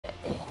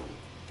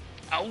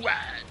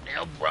Alright,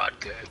 now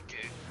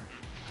broadcasting.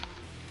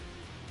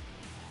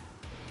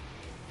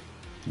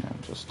 Yeah,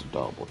 just to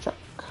double check.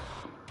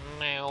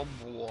 Now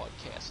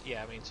broadcast.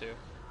 Yeah, me too.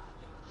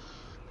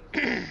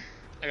 I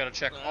gotta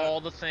check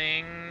all the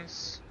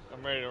things.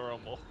 I'm ready to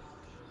rumble.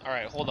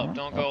 Alright, hold up.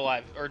 Don't go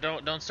live. Or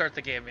don't start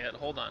the game yet.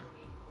 Hold on.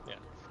 Yeah.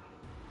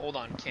 Hold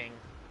on, King.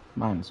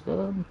 Mine's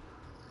good.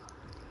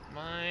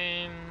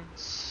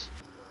 Mine's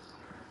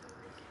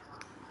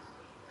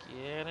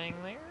getting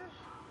there.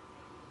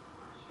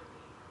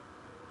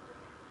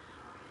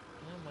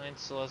 Yeah, mine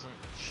still hasn't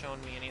shown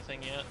me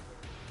anything yet.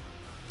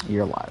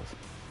 You're live.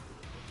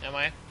 Am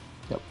I?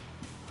 Yep.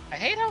 I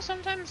hate how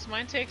sometimes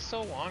mine takes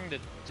so long to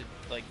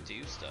like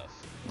do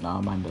stuff.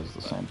 No, mine does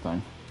the same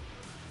thing.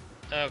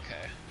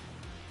 Okay.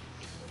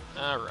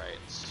 Alright.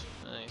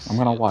 Nice. I'm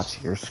gonna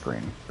watch your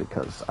screen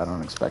because I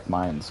don't expect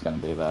mine's gonna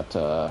be that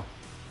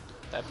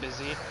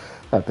busy.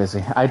 That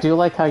busy. I do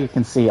like how you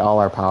can see all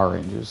our Power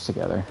Rangers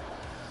together.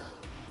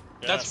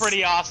 Yes. That's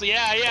pretty awesome.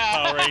 Yeah,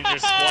 yeah. Power Ranger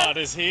squad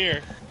is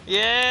here.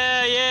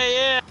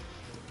 Yeah.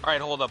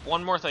 Alright, hold up.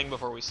 One more thing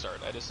before we start.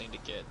 I just need to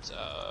get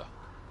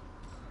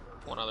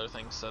one other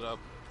thing set up.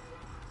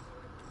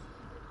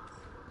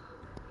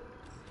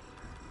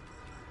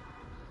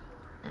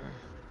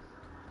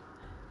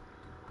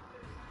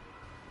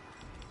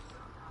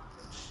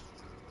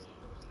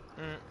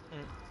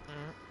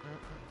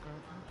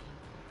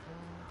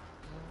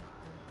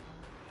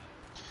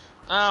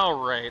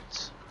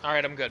 Alright,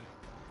 I'm good.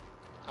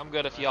 I'm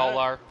good if y'all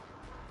are.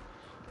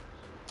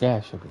 Yeah,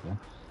 it should be good.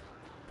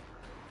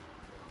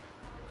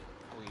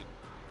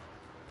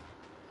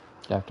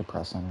 Do you have to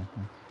press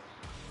anything?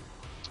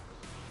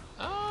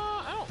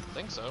 I don't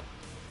think so.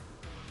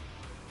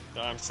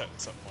 No, I'm setting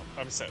something up.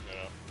 I'm setting it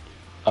up.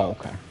 Oh,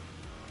 okay.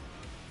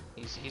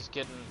 He's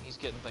getting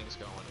things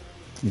going.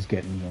 He's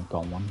getting it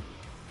going.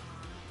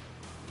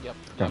 Yep.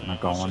 Getting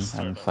it going.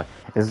 And it's like,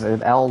 is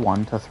it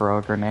L1 to throw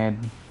a grenade?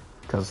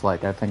 Because,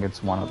 like, I think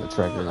it's one of the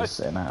triggers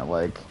in it,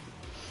 like...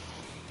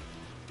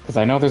 Because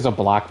I know there's a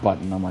block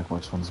button. I'm like,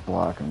 which one's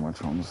block and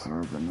which one's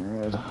throw a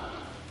grenade?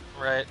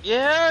 Right.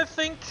 Yeah, I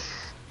think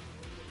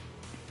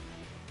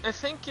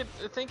it's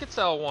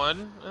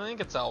L1. I think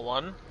it's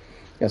L1.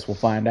 Guess we'll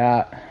find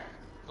out.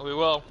 We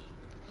will.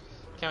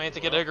 Can't wait to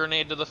get a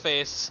grenade to the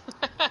face.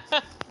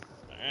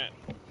 Alright.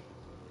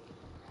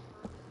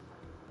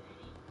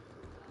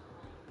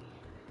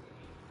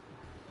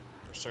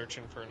 We're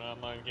searching for an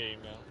online game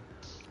now.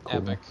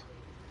 Cool. Epic.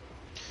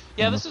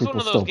 Yeah, this is one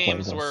of those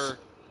games where...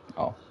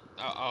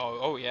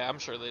 Oh, yeah, I'm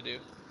sure they do.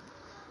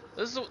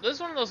 This is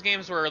one of those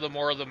games where the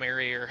more the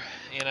merrier,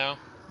 you know?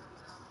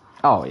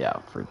 Oh, yeah,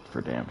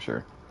 for damn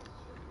sure.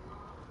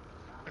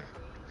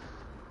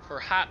 For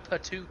Hot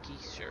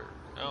Patuki, sure.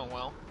 Oh,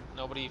 well.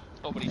 Nobody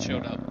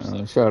showed up.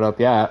 So. Showed up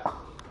yet.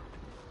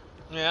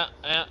 Yeah.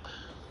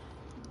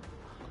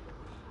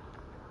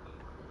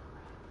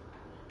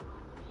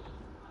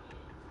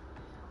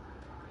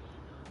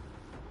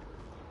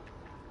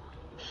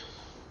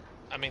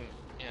 I mean,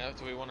 yeah,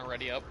 do we want to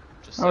ready up?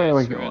 Just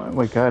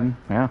we could,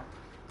 yeah.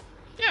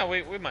 Yeah,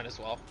 we might as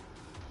well.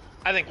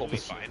 I think we'll be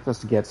fine.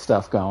 Just to get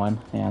stuff going,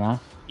 you know?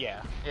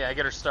 Yeah, get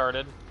her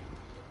started.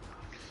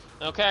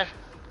 Okay.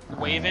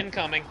 Wave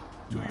incoming.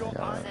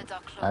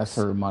 I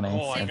threw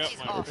money.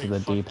 It's the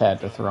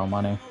D-pad to throw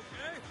money.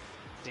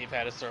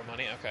 D-pad is throw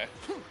money? Okay.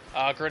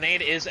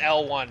 Grenade is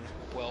L1,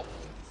 Will.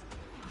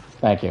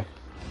 Thank you.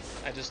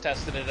 I just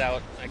tested it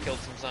out. I killed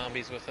some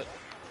zombies with it.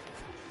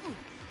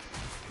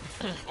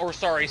 Or,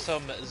 sorry,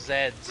 some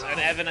Zeds. And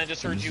Evan, I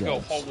just heard you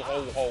go ho,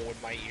 ho, ho in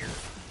my ear.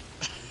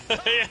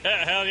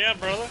 Yeah, hell yeah,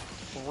 brother.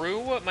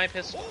 Through my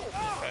pistol.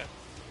 Okay.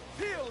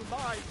 Feel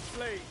my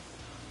blade.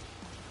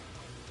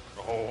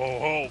 Ho, ho,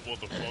 ho,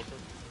 motherfucker.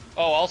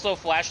 Oh, also,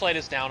 flashlight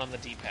is down on the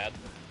D-pad.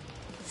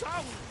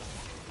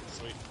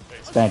 Sweet.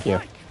 Thanks. Thank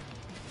you.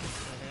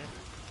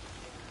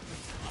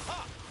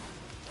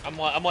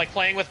 I'm like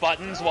playing with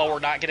buttons while we're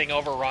not getting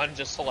overrun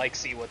just to like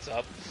see what's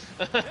up.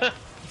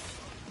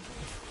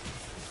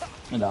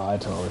 No, I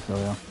totally feel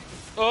you.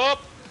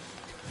 Up.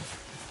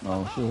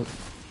 Oh shit.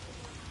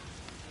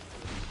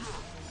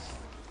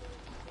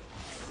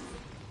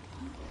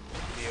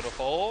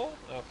 Beautiful.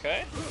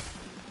 Okay.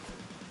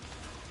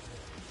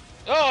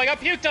 Oh, I got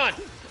puked on.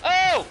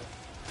 Oh!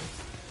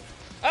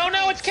 Oh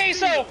no, it's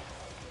queso!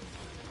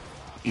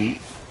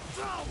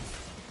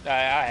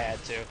 I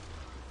had to.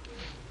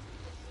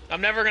 I'm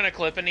never gonna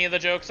clip any of the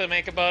jokes I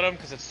make about him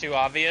because it's too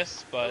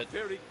obvious, but... The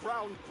very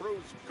ground grows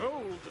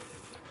gold.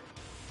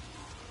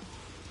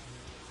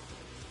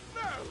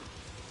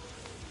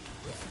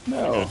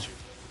 No.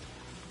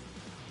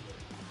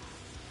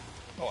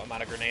 Oh, I'm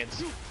out of grenades.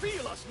 You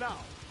feel us now.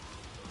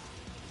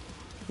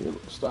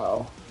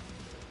 Style.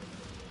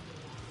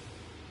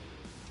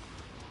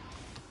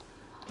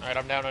 Alright,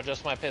 I'm down to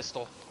just my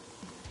pistol.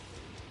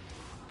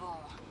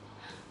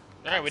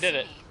 Alright, we did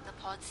it. The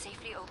pod's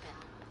safely open.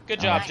 Good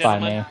job,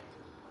 gentlemen. Me.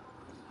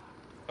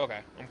 Okay,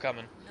 I'm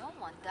coming. No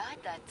one died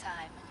that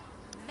time.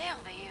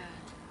 Merveilleux.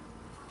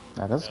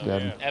 That is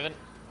good. Yeah.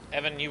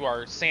 Evan, you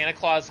are Santa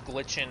Claus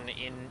glitching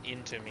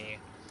into me.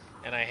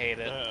 and I hate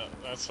it.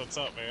 That's what's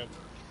up, man.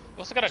 You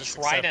also got a Just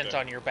trident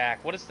on your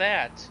back. What is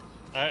that?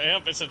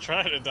 Yep, it's a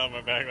trident on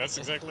my back. That's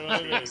exactly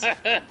what it is.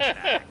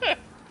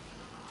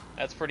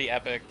 That's pretty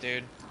epic,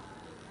 dude.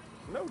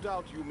 No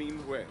doubt you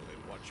mean well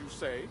in what you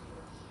say.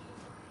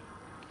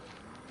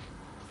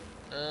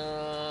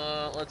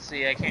 Let's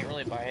see. I can't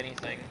really buy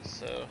anything,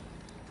 so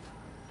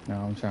No,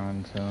 I'm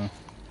trying to.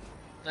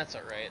 that's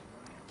all right.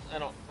 I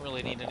don't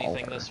really need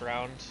anything this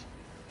round.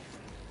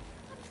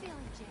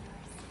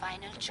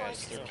 Final Guys,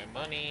 choice. through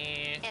my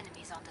money.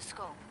 Enemies on the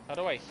scope. How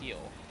do I heal?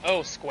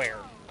 Oh, square.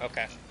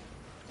 Okay.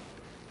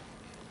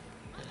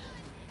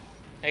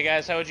 Hey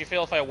guys, how would you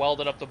feel if I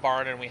welded up the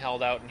barn and we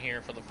held out in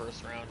here for the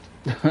first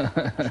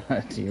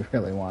round? Do you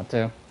really want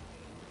to?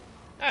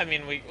 I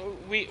mean,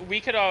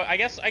 we could. I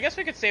guess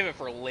we could save it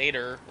for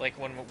later, like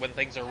when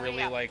things are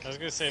really like I was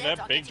gonna say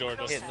that big door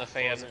doesn't hitting the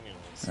fan. close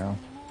anyways. No.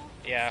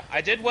 Yeah,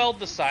 I did weld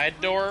the side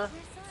door,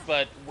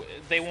 but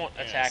they won't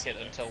Yeah, I attack see it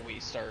that.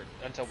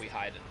 until we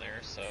hide in there.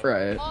 So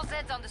Right. All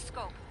Zeds on the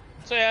scope.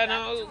 So yeah,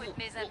 no,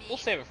 we'll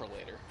save it for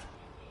later.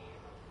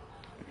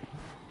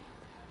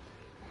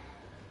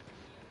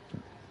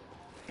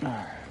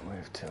 Alright,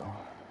 wave 2.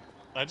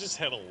 I just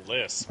had a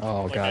lisp.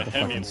 Oh like god, a the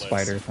heavy fucking lisp.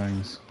 spider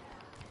things.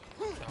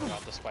 Oh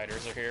god, the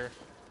spiders are here.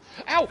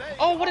 Ow!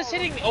 Oh, what is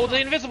hitting me? Oh, the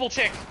invisible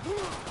chick!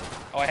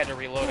 Oh, I had to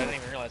reload. I didn't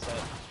even realize that.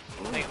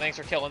 Thanks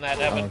for killing that,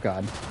 Evan. Oh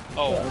god.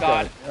 Oh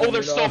god. Oh,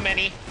 there's so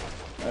many.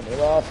 I need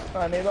off.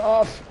 I need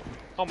off.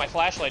 Oh, my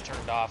flashlight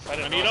turned off. I I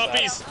didn't need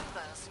notice that.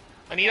 uppies.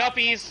 I need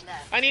uppies.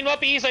 I need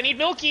uppies. I need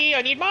Milky.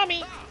 I need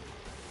mommy.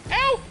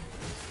 Ow!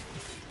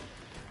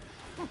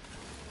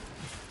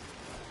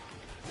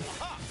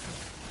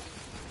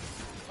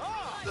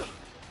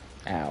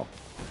 Ow.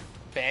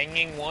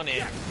 Banging one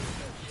in.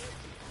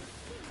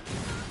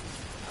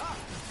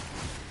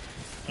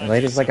 The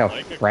lady's like a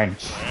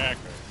French. cracker.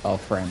 Oh,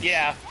 French.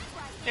 Yeah.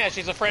 Yeah,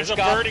 she's a French There's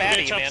a goth birdie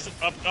baddie,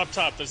 bitch man. up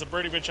top. There's a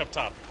birdie bitch up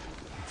top.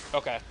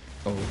 Okay.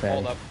 Oh, Hold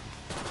bad. up.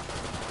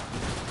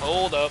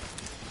 Hold up.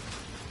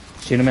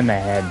 Shoot him in the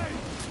head.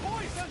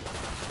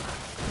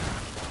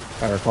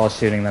 If I recall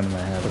shooting them in the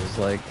head, it was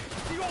like...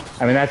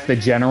 I mean, that's the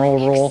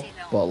general rule,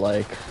 but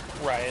like...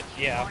 Right,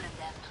 yeah. One of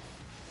them.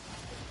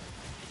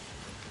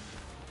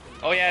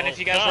 Oh yeah, and if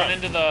you guys God. run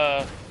into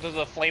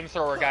the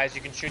flamethrower guys,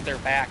 you can shoot their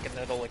back and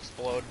it'll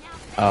explode.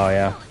 Oh,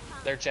 yeah.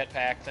 Their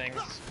jetpack things.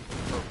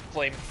 Or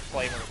flamer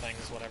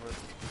things, whatever.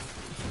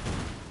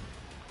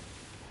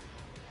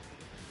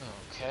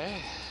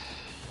 Okay.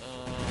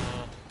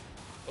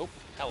 Oh,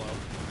 hello.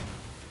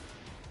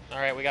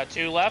 Alright, we got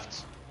 2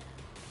 left.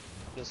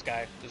 This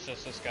guy. It's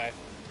just this guy.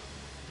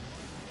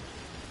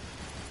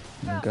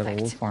 Good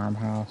old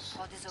farmhouse.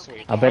 Pod is Sweet.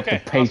 opening. I bet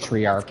Okay, the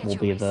patriarch will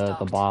be the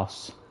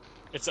boss.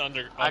 It's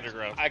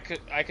underground. I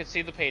could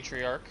see the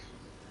patriarch.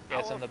 Yeah,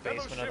 it's in the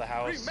basement of the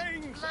house.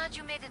 Glad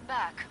you made it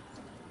back.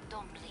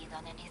 Don't bleed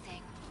on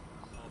anything.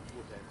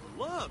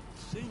 Love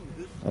seeing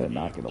this. I did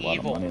not get a lot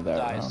Evil of money that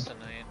dies round.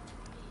 tonight.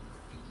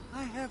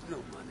 I have no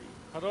money.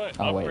 How do I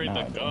Oh, wait, upgrade now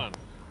I the do. gun?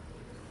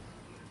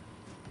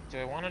 Do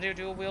I want to do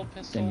dual wield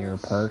pistols? In your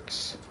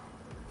perks.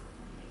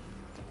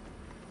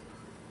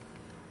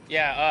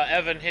 Yeah,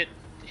 Evan, hit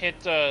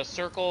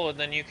circle, and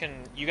then you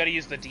got to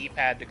use the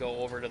D-pad to go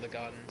over to the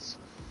guns.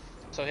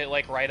 So hit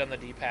like right on the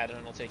D-pad, and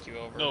it'll take you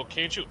over. No,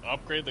 can't you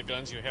upgrade the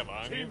guns you have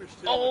on you?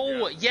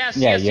 Oh yes,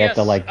 Yeah, yes, you have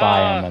to yes. like buy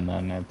them,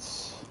 and then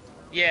it's...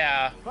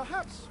 Yeah,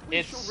 Perhaps we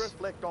It's- shall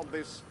reflect on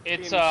this.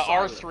 it's in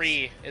silence.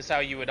 R3 is how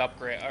you would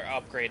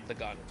upgrade the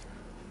gun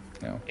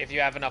No. if you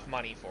have enough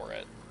money for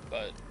it.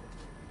 But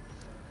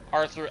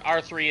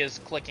R3 is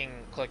clicking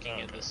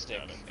Okay, in the stick.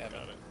 got it, Evan.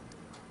 got it.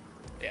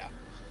 Yeah.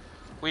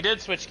 We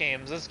did switch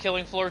games. This is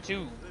Killing Floor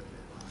 2.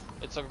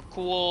 It's a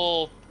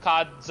cool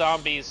COD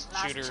Zombies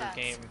Last shooter chance.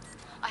 game,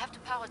 I have to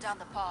power down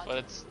the pod. but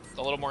it's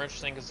a little more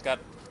interesting because it's got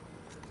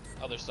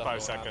other stuff 5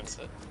 going seconds.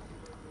 on with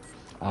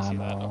it. I see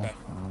know. that, okay.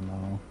 I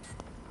know.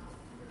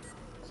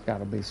 It's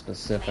gotta be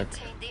specific.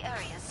 Maintain the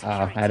area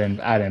I security.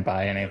 didn't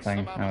buy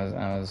anything.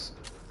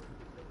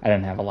 I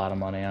didn't have a lot of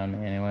money on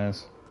me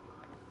anyways.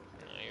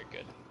 No, you're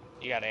good.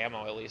 You got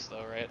ammo at least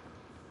though, right?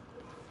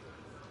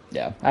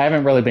 Yeah, I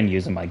haven't really been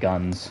using my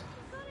guns.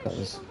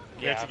 'Cause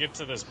You have to get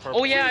to this purple.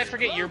 Oh yeah, I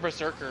forget you're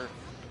Berserker.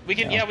 We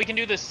can Yeah. we can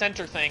do this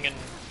center thing and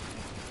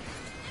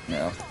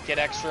yeah, get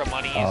extra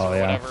monies Oh, or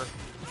yeah. whatever.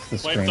 it's the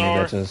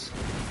Flamethrower. streaming bitches.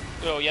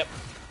 Oh yep.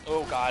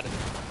 Oh god.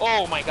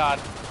 Oh my god.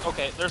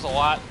 Okay, there's a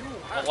lot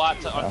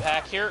to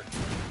unpack here.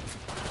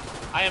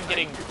 I am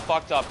getting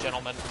fucked up,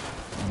 gentlemen.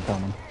 I'm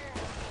coming.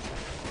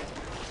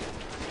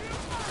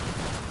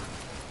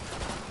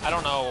 I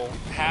don't know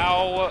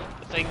how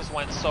things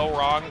went so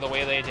wrong the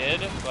way they did,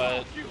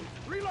 but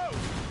Reload.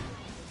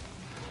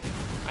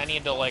 I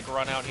need to like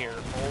run out here.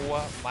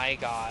 Oh my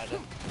god.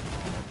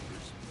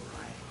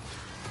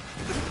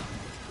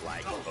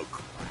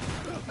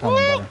 Coming,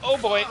 Woo! brother. Oh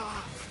boy.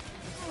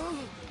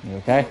 You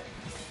okay?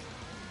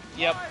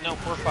 Yep, no,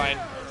 we're fine.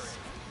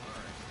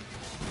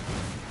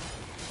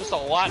 Just a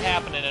lot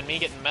happening and me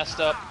getting messed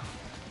up.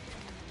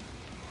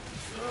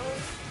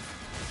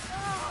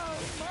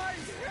 My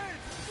head,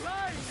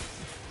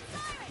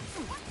 life.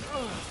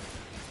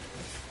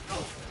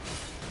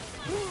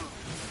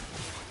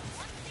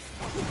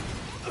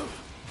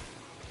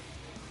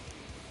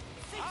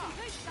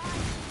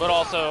 But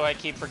also, I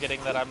keep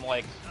forgetting that I'm,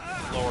 like,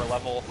 lower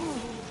level.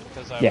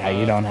 Because I'm, yeah,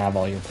 you don't have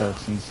all your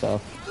perks and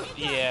stuff.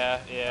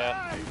 Yeah,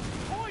 yeah.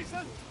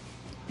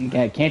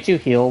 Can't you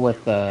heal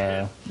with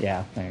the...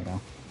 Yeah, there you go.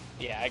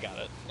 Yeah, I got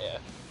it. Yeah.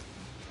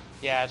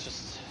 Yeah, it's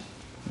just...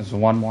 There's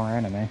one more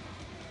enemy.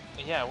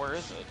 Yeah, where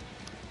is it?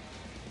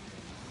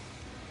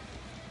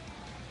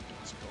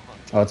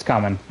 Oh, it's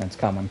coming. It's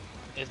coming.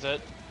 Is it?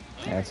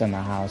 Yeah, it's in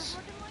the house.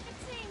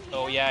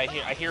 Oh, yeah,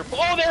 I hear...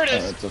 Oh, there it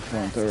is! It's a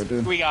front door,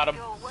 dude. We got him.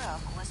 Your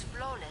work was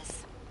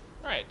flawless.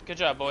 Alright, good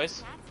job,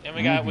 boys. And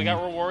we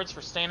got rewards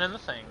for staying in the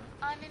thing.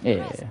 I'm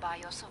impressed by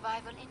your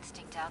survival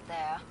instinct out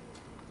there.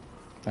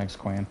 Thanks,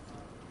 Queen.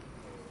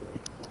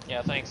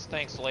 Yeah,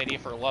 thanks, lady,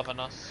 for loving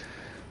us.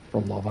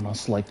 For loving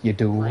us like you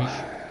do.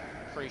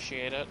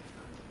 Appreciate it.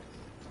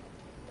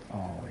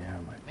 Oh, yeah,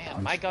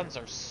 Man, my guns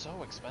are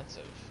so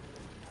expensive.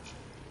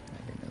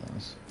 Give me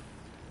those.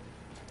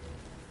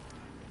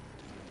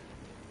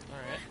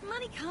 Alright.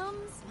 Money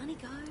comes, money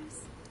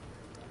goes.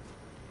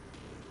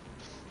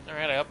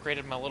 Alright, I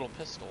upgraded my little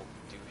pistol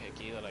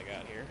doohickey that I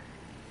got here.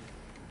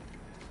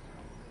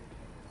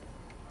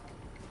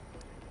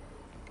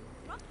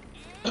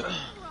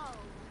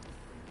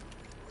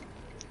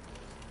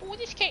 Oh,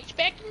 this cat's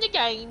back in the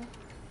game.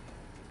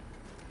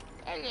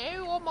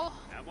 Hello,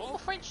 I'm a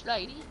French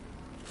lady.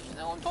 You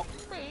know, I'm talking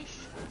French.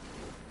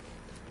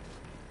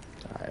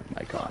 I have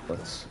my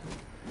gauntlets.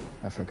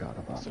 I forgot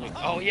about them.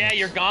 Oh yeah,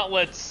 your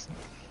gauntlets.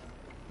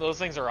 Those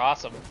things are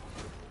awesome.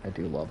 I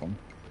do love them.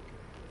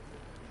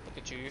 Look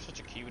at you, you're such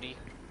a cutie.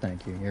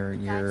 Thank you.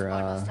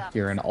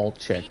 You're an alt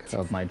chick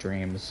of my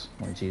dreams.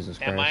 Lord Jesus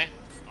Christ. Am I?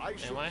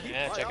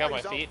 Yeah, check out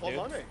my feet, dude.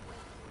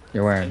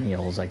 You're wearing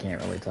heels. I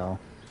can't really tell.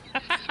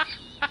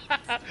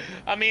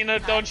 I mean,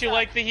 don't you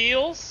like the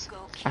heels?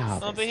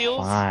 Oh, the heels?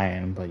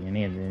 Fine, but you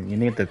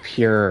need the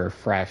pure,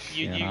 fresh.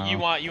 You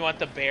want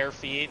the bare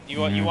feet. You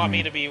want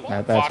me to be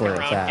that's walking where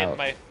around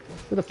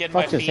getting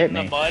my feet in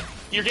the mud.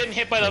 You're getting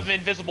hit by the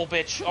invisible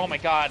bitch. Oh my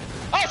god.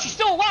 Oh, she's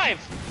still alive.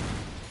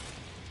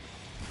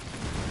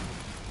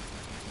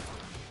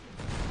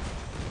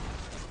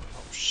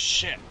 Oh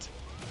shit.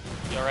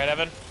 You all right,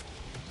 Evan?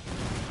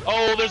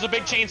 Oh, there's a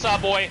big chainsaw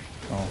boy.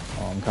 Oh,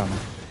 I'm coming.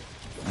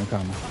 I'm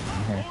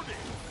here.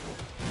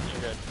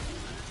 You're good.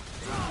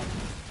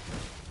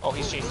 Oh,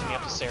 he's chasing me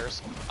up the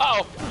stairs.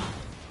 Uh-oh!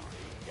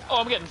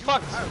 Oh, I'm getting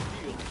fucked!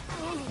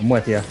 I'm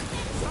with you.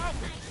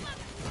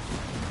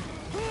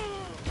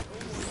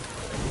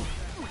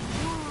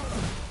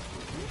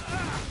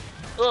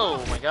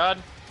 Oh my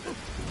god.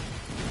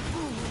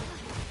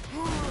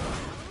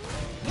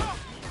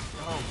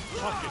 Oh,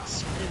 fucking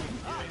screaming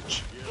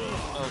bitch.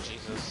 Oh,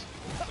 Jesus.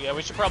 Yeah,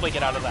 we should probably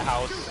get out of the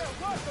house.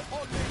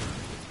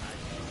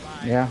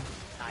 Yeah.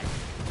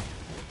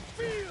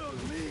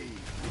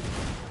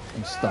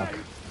 I'm stuck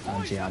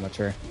on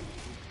geometry.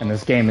 And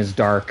this game is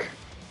dark.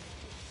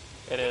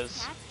 It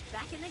is.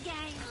 Back in the game.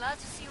 Glad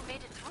to see you made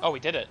it through. Oh,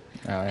 we did it.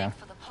 Oh, yeah.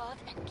 For the pod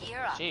and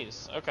gear up.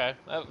 Jeez, okay.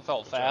 That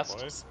felt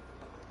fast.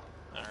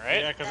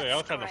 Alright. Yeah, because they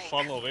all kind of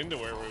funneled into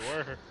where we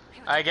were.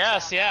 I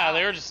guess, yeah.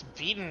 They were just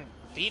beating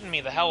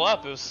me the hell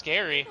up. It was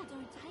scary.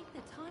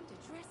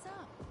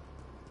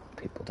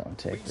 People don't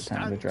take the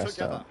time to dress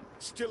up.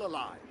 Still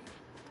alive.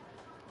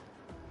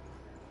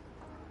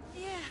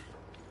 Yeah,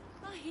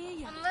 I hear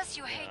you. Unless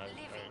you hate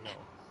living. I know.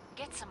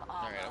 Get some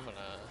armor. Alright, I'm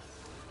gonna...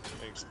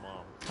 Thanks,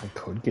 Mom. I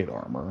could get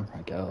armor,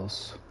 I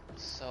guess.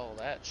 sell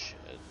that shit.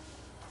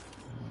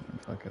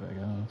 Fuck it, I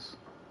guess.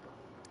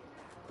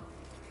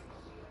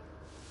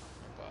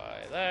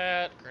 Buy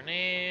that.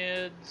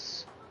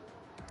 Grenades.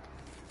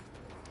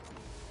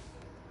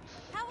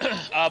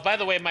 By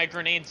the way, my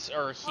grenades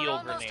are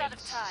heal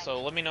grenades,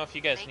 so let me know if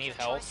you guys need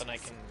health, and I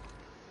can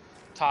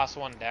toss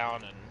one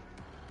down and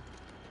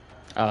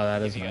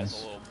give you nice.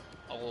 guys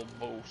a little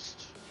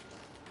boost.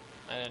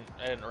 I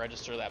didn't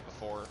register that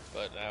before,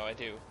 but now I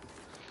do.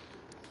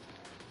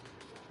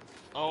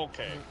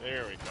 Okay,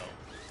 there we go.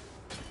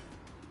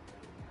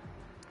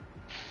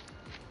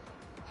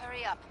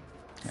 Hurry up.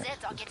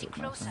 Zeds are getting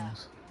closer.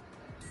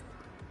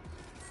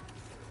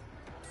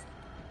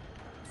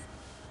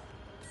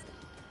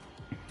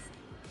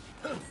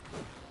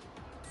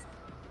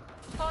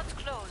 Pod's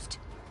closed.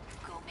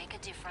 Go make a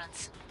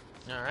difference.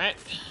 Alright.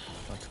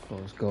 Let's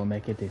close. Go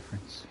make a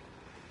difference.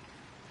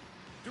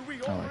 Do we I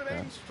all like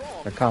remain that.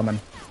 strong? They're coming.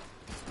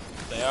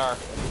 They are.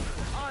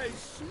 I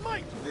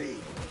smite thee.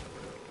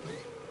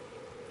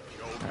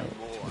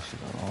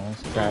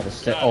 Try to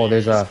sit. Oh,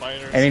 there's a.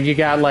 Any of you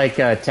got like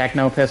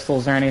techno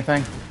pistols or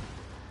anything?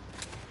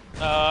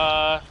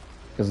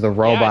 Because the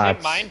robots. Yeah, I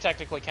think mine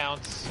technically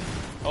counts.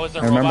 Oh, is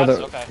there I remember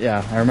robots? the Okay.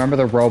 yeah. I remember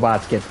the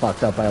robots get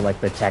fucked up by like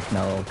the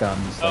techno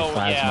guns, like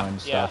plasma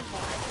and stuff.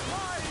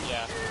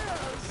 Yeah.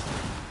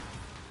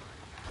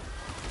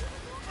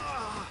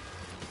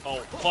 Oh,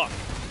 fuck.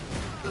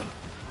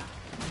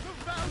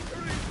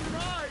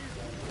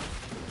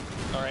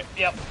 Alright,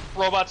 yep.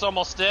 Robot's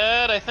almost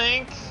dead, I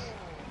think.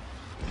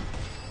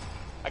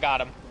 I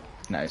got him.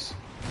 Nice.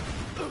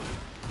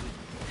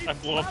 I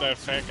blew up that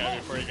fat guy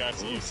before he got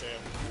to you, Sam.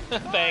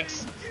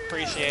 Thanks.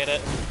 Appreciate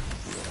it.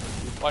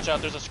 Watch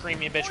out, there's a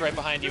screaming bitch right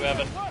behind you,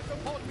 Evan.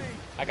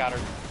 I got her.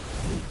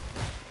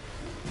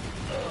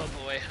 Oh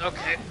boy,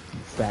 okay.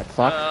 Fat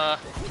fuck.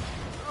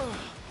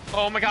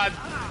 Oh my god.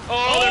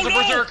 Oh, there's a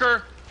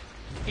berserker.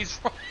 He's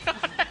right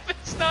on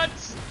Evan's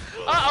nuts.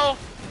 Uh-oh.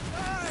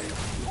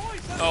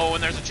 Oh,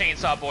 and there's a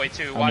chainsaw boy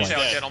too. Watch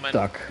out, gentlemen.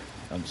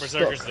 I'm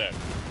Berserker's stuck. dead.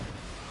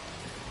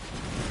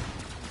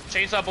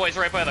 Chainsaw boy's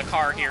right by the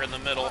car here in the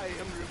middle.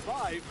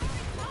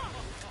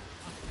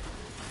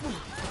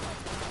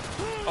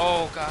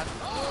 Oh god.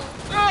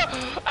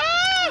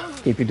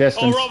 Keep your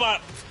distance. Oh,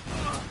 robot.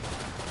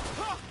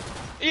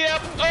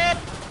 Yep, up!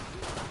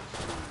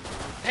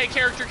 Hey,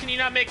 character, can you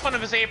not make fun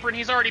of his apron?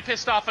 He's already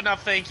pissed off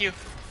enough, thank you.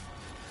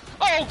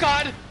 Oh,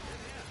 God!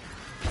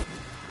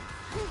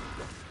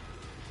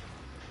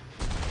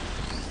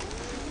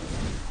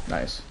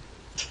 Nice.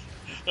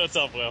 What's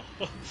up, Will?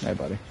 Hey,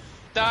 buddy.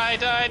 Die,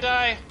 die,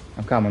 die!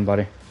 I'm coming,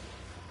 buddy.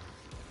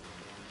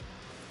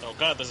 Oh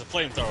god, there's a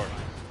flamethrower.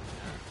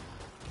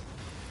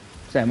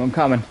 Sam, I'm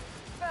coming.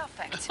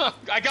 Perfect.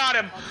 I got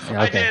him!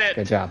 Yeah, I okay. did it!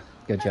 Good job.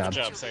 Good job.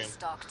 Good job, Sam.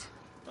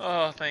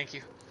 Oh, thank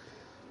you.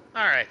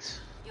 Alright.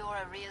 You're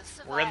a real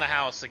survivor. We're in the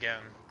house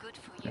again. Good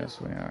for you.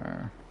 Yes, we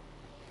are.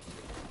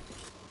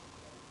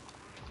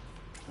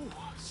 Ooh,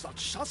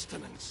 such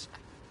sustenance.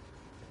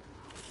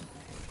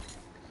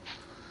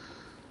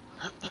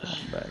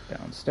 Back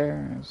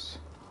downstairs.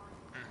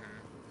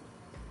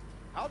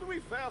 How do we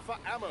fare for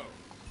ammo?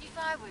 If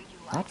I were you,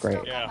 Not I'd great.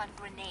 stock Yeah. up on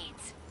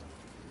grenades.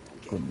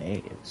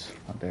 Grenades.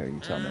 How dare you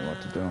tell me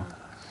what to do? Okay.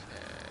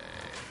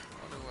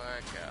 What do I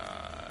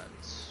got?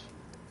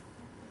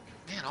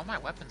 Man, all my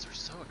weapons are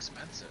so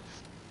expensive.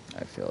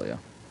 I feel you.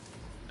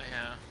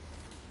 Yeah.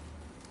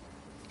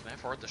 Can I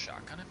afford the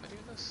shotgun if I do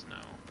this? No.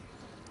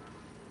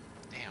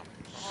 Damn.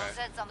 All Okay.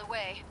 Zed's on the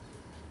way.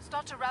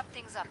 Start to wrap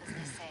things up, as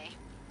they say.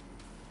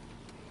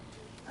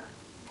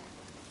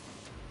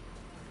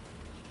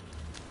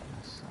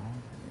 That's all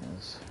it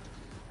is.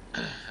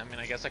 I mean,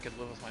 I guess I could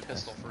live with my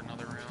pistol for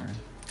another round.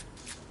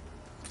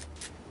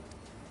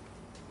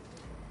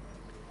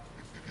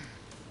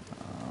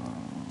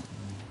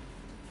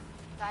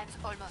 Time's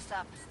almost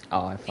up.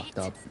 Oh, I fucked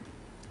up.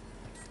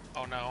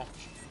 Oh no.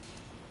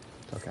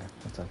 It's okay.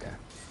 It's okay.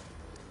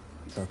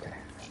 It's okay,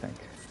 I think.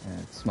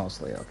 It's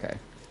mostly okay.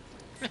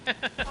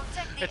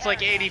 It's like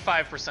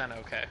 85%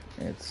 okay.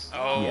 It's...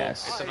 Oh,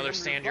 yes. it's another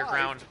stand your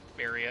ground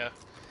area.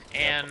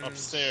 And...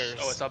 upstairs.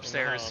 Oh, it's In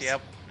upstairs. the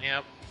Yep,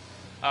 yep.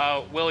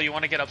 Will, you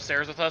want to get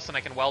upstairs with us and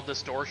I can weld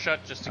this door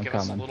shut just to I'm give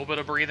us a coming. little bit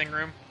of breathing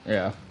room?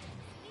 Yeah.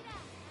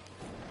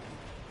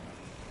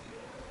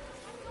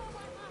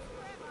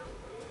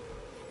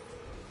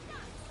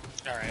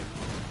 Alright.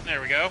 There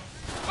we go.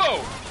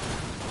 Oh!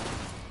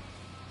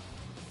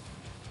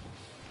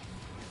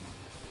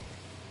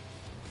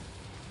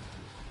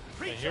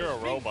 I hear a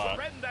robot.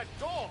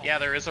 Yeah,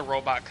 there is a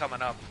robot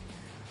coming up.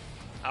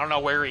 I don't know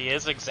where he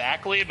is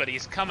exactly, but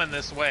he's coming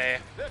this way.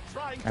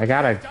 I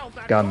got a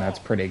gun that's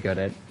pretty good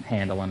at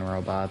handling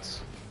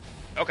robots.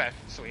 Okay,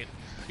 sweet.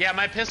 Yeah,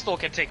 my pistol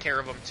can take care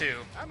of him too.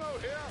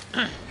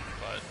 But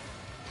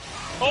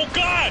Oh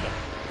god!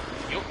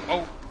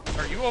 oh,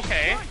 are you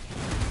okay?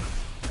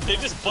 They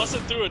just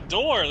busted through a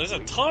door. There's a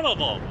ton of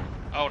them.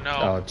 Oh no.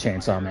 Oh,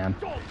 Chainsaw Man.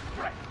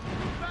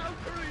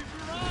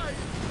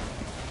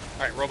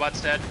 Alright,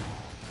 robot's dead.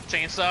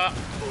 Chainsaw.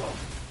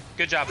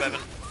 Good job, Evan.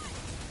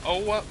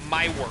 Oh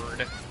my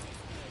word.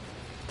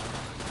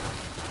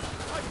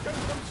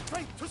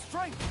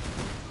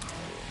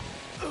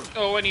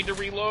 Oh, I need to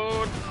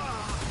reload.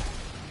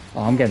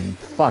 Oh, I'm getting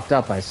fucked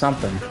up by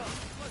something.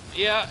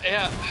 Yeah,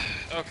 yeah.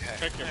 Okay.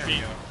 Check your there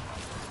feet.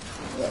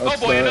 we go. Oh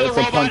boy, another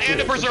robot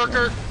and a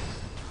berserker.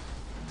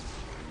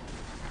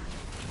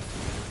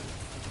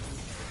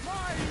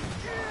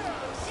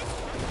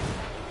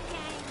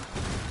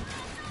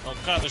 Oh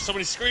god, there's so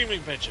many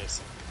screaming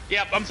bitches.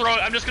 Yep, I'm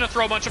just gonna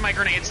throw a bunch of my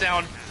grenades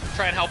down,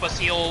 try and help us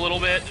heal a little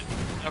bit.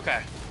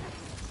 Okay.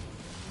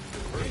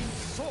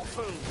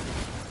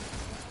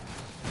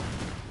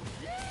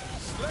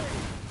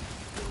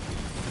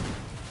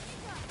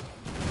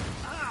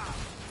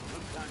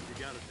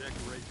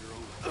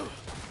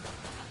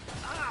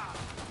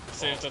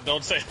 Santa,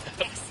 don't say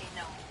that.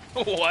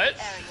 What?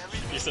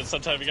 You said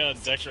sometime you gotta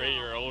decorate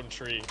your own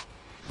tree.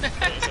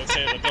 So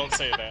Santa, don't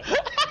say that.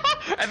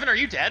 Evan, are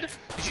you dead?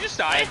 Did you just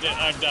die?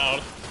 I'm down.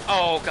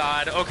 Oh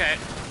god, okay.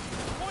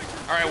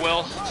 Alright,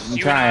 Will. I'm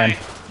You trying. and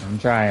I'm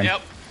trying.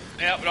 Yep.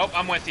 Yep, nope,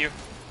 I'm with you.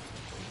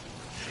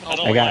 I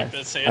don't I got. like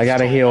this. I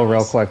gotta heal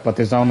real quick, but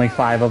there's only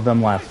 5 of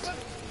them left.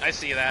 I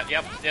see that.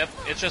 Yep, yep.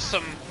 It's just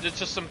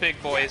some big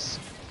boys.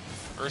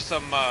 Or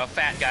some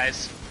fat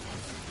guys.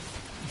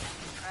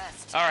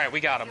 Alright, we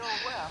got him.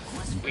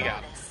 We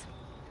got him.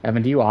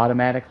 Evan, do you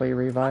automatically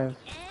revive?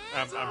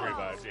 I'm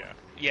revived, yeah.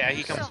 Yeah,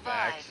 he comes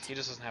back. He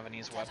just doesn't have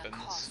any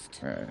weapons.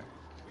 Right.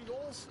 We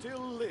all still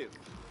live.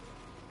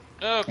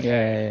 Okay.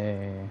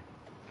 Yay.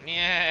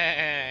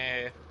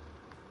 Yay. I'm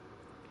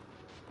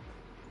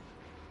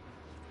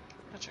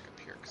gonna check up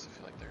here because I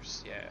feel like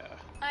there's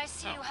I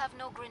see you have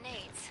no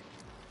grenades.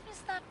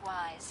 Is that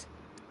wise?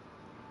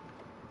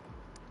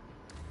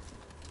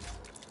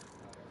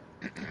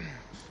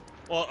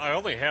 Well, I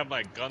only have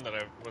my gun that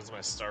was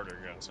my starter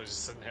gun, so I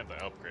just didn't have the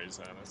upgrades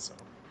on it, so...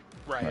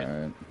 Right.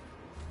 Alright.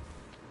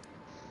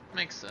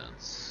 Makes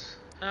sense.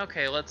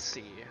 Okay, let's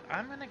see.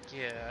 I'm gonna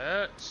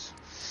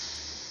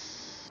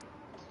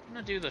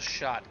do the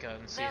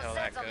shotgun, see how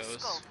that Their feds on the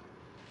goes. scope.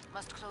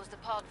 Must close the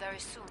pod very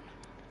soon.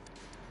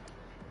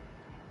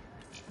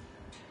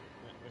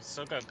 We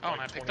still got, Oh, like,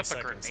 and I picked 20 up a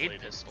seconds, grenade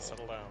lady. pistol.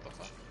 Settle down. What the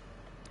fuck?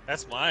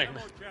 That's mine.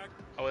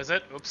 Oh, is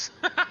it? Oops.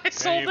 I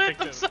sold you it.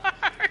 picked I'm it. sorry.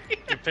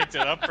 You picked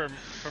it up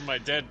from my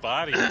dead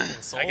body and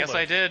sold I guess it.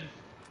 I did.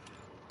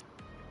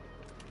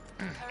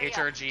 Hurry up.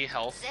 HRG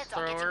health Zed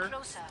are getting thrower.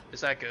 closer.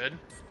 Is that good?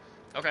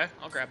 Okay,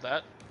 I'll grab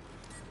that.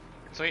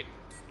 Sweet.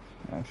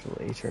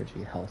 Actually,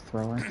 HRG health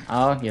thrower.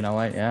 Oh, you know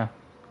what? Yeah.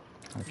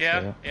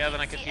 Yeah, yeah. Then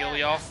I can The heal area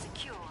y'all. is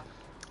secure.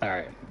 All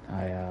right.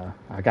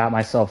 I got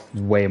myself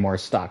way more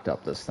stocked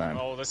up this time.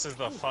 Oh, this is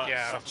the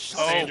Yeah.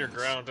 stand your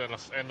ground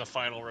and the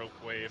final rope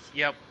wave.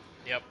 Yep.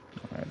 Yep.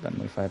 All right, then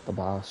we fight the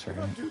boss, right?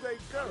 Where do they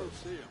go?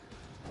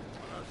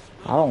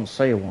 I don't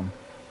see one.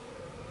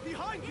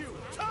 Behind you!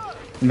 Turn!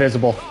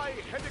 Invisible. Fly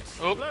and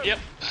explode! Oh, yep.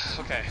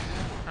 Okay.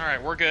 All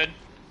right, we're good.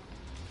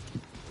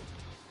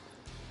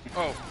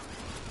 Oh.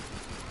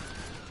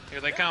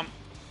 Here they come.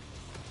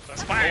 The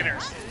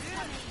spiders!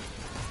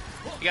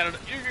 You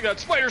got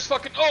spiders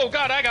fucking. Oh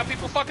god, I got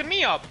people fucking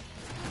me up.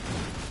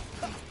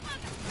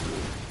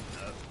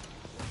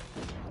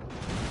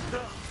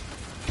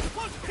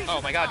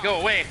 Oh my god, go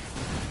away.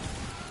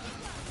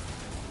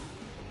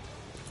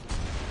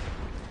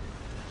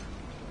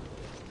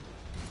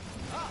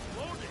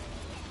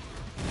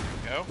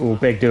 Go. Ooh,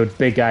 big dude,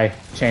 big guy,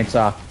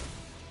 chainsaw.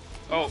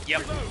 Oh,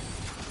 yep.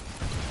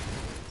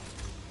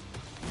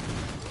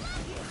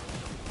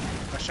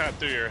 I shot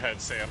through your head,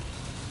 Sam.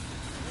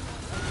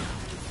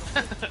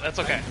 That's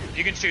okay.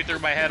 You can shoot through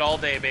my head all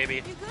day,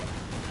 baby.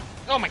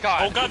 Oh my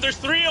god. Oh god, there's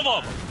 3 of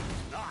them!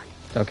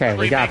 It's okay,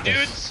 we 3 got big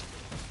this. dudes.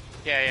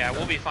 Yeah,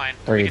 we'll be fine.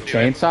 Are We you can do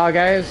it. chainsaw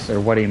guys, or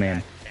what do you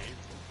mean?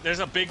 There's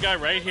a big guy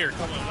right here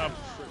coming up.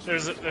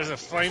 There's a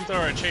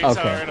flamethrower, a chainsaw,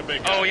 Okay. and a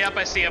big guy. Oh, yep,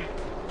 I see him.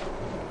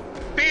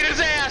 Beat his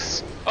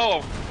ass!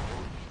 Oh.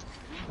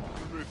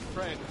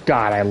 Friend,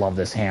 God, I love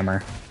this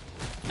hammer.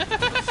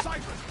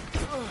 Cypress!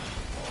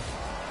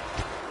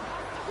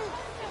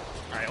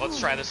 Alright, let's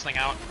try this thing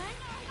out.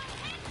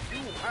 You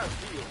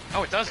have healed.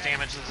 Oh, it does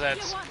damage the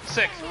Zeds.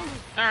 Sick.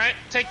 Alright,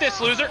 take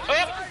this, loser. Oh!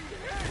 How's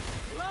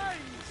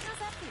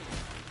that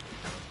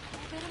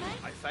feel? Better, mate?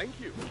 I thank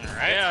you.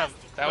 Alright. Yeah,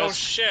 That no was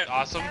shit.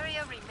 awesome.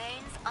 Area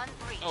remains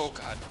unbreached. Oh,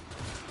 god.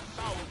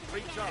 Foul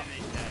creature.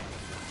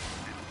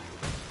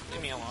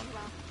 Leave me alone.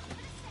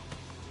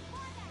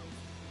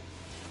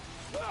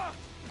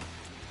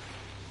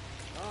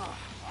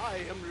 I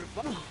am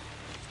revived.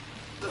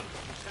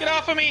 Get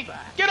off of me!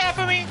 Get off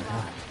of me!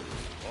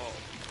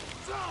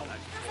 How's that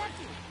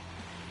feel?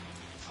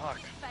 Fuck.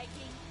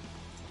 Baking.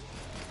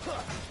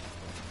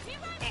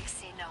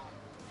 Exino.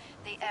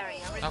 The area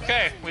remains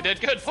Okay, we did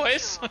good,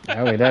 boys.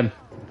 Yeah, we did.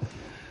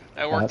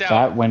 That worked That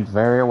out. went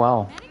very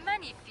well.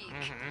 magnifique.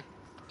 Mm-hmm.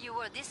 You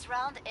were this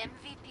round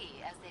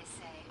MVP, as they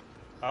say.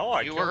 Oh,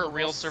 I You killed were a the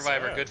real most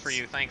survivor. Zeds. Good for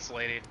you. Thanks,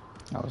 lady.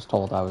 I was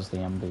told I was the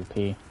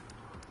MVP.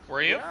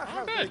 Were you? Where Oh,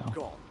 have they good.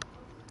 gone?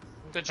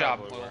 Good job,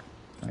 Probably Lure.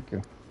 Thank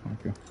you.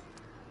 Thank you.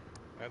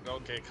 And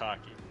don't get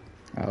cocky.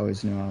 I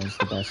always knew I was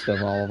the best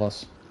of all of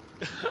us.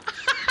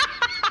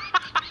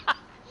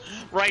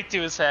 Right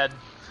to his head.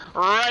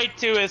 Right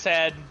to his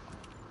head.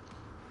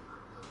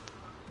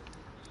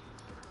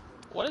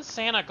 What is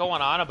Santa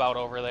going on about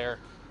over there?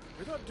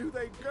 Where do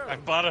they go? I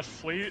bought a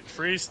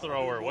freeze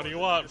thrower. What do you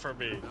want from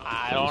me?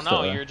 I don't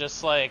know. You're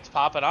just like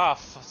popping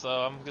off, so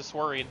I'm just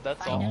worried.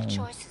 That's all. Final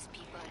Oh. choices,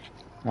 people.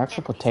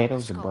 Actual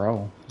potatoes,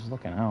 bro. He's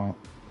looking out.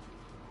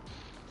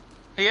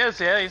 He is,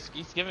 yeah. He's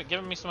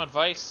giving me some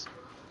advice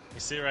You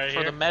see right for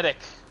here? the medic.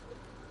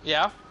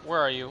 Yeah. Where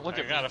are you? Look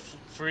I at got me.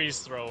 a freeze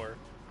thrower.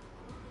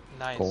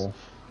 Nice. Cool.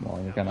 Well,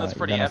 you're gonna, That's you're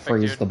pretty gonna epic,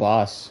 freeze dude. the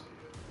boss.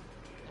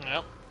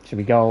 Yep. Should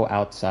we go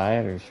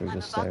outside, or should we I'm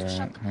just stay about to right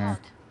shut the here? pod.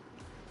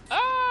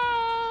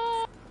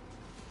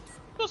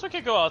 Suppose we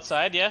could go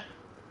outside, yeah.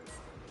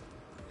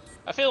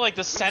 I feel like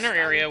the center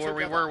area where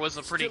we were was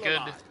a pretty Still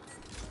good. alive.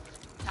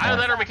 Either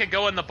that or we could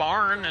go in the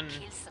barn and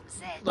Kill some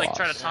Zeds. like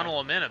try to Boss.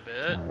 tunnel them in a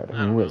bit. Alright, I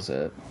don't who know. is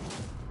it?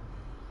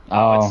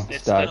 Oh,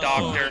 It's the Dutch.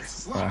 doctor.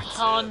 Yeah.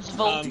 Hans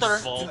Volter.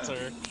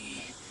 Volter.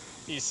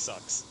 He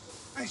sucks.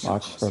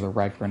 Watch for the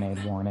red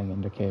grenade warning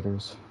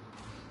indicators.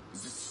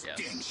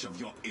 Yes.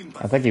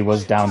 I think he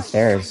was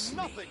downstairs.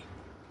 Nothing.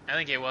 I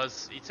think it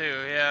was. E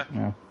too, yeah.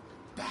 Yeah.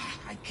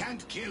 I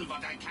can't kill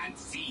what I can't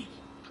see.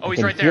 Oh, I he's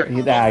can right there. hear- I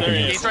can There he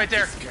hear- is. He's right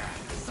there.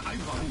 I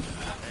wonder.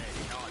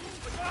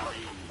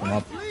 Come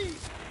up.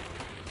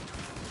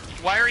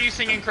 Why are you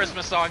singing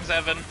Christmas songs,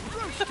 Evan?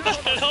 I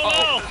don't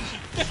know.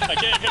 I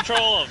can't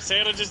control him.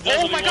 Santa just does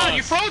Oh what my he god, you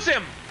wants. froze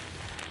him!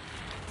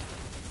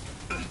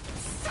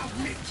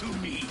 Submit to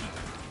me.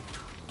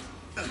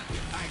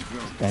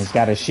 Yeah, he's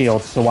got his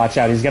shield, so watch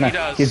out. He's He gonna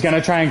does. he's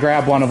gonna try and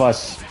grab one of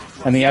us,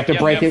 and you have to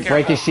Yep, break yep,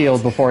 break his careful.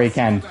 shield before he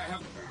can.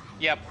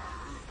 Yep.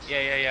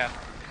 Yeah.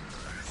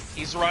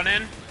 He's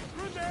running.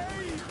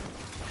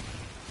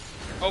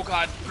 Oh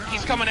god,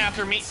 he's coming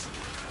after me.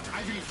 I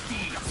will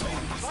feed so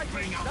must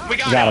bring out We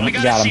got him. We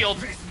got his shield.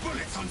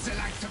 bullets on the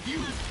likes of you.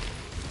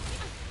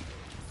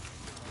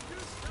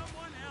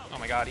 Oh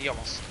my god, he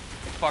almost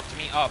fucked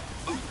me up.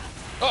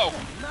 Oh,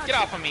 get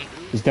off of me.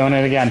 He's doing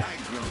it again.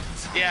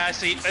 Yeah, I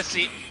see. I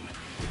see.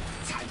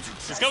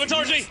 He's coming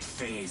towards me.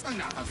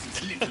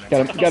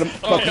 Get him, get him.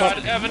 Oh Fuck him god,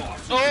 up. Evan.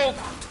 Oh!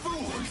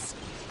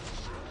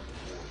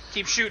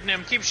 Keep shooting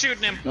him. Keep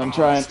shooting him. I'm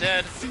trying. He's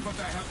dead.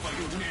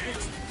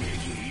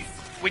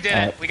 We did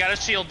Alright. it. We got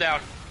his shield down.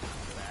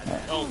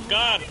 Oh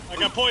god, I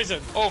got poison.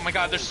 Oh my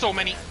god, there's so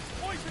many.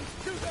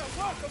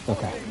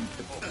 Okay.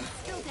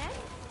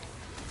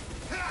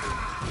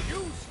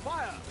 Use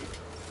fire.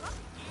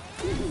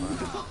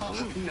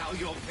 Now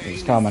your pain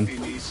He's coming. is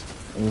finished.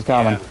 He's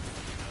coming.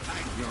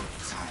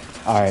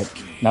 Alright.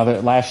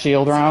 Another last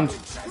shield round.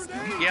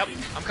 Yep,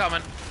 I'm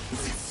coming.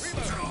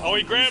 Oh,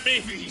 he grabbed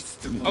me.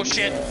 Oh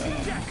shit.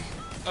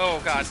 Oh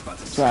god.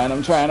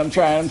 I'm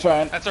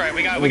trying. That's alright,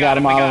 we got We got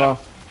him out him.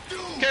 of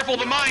Careful,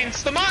 the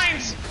mines! The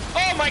mines!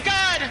 Oh my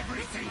god!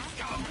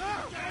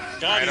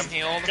 God, Alright, he's, I'm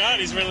healed. God,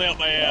 he's really up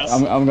my ass.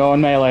 I'm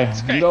going melee.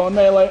 okay. I'm going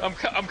melee. I'm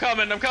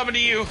coming to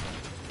you.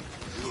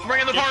 I'm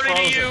bringing the Get party to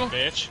frozen, you.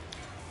 bitch.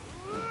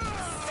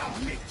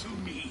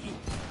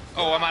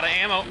 Oh, I'm out of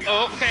ammo.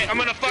 Oh, okay, I'm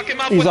gonna fuck him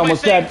up He's with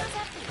almost my thing. dead.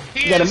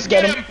 He Get is. him,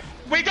 get Get him. him!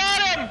 We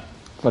got him!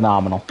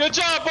 Phenomenal. Good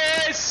job,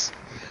 boys!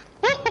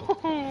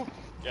 Woo-hoo-hoo.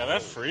 Yeah,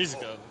 that freeze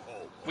gun.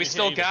 We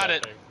still hated got that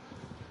it. thing.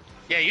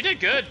 Yeah, you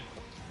did good.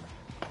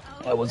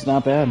 That was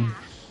not bad.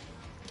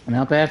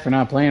 Not bad for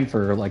not playing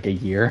for like a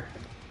year.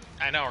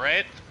 I know,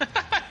 right?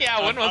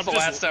 Yeah, when was I'm the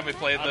just- last time we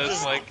played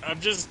this? I'm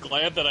just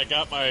glad that I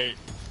got my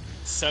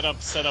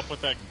setup set up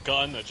with that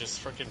gun that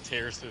just freaking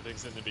tears through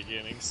things in the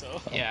beginning.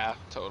 So Yeah,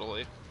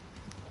 totally.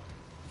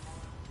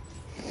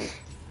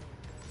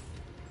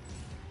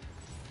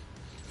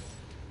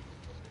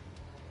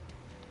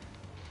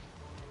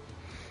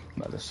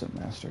 Medicine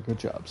Master. Good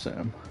job,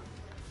 Sam.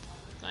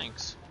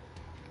 Thanks.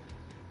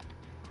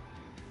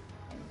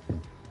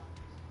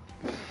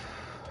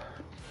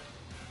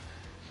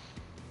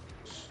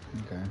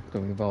 Okay. Do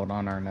we vote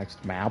on our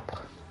next map?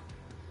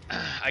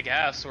 I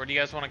guess. Where do you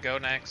guys want to go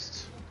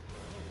next?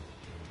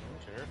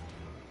 sure.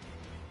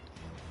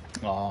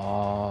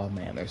 Oh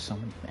man, there's so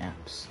many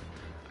maps.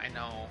 I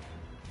know.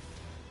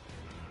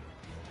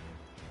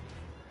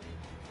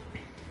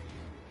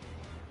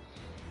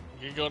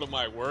 You can go to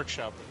my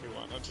workshop if you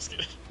want. I'm just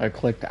kidding. I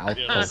clicked let's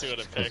Outpost see what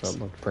it because picks. it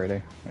looked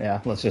pretty. Yeah,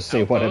 let's just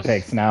see what it Outpost?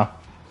 picks now.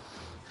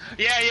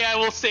 Yeah,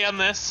 we'll stay on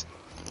this.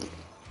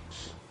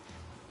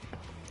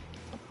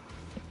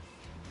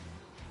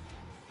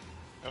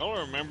 I don't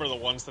remember the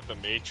ones that the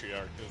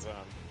matriarch is on,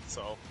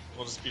 so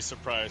we'll just be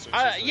surprised. when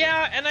she's there.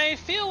 Yeah, and I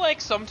feel like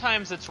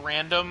sometimes it's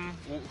random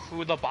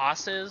who the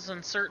boss is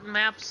in certain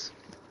maps.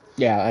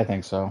 Yeah, I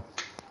think so.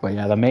 But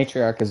yeah, the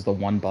Matriarch is the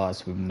one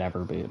boss we've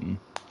never beaten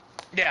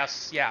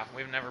Yes, yeah,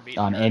 we've never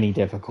beaten on her. any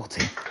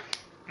difficulty.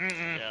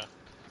 Mm-mm. Yeah.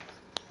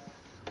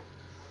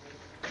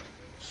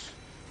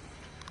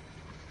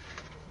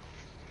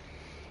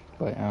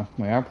 But yeah,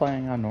 we are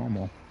playing on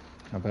normal.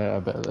 I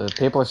bet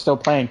people are still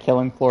playing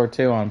Killing Floor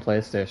 2 on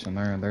PlayStation.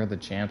 They're the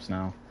champs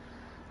now.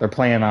 They're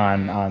playing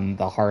on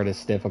the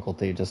hardest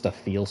difficulty just to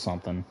feel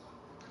something.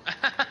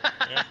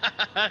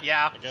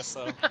 Yeah. I guess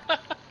so.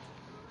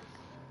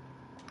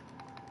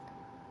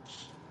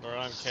 We're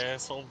on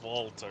Castle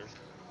Volter.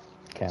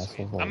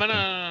 Castle Vault.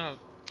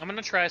 I'm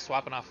gonna try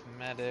swapping off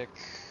medic.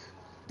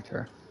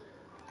 Sure.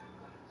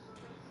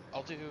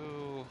 I'll do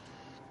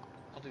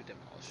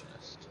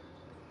demolitionist.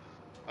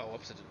 Oh,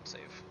 whoops! It didn't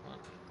save. Huh.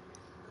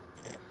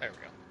 There we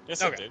go.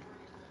 Yes, Okay. it did.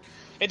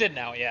 It did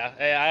now. Yeah,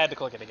 I had to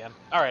click it again.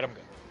 All right, I'm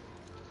good.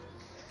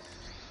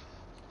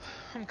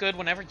 I'm good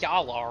whenever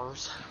y'all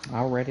are's.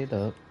 All readied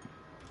up.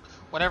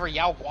 Whenever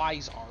y'all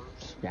guys are.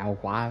 Y'all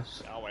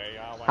guys. Yahweh,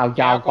 Yahweh. How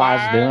y'all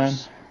guys doing?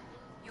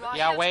 You are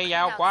Yeah, here way, to clean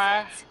yeah, out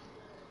why? things.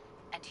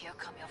 And here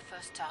come your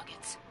first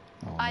targets.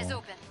 Oh, Eyes no.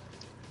 open.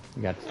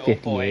 We got Oh,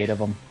 58 boy. of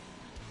them.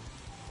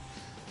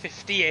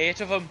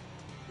 58 of them.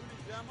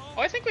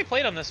 Oh, I think we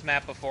played on this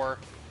map before.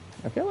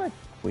 I feel like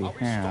we Are we stuck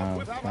have.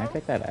 with Can I ammo?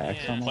 take that axe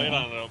Yeah. on the Played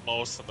wall? on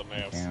most of the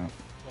maps. Yeah.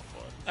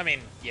 Before. I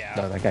mean, yeah.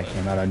 Oh, that guy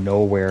came out of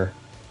nowhere.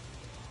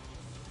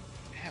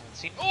 I haven't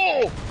seen.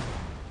 Oh!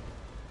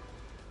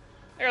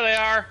 There they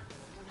are.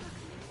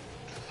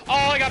 Oh,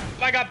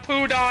 I got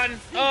pooed on.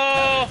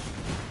 Oh!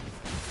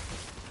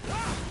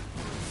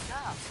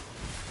 Job.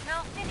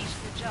 Now finish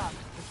the job.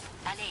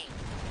 Allez.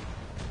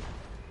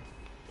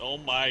 Oh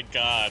my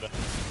god.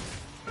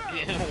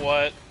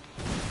 What?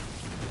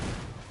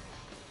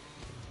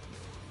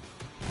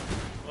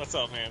 What's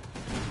up, man?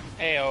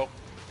 Ayo.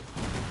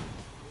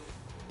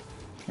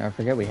 I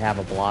forget we have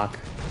a block.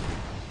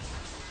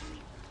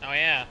 Oh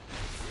yeah.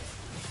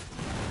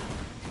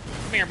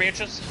 Come here,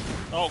 bitches.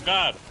 Oh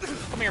god.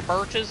 Come here,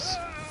 birches.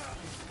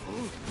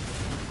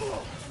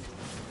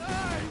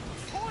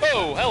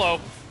 Oh, hello.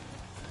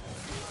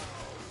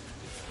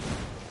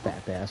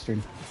 Fat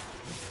bastard.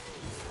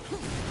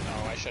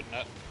 Oh, I shouldn't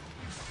have.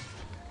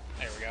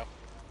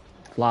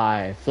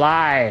 Fly,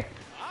 fly!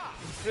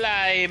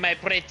 Fly, my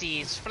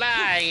pretties,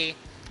 fly!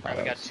 Alright,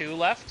 we got 2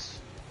 left.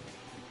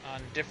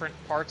 On different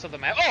parts of the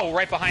map. Oh,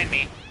 right behind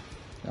me.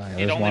 Oh, yeah, He'd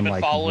there's only one been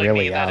like following really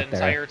me that out there.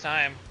 entire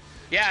time.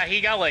 Yeah, he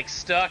got like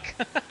stuck.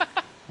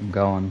 I'm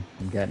going.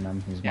 I'm getting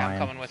him. He's Yeah, mine. I'm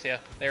coming with you.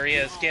 There he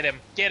is. Get him.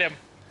 Get him.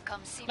 Come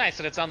see Nice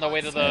that it's on the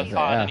way to the There's it,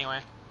 pod yeah. anyway.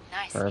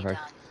 Nicely Perfect.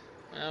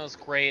 done. That was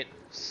great.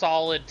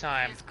 Solid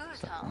time. Feels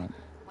good, huh?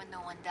 When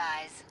no one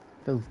dies.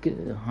 Feels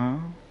good, huh?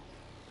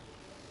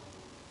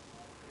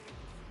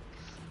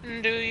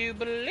 Do you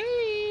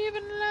believe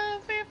in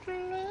love after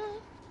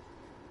love?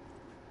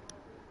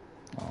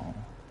 Oh.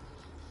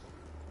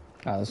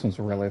 Oh, this one's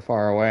really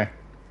far away.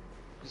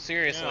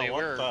 Seriously, Yeah,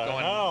 what we're the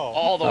going hell?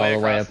 all the way All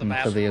the way across up the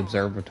map. into the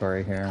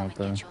observatory here Come with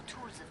and the get your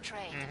tools of trade.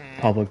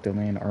 public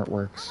domain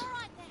artworks.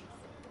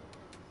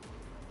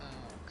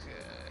 Okay,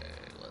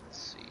 let's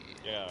see.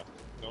 Yeah,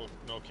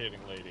 no kidding,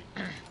 lady.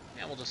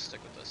 Yeah, we'll just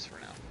stick with this for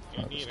now.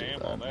 You I'll need just do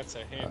ammo. that. That's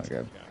a hint.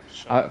 good. Yeah,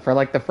 shut up. For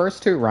like the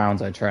first 2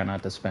 rounds, I try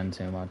not to spend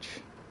too much.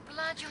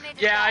 Glad you made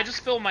it Yeah, I back.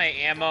 just fill my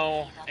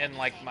ammo and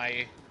like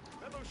my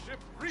Fellowship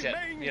jet,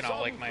 remains you know,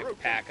 like my unbroken.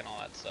 pack and all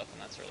that stuff,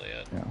 and that's really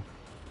it. Yeah.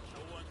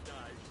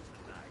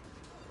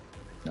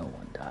 No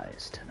one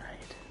dies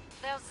tonight.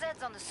 There's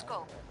Zeds on the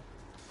scope.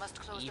 Must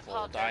close the Evil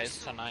pod very dies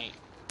soon. tonight.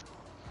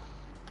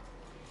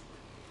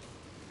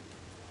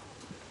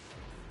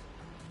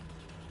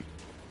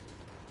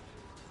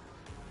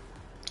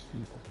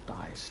 Evil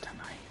dies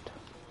tonight.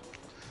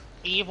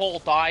 Evil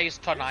dies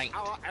tonight.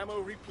 Our ammo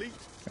replete.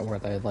 Where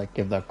they like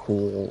give the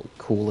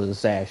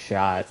coolest ass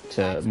shot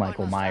to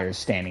Michael Myers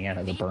standing out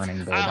of the burning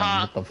building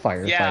with the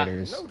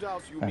firefighters No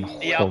doubt you and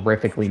mean Yep.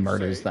 horrifically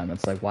murders them.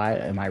 It's like, why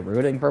am I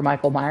rooting for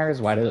Michael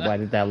Myers? Why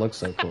did that look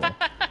so cool?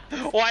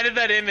 Why did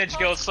that image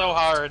go so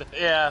hard?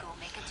 Yeah. Go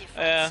make a difference.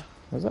 Yeah.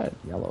 What's that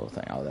yellow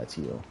thing? Oh, that's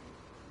you.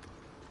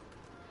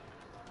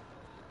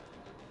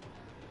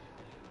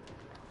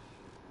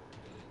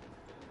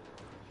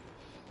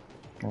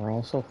 We're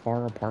all so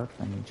far apart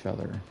from each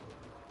other.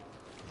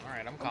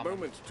 Alright, I'm a coming.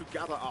 moment to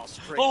gather our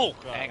strength. Oh,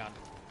 God. Hang on.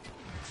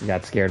 You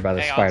got scared by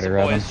the Hang on, spider, some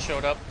Evan. boys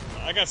showed up.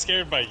 I got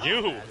scared by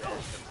you.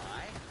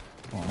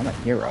 Well, I'm a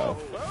hero,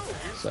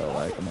 so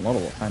like I'm a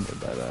little offended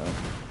by that.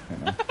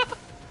 You know.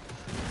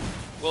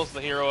 Will's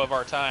the hero of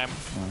our time.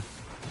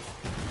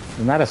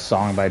 Isn't that a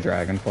song by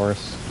Dragon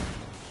Force?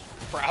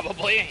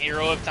 Probably.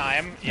 Hero of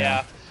time. Yeah.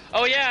 Yeah.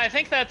 Oh yeah, I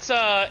think that's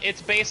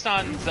it's based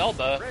on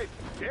Zelda. Red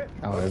Jet.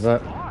 Oh, is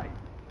it?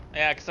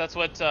 Yeah, because that's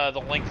what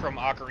the Link from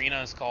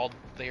Ocarina is called,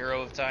 the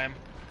Hero of Time.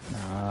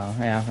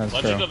 Yeah, that's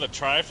Legend true. of the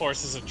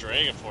Triforce is a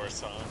Dragon Force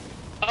song.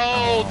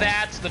 Oh,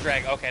 that's the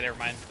dragon. Okay, never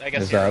mind. I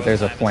guess There's a Hero of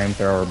Time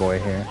flamethrower boy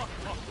here.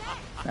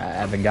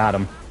 Evan got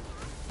him.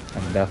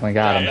 Evan definitely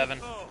got is... him. Evan.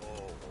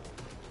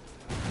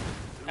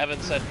 Evan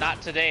said,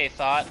 "Not today."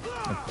 Thought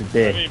I didn't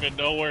Did. even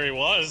know where he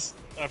was.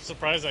 I'm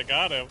surprised I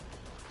got him.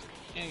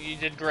 you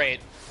did great.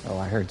 Oh,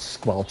 I heard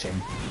squelching.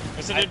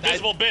 It's an I-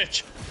 invisible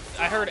bitch.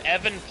 I heard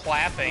Evan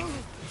clapping.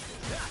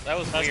 That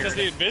was That's because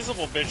weird. the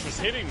invisible bitch was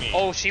hitting me.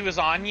 Oh, she was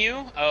on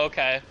you? Oh,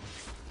 okay.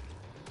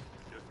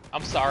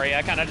 I'm sorry.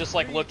 I kind of just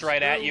like looked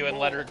right at you and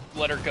let her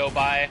go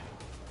by.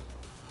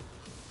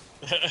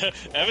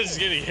 Evan's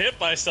getting hit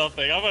by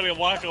something. I'm gonna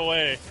walk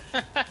away.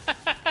 Did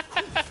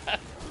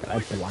I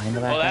blind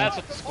that Well, guy? that's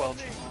what the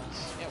squelching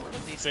was. Yeah, where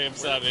did these?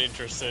 Sam's not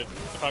interested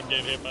if I'm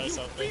getting hit by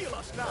something.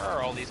 Where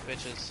are all these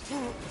bitches?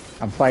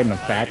 I'm fighting a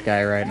fat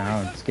guy right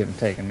now. It's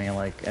taking me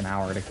like an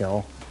hour to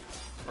kill.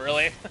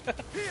 Really?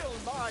 Feel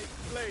my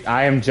flame.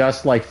 I am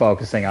just like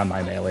focusing on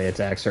my melee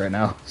attacks right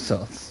now,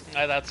 so it's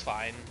That's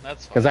fine.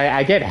 That's fine. because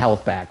I get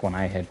health back when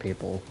I hit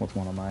people with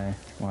one of my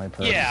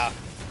perks. Yeah.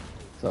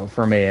 So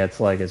for me, it's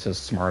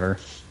just smarter.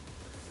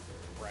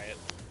 Right.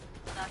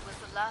 That was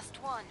the last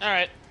one. All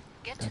right.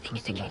 Get to That the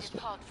was the indicated last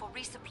pod for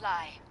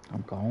resupply.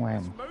 I'm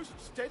going. Most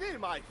steady,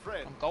 my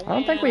friend. I'm going. I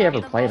don't think we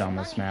ever played on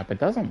this map. It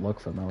doesn't look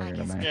familiar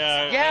to me.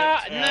 Yeah.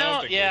 Yeah, I don't no,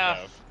 think we yeah.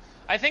 have.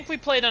 I think we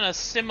played on a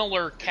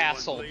similar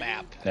castle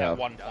map Yeah. at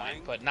one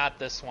point, but not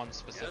this one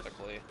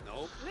specifically.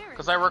 No.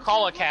 Because I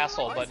recall a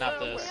castle, but not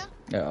this.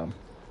 Yeah.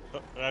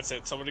 That's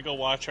it. Somebody go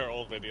watch our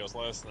old videos.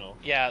 Let us know.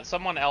 Yeah,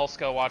 someone else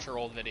go watch our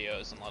old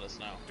videos and let us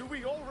know. Do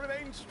we all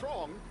remain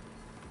strong?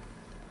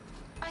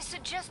 I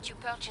suggest you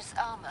purchase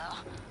armor.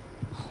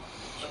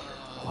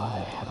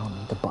 Why? I don't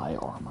need to buy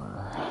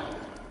armor.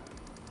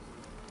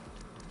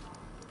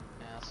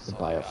 Yeah, this I is could all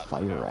buy I a got.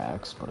 fire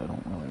axe, but I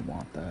don't really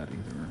want that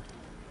either.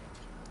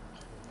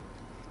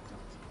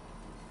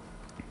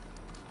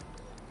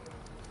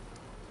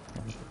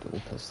 I should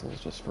dual pistols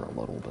just for a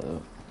little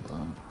bit,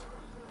 but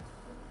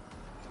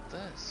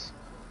This.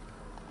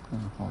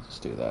 I'll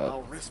just do that.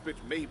 Our respite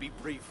may be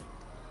brief.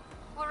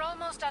 We're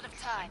almost out of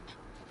time.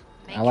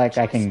 Make I your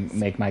can choices.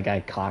 make my guy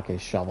cock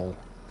his shovel.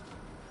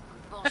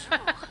 Bonjour.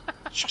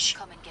 Shush.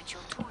 Come and get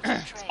your tools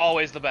of trade.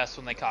 Always the best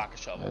when they cock a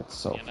shovel. It's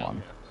so you know?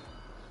 fun.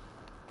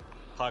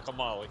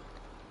 Hakamali.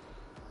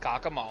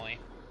 Cock a molly.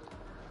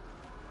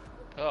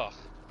 Ugh.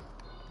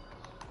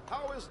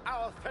 How is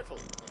our fettle?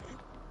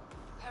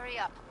 Hurry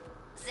up.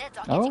 Zeds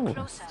are Oh, getting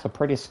closer. it's a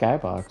pretty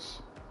skybox.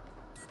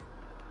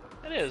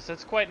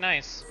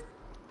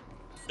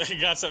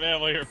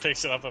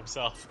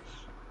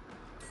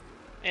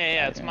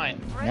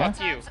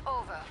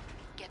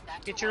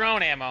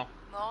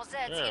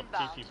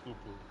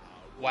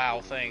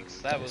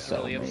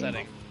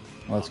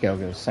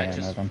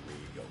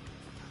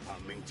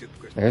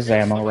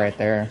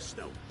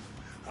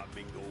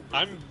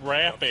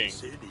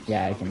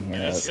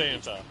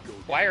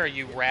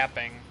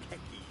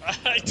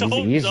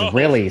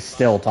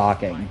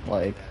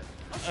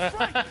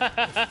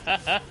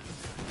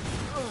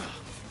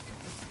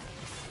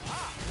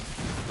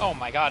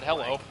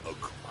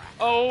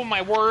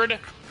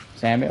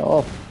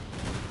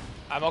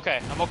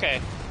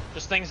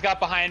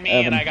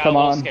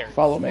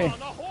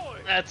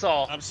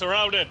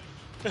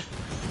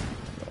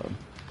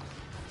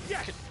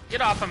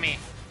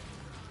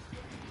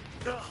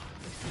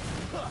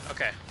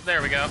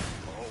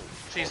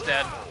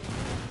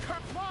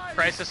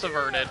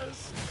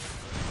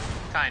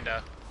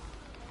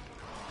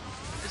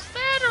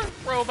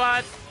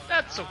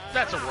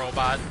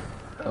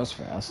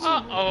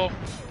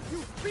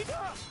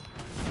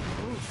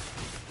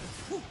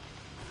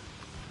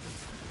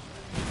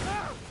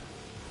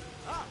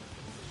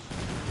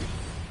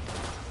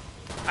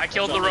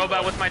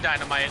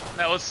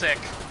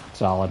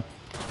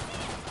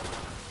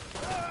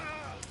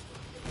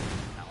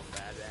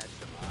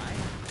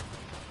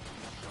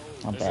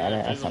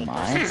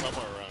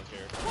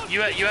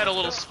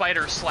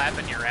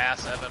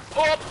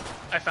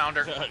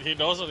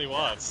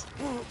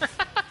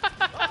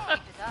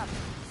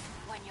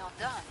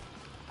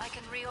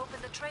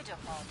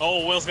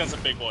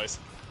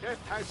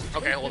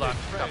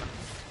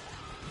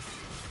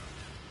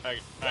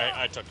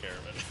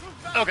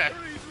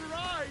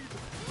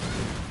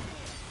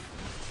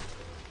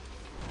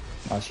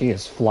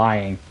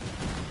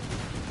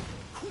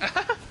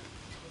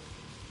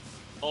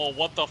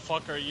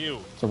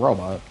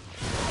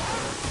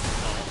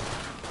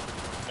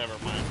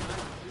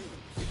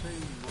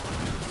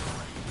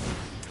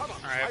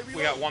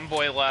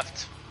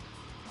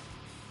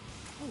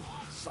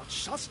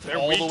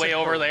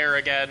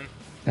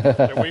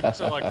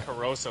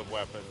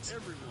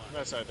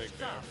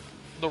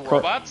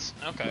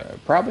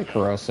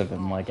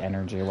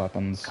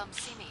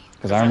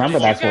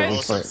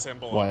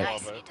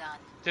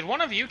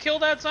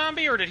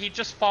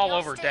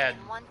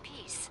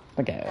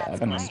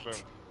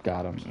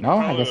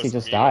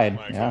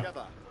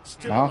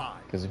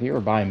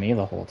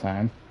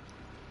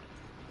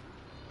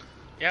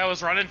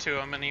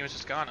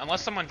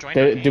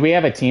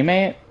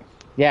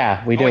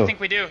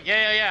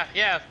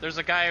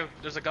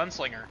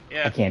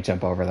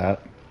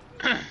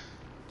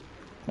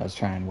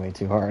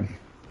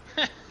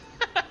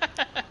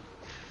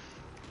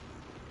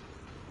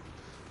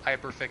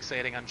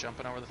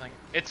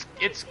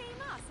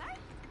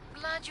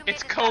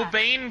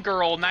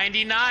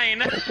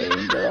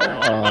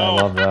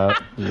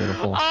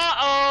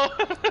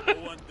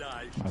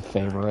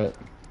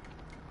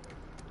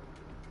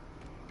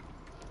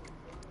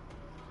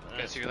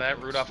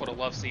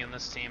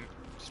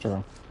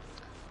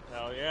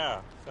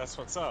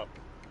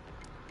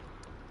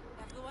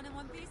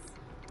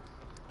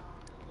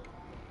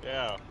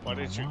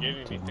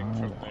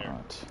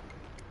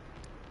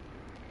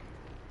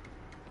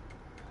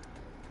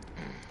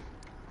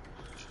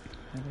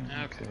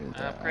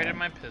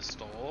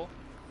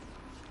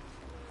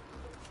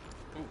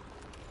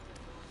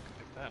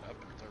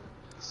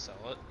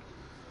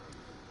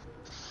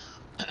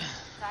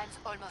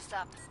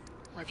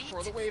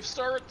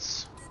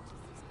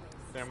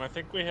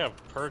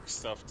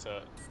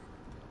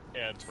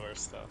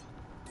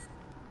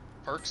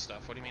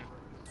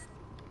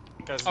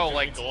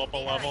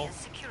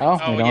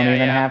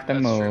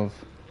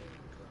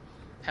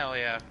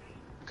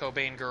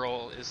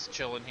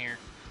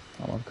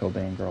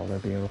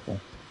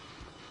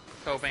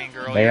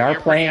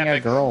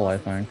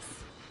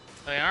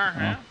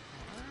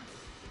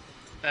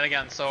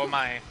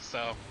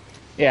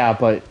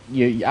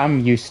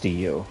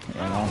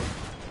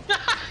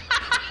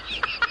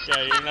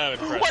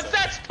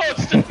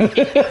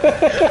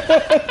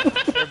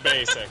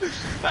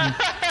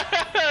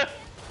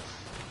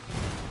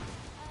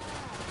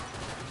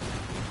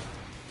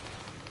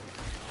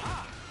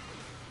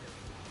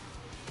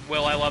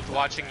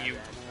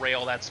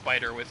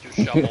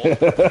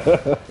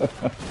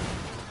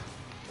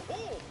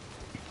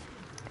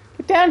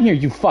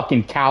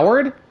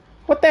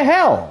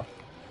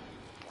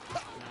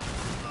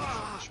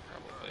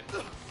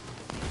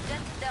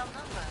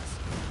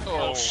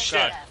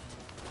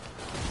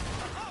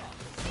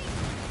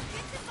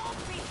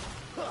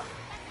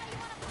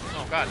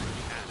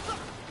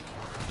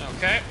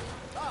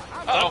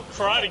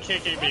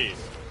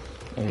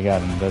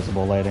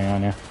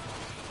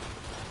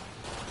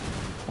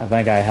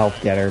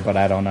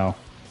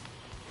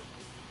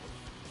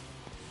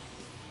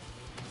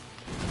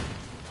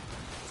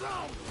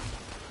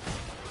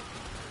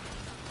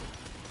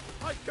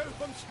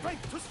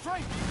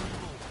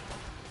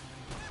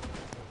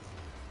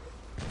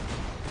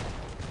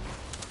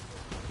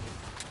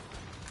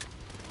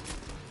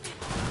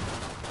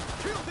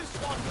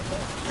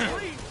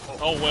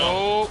 Oh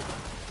well. Oh,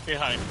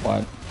 Behind.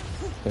 What?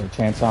 Their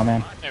chainsaw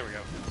man? there we go.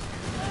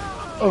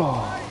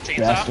 Oh, Chainsaw?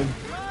 bastard.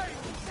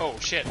 Oh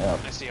shit! Yep.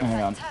 I see him.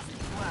 Hang on. Fantastic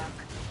work.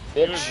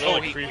 He was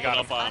really he creeping got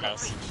up on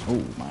us.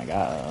 Oh my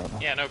god.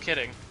 Yeah, no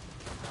kidding.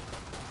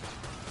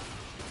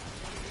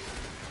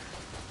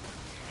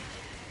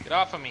 Get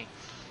off of me!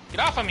 Get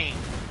off of me!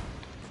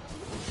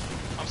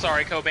 I'm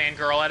sorry, Cobain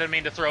girl. I didn't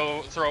mean to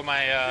throw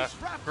my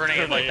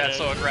grenade like that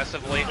so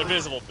aggressively.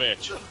 Invisible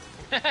bitch.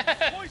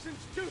 Poisons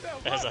do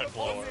their As I work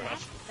blow upon her me. up.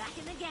 Back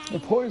in the The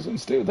game.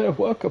 poisons do their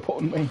work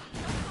upon me.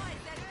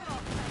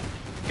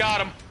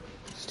 Got him.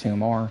 There's two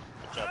more.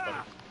 Good job, buddy.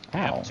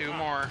 Ow. Yep, two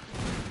more.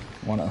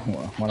 One of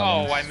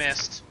Oh, them. I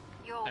missed.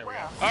 Your There we go.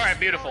 work. All right,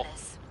 beautiful.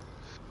 Flawless.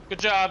 Good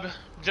job,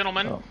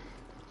 gentlemen. Oh.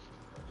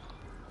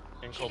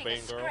 And Killing a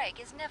Cobain girl. Scrag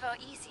is never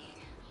easy,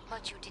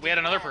 but you did We had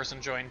it another well.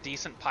 person join.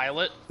 Decent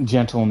pilot.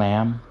 Gentle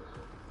ma'am.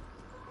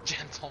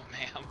 Gentle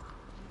ma'am.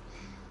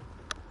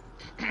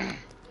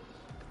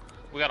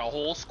 We got a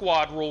whole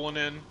squad rolling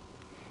in.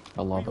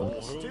 I love All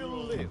it.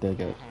 still I live. dig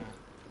it.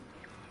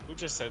 Who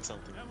just said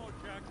something?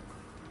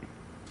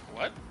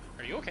 What?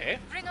 Are you okay?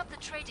 Bring up the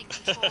trading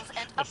controls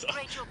and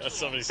upgrade your gear.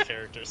 Somebody's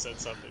character said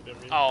something to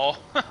me. Oh.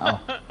 Oh.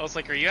 I was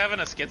like, are you having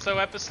a schizo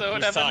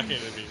episode, He's Evan? talking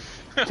to me.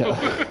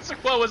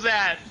 What was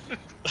that?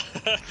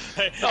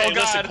 Hey, Oh, hey,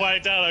 listen, God.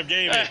 quiet down, I'm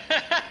gaming.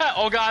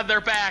 Oh god, they're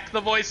back.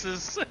 The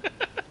voices.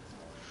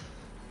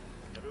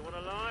 Everyone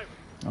alive?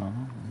 Oh.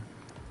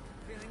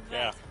 Feeling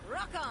Yeah. great.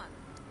 Rock on.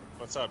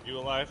 What's up, you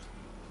alive?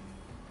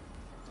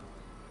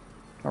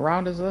 What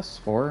round is this?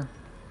 4?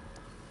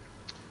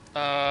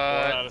 4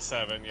 out uh, of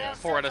 7, yeah.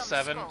 4 out of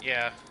 7.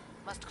 Yeah.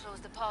 Must close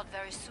the pod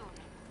very soon.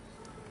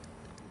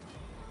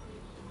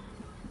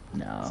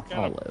 No, Got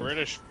I'll a live.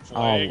 British I'll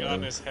flag on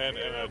live. his head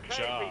and a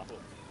Okay, jaw. people.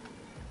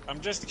 I'm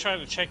just trying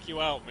to check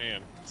you out,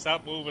 man.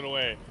 Stop moving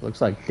away.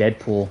 Looks like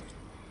Deadpool,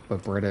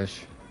 but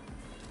British.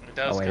 It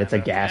does Oh wait, it's a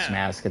kinda, gas yeah.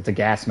 mask. It's a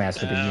gas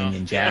mask with a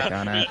Union Jack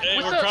on it. Hey,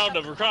 What's we're up? crowded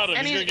him, we're crowded him.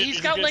 And He's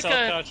he's gonna got get like a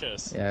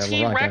self-conscious. Yeah,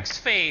 T-Rex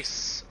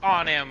face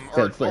on him,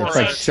 or, It's or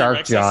like a shark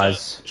T-Rex has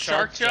jaws. a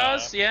shark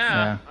jaws. Yeah.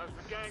 Yeah. How's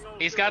the gang all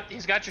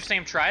He's got your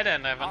same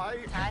trident, Evan.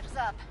 Time's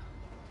up.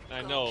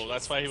 I know,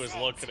 that's why he was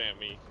looking at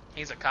me.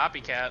 He's a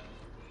copycat,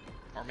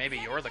 or maybe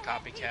you're the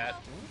copycat.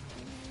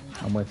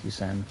 I'm with you,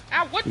 Sen.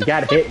 Ow! What You the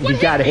got fuck? hit. What You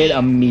got me? hit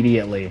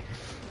immediately.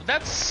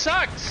 That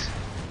sucked.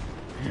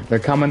 They're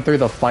coming through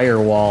the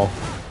firewall.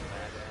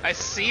 I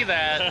see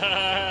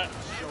that.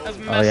 That's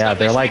messed Oh yeah, up.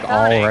 They they're should like be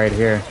all burning. right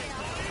here.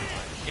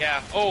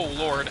 Yeah. Oh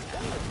lord.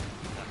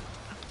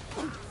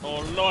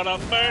 Oh Lord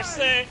of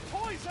mercy!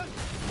 All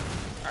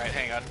right,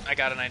 hang on. I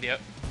got an idea.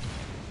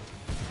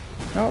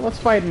 No, let's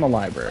fight in the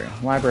library.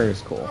 Library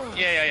is cool.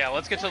 Yeah.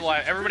 Let's get to the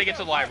everybody get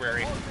to the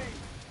library.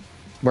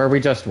 Where we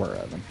just were,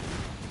 Evan.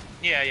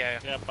 Yeah.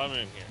 Yep, I'm in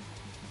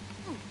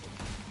here.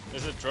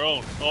 There's a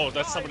drone. Oh,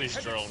 that's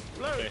somebody's drone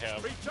that they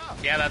have.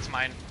 Yeah, that's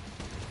mine.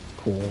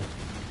 Cool.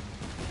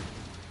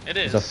 It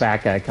is. There's a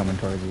fat guy coming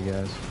towards you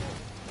guys.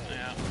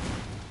 Yeah.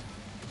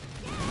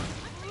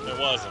 There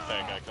was a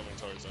fat guy coming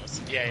towards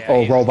us. Yeah.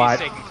 Oh, he's robot.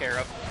 taken care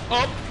of.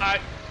 Oh,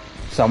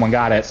 Someone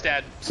got it. it's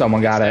dead.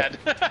 Someone got It's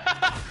it. dead.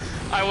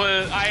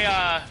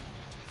 I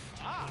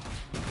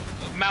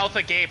mouth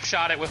agape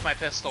shot it with my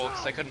pistol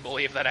because I couldn't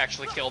believe that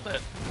actually killed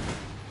it.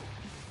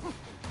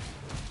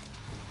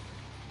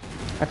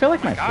 I feel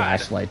like my God.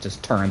 flashlight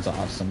just turns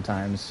off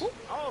sometimes.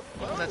 Oh,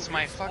 that's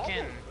my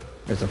fucking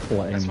There's a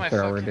That's my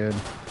flamethrower, fucking- dude.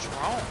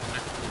 drone.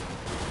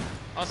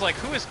 I was like,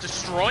 who is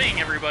destroying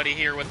everybody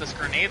here with this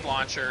grenade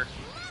launcher?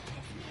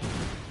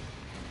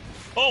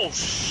 Oh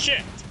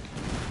shit!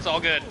 It's all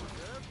good.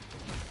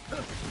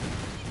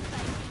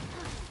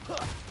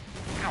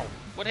 Ow.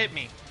 What hit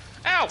me?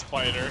 Ow!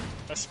 Spider.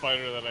 A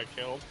spider that I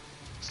killed.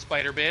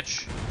 Spider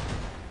bitch.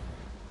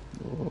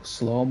 Oh,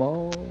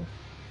 slow-mo. Oh,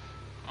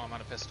 I'm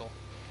out of pistol.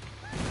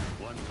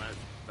 One last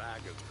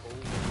bag of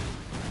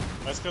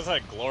coal. That's because I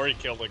glory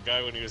killed a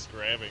guy when he was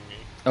grabbing me.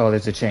 Oh,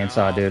 there's a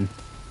chainsaw, No. dude.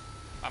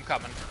 I'm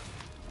coming.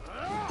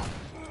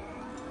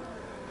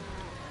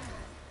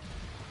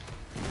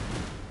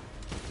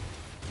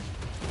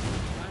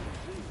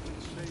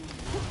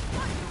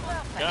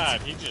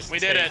 God, he just We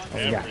did it. takes Oh,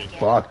 yeah. everything.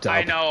 Fucked up.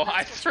 I know.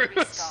 I threw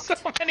so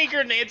many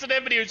grenades at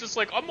him, and he was just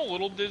like, I'm a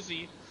little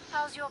dizzy.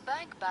 How's your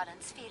bank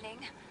balance feeling?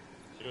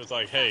 He was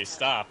like, hey,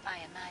 stop. I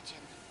imagine.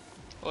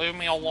 Leave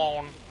me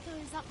alone.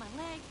 Close up my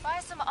leg. Buy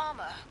some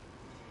armor.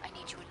 I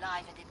need you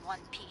alive and in one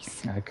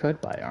piece. I could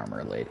buy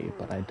armor, lady,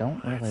 but I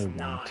don't really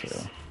want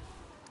to.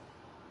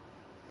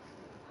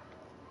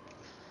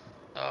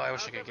 Oh, I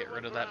wish I could get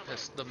rid of that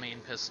the main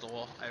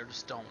pistol. I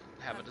just don't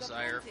have a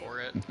desire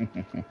for it.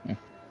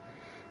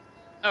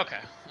 Okay,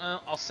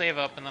 I'll save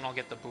up and then I'll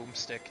get the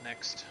boomstick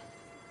next.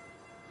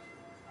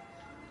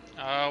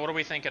 What are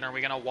we thinking? Are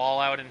we gonna wall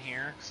out in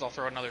here? Because I'll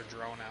throw another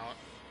drone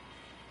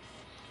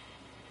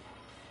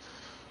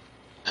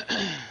out.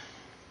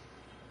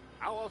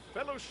 Our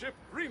fellowship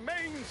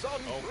remains Oh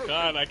unbroken.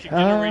 God, I can get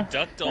a I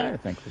reductal.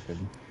 think we could.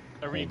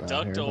 A hold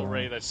out here, reductal though.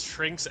 ray that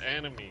shrinks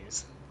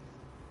enemies.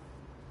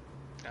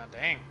 God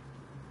dang.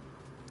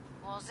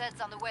 More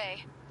Zeds on the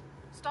way.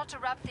 Start to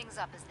wrap things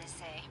up, as they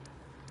say.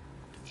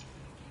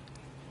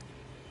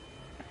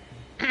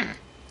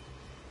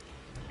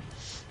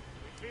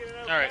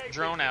 Alright,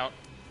 drone out.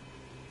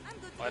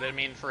 Well, I didn't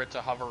mean for it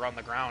to hover on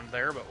the ground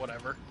there, but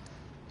whatever.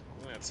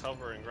 Yeah, it's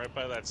hovering right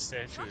by that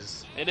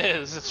statue's. It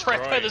is. It's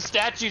right by the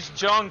statue's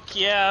junk,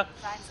 yeah.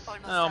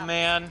 Oh,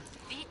 man.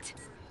 Beat.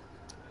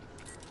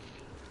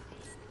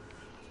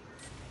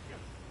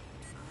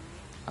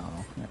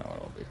 Oh, you know,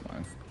 it'll be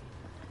fine.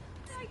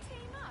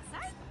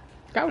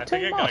 I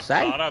think I got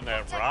caught on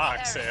that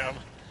rock, Sam.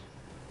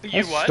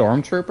 You what?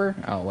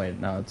 Stormtrooper? Oh wait,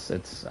 no,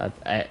 it's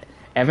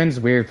Evan's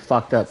weird,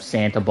 fucked up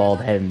Santa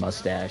bald head and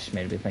mustache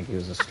made me think he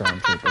was a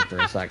stormtrooper for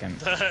a second.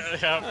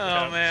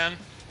 Oh man,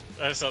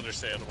 that's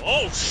understandable.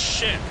 Oh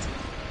shit!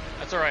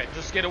 That's all right.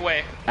 Just get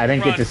away. I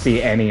didn't get to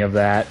see any of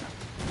that.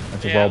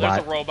 That's a robot.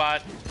 There's a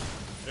robot.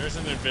 There's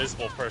an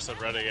invisible person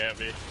running at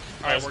me.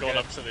 I was going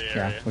up to the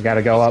area. Yeah, we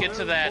gotta go up. Get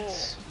to that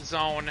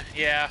zone.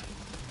 Yeah.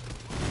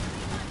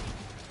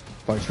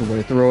 Fight your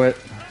way through it.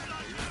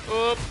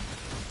 Oop.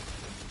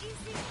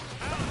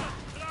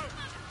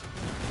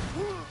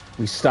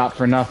 We stopped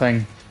for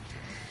nothing.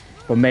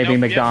 But maybe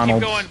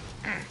McDonald's. Keep going.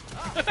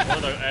 What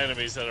are the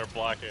enemies that are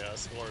blocking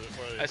us?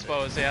 I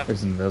suppose, yeah.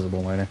 There's an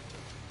invisible lady.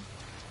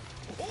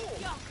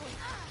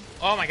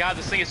 Oh my god,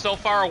 this thing is so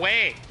far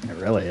away. It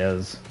really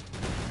is.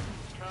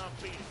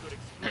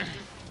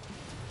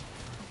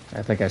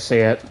 I think I see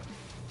it.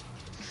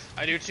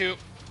 I do too.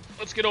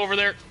 Let's get over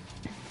there.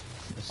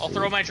 I'll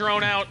throw my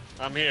drone out.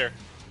 I'm here.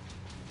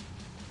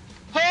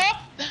 Huh?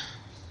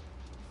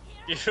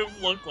 You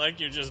look like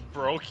you just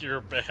broke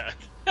your back.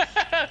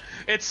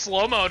 It's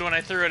slow mode when I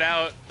threw it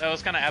out. That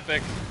was kind of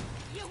epic.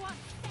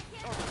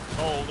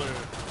 Hold it.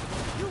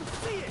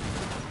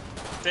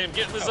 Damn,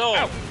 get in the zone.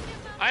 Ow.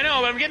 I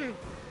know, but I'm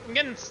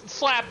getting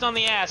slapped on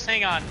the ass.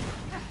 Hang on.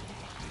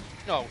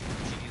 Oh,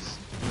 jeez.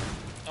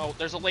 Oh,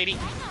 there's a lady.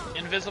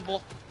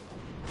 Invisible.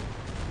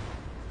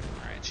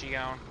 Alright, she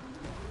gone.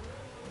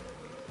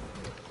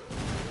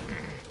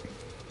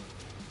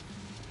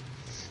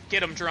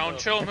 Get him, drone.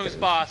 Show him who's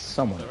boss.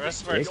 Someone. The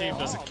rest of our team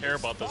doesn't care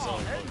about the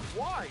zone.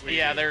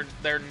 Yeah,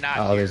 they're not.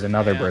 Oh, here. there's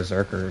another Yeah.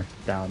 berserker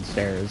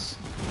downstairs.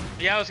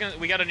 Yeah,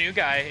 we got a new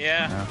guy.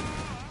 Yeah.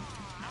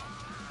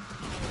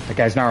 That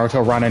guy's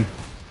Naruto running.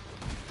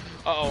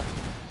 Uh-oh.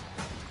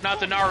 Not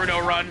the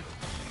Naruto run.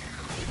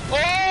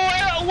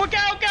 Oh, look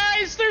out,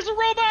 guys! There's a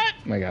robot!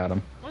 I got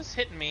him. What's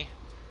hitting me?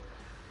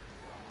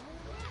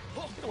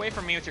 Get away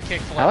from me with your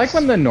kickflips. I like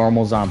when the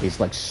normal zombies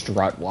like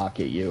strut walk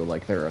at you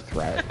like they're a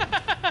threat.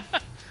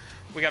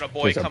 We got a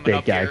boy There's coming a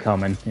up big guy here.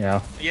 coming,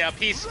 yeah. Yep,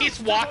 he's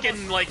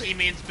walking like he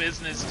means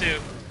business too.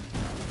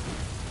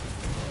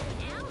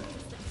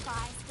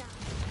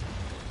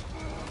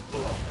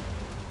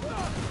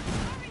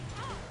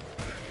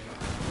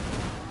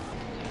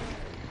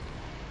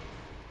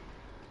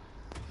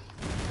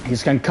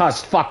 He's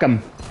concussed, fuck him.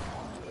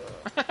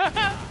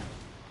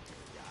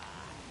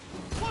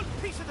 One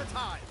piece at a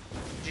time.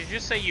 Did you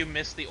just say you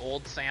missed the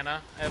old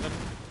Santa, Evan?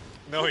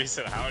 No, he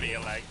said, how do you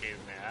like it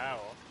now?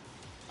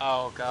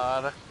 Oh,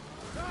 God.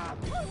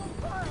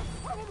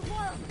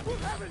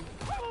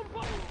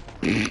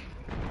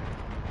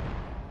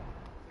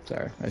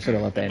 Sorry, I should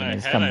have let the In my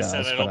enemies head, come I to said,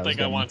 us, I but don't I was think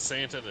I getting, want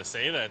Santa to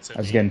say that to me.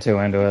 I was getting too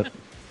into it.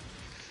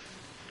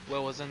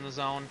 Will was in the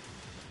zone.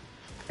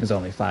 There's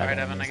only 5 Alright,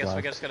 enemies Evan, I guess left.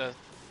 we just gotta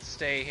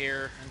stay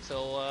here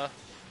until,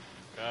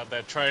 God,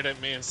 that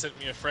Trident man sent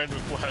me a friend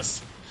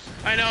request.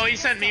 I know, he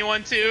sent me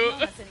one too.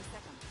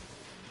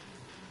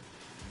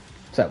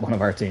 Is that one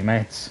of our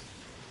teammates?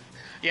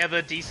 Yeah,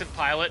 the decent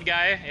pilot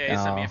guy. Yeah,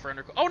 he sent me a friend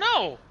request. Oh,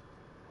 no!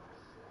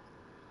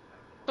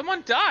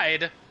 Someone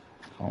died.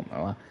 Oh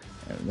no.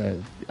 A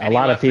And lot he of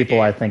left the people,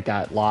 game. I think,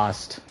 got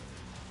lost.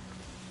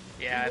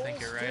 Yeah, I think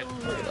you're right.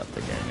 They left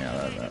the game,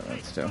 yeah,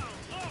 that's too.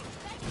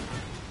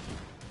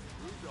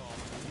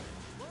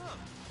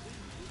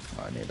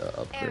 Oh, I need to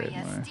upgrade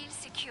Area my... still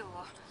secure,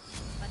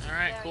 but it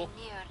Alright, very cool.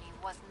 nearly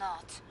was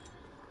not.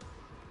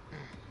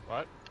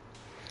 What?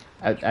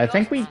 I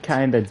think we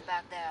kind of...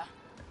 Back there.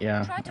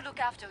 Yeah. Try to look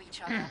after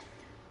each other.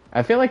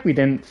 I feel like we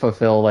didn't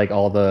fulfill, like,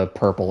 all the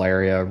purple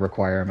area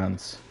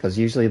requirements. Because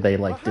usually they,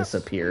 like, Perhaps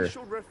disappear. we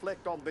should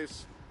reflect on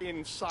this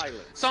in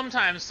silence.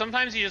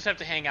 Sometimes you just have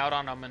to hang out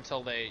on them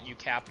until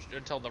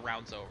until the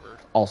round's over.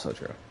 Also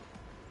true.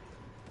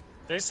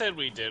 They said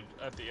we did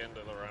at the end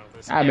of the round.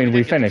 They said, I Yeah, mean, we we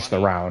did get the finished the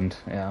money. round,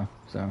 yeah,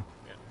 so...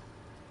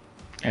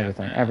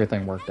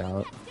 Everything worked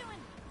out.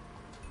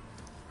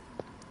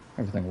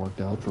 Everything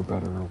worked out for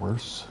better or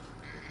worse.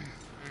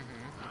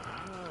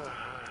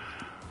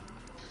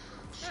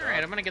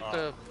 Alright, I'm gonna get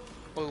the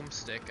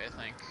boomstick, I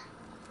think.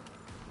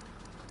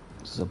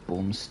 This is a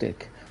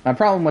boomstick. My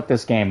problem with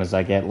this game is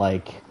I get,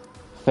 like,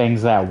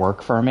 things that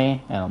work for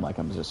me, and I'm like,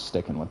 I'm just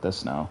sticking with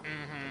this now.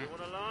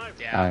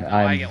 Yeah,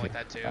 I get like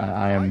that too.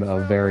 I am a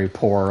very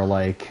poor,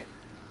 like,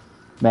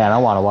 man, I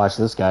want to watch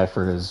this guy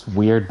for his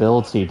weird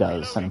builds he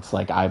does, and it's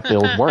like, I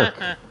build work.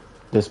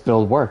 This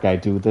build work, I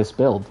do this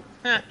build.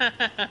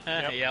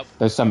 Yep.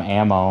 There's some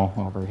ammo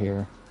over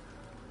here.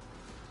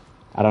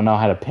 I don't know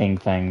how to ping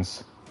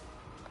things.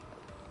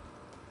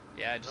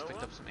 Yeah, I just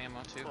picked up some ammo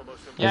too.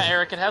 Yeah,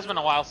 Eric, it has been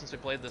a while since we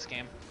played this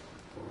game.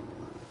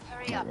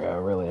 Hurry up. Yeah,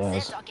 it really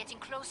is. Zeds are getting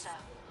closer.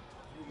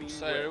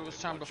 So it was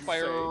time to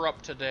fire her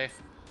up today.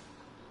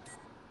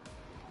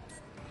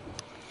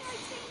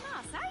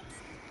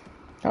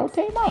 Oh,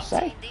 team us, eh?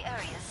 Maintain the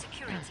area's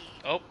security.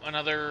 Oh,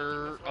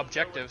 another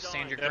objective.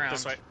 Stand your ground.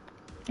 This way.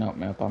 Oh,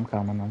 yep, I'm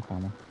coming. We're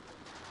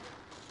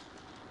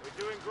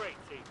doing great,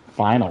 team.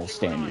 Final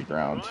stand your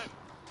ground.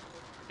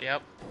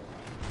 Yep.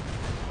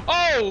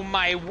 Oh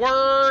my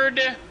word!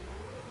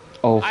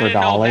 Oh, I for didn't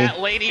know Dolly. that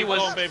lady Keep was.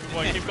 going, baby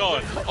boy. Keep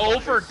going. Oh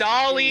for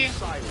Dolly.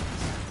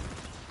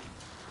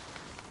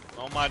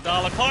 Oh my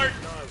dollar part.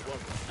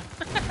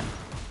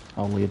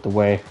 I'll lead the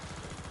way.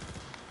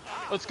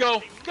 Let's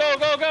go. Go,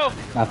 go, go.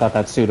 I thought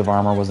that suit of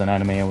armor was an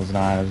enemy. It was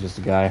not. It was just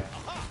a guy.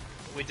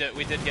 We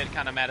did get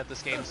kind of mad at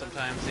this game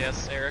sometimes.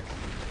 Yes, Eric.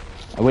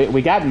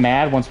 We got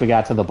mad once we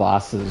got to the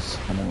bosses,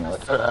 and then we were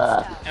like,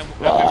 ugh. And we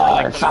were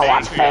like, It's so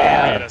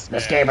unfair.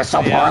 This game is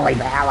so poorly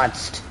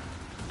balanced.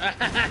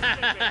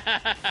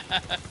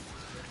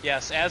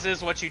 yes, as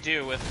is what you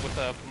do with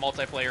a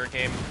multiplayer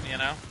game, you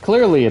know?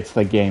 Clearly, it's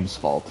the game's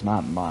fault,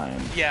 not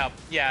mine. Yeah,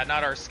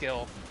 not our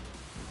skill.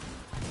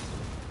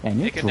 Man,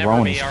 your It could never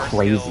drone be is our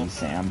crazy, skill.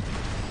 Sam.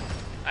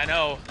 I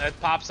know, it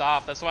pops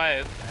off. That's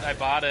why I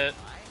bought it.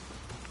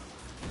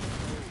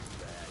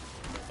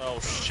 Oh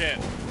shit.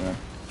 Yeah.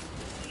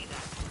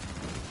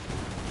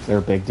 Is there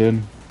a big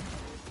dude?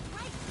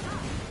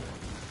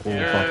 Oh,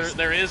 fuck.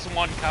 There is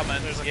one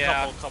coming. There's a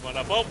yeah. couple coming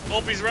up.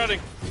 Oh, he's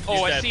running. Oh,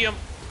 He's I dead. see him.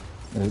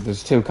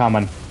 There's two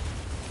coming.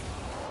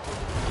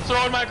 I'm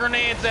throwing my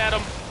grenades at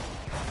him.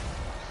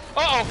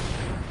 Uh-oh.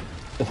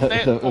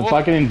 The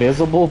fucking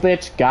invisible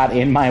bitch got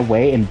in my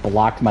way and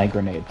blocked my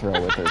grenade throw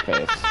with her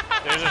face.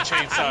 There's a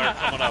chainsaw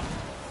coming up.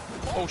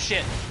 Oh,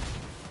 shit.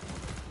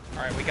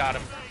 Alright, we got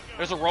him.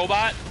 There's a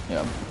robot.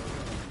 Yep.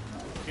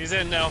 He's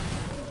in now.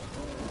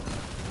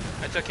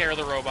 I took care of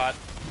the robot.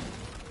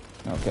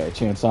 Okay,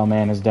 Chainsaw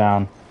Man is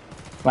down.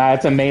 Wow,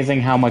 it's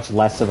amazing how much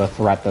less of a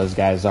threat those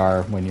guys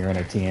are when you're in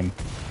a team.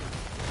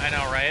 I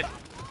know, right?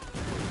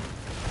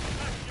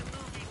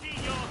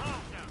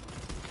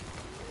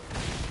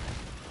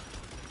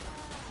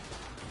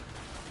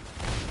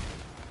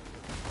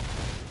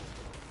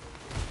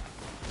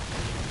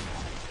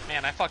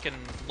 Man, I fucking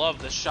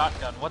love this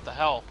shotgun. What the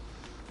hell?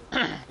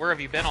 Where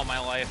have you been all my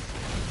life?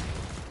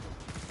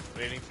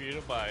 Waiting for you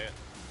to buy it.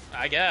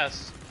 I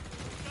guess.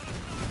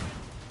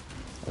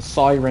 A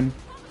siren.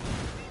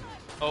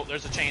 Oh,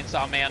 there's a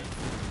chainsaw man.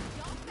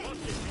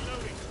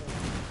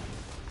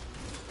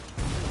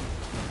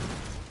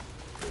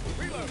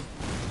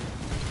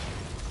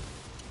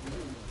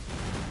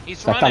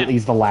 He's running.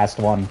 He's the last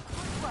one.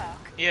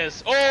 He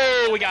is.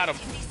 Oh, we got him.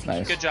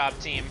 Nice. Good job,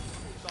 team.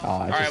 Oh, I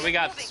Alright, just we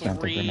got spent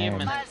the 3 grenade.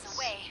 minutes.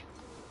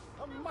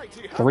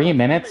 3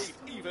 minutes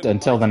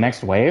until the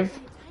next wave?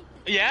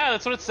 Yeah,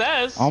 that's what it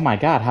says. Oh my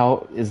god,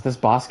 how is this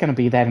boss gonna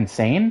be that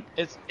insane?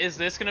 Is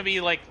this gonna be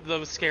like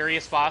the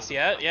scariest boss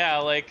yet? Yeah,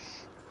 like,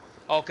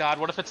 oh god,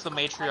 what if it's the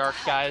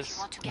matriarch, guys?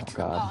 Oh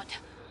god.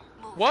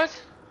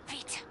 What?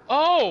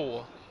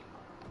 Oh!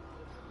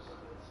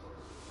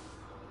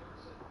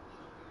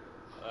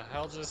 The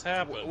hell just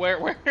happened? Where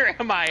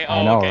am I? Oh,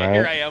 I know, okay, right?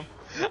 here I am.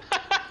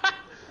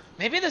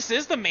 Maybe this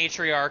is the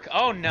matriarch.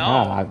 Oh no.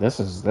 Ah, this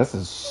is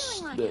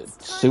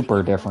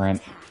super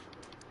different.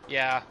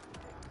 Yeah.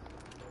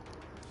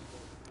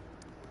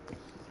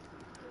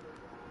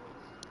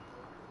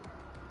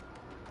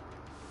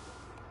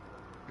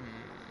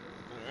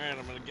 Alright,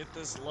 I'm gonna get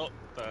this the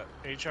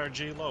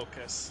HRG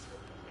Locust.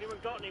 Anyone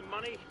got any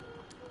money?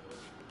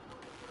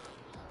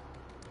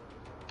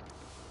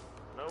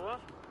 No one?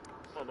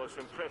 Almost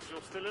impressed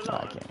you're still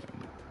alive. Okay.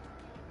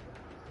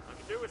 I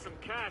could do with some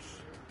cash.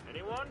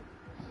 Anyone?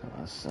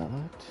 I'll sell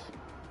it.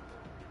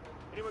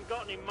 Anyone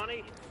got any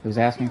money? Who's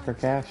asking for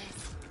cash?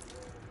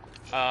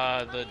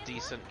 The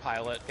decent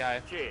pilot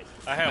guy. Cheers.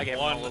 I have I gave him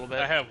one. a little bit.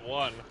 I have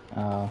one.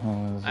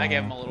 Who is, I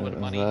gave him a little bit of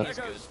who is money. that? He's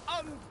good.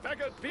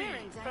 Unbeggared Very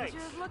bees. danger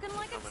of looking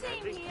like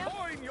a team here.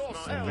 Coin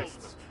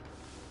yourselves.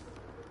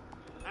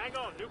 Hang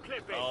on, new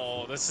clip in.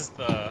 Oh, this is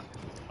the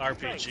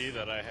RPG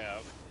that I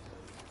have.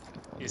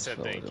 He Just said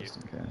fill it thank you. just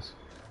in case.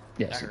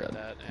 Yes, I he heard did.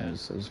 that, yeah. It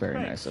was very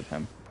nice of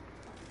him.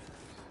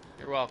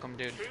 You're welcome,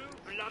 dude. Too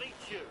bloody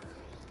cute.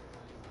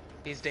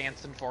 He's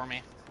dancing for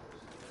me.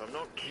 If I'm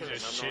not He killing,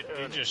 just, I'm not he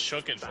earning. just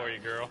shook it for you,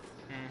 girl.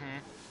 Mm-hmm.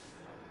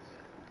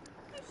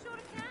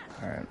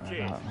 Alright,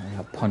 I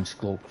got punch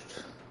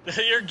cloaked.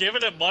 You're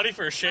giving it money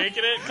for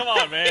shaking it? Come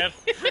on, man.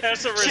 Have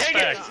some Shake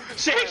it! respect.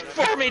 Shake it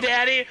for me,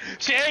 daddy!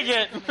 Shake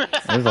it!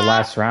 It was the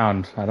last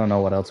round. I don't know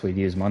what else we'd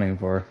use money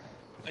for.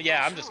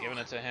 Yeah, I'm just giving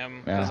it to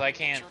him because Yeah.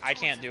 I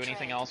can't do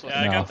anything else with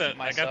Yeah, it.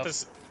 No.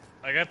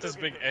 I got this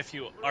big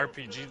FU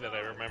RPG that I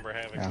remember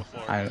having Yeah,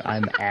 before.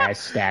 I'm as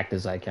stacked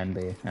as I can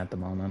be at the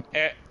moment.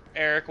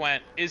 Eric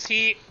went, is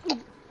he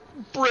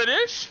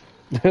British?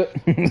 Oh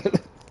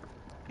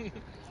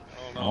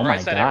Or I my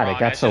said god, wrong. it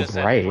got I so should've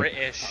said bright.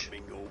 British.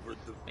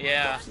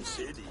 Yeah.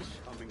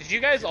 Did you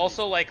guys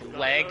also like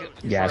lag for a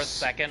Yes.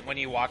 second when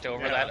you walked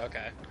over Yeah. that?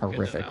 Okay. Good to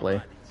know.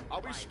 Horrifically. Are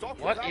we stopped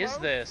What with is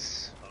ammo?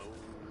 this?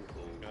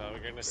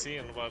 We're gonna see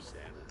in about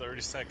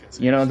 30 seconds.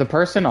 You know, the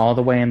person all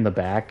the way in the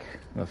back,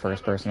 the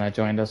first person that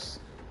joined us,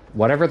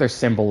 whatever their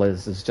symbol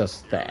is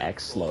just the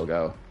X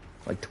logo,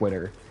 like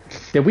Twitter.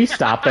 Did we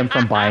stop them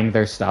from buying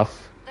their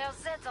stuff? There's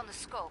Zeds on the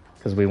scope.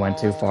 Because we went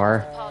too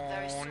far?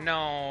 Oh,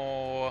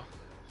 no.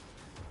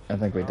 I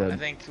think we I did.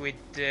 think we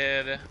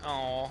did.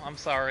 Oh, I'm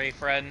sorry,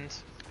 friend.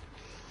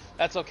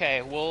 That's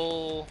okay.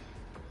 We'll...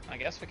 I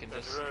guess we can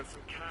just Better earn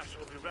some cash.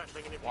 We'll be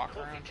rattling in if walk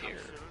the around coffee here.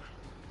 comes soon.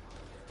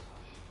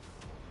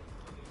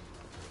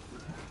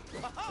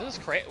 This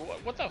is crazy.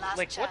 What the Last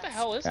what the chance.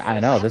 hell is this? I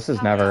know, this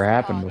has never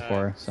happened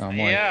before, so I'm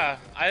like, Yeah,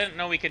 I didn't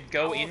know we could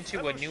go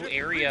into a new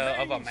area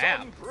of a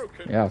map.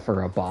 yeah,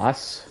 for a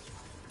boss.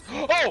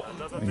 Oh!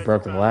 We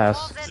broke the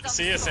glass.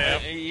 See you,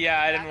 Sam.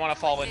 Yeah, I didn't want to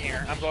fall in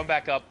here. I'm going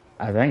back up.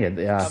 I think it,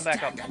 yeah. I'm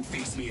back up. And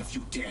face me if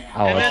you dare.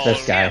 Oh, it's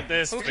this guy.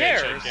 This Who bitch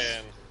cares?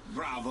 again.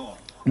 Bravo.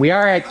 We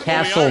are at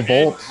Castle are,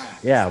 Volt.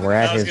 Yeah, we're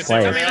at I was his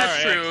gonna say, I place. mean,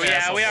 that's Alright, true. Yeah,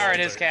 Castle we are in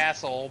Boulder. his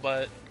castle,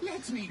 but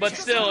But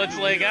still, it's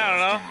like, I don't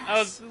know. I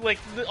was like,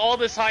 all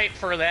this hype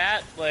for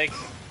that, like,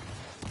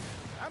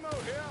 Ammo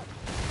here.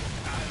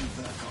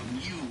 I'll work on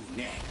you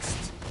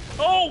next.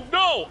 Oh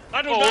no!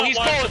 I do Oh, not he's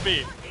want calling- to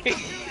be.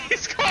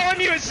 he's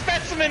calling you a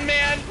specimen,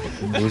 man.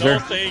 Loser. No,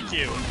 thank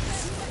you.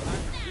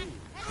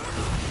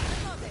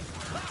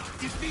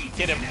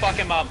 Get him, fuck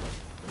him up.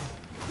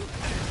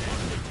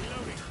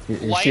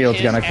 His Light shield's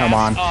his gonna come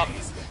ass on. Up.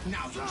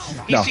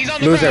 No, He's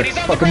on the loser, ground. He's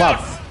on fuck the him ground.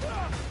 up.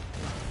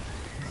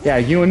 Yeah,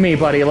 you and me,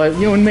 buddy.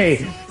 You and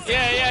me.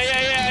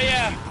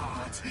 Yeah.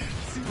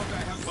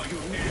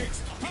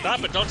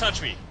 Stop it! Don't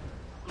touch me.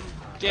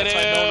 Get That's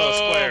him. my no-no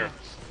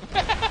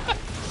square.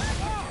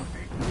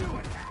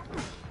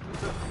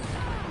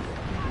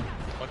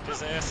 Fuck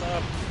his ass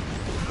up.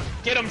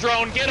 Get him,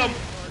 drone. Get him.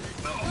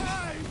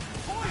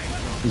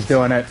 He's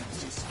doing it.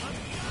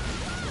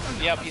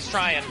 Yep, he's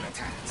trying.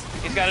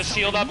 He's got his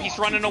shield up. He's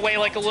running away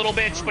like a little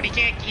bitch, but he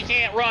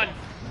can't run.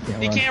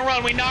 He can't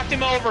run. We knocked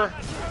him over.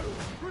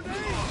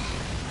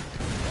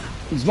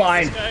 He's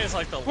mine. This guy is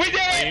like the We did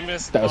it!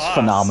 lamest That was boss.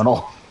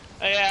 phenomenal.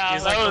 Yeah,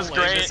 He's that like was the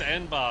great. lamest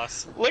end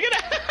boss. Look at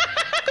that.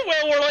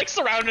 Well, we're like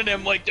surrounding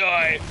him, like,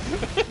 die.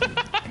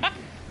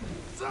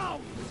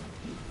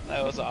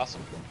 That was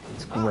awesome.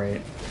 It's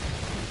great.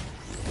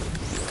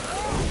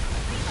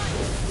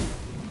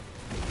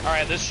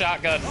 Alright, this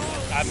shotgun,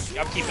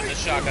 I'm keeping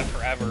this shotgun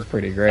forever.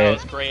 Pretty That great.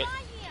 was great.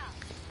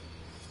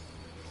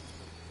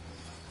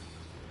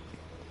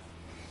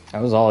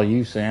 That was all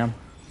you, Sam.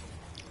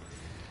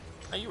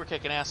 Oh, you were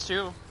kicking ass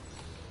too.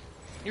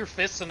 You were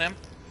fisting him.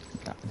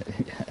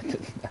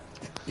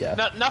 Yeah.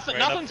 Nothing,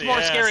 Right up nothing's the more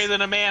ass. scary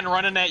than a man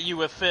running at you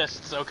with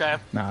fists, okay?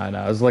 No,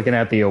 I was looking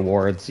at the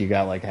awards. You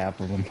got like half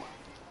of them.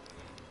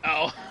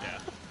 Oh.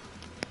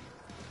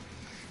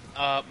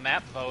 Yeah.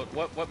 Map vote.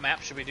 What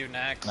map should we do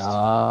next?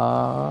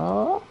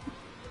 I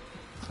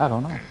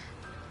don't know.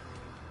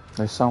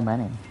 There's so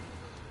many.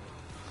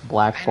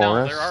 Black I know,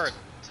 Forest. there are a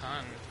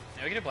ton.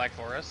 Yeah, we can do Black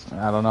Forest.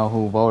 I don't know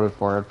who voted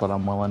for it, but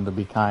I'm willing to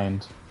be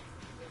kind.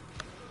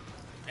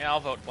 Yeah, I'll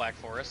vote Black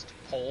Forest.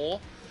 Poll.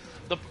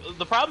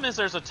 The problem is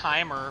there's a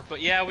timer,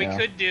 but yeah, we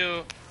could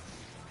do...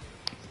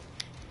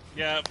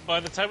 Yeah, by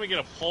the time we get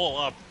a poll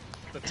up,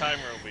 the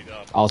timer will be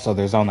done. Also,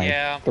 there's only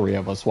Yeah. 3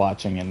 of us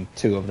watching, and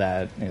 2 of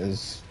that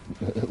is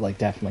like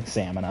definitely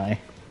Sam and I.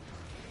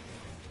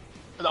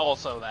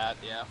 Also that,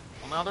 yeah.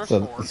 Well, now there's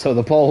So, 4. so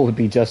the poll would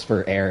be just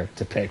for Eric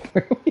to pick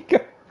where we go.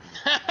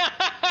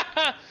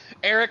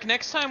 Eric,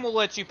 next time we'll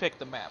let you pick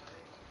the map.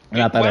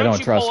 Not that Why I don't don't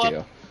you trust pull up-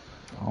 you.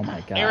 Oh my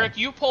god. Eric,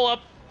 you pull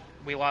up...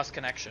 We lost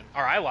connection.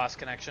 Or I lost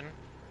connection.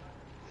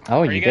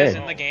 oh, Are you you guys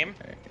did. in the game?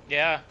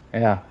 Yeah.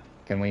 Yeah.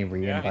 Can we Yeah,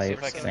 Let me see re-invite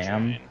if I can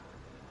Sam?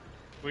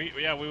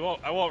 join. We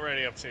won't. I won't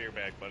ready up to your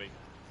back, buddy.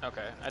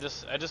 Okay, I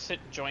just hit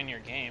join your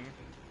game.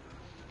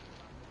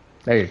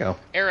 There you go.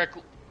 Eric,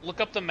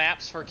 look up the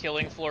maps for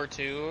Killing Floor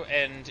 2,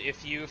 and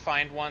if you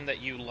find one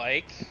that you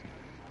like,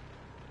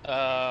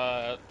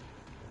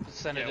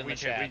 send it Yeah, in we the can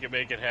chat. we can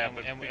make it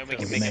happen. And we can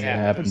because make it Make it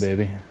happen, there's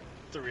baby.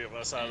 3 of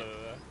us out of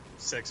the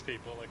 6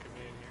 people that can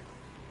be in here.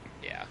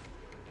 Yeah.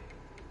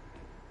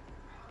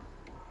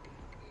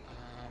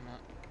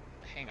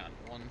 Hang on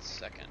 1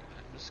 second.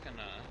 I'm just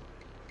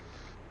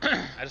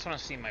gonna... I just want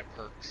to see my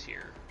perks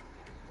here.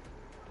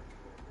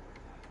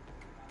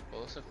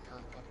 Explosive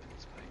perk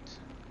weapons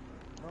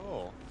bite.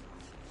 Oh.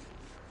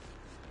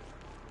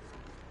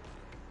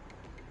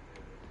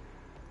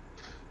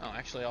 Oh,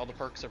 actually, all the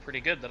perks are pretty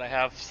good that I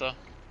have, so...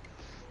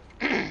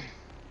 Alright,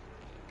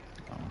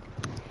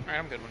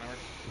 I'm good whenever.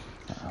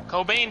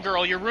 Cobain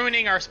girl, you're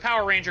ruining our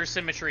Power Ranger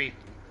symmetry.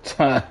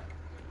 Can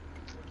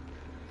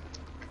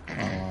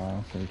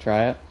we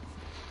try it?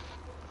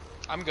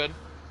 I'm good.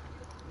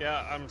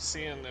 Yeah, I'm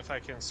seeing if I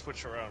can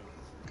switch around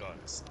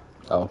guns.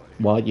 Oh,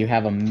 well, you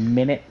have a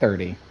minute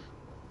 30,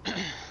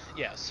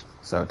 Yes.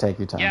 so take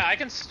your time. Yeah, I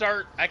can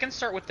start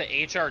with the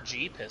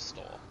HRG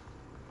pistol.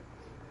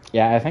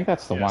 Yeah, I think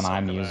that's the Yeah, one so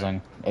I'm do I.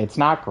 using. It's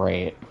not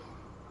great.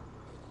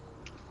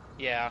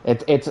 Yeah.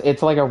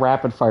 It's like a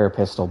rapid fire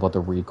pistol, but the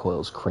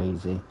recoil's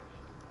crazy.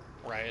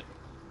 Right.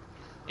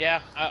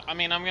 Yeah, I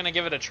mean, I'm gonna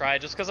give it a try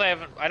just because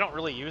I don't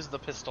really use the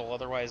pistol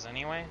otherwise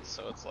anyway,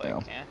 so it's like,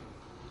 Yeah.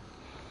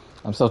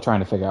 I'm still trying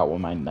to figure out when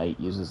my knight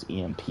uses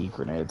EMP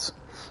grenades.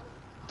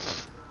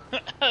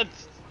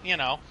 you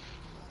know.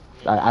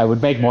 I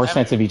would make more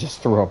sense if he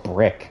just threw a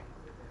brick.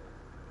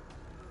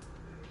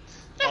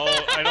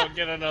 Oh, I don't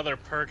get another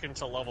perk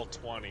until level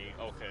 20.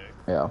 Okay.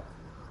 Yeah.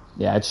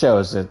 Yeah, it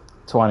shows that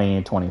 20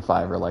 and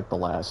 25 are like the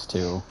last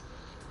two.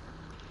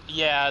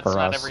 Yeah, it's for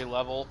not us. every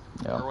level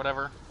or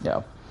whatever.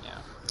 Yeah. Yeah.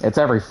 It's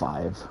every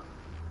 5.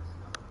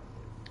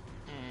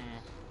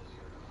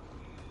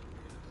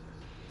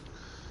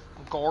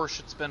 Gorsh,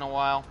 it's been a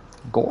while.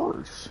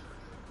 Gorsh.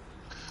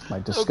 My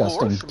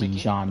disgusting Gorsh, Mickey.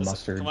 Dijon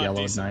mustard Come on,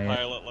 yellow decent knight.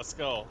 pilot, let's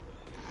go.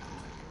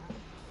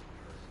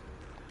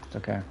 It's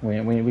okay.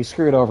 We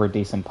screwed over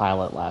Decent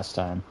Pilot last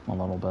time a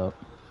little bit.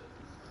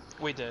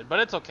 We did, but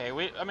it's okay.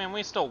 I mean,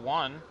 we still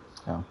won.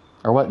 Yeah.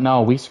 Or what?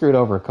 No, we screwed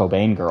over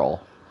Cobain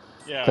Girl.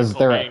 Yeah, Because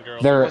Cobain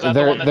Girl. Was that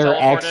the one that their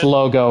X teleported?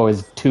 logo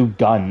is 2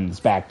 guns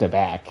back to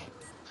back.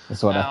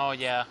 That's what Oh,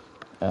 yeah.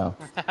 Oh.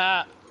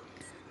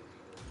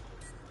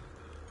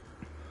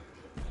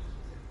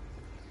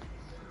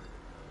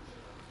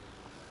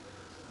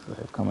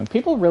 Coming.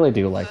 People really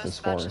do like this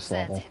First batch of forest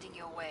Zeds level. heading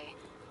your way.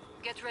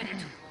 Get ready to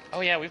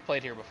Oh, yeah, we've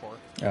played here before.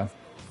 Yeah.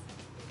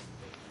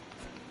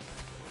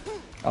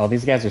 Oh,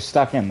 these guys are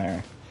stuck in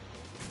there.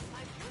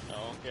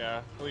 Oh,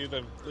 yeah. Leave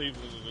them to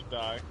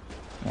die.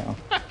 Yeah.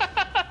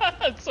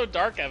 It's so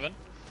dark, Evan.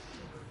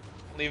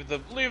 Leave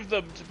them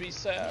to be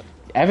sad.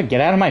 Evan,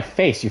 get out of my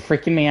face! You're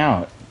freaking me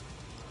out.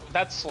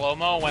 That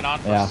slow-mo went on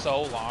for Yeah.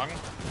 so long.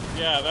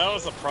 Yeah, that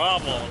was the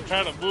problem. I'm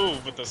trying to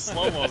move, but the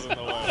slow-mo's in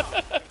the way.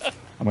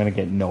 I'm gonna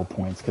get no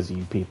points because of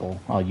you people.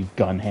 All you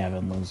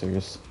gun-having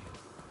losers.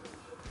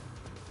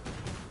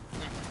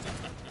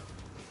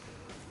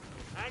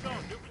 Hang on,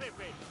 new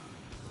clipping.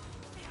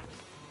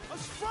 A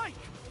strike!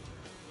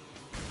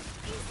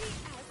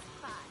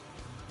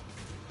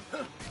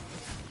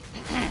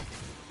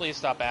 Please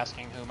stop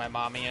asking who my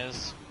mommy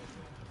is.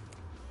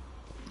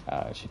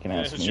 She can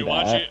ask me She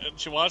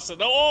that. wants to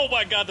know. Oh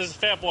my god, this is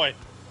Fat Boy.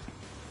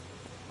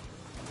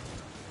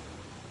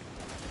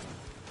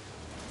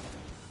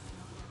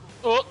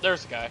 Oh,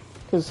 there's a guy.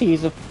 Because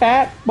he's a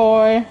fat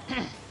boy.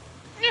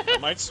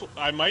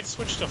 I might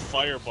switch to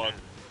Firebug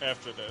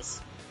after this.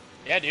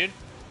 Yeah, dude.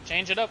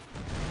 Change it up.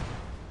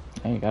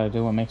 Hey, you gotta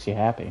do what makes you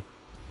happy.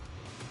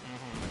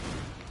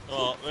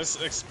 Well,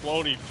 this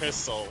exploding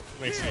pistol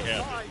makes me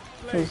happy.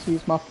 Because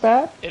he's my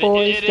fat It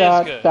boy. is He's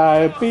got good.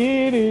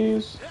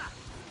 diabetes.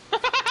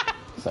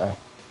 Sorry.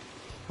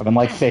 I've been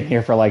like sitting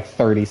here for like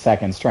 30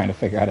 seconds trying to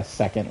figure out a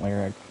second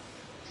lyric.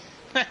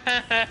 The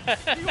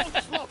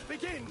onslaught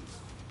begins!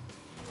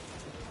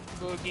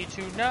 Boogie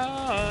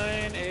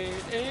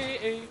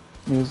 29888.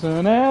 He's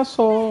an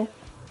asshole.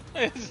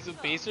 It's a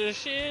piece of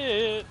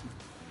shit.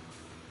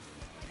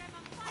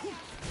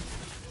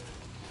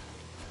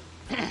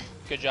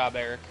 Good job,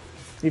 Eric.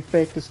 He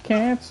faked his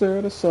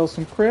cancer to sell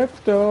some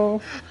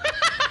crypto.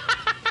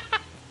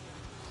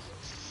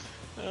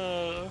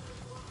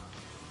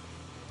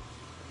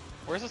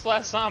 Where's this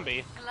last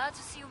zombie? Glad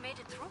to see you made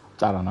it through.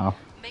 I don't know.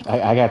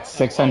 I got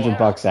 600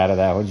 bucks out of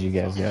that. What'd you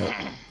guys get?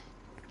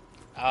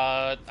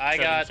 I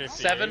got 750.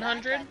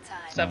 700,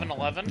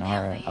 711.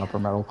 All right, upper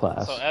middle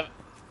class. So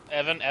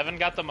Evan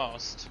got the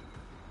most.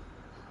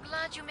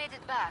 Glad you made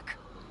it back.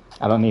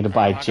 I don't need to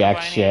buy I'm not gonna jack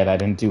buy any- shit. I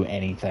didn't do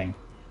anything.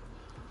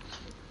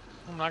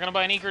 I'm not gonna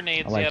buy any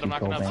grenades I like yet. I'm you,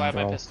 not gonna Cobain buy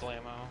my Girl. pistol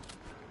ammo.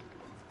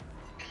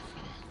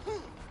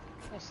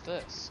 What's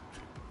this?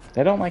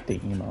 They don't like the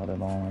emote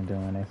at all or do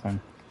anything.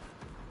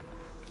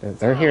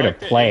 They're here I like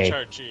to the play.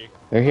 HRG.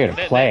 They're here to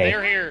play.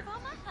 They're here.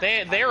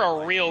 They're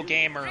a real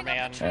gamer, Bring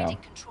man. up the trading Yeah.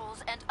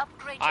 controls and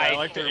upgrade I your I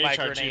like the gear. my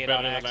HRG grenade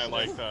better on than I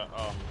like accident.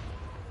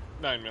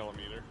 the 9mm.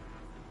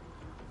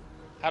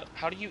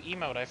 How do you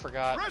emote? I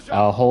forgot.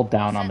 I'll hold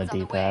down on the Zeds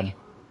D-pad. way.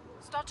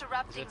 Start to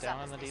wrap Is things it down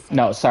up on the as they D-pad? say.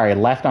 No, sorry,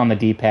 left on the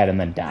D-pad and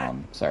then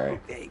down. Sorry.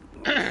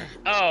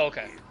 Oh,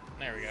 okay.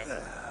 There we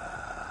go.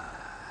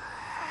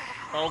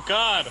 Oh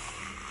god!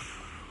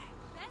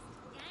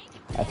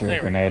 I threw There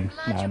a we grenade. go.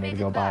 Now I need to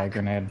go buy a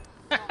grenade.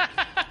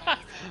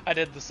 I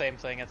did the same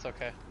thing. It's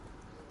okay.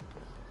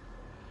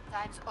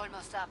 Time's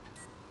almost up.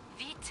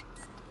 Vite.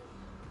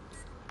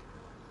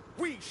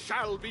 We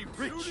shall be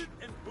rich!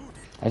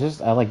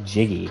 I like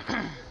Jiggy.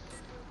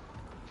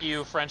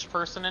 You French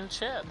person in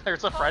chat.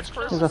 There's a French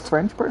person. There's a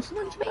French person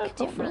in Make a chat?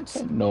 Don't difference.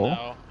 say no.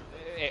 No.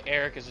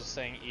 Eric is just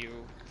saying you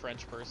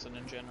French person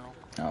in general.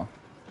 No.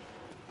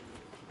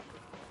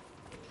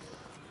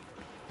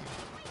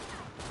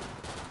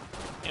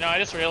 You know, I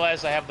just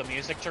realized I have the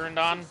music turned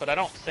on, but I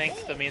don't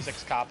think the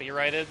music's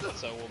copyrighted,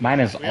 so we'll... Mine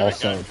is We haven't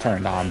also got it.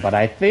 turned on, but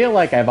I feel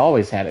like I've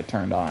always had it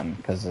turned on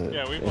because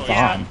Yeah, we it's both on.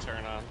 had to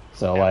turn on.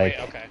 So Yeah, like,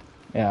 wait, okay.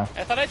 yeah.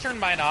 I thought I turned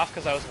mine off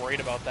because I was worried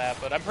about that,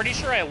 but I'm pretty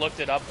sure I looked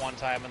it up one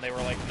time and they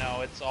were like,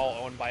 no, it's all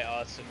owned by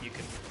us and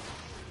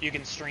you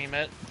can stream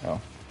it. Oh.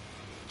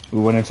 We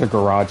went into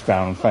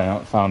GarageBand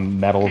and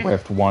found Metal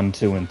Rift 1,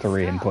 2, and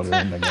 3 and put it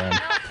in the game.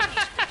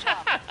 Good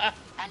job.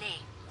 Allez.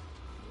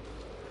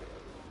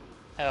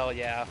 Hell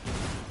yeah.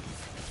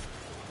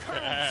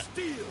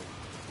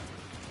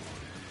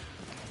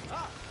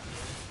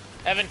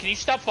 Evan, can you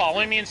stop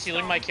following me and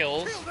stealing my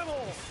kills?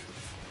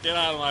 Get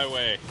out of my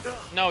way.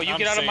 No, you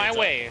get out of my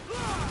way.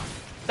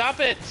 Stop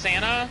it,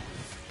 Santa.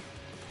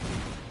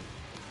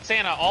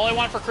 Santa, all I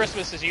want for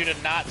Christmas is you to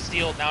not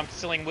steal. Now I'm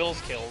stealing Will's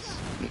kills.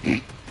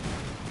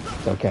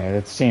 It's okay.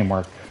 It's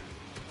teamwork.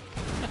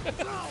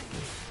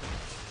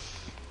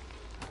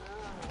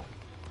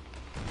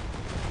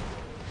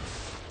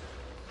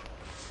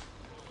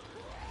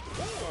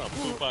 I'm gonna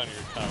poop on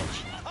your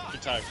couch.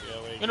 Good time,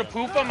 yeah, I'm gonna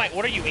poop on my.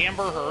 What are you,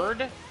 Amber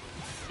Heard?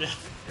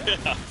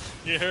 Yeah,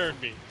 you heard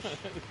me.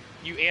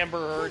 You Amber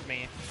Heard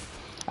me.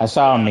 I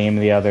saw a meme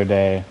the other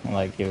day,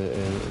 like it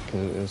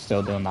was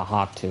still doing the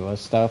Hawk Tua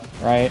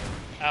stuff, right?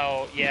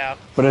 Oh yeah.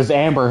 But it was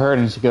Amber Heard,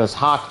 and she goes,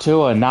 "Hawk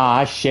Tua, nah,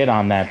 I shit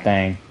on that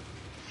thing."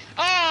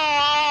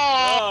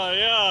 Oh,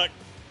 yuck!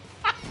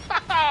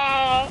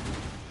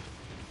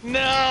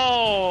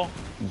 No.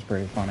 It was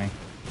pretty funny.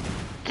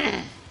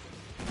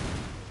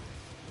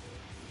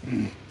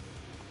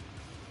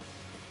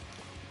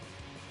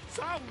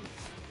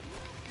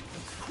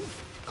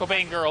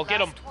 Cobain girl,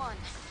 get him. One.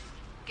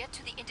 Get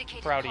to the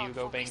indicated Proud of you, pod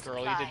for Cobain girl.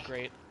 You resupply. did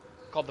great.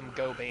 Called them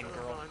Cobain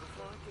girl.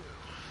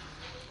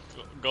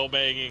 Go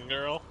banging,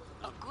 girl.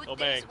 A good Go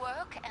day's bang.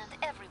 work and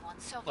everyone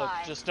survived. Look,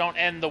 just don't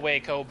end the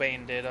way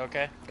Cobain did,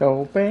 okay?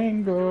 Go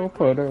bang girl,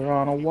 put her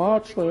on a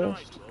watch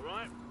list.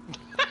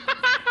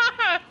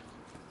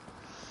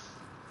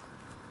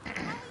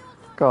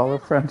 Call her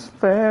friends and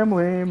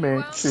family,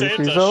 make sure Santa,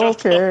 she's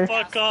shut okay. the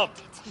fuck up.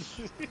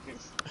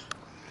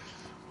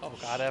 Oh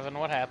God, Evan,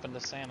 what happened to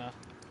Santa?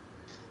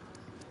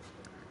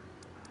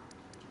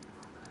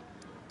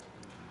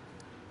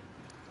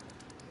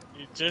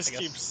 You just I guess-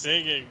 keep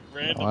singing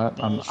random What?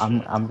 bullshit.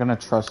 I'm gonna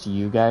trust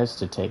you guys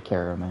to take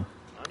care of me.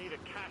 I need a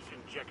cash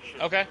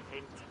injection. Okay.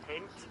 Hint,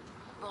 hint.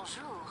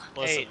 Bonjour.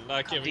 Listen, Hey,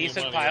 not giving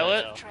decent you money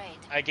pilot. Right now. Trade.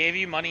 I gave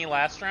you money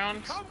last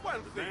round.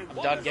 Commonwealthy, I'm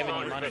what done is giving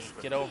our you money.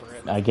 investment? Get over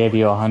it. I gave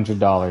you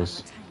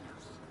 $100.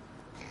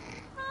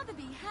 Rather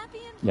be happy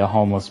and You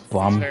homeless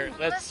bum.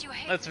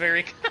 That's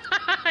very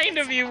kind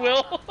of you,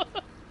 Will.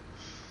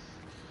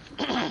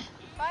 Buy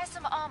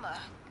some armor.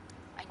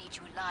 I need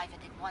you alive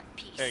and in one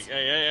piece.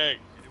 Hey.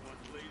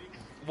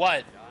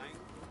 What?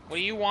 What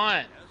do you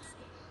want?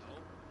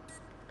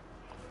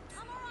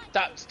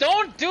 Stop!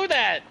 Don't do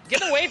that!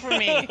 Get away from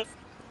me!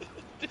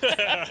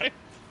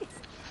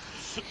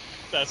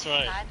 That's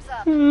right. Time's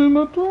up. I'm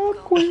a drag Go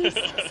queen. east,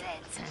 he says.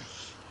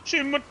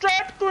 She's my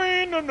trap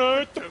queen on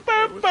earth, the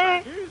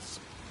pepper.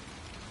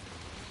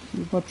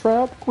 She's my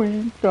trap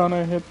queen,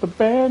 gonna hit the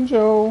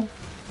banjo.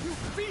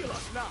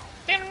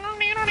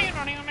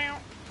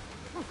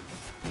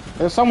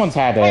 Someone's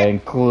had to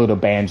include a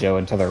banjo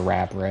into their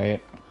rap,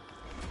 right?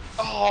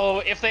 Oh,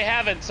 if they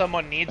haven't,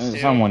 someone needs to.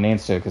 Someone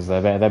needs to, because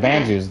the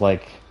banjo's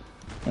like,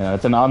 you know,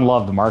 it's an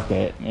unloved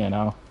market, you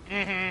know?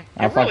 Mm-hmm.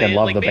 I fucking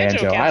love the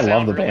banjo. I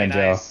love the banjo.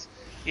 Nice.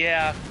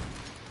 Yeah.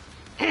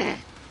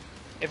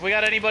 If we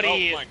got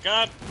anybody Oh my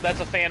god. that's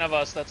a fan of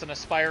us, that's an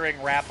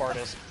aspiring rap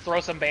artist, throw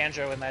some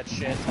banjo in that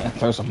shit.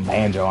 Throw some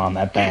banjo on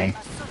that thing.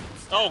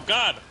 Oh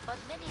god. But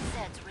many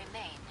Zeds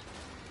remain.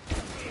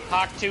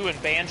 Hawk 2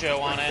 and banjo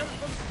on it.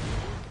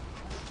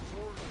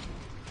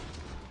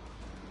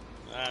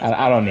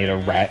 I don't need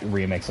a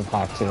remix of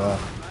Hawk Tua.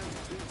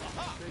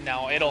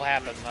 No, it'll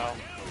happen though.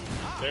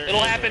 There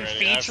It'll it is happen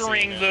already. I've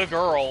featuring seen the it.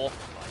 girl.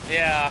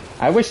 Yeah.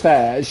 I wish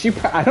that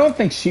I don't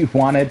think she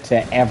wanted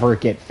to ever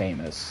get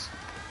famous.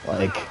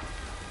 Like,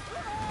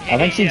 I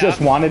think she Yeah. just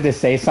wanted to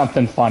say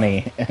something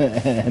funny,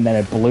 and then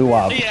it blew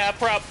up. Yeah,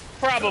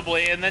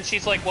 probably. And then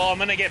she's like, well, I'm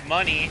gonna get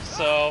money,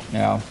 so You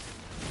know,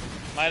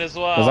 might as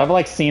because I've well.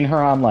 like seen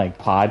her on like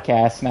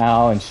podcasts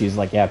now, and she's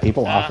like, yeah,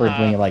 people offered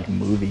Uh-huh. me like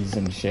movies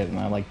and shit, and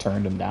I like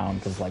turned them down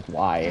because like,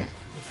 why?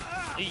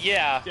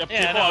 Yeah. Yeah, people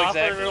Yeah, no, offer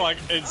exactly. her like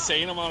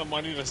insane amount of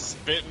money to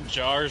spit in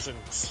jars and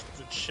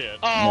shit.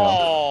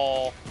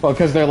 Oh. Well,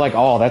 because they're like,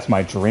 oh, that's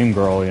my dream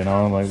girl, you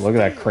know? Like, look at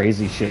that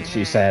crazy shit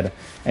she said.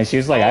 And she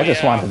was like, Oh, I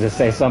just yeah. wanted to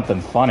say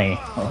something funny.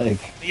 Like,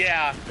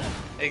 Yeah.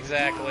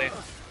 Exactly.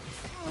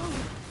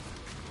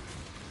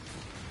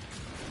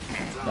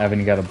 Evan,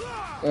 you got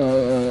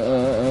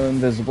a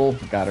invisible.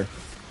 Got her.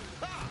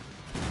 Yeah,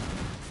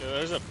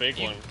 there's a big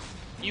one.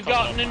 You Coming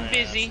got up an my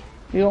invisi.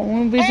 You got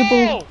one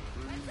invisible. Oh!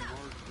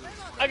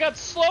 I got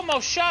slow-mo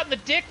shot in the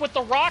dick with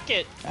the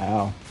rocket.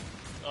 Ow.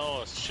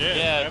 Oh shit.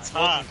 Yeah, that's it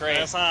wasn't hot. great.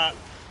 That's hot.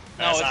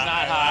 No, That's it's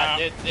not hot.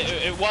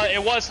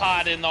 It was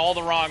hot in all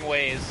the wrong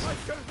ways.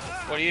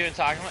 What are you even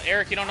talking about?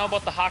 Eric, you don't know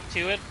about the Hawk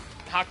 2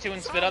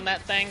 and spit on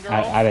that thing, girl?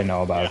 I didn't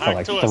know about it for like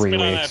Hack to a 3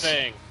 spit on that weeks.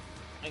 thing.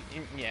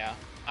 Yeah.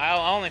 I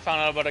only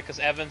found out about it because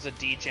Evan's a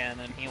degen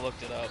and he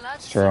looked it up.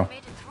 It's true. Made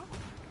it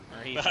through.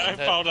 Or he I sent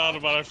it. found out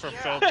about it from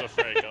Phil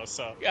DeFranco,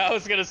 so. Yeah, I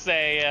was gonna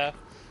say,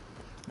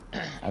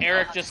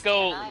 Eric, just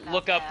go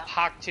look up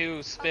Hawk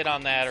 2 spit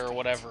on that or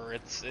whatever.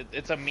 It's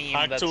a meme.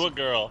 Hack that's to a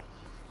girl.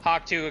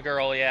 Hawk 2 a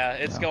girl, yeah.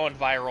 It's going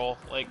viral.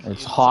 Like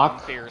It's so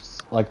Hawk. fierce.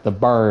 Like the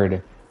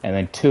bird, and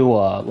then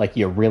Tua, like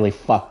you're really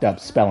fucked up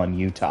spelling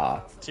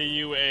Utah.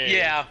 T-U-A-H.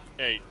 Yeah.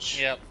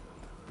 Yep.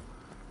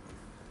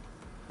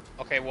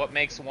 Okay, what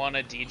makes one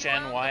a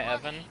degen? Why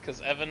Evan?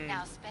 Because Evan,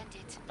 Now spend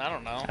it. I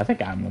don't know. I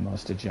think I'm the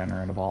most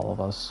degenerate of all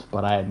of us,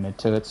 but I admit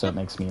to it, so it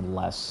makes me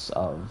less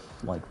of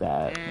like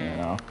that, you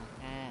know.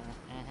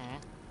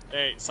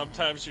 Hey,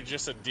 sometimes you're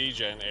just a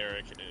degen,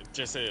 Eric. It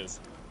just is.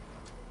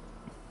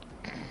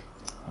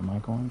 Am I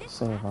going to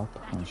save up,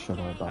 or should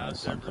I buy How's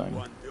something?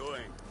 everyone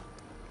doing?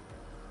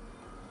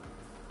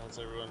 How's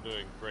everyone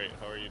doing? Great.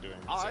 How are you doing?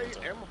 I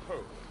Santa? am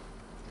Hope.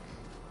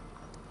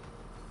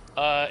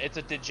 It's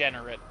a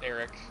degenerate,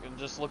 Eric. And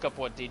just look up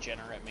what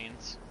degenerate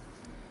means.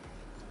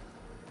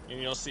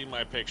 And you'll see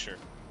my picture.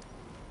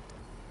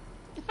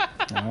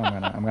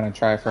 I'm gonna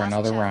try for Last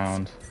another chance.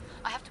 round.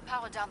 I have to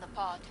power down the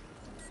pod.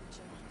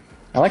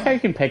 I like how you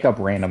can pick up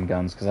random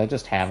guns, because I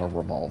just have a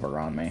revolver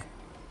on me.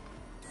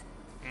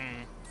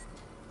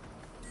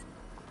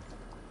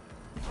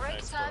 Break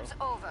Nice, time's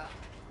over.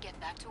 Get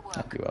back to work.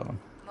 Thank you, Evan.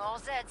 More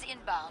Zeds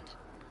inbound.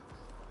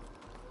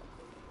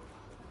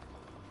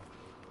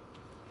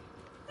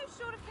 Who's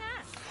short of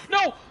cash?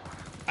 No!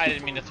 I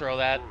didn't mean to throw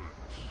that.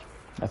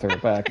 I threw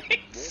it back.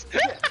 What's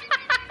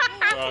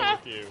wrong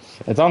with you?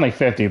 It's only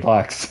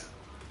 $50.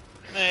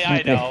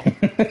 I know.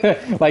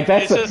 Like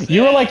that's It's just-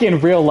 you were like in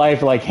real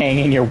life, like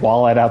hanging your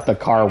wallet out the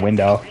car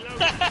window.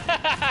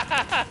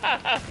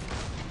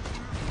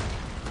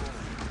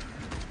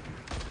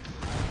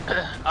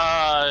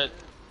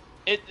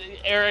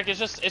 Eric, it's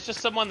just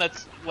someone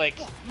that's like.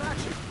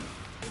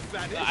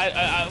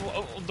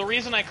 The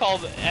reason I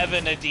called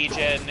Evan a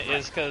degen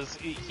is because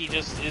he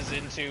just is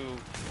into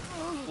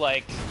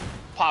like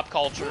pop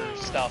culture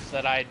stuff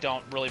that I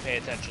don't really pay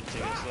attention to,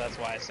 so that's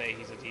why I say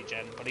he's a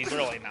degen, but he's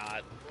really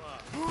not.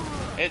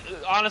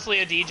 Honestly,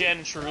 a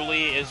degen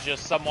truly is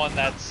just someone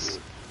that's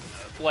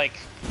like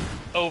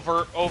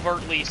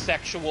overtly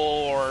sexual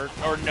or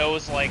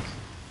knows like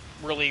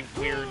really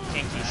weird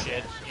kinky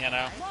shit, you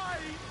know?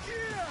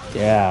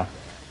 Yeah.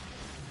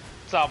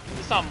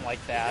 Something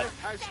like that.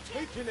 Has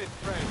taken it,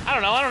 friend. I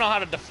don't know how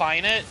to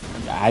define it.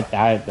 I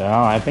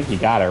think you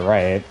got it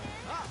right.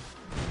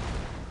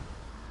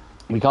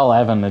 We call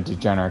Evan a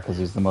degenerate because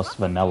he's the most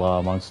vanilla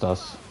amongst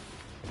us.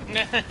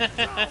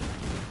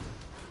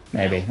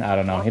 Maybe. I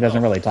don't know. He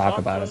doesn't really talk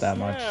about it that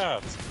much.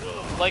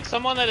 Like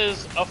someone that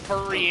is a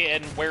furry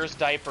and wears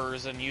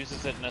diapers and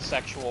uses it in a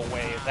sexual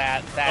way,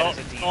 that is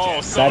a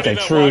degen. That's a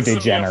true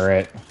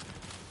degenerate.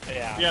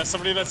 Yeah. Yeah,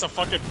 somebody that's a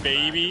fucking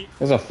baby.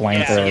 There's a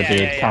flamethrower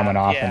dude coming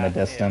off in the yeah.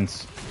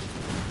 distance.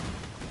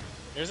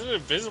 There's an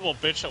invisible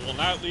bitch that will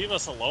not leave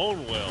us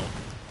alone, Will.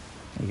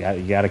 You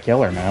got to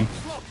kill her, man.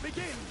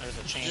 There's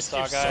a Just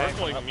chainsaw keep guy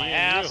circling up me my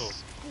and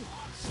ass.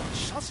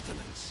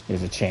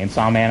 There's a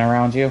chainsaw man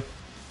around you.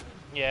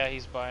 Yeah,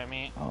 he's by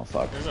me. Oh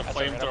fuck. There's a That's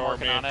alright, I'm flamethrower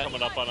working on man it.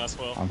 coming up on us,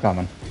 Will. I'm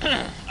coming.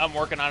 I'm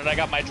working on it. I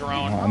got my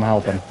drone. I'm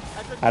helping.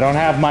 I don't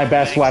have my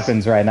best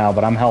weapons right now,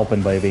 but I'm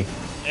helping, baby.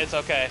 It's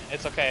okay.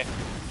 It's okay.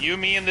 You,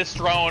 me, and this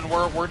drone,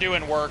 we're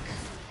doing work.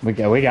 We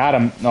got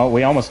him. No,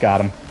 we almost got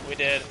him. We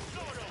did.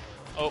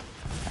 Oh,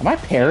 Am I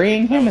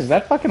parrying him? Is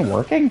that fucking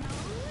working?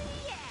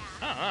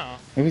 I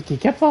don't know. He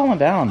kept falling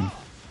down.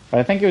 But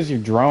I think it was your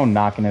drone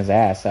knocking his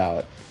ass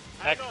out.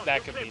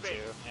 That could be too.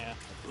 Yeah.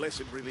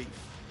 Blessed relief.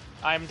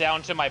 I'm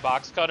down to my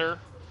box cutter,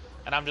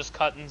 and I'm just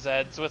cutting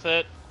Zeds with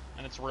it,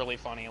 and it's really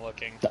funny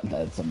looking.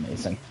 That's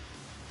amazing.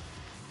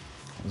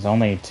 There's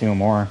only 2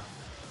 more.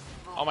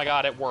 Oh my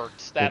god, it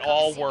worked. That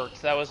all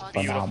worked. That was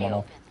beautiful.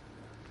 Phenomenal.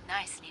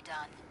 Nicely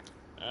done.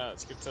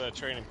 Let's get to that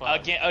training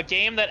pod. A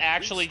game that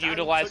actually stand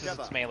utilizes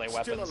together, its melee still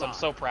weapons. I'm alive.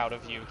 so proud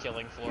of you,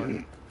 Killing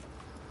Floor.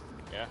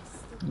 Yeah.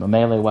 The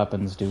melee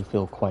weapons do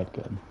feel quite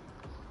good.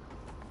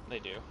 They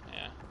do,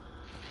 yeah.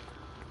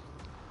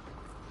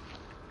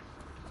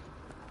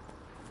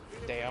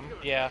 Damn,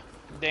 yeah.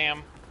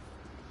 Damn.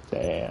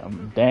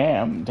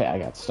 Damn. I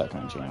got stuck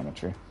on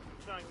geometry.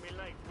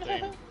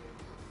 Dang.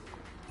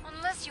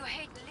 Unless you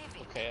hate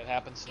living. Okay, it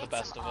happens to the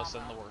best of us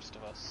and the worst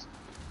of us.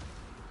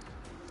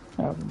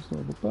 Happens to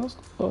the best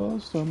of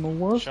us and the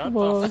worst Shut of the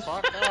us.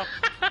 fuck up.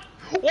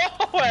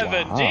 Whoa,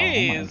 Evan, Wow,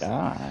 jeez. Oh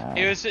my god.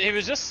 He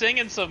was just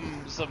singing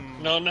some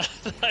No, not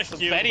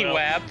you, Betty Will.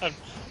 Wap.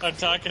 I'm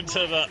talking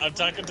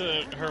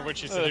to her when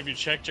she said if you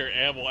checked your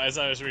ammo as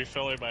I was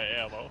refilling my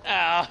ammo.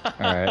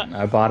 Alright,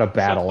 I bought a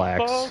battle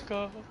axe.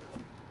 Yeah,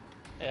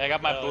 I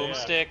got my Oh, yeah.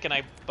 boomstick and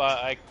I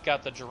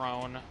got the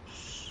drone.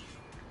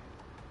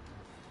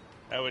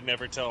 I would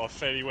never tell a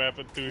Fetty Wap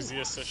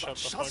enthusiast to shut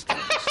the fuck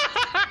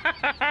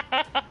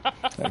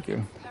up. Thank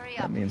you. Hurry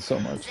That up. means so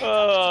much.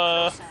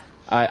 Closer.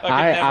 I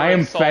am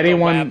insult a Fetty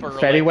wapper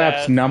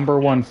Wap's like that.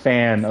 #1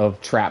 fan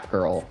of Trap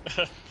Girl.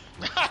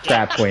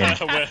 Trap Queen.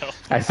 Will.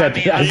 I said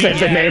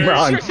the name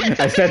wrong.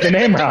 I said the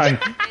name wrong.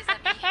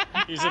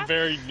 He's a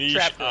very niche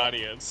Trap Girl.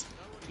 audience.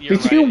 You're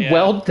Did you right, yeah.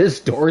 weld this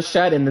door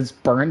shut in this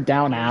burned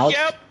down house?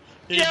 Yep.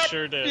 He Yep.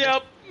 sure did.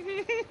 Yep.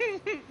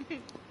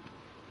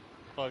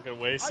 Fucking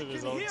wasted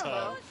his own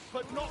time.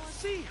 but not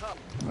see her.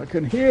 I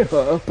can hear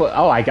her, but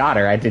oh, I got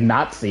her. I did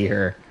not see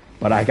her.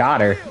 But I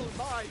got her.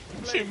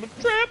 She's my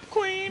trap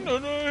queen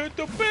and I hit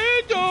the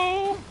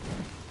bando.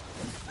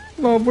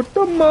 Love with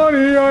the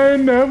money, I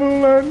ain't never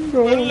let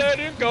go. But let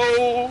it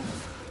go.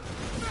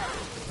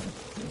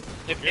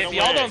 If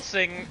y'all don't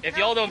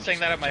sing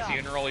that at my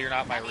funeral, you're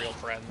not my real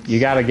friends. You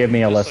gotta give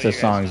me a Just list so of you guys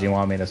songs know. you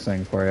want me to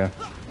sing for you.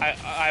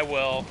 I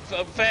will.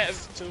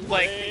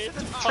 Like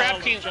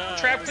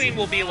Trap Queen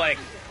will be like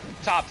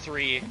top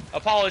 3.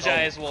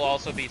 Apologize will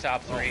also be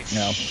top 3.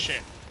 No.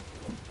 Shit.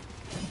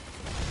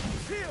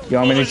 You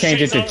want me to Oh,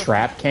 change it to shit.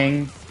 Trap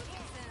King?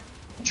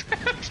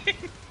 Trap King.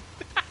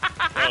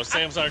 Oh,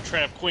 Sam's our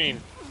trap queen.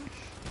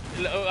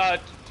 The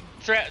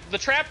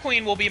Trap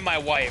Queen will be my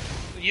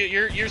wife.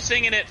 You're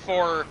singing it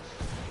for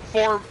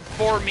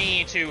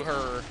me to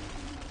her.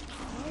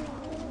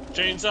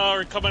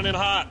 Chainsaw coming in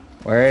hot.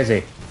 Where is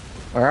he?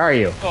 Where are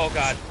you? Oh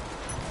God,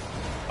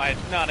 my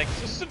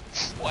non-existent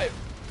wife.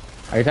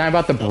 Are you talking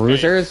about the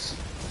bruisers?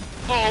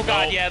 Oh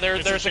God, No, yeah,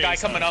 it's there's a a guy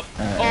chainsaw. coming up.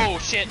 Alright. Oh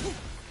shit.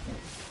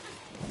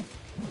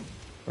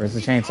 Where's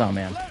the chainsaw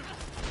man?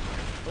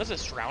 What is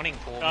this drowning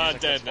pool music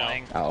Dead that's now.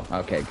 playing? Oh,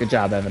 okay. Good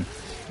job, Evan.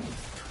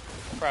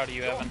 Proud of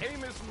you, Evan.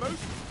 Aim is most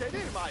steady,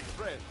 my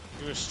friend.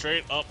 He was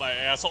straight up my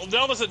asshole.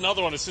 Now there's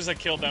another one as soon as I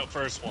killed that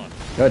first one.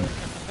 Good.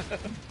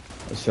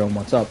 Let's show him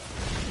what's up.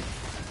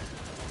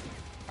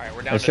 All right,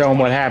 we're down Let's to show him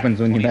what 20 happens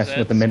when you mess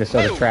with the 26.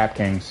 Minnesota Woo! Trap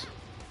Kings.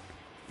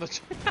 Hell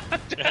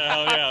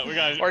yeah, we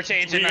got. Or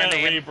changing we our gotta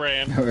name.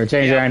 rebrand. We're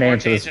changing Yeah, our name we're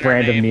to this changing our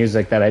brand of name.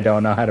 music that I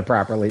don't know how to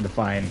properly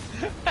define.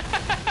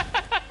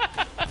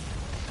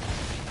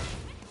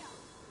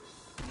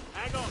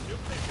 Hang on, you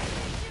think.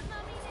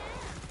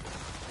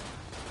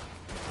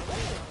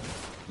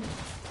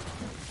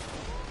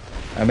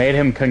 I made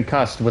him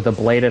concussed with a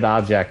bladed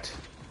object.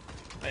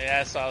 Yeah,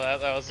 I saw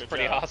that. That was Good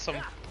pretty job. awesome.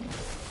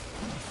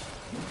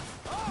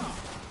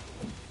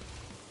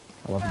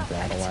 I love the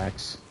battle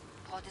axe.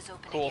 Pod is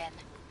open Cool. again.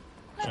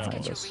 Let's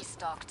get you Yes.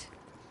 restocked.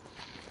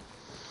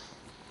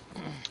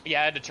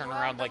 Yeah, I had to turn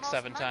around like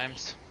 7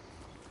 times.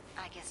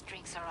 I guess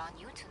drinks are on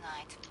you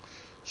tonight.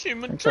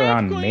 Thanks for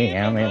on me.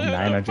 I only have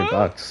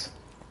 $900.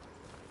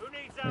 Who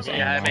needs Is that? it-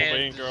 Yeah, I Kobe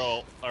mean, and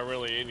girl are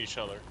really in each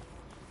other.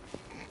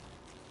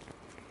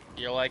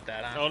 you like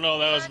that, huh? Oh no,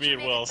 that was me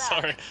and Will.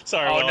 Sorry,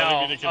 sorry, Oh, Will. I no.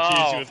 didn't mean to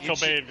confuse Oh, you with you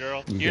Cobain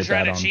girl. You You're did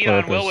trying that to on cheat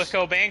on Will purpose.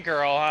 with Cobain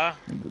Girl, huh?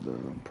 You did that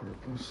on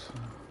purpose.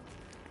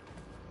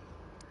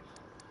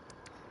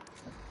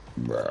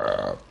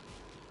 Bruh.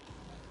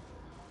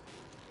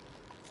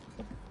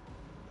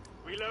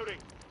 Reloading.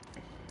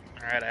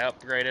 Alright, I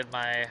upgraded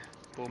my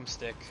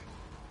boomstick.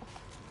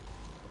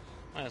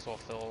 Might as well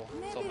fill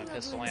my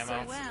pistol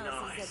ammo.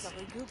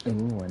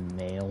 Ooh, a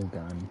nail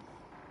gun.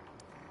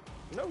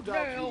 No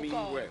doubt you mean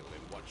well in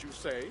what you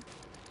say.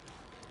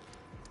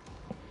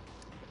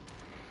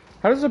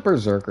 How does a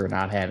berserker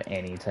not have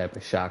any type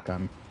of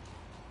shotgun?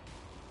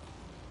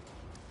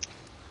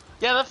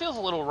 Yeah, that feels a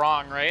little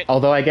wrong, right?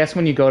 Although I guess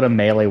when you go to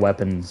melee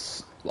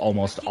weapons,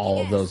 almost all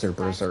of those are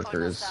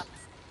berserkers.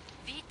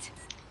 Beat.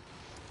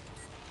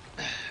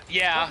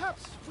 Yeah,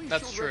 Perhaps we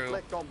that's should true.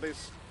 reflect on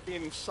this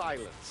in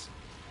silence.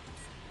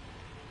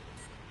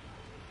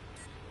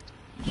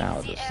 Now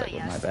I'll just stick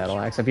with my battle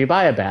axe. If you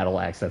buy a battle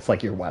axe, that's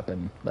like your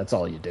weapon. That's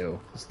all you do.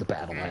 It's the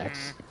battle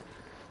axe.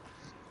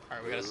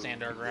 Alright, we gotta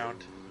stand our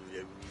ground.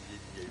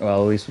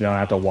 Well, at least we don't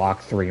have to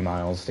walk 3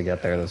 miles to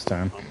get there this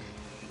time.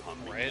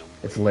 Right?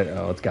 It's lit.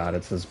 Oh, it's got.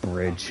 It's this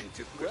bridge.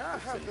 Where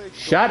have they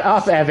Shut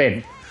up,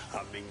 Evan.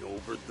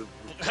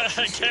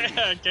 I can't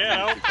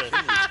help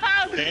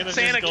it. Dana's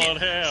Santa, just going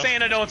ham.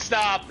 Santa, don't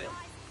stop!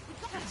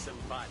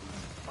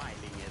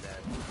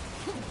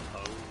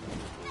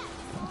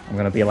 I'm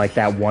gonna be like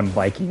that one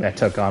Viking that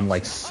took on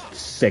like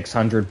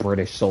 600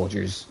 British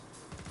soldiers.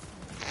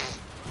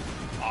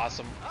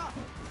 Awesome.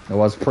 It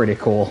was pretty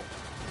cool.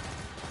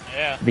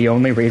 Yeah. The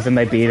only reason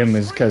they beat him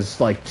is because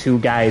like 2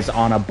 guys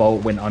on a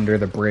boat went under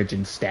the bridge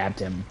and stabbed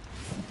him.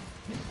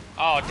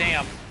 Oh,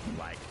 damn.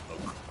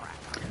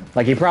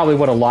 Like he probably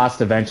would have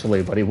lost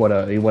eventually, but he would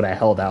have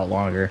held out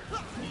longer.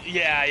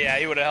 Yeah,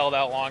 he would have held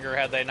out longer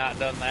had they not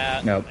done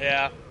that. Nope.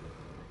 Yeah.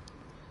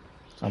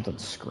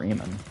 Something's screaming.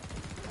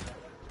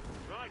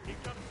 Right,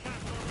 keep up the cash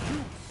on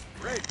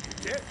that. Great,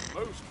 get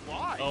most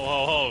why? Oh,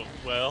 ho, ho.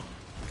 Well,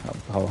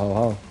 Ho ho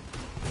ho.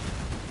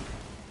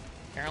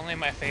 Apparently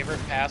my favorite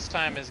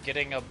pastime is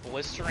getting a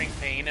blistering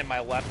pain in my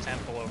left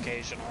temple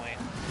occasionally.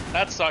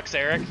 That sucks,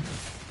 Eric.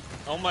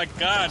 oh my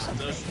god,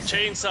 the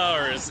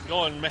chainsaw is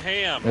going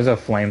ham. There's a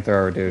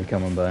flamethrower dude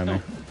coming by me.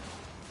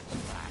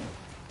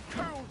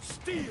 Cold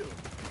steel.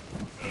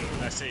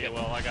 I see you,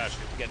 Will. I got you.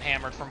 Getting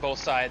hammered from both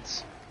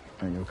sides.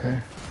 Are you okay?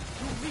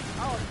 You meet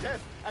our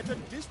death at a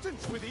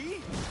distance with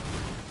ease.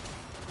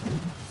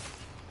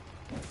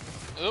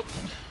 Oop.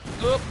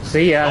 Oop.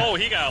 See ya. Oh,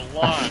 he got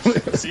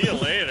launched. See you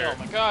later. Oh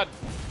my god.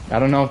 I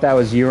don't know if that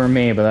was you or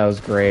me, but that was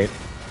great.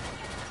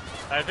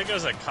 I think it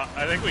was I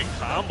think we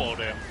comboed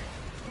him.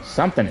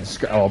 Something is.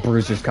 Oh,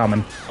 Bruiser's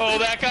coming. Oh,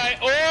 that guy.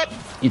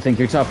 Oh! You think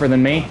you're tougher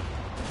than me?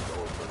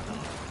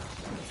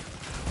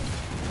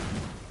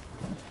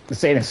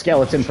 This ain't a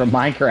skeleton from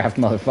Minecraft,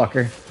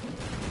 motherfucker.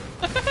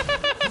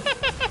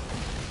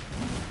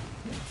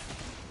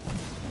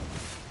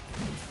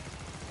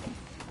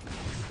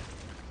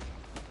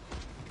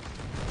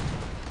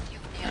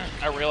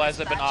 I realize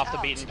I've been off the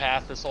beaten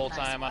path this whole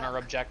time on our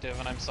objective,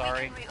 and I'm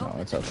sorry. No,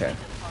 it's okay.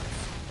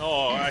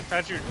 No, I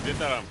thought you did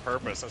that on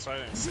purpose. That's why I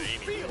didn't say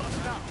anything.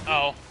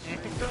 Oh.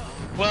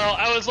 Well,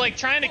 I was like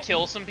trying to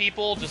kill some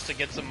people just to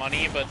get some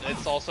money, but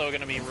it's also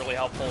going to be really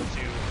helpful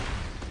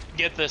to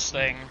get this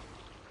thing.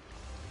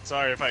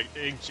 Sorry if I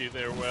inked you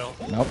there, Will.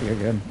 Nope, you're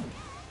good.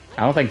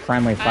 I don't think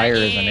friendly fire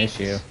is an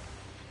issue.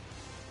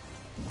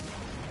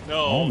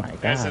 No, Oh my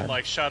as in God.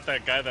 like shot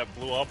that guy that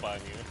blew up on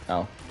you.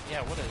 Oh,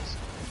 Yeah, what is?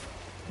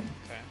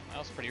 Okay, that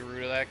was pretty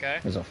rude of that guy.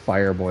 there's a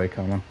fire boy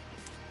coming.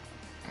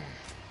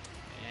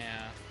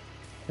 Yeah.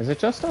 Is it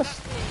just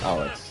us?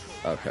 Oh, it's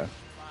okay.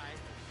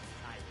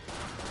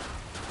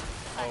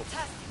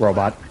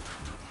 Robot.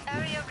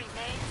 Area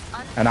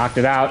remains I knocked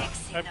it out.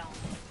 unexino.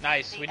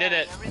 Nice, we did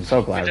it. I'm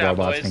so glad Good job,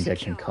 robots boys. can get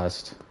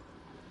concussed.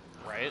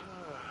 Right?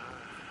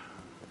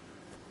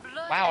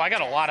 Wow, I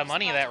got a lot of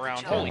money that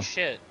round. Holy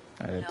shit.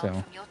 I did Learn too.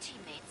 from your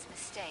teammates'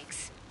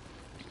 mistakes.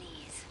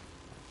 Please.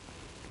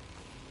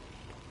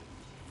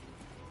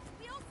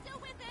 You'll still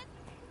with it.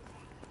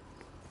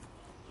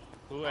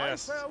 Who I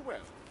asked? farewell.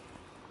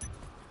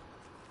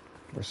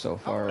 We're so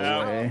far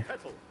Ow. away.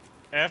 Petal.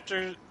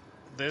 After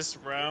this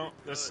round,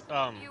 this You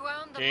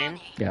earned the game,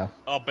 money. Yeah.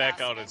 I'll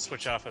back out and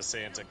switch off of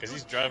Santa because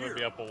he's driving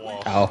me up a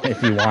wall. Oh,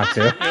 if you want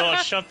to. Yo,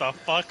 shut the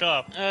fuck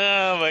up.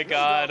 Oh my No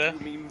doubt god. you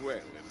mean well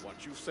in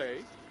what you say.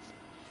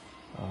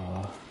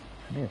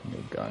 I need a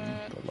new gun,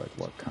 but like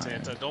what kind?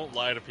 Santa, don't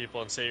lie to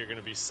people and say you're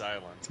gonna be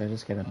silent. Did I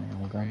just get a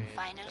nail gun?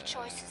 Final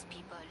choices,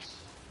 people.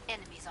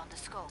 Enemies on the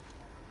scope.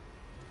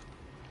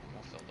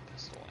 We'll fill the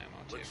pistol ammo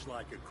too. Looks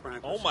like a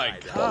crank. Oh my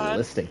god.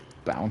 Ballistic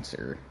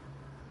bouncer.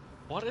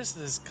 What is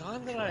this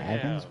gun that I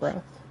Dragon's have?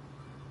 breath?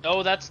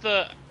 Oh, that's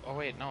the... Oh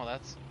wait, no,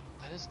 that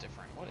is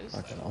different. What is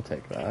Okay, that? I'll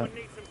take that. Anyone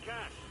need some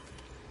cash?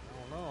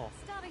 Oh no.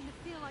 Starting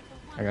to feel like the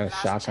one. I got a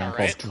Last shotgun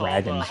chance. called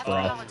Dragon's I have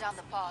breath. power down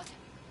the pod.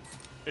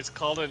 It's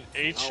called an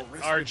risk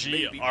HRG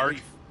maybe arc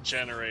brief.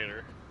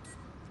 generator.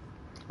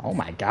 Oh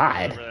my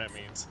god. Whatever that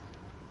means.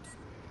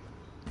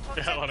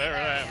 Yeah, whatever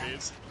that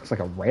means. Looks like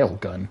a rail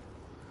gun.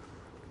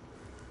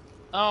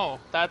 Oh,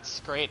 that's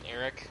great,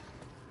 Eric.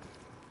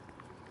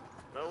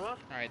 Noah?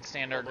 Alright,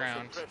 stand our Almost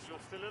ground. impressed you're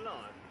still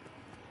alive.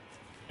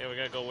 Yeah, we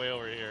gotta go way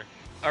over here.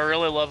 I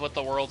really love what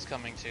the world's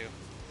coming to.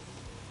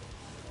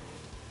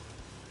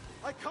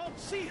 I can't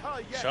see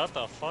her yet. Shut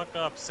the fuck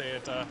up,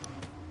 Santa.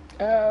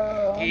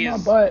 Oh, my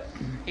He's- butt.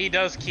 He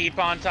does keep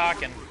on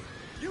talking.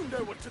 You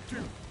know what to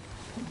do.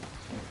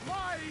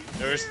 Why?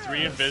 There's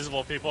 3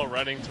 invisible people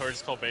running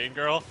towards Cobain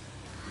Girl.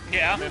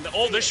 Yeah? And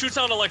oh, this shoots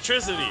out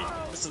electricity.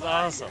 This is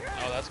awesome.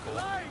 Oh, that's cool.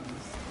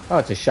 Oh,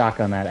 it's a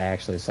shotgun that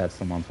actually sets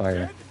them on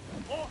fire.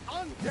 Or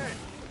undead.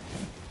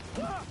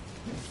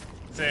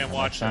 Sam,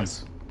 watch Sense.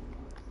 this.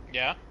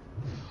 Yeah?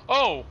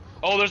 Oh!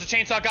 Oh, there's a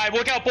chainsaw guy.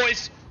 Look out,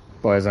 boys!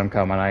 Boys, I'm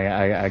coming.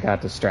 I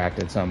got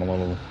distracted, so I'm a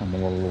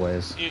little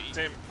ways.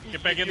 Sam,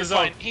 get back in the You're zone.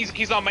 fine.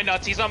 He's on my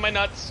nuts. He's on my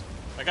nuts.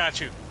 I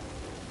got you.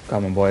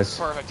 Coming, boys.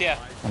 Perfect, yeah.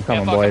 I'm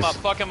coming, yeah, fuck boys. him up,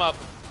 fuck him up.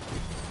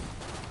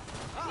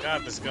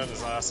 God, this gun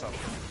is awesome.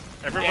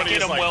 Yeah, Everybody's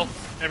get him, like, Will.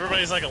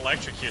 everybody's like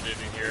electrocuted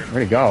in here.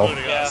 Where'd he go?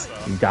 Including Yeah. us,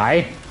 though. You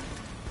die?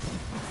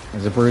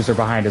 There's a bruiser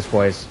behind us,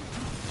 boys.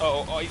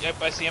 Oh, yep,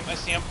 I see him, I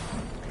see him.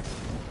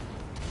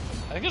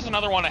 I think there's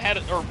another one ahead,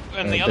 or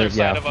on the There- other side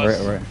yeah, of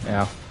us.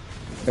 yeah.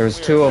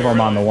 There's 2 of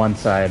them on the one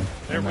side.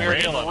 They're And We then- were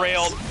getting Railing us.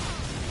 railed.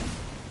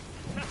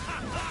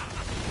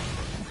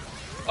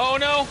 Oh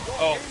no!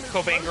 Oh,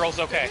 Cobain Girl's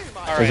okay.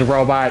 There's a Alright.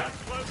 robot.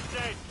 Close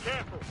dead.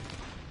 Careful.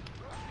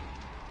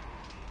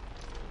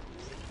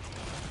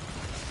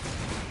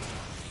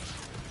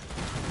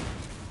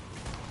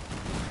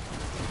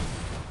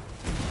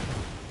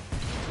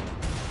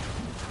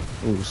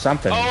 Ooh,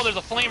 something. Oh, there's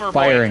a flamer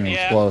Firing boy.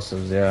 Yeah.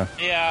 explosives, yeah.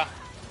 Yeah.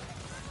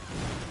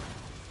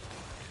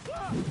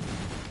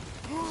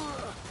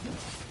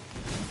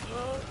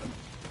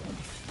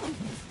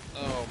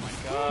 Oh my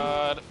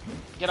god.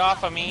 Get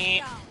off of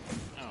me.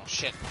 Oh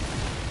shit.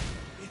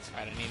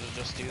 I didn't need to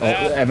just do Oh,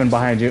 that. Evan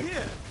behind you.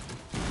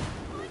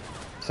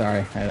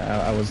 Sorry,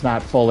 I was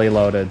not fully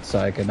loaded, so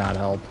I could not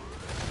help.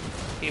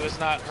 He was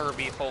not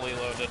Herbie fully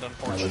loaded, I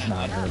unfortunately. was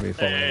not Herbie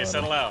fully Hey, loaded.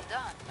 settle out.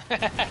 Done.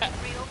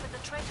 Reopen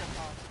the traitor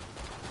pod.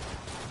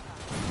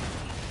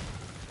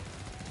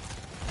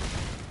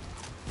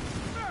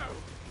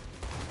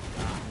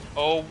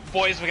 Oh,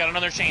 boys, we got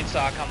another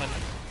chainsaw coming.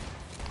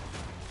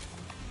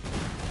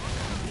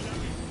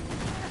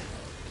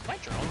 Is my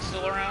drone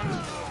still around?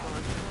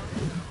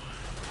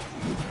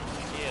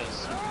 He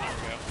is. There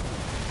we go.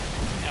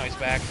 Now he's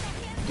back.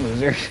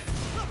 Loser.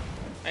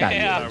 God,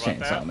 Yeah. you Sorry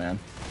about chainsaw, that. man.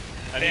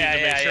 I needed Yeah, to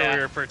make yeah, sure yeah.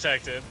 we were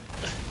protected.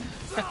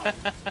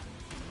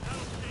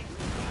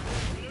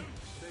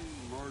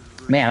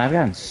 Man, I've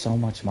gotten so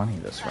much money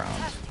this round.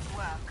 Fantastic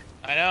work.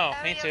 I know,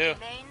 me Area too.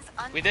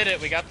 remains We did it,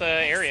 we got the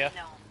area.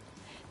 unexino.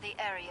 The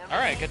area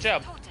Alright, good remains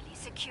job. Totally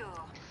secure.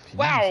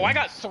 Wow, I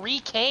got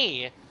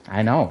 3K.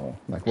 I know.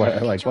 Like what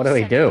do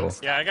we do?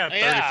 Yeah, I got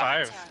Yeah.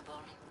 35.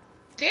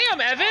 Terrible.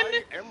 Damn, Evan!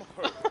 I am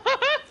hurt.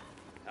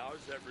 How's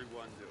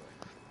everyone doing?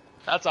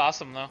 That's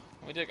awesome, though.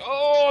 We dig.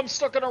 Oh, I'm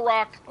stuck in a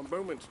rock. A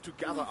moment to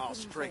gather our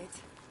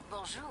strength.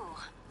 Bonjour.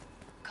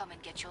 Come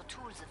and get your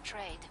tools of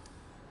trade.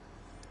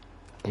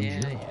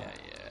 Bonjour.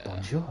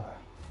 Bonjour.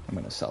 I'm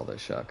gonna sell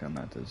this shotgun.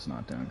 That is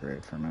not doing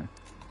great for me.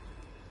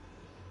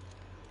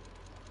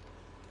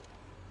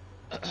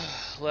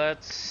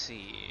 Let's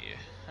see.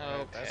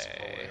 that's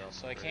Okay, fully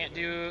so I can't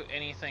do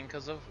anything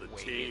because of The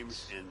weight.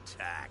 team's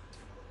intact.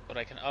 But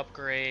I can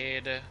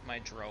upgrade my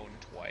drone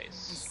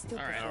twice.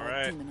 Alright.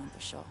 Alright. Demon on the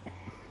shore.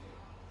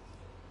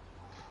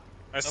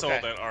 I sold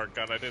Okay. that arc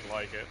gun. I didn't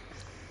like it.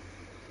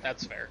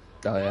 That's fair.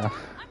 Oh yeah.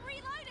 I'm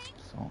reloading.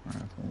 Assault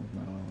rifles,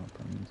 metal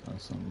weapons,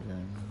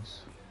 SMGs.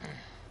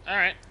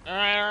 Alright,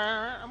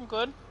 alright, I'm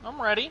good.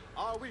 I'm ready.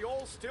 Are we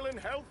all still in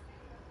health?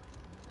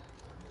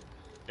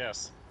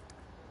 Yes.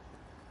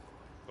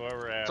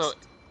 Whoever asked. So,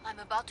 I'm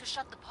about to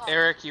shut the pod.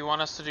 Eric, you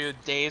want us to do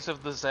Days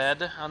of the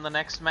Zed on the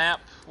next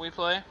map we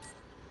play?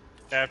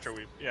 after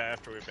we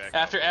back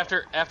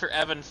After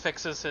Evan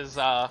fixes his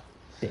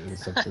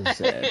Days of the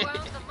Zed.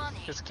 Where's the money?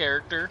 his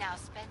character. Now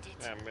spend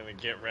it. I'm gonna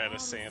get rid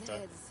of Santa.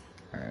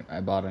 Alright,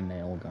 I bought a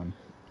nail gun.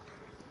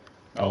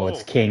 Oh.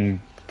 It's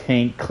King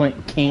Flesh Flesh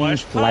Pound?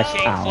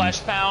 King Pound.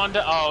 Flesh Pound.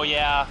 Oh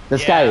yeah.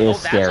 This Yeah. guy is Oh,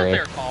 that's scary. what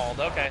they're called.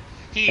 Okay.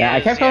 Yeah, I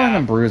is, kept calling yeah.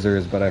 them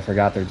bruisers, but I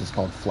forgot they're just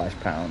called Flesh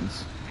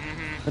Pounds.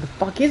 Where the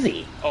fuck is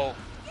he? Oh.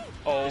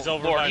 Oh, He's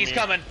over Lord, by he's me.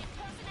 coming.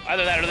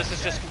 Either that or this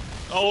is just.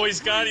 Oh,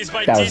 he's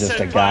my That was just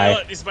decent a guy.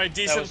 pilot. He's my That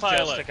decent was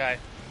pilot. just a guy.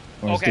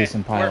 Where's Okay,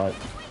 decent pilot?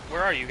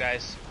 Where are you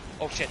guys?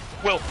 Oh shit.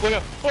 Will.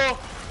 Oh.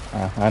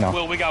 I know.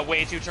 Will, we got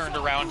way too turned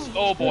around.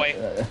 Oh boy.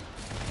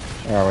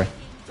 Where are we?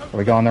 Are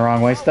we going the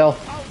wrong way still?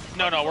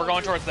 No, we're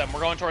going towards them.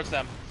 We're going towards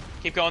them.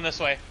 Keep going this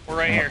way. We're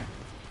right here.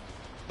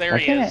 There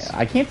he is.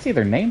 I can't see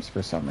their names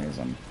for some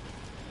reason.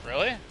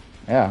 Really?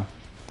 Yeah.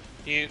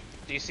 Do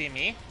you see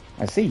me?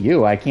 I see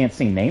you. I can't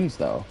see names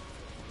though.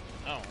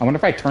 Oh. I wonder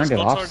if I turned Just it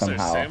go off towards their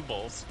somehow.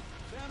 symbols.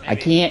 I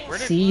Maybe. can't Where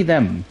did- see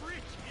them.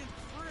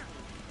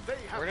 They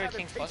have Where did had a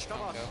King taste Flesh of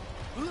Pound us.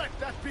 go? Let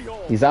that be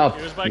all. He's up.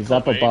 He was by He's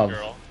up Cobain above.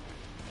 Girl.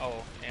 Oh,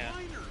 yeah.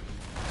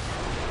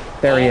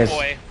 There he Oh is.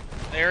 boy.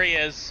 There he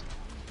is.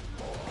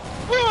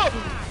 Get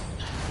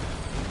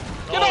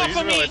Oh, off he's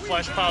of really me!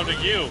 flesh pounding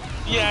you.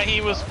 Yeah,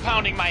 he was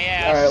pounding my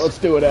ass. All right, let's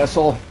do it,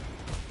 asshole.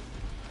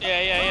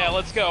 Yeah,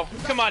 let's go.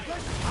 Come on.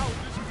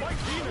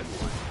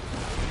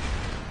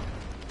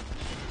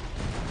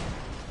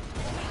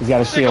 He's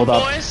got a Sick 'em, shield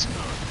up. boys.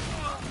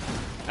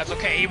 That's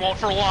okay, he won't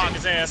for long.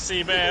 His ass,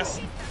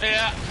 Seabass.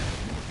 Yeah.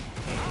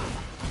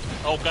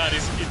 Oh god,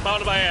 he's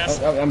pounding my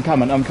ass. I'm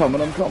coming. I'm throwing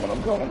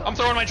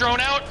my drone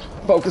out.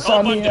 Focus Oh,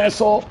 on my me, God.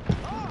 asshole.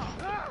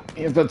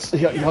 Yeah, but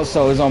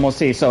so is almost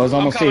C. So is I'm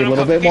almost C. coming, A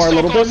little bit He's more. A so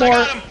little bit close, I more.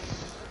 got him.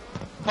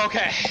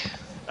 Okay.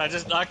 I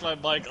just knocked my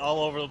mic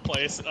all over the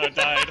place. I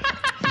died.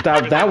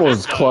 That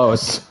was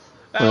close.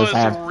 That For was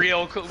half-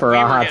 real cool. For We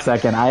a were hot getting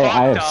second, I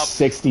have fucked up.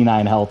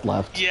 69 health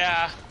left.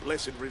 Yeah.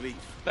 Blessed relief.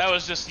 That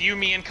was just you,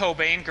 me, and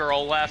Cobain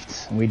Girl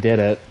left. We did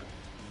it.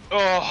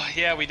 Oh,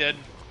 yeah, we did.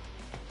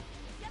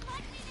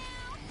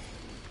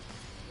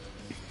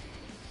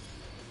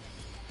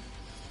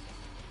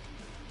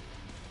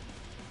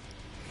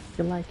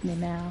 You like me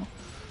now?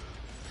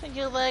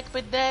 You like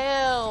me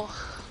now?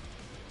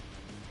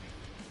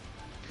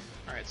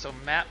 Alright, so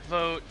map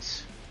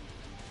vote.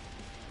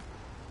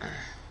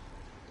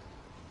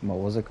 What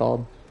was it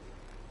called?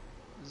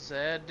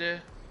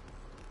 Zed.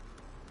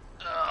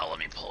 Let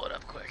me pull it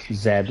up quick.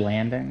 Zed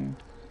Landing.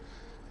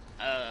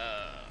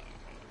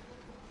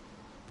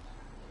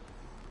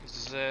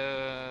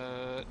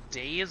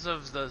 Days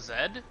of the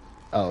Zed?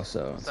 Oh,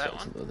 so Is that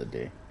it's one? the D.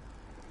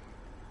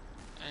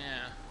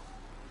 Yeah.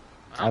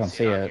 I don't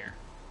see on it. here.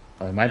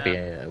 Well, it might be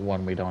Yeah.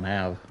 one we don't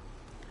have.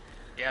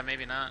 Yeah,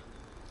 maybe not.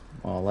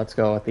 Well, let's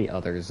go with the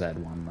other Zed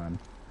one then.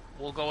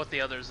 We'll go with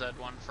the other Zed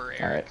one for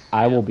Eric. Alright,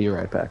 I will be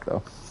right back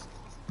though.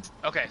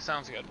 Okay,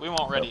 sounds good. We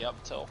won't ready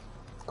up till.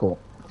 Cool.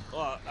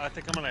 Well, I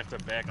think I'm gonna have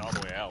to back all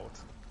the way out.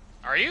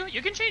 Are you?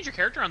 You can change your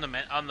character on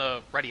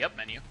the ready up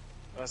menu.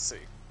 Let's see.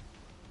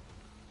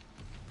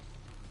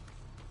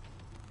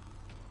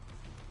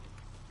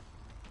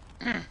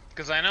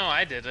 Because I know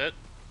I did it.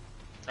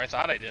 Or I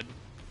thought I did.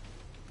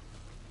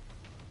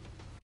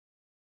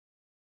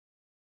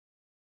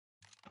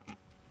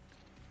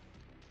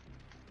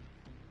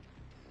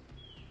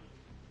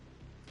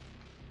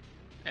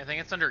 I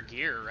think it's under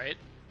gear, right?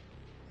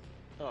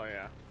 Oh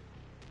yeah.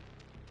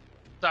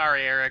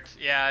 Sorry, Eric.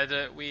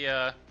 Yeah, we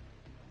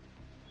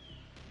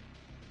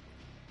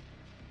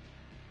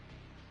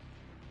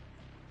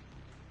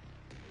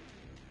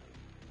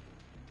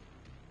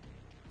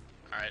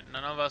Alright,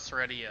 none of us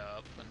ready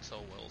up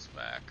until Will's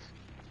back.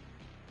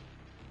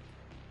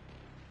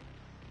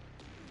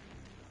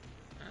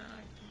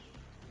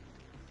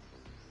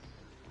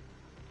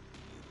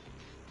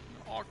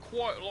 I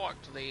quite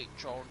liked the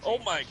HRG. Oh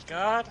my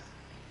god.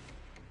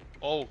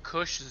 Oh,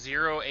 Kush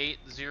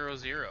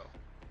 0800.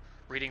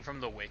 Reading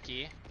from the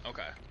wiki.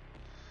 Okay.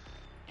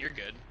 You're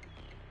good.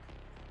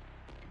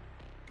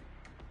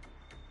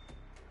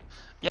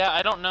 Yeah,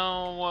 I don't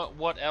know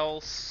what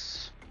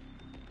else.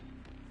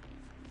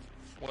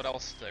 what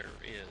else there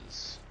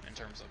is in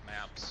terms of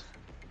maps.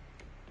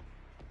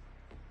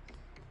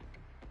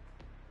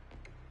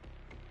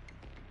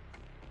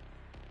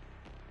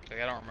 Like,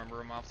 I don't remember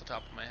them off the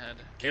top of my head.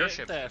 Get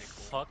Airship's that pretty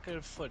cool.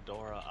 fucking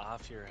fedora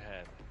off your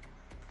head.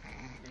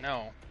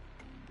 No.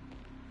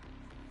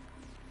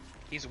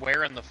 He's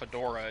wearing the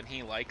fedora and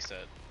he likes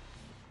it.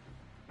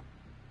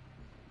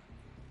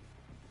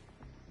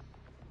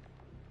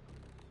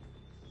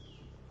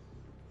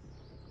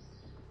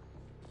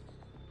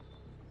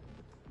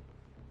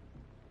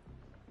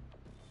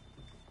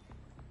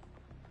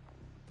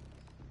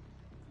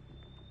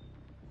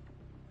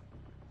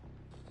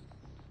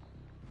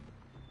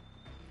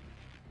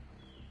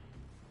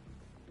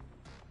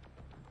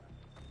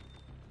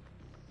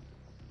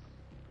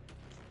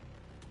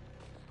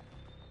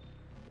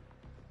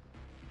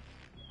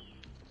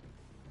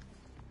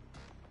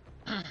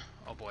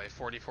 Oh boy,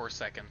 44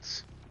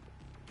 seconds.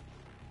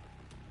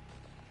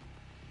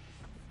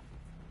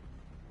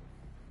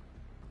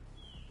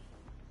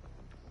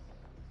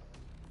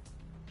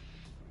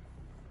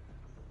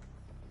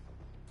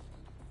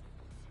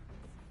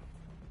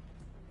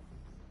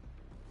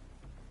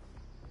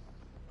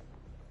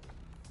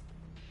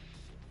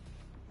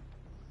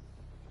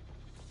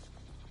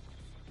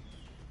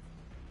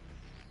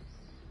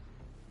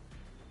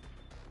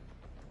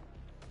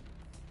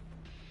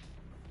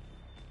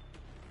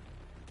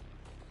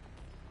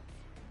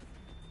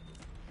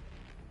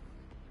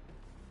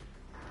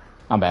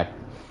 I'm back.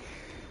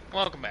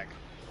 Welcome back.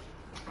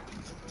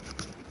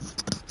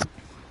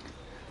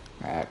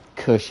 Alright,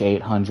 Kush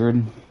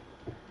 800.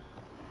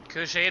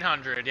 Kush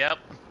 800, yep.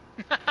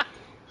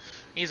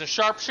 He's a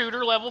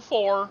sharpshooter level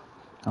 4.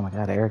 Oh my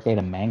god, Eric ate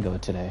a mango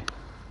today.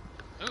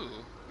 Ooh,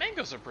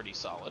 mangoes are pretty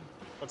solid.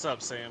 What's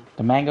up, Sam?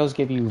 Do mangoes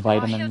give you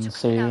vitamin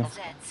C?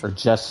 Or do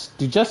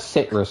just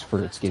citrus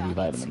fruits give you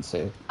vitamin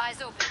C?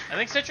 Eyes open. I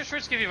think citrus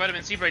fruits give you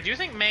vitamin C, but I do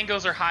think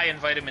mangoes are high in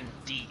vitamin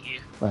D.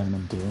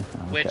 Vitamin D? Oh,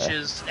 okay. Which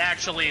is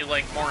actually,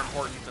 like, more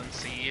important than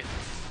C.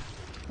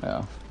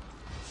 Yeah.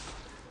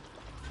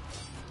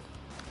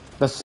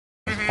 That's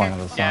the point of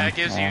the song. Yeah, it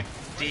gives you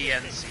D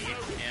and C.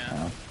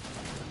 Yeah.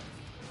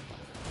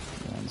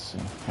 D and C.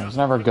 I was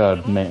never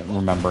good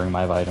remembering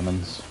my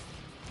vitamins.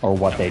 Or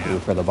what they do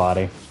for the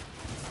body.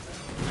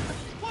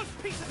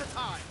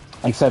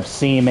 Except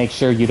C, make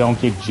sure you don't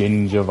get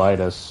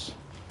gingivitis.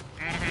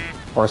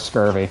 Or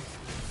scurvy.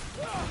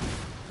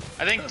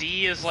 I think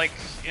D is like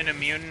an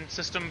immune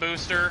system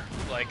booster.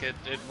 Like, it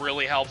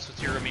really helps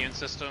with your immune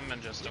system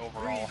and just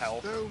overall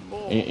health.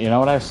 You know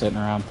what I was sitting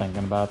around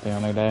thinking about the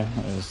other day?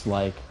 It was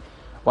like,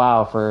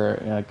 wow,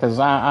 because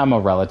I'm a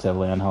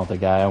relatively unhealthy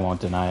guy, I won't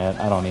deny it.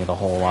 I don't eat a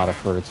whole lot of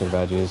fruits or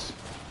veggies,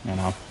 you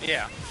know?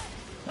 Yeah.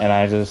 And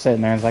I was just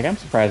sitting there and was like, I'm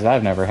surprised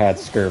I've never had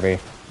scurvy.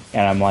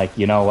 And I'm like,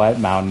 you know what?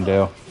 Mountain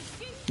Dew.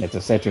 It's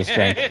a citrus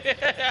drink.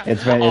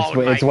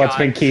 It's what's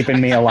been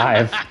keeping me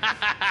alive.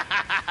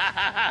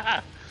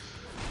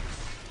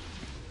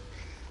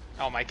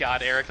 Oh my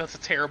god, Eric, that's a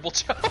terrible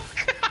joke.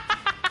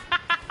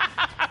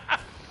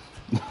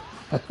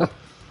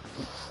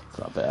 It's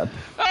not bad.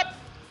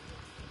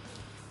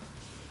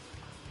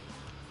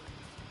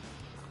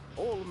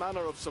 All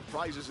manner of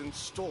surprises in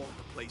store in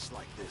a place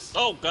like this.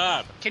 Oh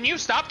god. Can you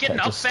stop getting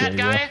up, fat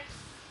guy?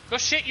 Go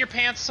shit your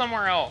pants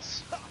somewhere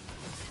else.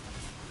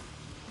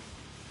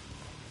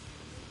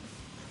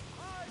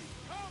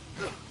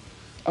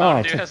 Oh,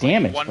 I Dude took has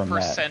damage like from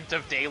that. 1%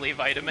 of daily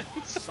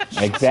vitamins.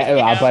 Exactly,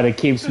 but it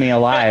keeps me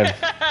alive.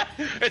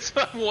 It's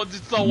the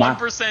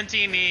 1%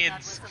 he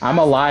needs. I'm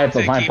alive,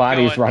 but To my keep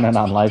body's going. running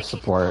on life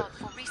support.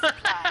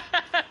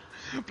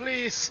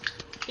 Please.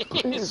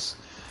 Please,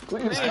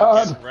 Get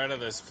God. rid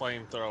of this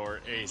flamethrower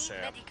ASAP.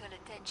 Medical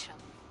attention.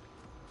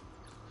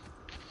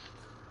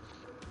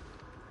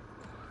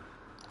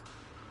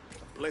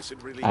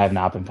 Blessed relief. I have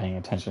not been paying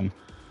attention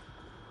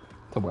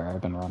to where I've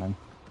been running.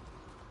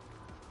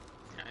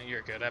 Yeah,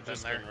 you're good, I've been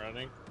Just there. been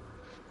running.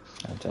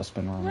 I've just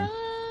been running.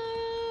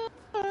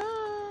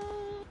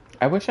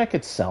 I wish I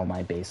could sell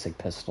my basic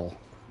pistol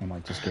and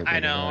like just get rid I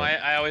know, of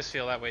it. I always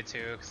feel that way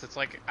too, because it's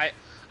like, I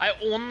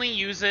only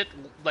use it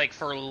like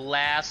for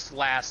last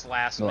Well,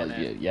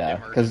 minute yeah,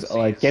 because like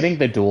emergencies. getting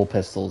the dual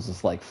pistols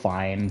is like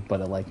fine,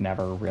 but it like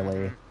never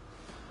really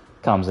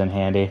comes in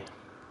handy.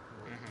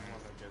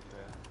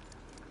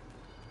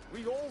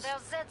 We all There's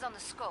Zeds on the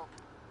scope.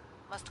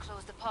 Must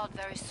close the pod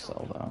very soon.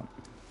 Sell that.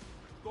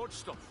 good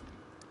stuff.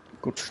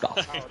 Good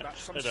stuff. Oh,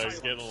 that's some I know, he's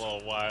getting a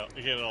little wild.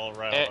 He's getting all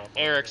riled up.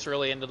 Eric's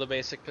really into the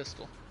basic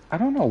pistol. I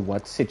don't know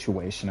what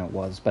situation it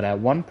was, but at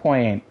one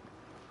point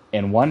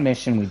in one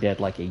mission we did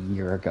like a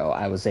year ago,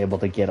 I was able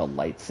to get a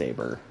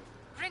lightsaber.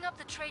 Bring up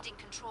the trading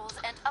controls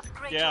and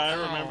upgrade Yeah, I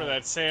your remember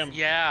that. Sam,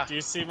 Yeah. do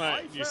you see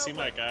my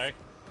guy?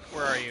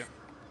 Where are you?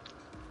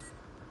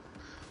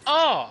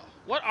 Oh,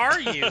 what are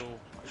you?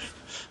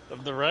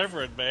 I'm the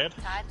Reverend, man.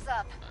 Time's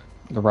up.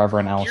 The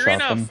Reverend Al You're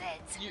in a Sharpton.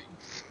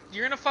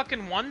 you're in a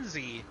fucking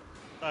onesie,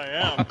 I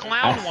a am.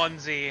 clown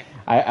onesie.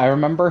 I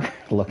remember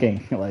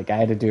looking, like I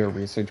had to do a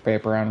research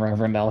paper on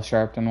Reverend Al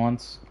Sharpton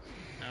once.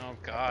 Oh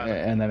God.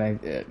 And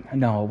then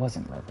no, it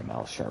wasn't Reverend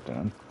Al Sharpton.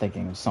 I'm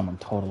thinking of someone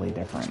totally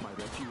different.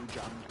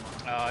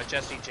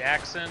 Jesse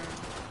Jackson.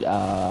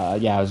 Yeah,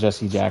 it was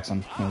Jesse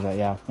Jackson.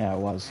 Yeah, it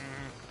was.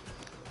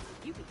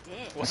 You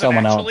did. Was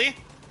Someone it else. actually?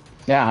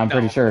 Yeah, I'm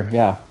pretty No. sure.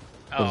 Yeah.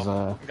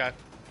 Oh, okay.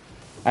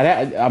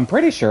 I'm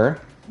pretty sure.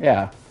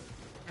 Yeah.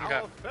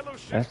 Okay.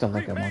 I have to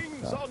look him up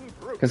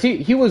because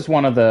he was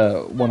one of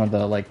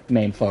the like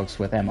main folks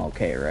with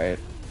MLK, right?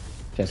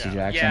 Jesse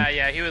Jackson.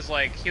 Yeah. He was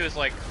like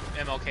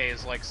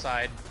MLK's like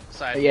side.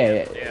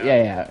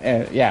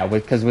 Yeah.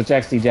 Because with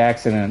Jesse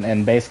Jackson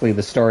and basically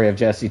the story of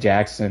Jesse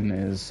Jackson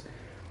is,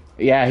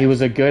 yeah, he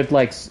was a good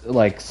like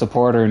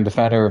supporter and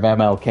defender of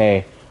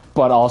MLK,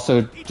 but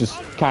also just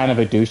kind of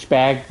a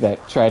douchebag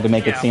that tried to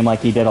make it seem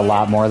like he did a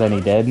lot more than he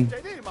did.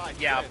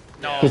 Yeah.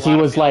 No, because he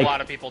was like, a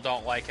lot of people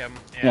don't like him.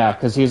 Yeah,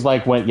 because he's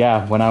like, when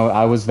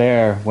I was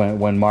there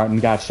when Martin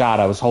got shot,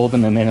 I was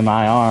holding him in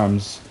my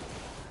arms,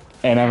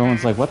 and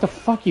everyone's like, "What the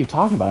fuck are you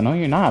talking about?" No,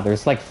 you're not.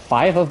 There's like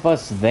 5 of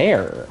us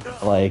there.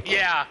 Like,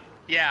 yeah.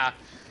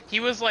 He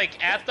was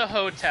like at the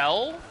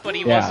hotel, but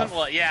he wasn't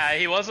like,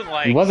 he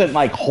wasn't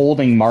like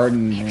holding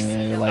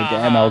Martin like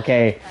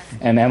MLK,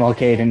 and MLK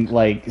didn't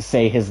like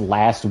say his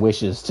last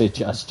wishes to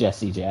just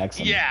Jesse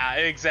Jackson. Yeah,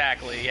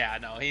 exactly. Yeah,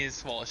 no,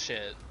 he's full of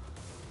shit.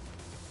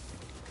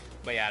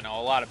 But yeah, no,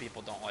 a lot of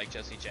people don't like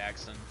Jesse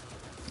Jackson.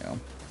 Yeah.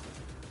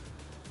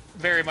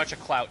 Very much a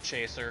clout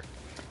chaser.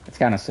 It's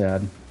kind of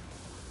sad.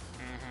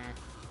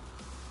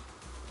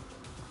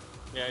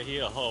 Yeah, he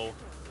a hoe.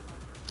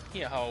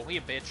 He a hoe. He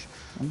a bitch.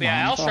 But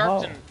yeah, Al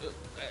Sharpton,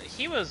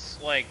 he was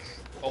like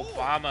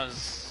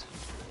Obama's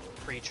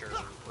preacher,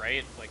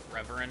 right? Like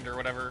Reverend or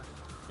whatever.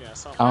 Yeah,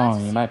 something.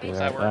 Oh, you might be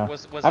right. Yeah.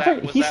 He's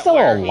that still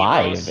where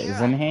alive, he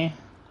isn't he?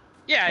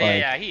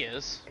 Yeah, he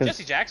is.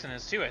 Jesse Jackson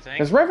is too, I think.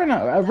 Because Reverend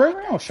Al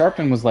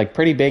Sharpton was like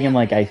pretty big in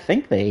like I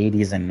think the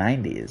 80s and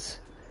 90s,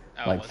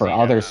 like for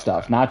other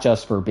stuff, not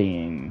just for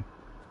being,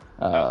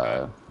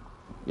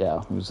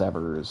 who's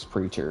ever his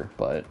preacher,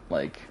 but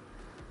like.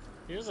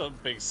 He was a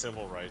big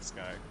civil rights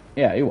guy.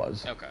 Yeah, he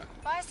was. Okay.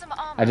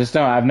 I just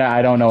don't.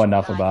 I don't know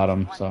enough about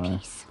him, so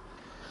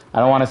I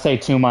don't want to say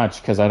too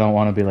much because I don't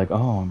want to be like,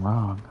 oh, I'm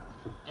wrong.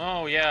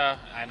 Oh yeah,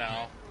 I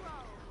know.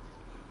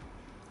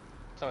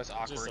 It's always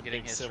awkward Just a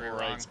getting big history civil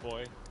wrong. rights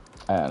boy.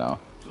 I don't know.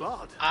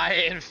 I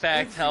in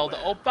fact held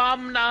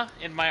Obama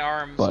in my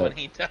arms when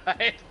he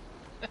died.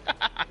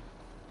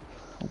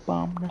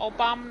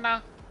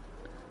 Obama.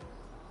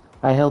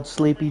 I held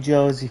Sleepy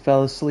Joe as he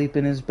fell asleep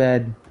in his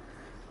bed.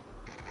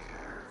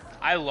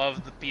 I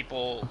love the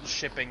people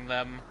shipping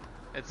them.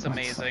 It's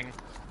amazing.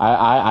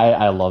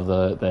 I love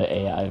the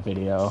AI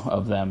video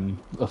of them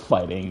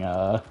fighting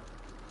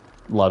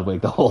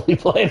Ludwig the Holy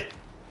Blade.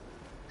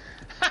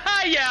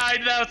 Yeah,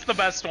 that's the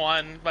best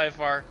one by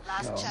far.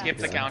 Skip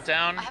the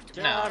countdown.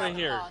 Get out of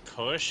here,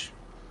 Kush.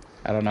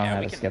 I don't know how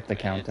to skip the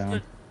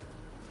countdown.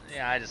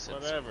 Yeah, I just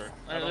whatever.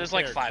 There's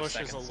like 5 Kush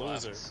seconds is a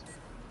loser.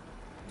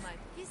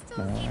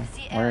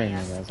 Where are you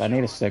guys? I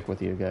need to stick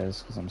with you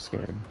guys because I'm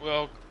scared.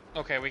 Well,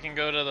 okay, we can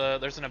go to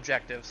there's an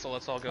objective, so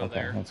let's all go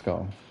there. Let's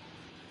go.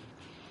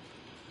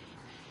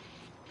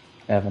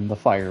 Evan the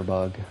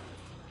Firebug.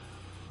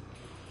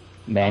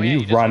 Man,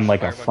 you run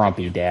like a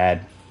frumpy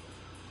dad.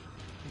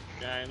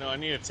 Yeah, I know. I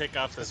need to take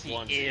off this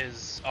one. He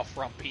is a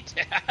frumpy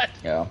dad.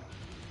 Yeah.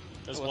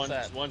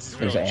 One's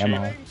There's really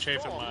ammo.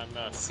 chafing my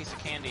nuts. Piece of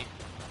candy.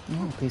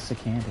 Oh, piece of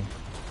candy.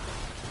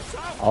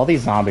 All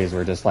these zombies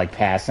were just like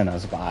passing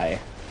us by.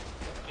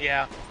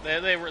 Yeah,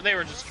 they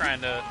were just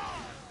trying to.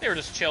 They were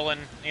just chilling,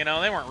 you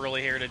know. They weren't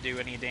really here to do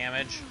any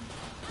damage.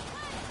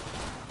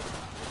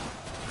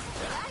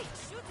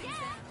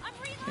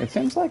 It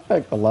seems like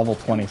the level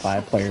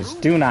 25 players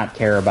do not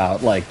care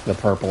about like the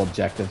purple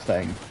objective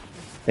thing.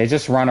 They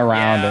just run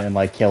around and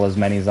like kill as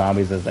many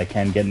zombies as they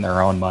can, getting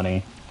their own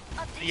money.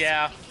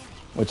 Yeah.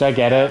 Which I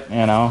get it,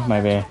 you know,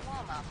 maybe.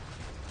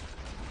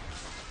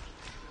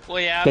 Well,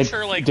 yeah, I'm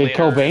sure like. Did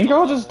Cobain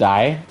Girl just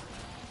die?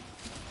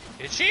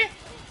 Did she?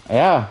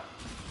 Yeah.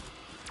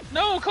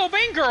 No,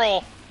 Cobain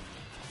Girl.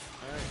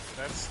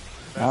 That's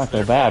I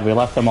feel bad. We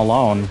left them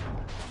alone.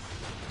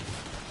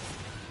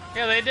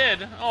 Yeah, they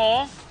did.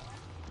 Oh.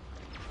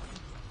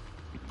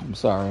 I'm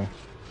sorry.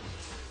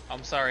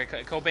 I'm sorry,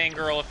 Cobain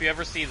Girl. If you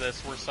ever see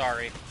this, we're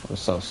sorry. We're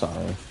so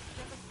sorry.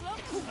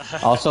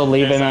 Also,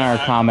 leave it in our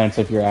comments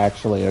if you're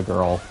actually a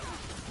girl.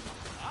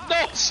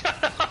 No,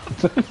 shut up.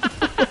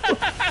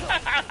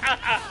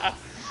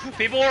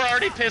 People were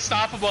already pissed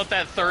off about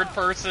that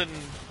third-person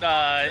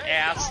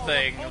ass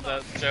thing,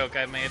 the joke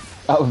I made.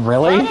 Oh,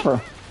 really?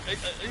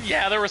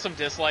 Yeah, there were some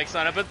dislikes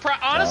on it, but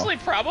honestly,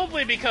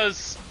 probably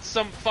because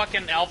some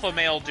fucking alpha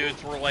male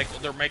dudes were like,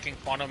 they're making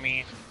fun of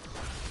me.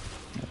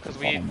 Because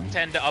we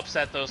tend to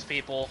upset those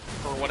people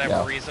for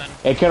whatever reason.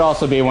 It could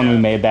also be when we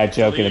made that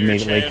joke, it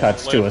immediately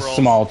cuts to a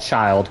small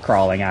child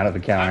crawling out of the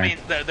counter. I mean,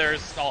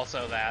 there's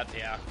also that,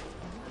 yeah.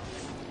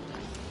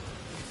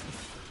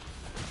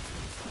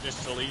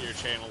 Just delete your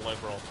channel,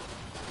 liberal.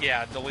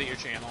 Yeah, delete your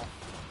channel.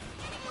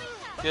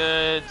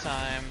 Good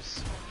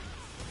times.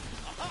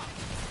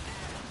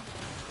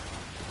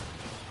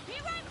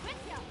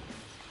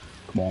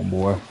 Come on,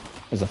 boy.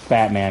 There's a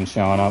fat man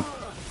showing up.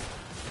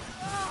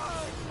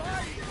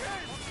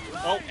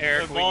 Oh,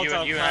 Eric, the you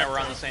Molotov and I were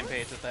on cocktail. the same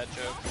page with that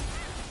joke.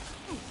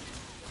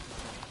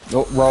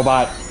 Oh,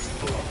 robot.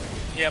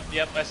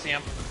 Yep, I see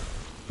him.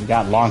 You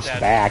got launched dead.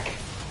 back.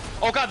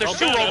 Oh god, there's Oh,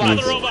 two God, robots!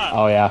 another robot.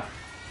 Oh, yeah.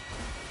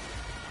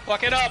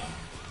 Fuck it up!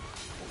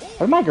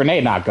 Why did my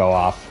grenade not go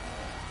off?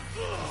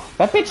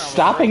 That bitch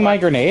stopping my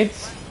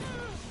grenades?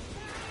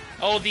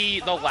 Oh,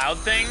 the loud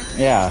thing?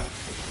 Yeah.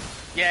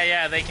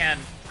 Yeah, they can.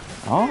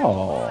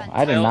 Oh,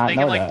 I did not They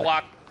know can, like, that.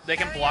 block... They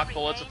can block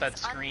bullets with that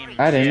scream.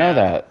 I didn't know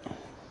that.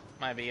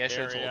 Might be, I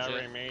should've Area told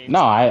you. remains No,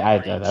 I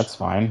range. that's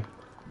fine.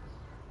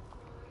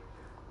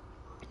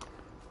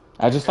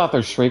 I just thought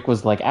their shriek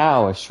was like,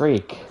 ow, a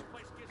shriek.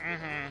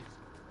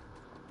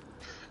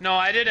 No,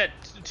 I did it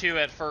too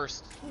at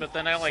first, but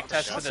then I like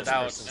tested it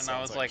out, and I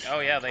was like, oh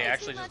yeah, they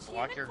actually just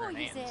block your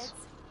grenades.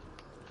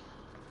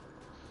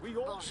 We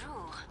all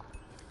Bonjour.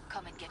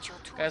 Come and get your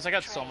tools Guys, I got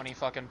of so trade. many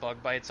fucking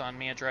bug bites on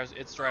me,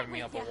 it's driving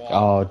me up a wall.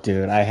 Oh,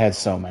 dude, I had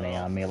so many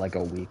on me like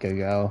a week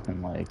ago,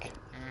 and like...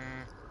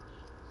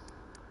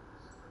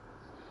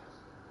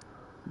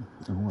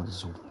 It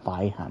was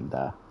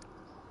Beihanda.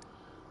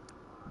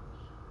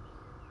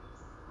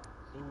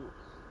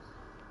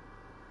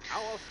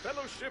 our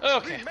fellowship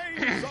Okay.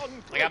 remains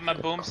I got my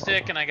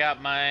boomstick, and I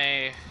got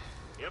my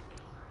Yep.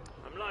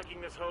 I'm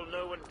liking this whole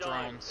no one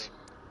dying drones.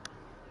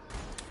 thing.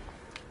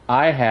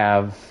 I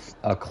have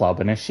a club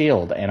and a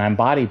shield, and I'm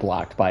body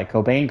blocked by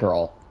Cobain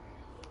Girl.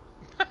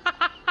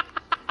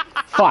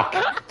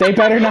 Fuck! They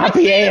better not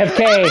be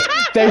AFK!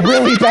 They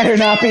really better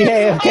not be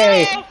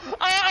AFK!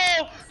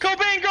 Uh-oh!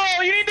 Cobain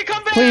Girl, you need to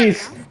come back!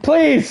 Please!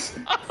 Please!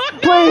 Oh, no!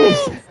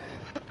 Please!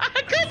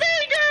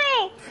 Cobain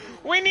Girl!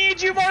 We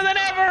need you more than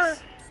ever!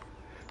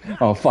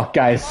 Oh, fuck,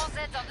 guys. All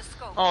Zeds on the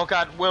scope. Oh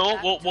god,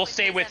 we'll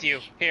stay with you.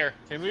 Here.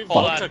 Can we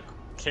Hold vote on. to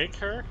kick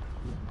her?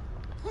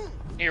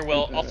 Here,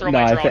 Will. I'll throw No,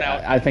 my I, drone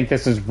out. I think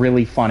this is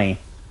really funny.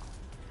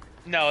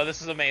 No,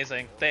 this is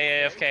amazing.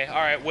 They AFK.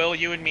 Alright, Will,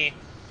 you and me.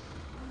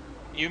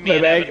 You, me,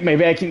 and Evan.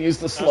 Maybe I can use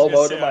the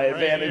slow-mo to say, my I'm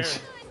right advantage.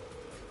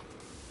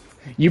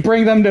 here. You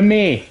bring them to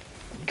me!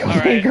 Cobain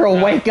Alright,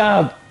 Girl, wake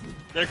up!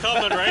 They're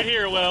coming right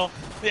here, Will.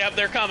 Yep,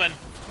 they're coming.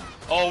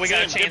 Oh, we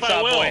got a Sam, get by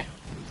chainsaw Will. boy.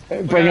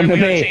 Bring him to we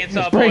got a me!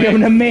 chainsaw Bring boy.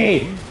 him to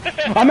me!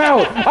 I'm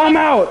out! I'm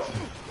out!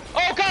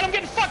 Oh god, I'm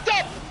getting fucked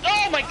up!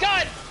 Oh my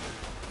god!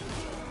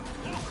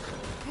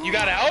 You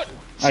got out?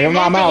 She I'm moved a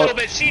out. little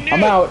bit. She knew.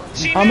 I'm out.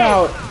 She I'm knew.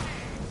 out.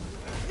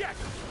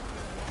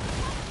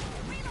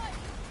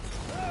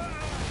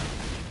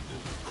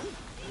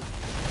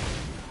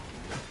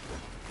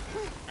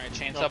 Alright,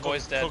 chainsaw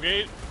boy's dead.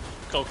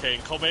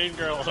 Cocaine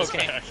girl is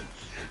Cocaine. back.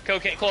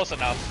 Cocaine, close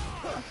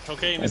enough.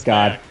 Cocaine is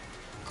God. back.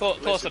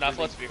 Close enough,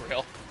 let's be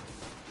real.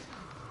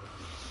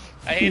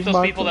 I hate those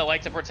Mark people it. that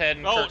like to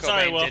pretend Oh, Kurt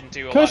sorry, Cobain Will. didn't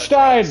do a Kush lot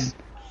died! of drugs.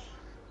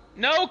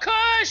 No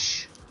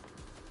Kush!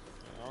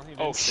 Well, he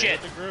didn't Oh stay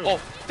shit. with the group.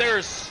 Oh,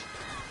 there's...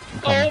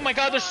 Oh my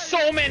god, there's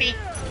so many!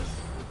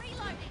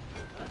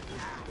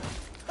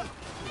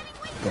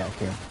 Back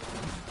here.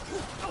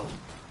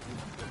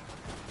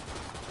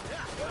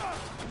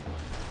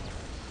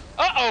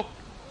 Uh-oh!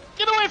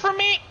 Get away from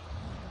me!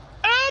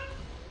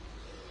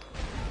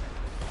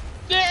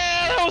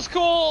 Yeah, that was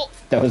cool!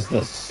 That was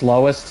the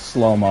slowest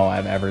slow-mo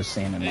I've ever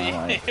seen in my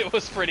life. It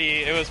was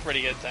pretty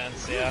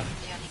intense, yeah.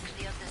 Nearly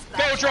cleared this Go,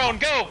 back. drone,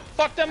 go!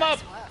 Fuck them up!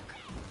 Nice work.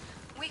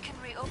 We can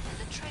reopen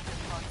the trader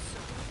pod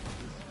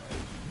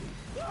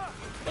soon.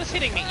 What's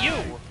hitting me? You!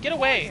 Get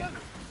away!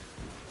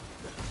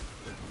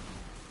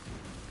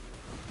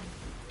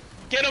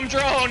 Get him,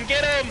 drone!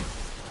 Get him!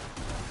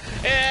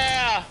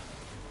 Yeah!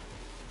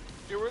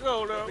 Here we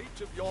go now. The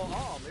reach of your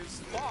arm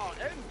is far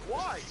and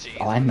wide.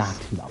 Oh, I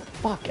knocked him the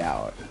fuck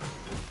out.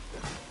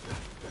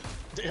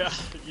 Yeah,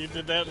 you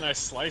did that and I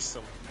sliced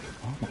him.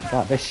 Oh my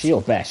god, this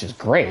shield bash is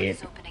great.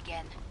 It's open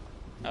again.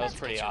 That was Let's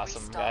pretty get you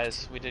awesome, restocked.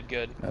 guys. We did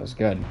good. That was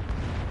good.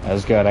 That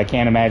was good. I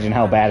can't imagine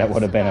how bad it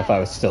would have been if I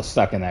was still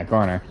stuck in that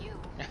corner. You.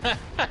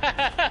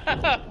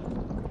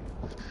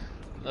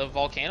 The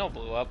volcano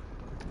blew up.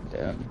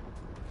 Dude.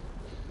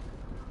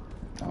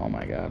 Oh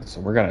my god, so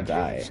we're gonna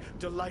die.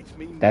 Delight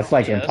me That's not.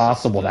 like Yeah, this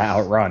impossible to is-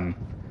 outrun.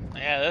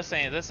 Yeah, this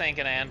ain't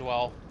gonna end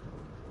well.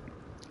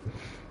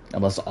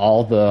 Unless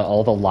all the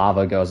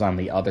lava goes on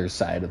the other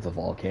side of the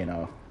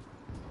volcano.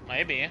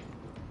 Maybe.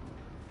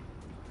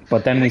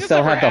 But then You we think this still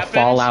ever have the happens?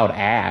 fallout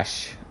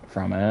ash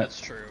from it. That's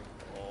true.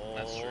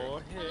 That's true.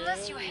 Oh,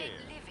 Unless you hell hate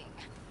yeah. living,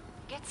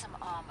 get some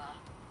armor.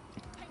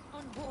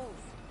 On walls.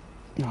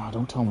 No,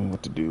 don't tell me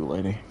what to do,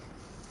 lady.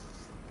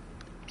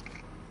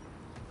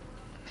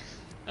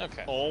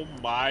 Okay. Oh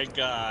my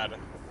god.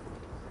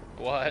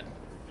 What?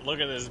 Look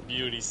at this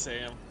beauty,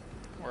 Sam.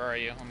 Where are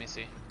you? Let me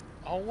see.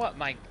 Oh, what?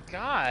 My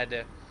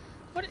god.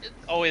 What?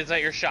 Oh, is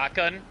that your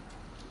shotgun?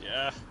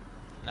 Yeah.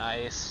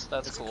 Nice.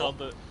 That's It's cool. called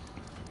the...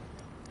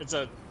 It's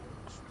a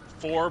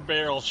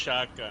 4-barrel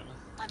shotgun.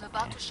 I'm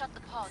about to shut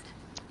the pod.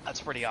 That's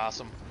pretty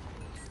awesome.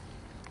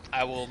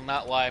 I will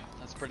not lie.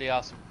 That's pretty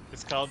awesome.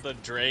 It's called the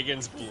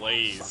Dragon's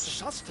Blaze.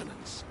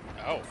 Sustenance.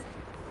 Oh.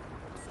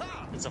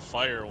 It's a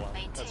fire one.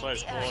 That's why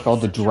it's blowing. It's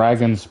called the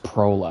Dragon's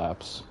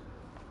Prolapse.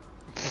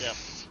 Yep.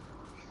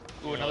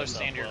 Ooh, another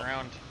stand your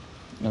ground.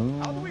 How do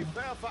No. we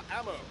fare for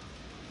ammo?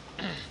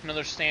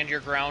 Another stand your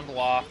ground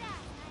law.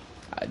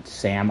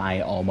 Sam,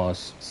 I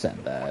almost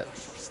said that.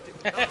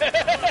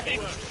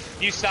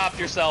 You stopped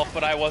yourself,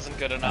 but I wasn't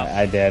good enough.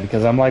 I did,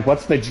 because I'm like,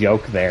 what's the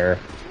joke there?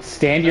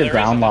 Stand your There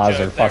ground isn't a laws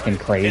joke are there. fucking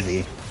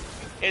crazy.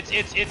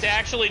 It's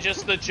actually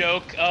just the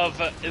joke of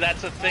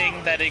that's a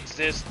thing that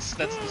exists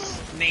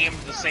that's named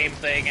the same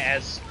thing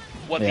as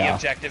what the Yeah.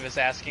 objective is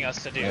asking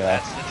us to do. Yeah.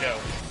 That's the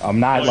joke. I'm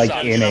not, like,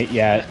 sucks. in it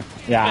yet.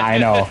 Yeah, I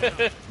know.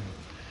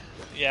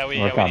 Yeah, we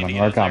We're need to coming, get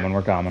we're us there. coming,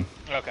 we're coming.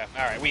 Okay,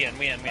 alright, we in.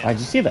 Did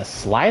you see the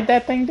slide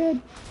that thing did?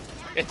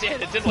 It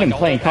did I've like been a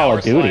playing whole Call power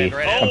of Duty. slide,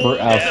 right?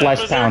 A flesh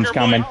Berserker pound's boy.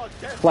 coming.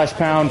 Flesh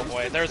pound. Oh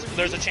boy, there's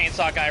a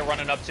chainsaw guy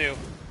running up too.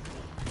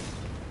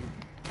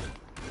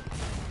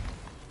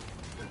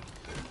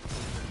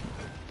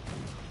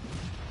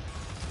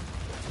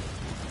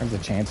 There's a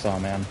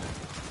chainsaw, man.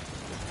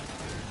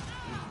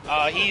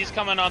 He's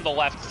coming on the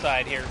left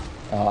side here.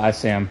 Oh, I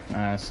see him.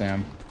 I see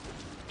him.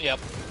 Yep.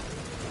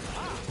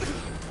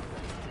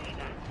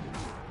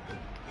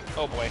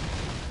 Oh boy.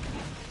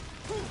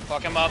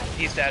 Fuck him up.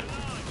 He's dead.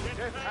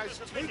 Death has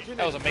taken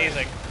That was its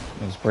amazing.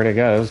 It was pretty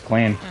good. It was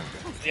clean.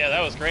 Yeah,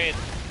 that was great.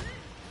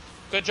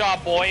 Good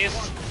job, boys.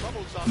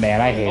 troubles us.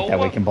 Man, I hate that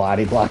we can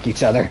body block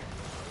each other.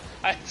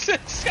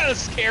 It's kind of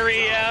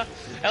scary, yeah.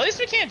 At least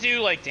we can't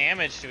do, like,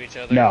 damage to each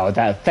other. No,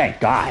 that. Thank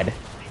God.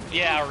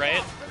 Yeah,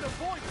 right?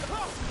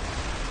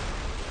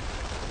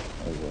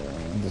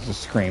 There's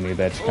a screamy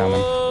bitch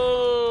coming.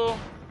 Oh,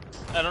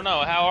 I don't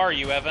know. How are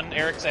you, Evan?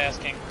 Eric's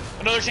asking.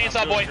 Another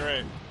chainsaw boy.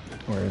 Great.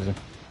 Where is he?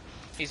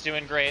 He's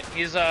doing great.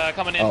 He's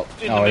coming in Oh,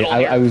 in the middle I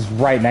here. was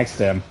right next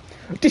to him.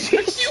 Did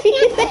you see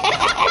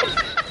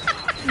that?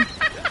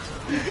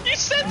 You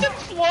sent him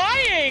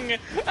flying!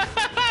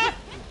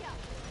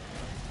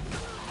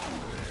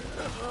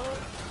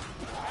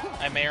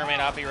 I may or may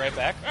not be right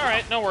back.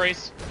 Alright, no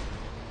worries.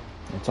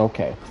 It's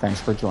okay. Thanks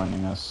for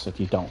joining us. If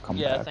you don't come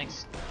Yeah, back.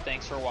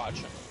 thanks for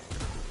watching.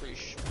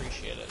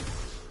 Appreciate it.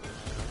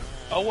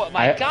 Oh, what?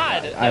 My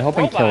God! I hope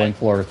in Killing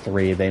Floor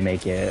 3 they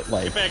make it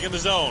like Get back in the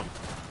zone.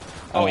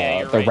 Oh, yeah,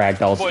 you're the right.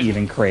 ragdoll's Boy.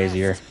 even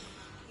crazier.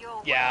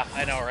 Yeah,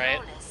 I know,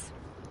 right?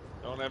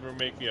 Don't ever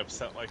make me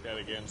upset like that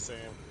again, Sam.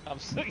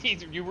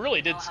 You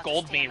really did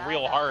scold me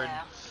real hard.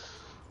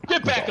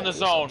 Get back in the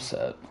zone.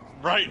 Upset.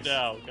 Right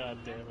now, god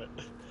damn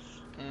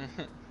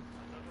it.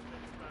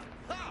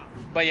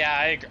 But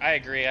yeah, I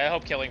agree. I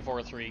hope Killing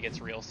Floor 3 gets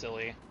real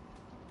silly.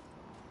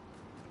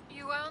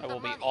 You earned I will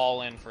the be money.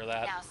 all in for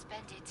that. Now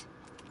spend it.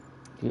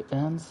 You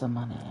earn some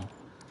money.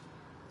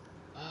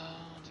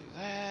 Do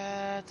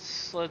that.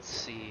 Let's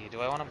see.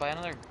 Do I want to buy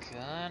another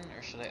gun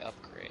or should I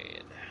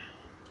upgrade?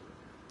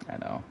 I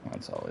know.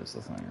 That's always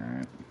the thing,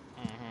 right?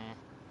 Mm-hmm.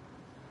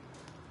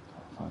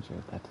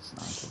 500, that does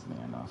not give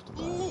me enough to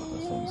buy the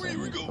things I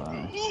need to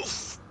buy.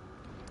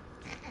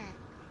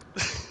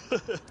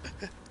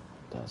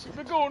 Does it?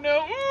 Here we go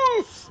now.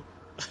 Ooh!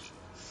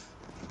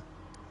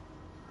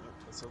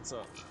 That's what's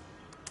up.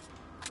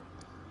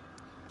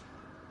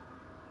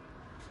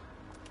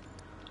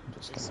 I'm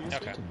just gonna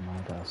have Okay. to do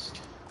my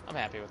best. I'm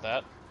happy with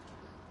that.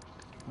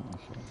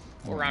 Okay.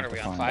 What round are we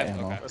on? 5?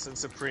 Okay. Listen,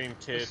 Supreme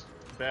Kid,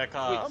 back A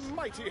off.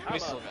 mighty We hammer.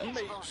 still got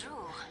it.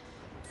 Bonjour.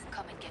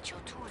 Come and get your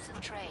tools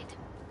of trade.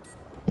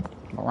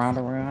 What round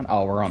are we on?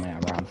 Oh, we're only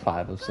on round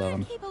 5 of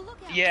 7. Keep a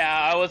lookout.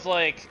 Yeah, I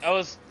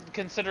was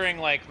considering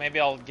like maybe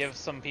I'll give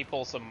some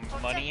people some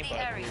money, but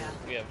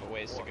we have a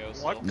ways to go.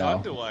 What Still. No.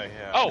 gun do I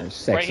have? Oh, There's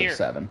 6 right of here.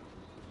 7.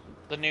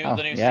 The new Oh,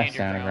 yeah, yeah, stand your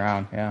standing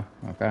ground. ground.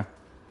 Yeah, okay.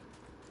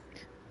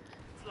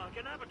 It's like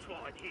an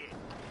abattoir in here.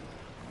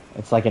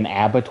 It's like an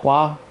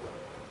abattoir.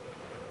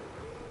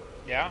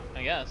 Yeah,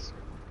 I guess.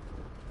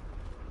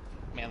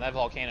 Man, that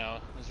volcano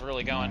is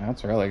really going. Yeah,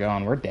 that's really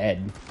going. We're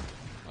dead.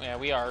 Yeah,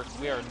 we are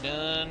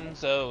done.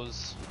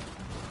 Those.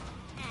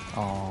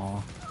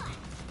 Aww.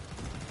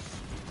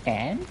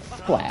 And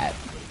splat.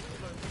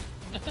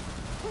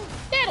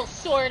 That'll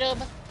sort 'em.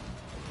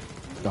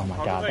 Oh my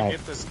How god, did I that,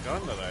 get this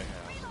gun that I have?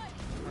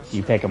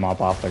 you pick them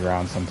up off the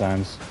ground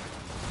sometimes.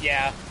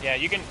 Yeah,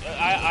 you can.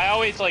 I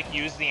always like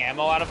use the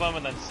ammo out of them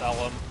and then sell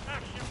them.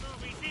 Action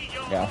movie, see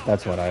your Yeah,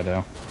 that's what I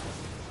do.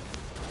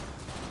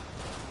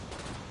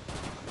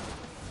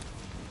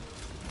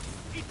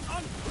 It's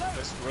unpleasant.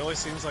 This really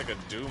seems like a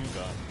Doom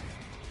gun.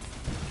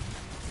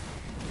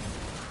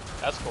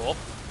 That's cool.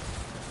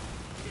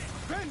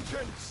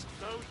 Vengeance!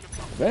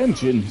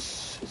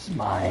 Vengeance is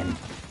mine.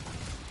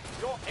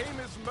 Your aim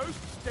is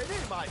most steady,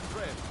 my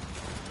friend.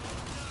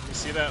 You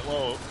see that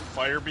little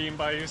fire beam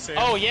by you, Sam?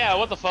 Oh yeah,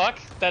 what the fuck?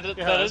 That Yeah,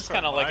 that that's is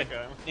kind of from like my a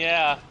gun.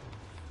 yeah.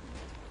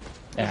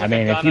 Yeah, It's I like a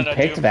mean, if gun you and a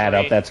picked Doom that 3.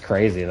 up, that's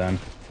crazy then.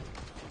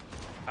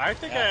 I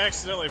think I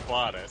accidentally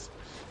bought it.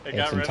 It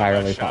got It's rid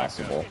entirely of my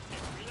shotgun. possible.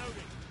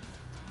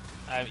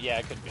 Yeah,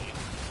 it could be.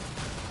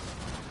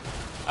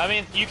 I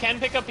mean, you can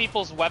pick up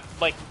people's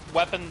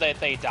weapon that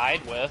they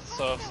died with.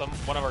 So if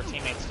one of our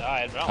teammates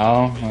died, but I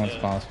Oh, don't think we that's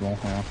did. possible,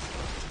 yeah.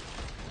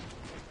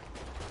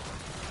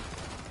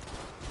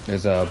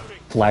 There's a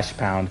flesh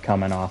pound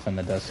coming off in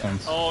the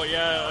distance. Oh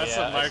yeah, that's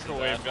yeah, a I see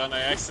microwave that. gun.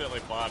 I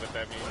accidentally bought it,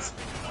 that means.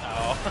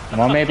 Oh.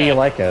 Well, maybe you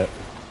like it.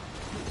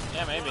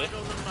 Yeah, maybe.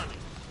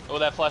 Oh,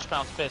 that flesh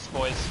pound's pissed,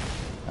 boys.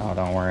 Oh,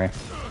 don't worry.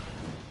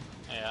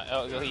 Yeah,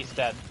 oh, he's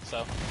dead,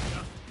 so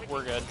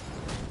we're good.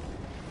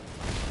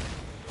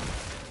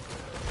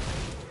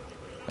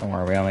 Don't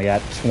worry, we only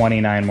got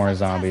 29 more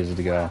zombies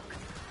to go.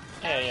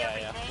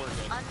 Yeah, we're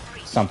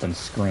good. Something's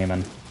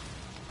screaming.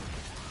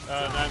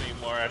 Not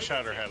anymore. I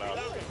shot her head off.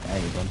 Yeah,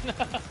 you did.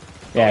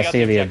 we Yeah, I got see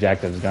the the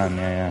objective. objectives done,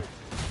 yeah.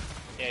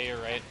 Yeah, you're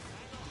right.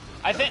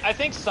 I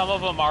think some of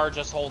them are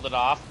just hold it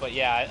off, but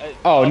yeah.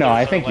 Oh, no, others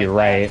I are think like you're that.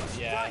 right.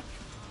 Yeah.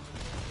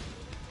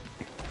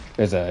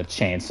 There's a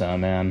chainsaw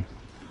man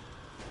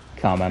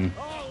coming,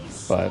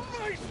 but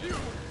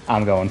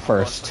I'm going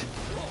first.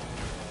 I'm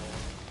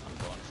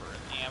going for an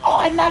ammo. Oh,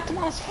 I knocked him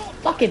on his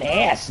fucking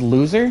ass,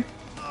 loser!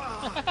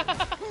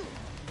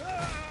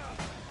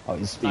 Oh,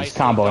 he's Nicely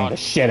comboing done. the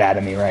shit out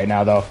of me right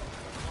now, though.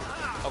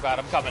 Oh god,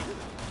 I'm coming.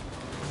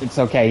 It's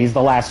okay, he's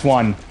the last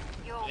one.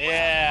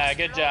 Yeah,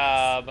 good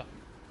job.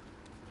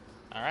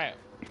 Alright.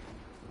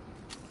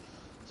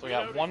 So we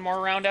got one more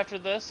round after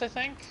this, I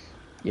think?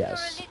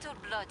 Yes. You're a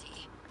little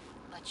bloody,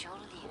 but you'll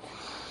live.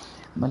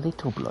 I'm a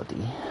little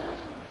bloody.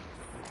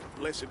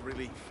 Blessed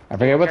relief. I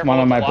forget with Careful one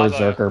of with my the lava.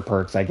 Berserker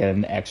perks, I get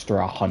an extra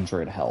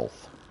 100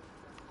 health.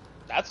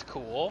 That's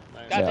cool.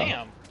 Nice.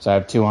 Goddamn. So I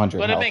have 200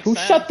 But it health. makes Who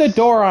sense. shut the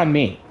door on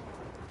me?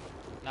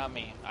 Not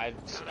me. I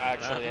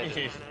actually had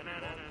to.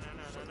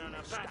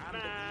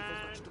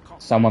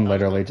 Someone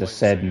literally just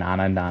said,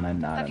 Nana, Nana,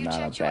 Nana, Have you Nana,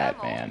 checked your ammo?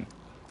 Batman.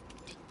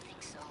 Didn't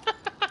think so.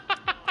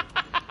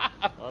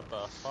 What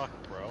the fuck,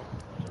 bro?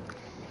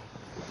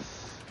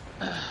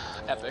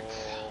 Epic.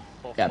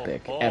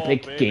 Epic. Oh,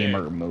 Epic baby.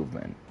 gamer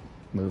movement.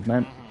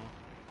 Movement?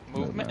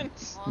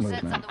 Movements? All sets on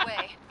Movement. the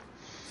way.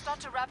 Start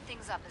to wrap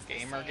things up as they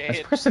say. This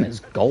Gamergate. person is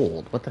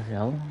gold. What the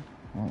hell?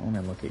 Well, let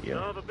me look at you.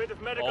 Another bit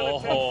of medical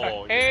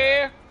Oh, yeah.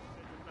 Hey!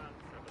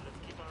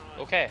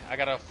 Okay, I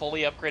got a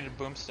fully upgraded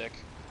boomstick.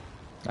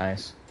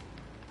 Nice.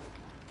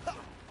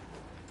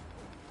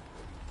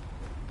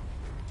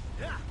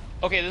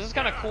 Okay, this is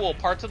kind of cool.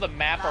 Parts of the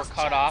map are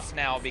cut off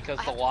now because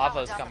the lava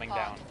is coming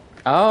down.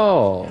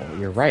 Oh,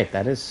 you're right.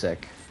 That is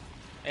sick.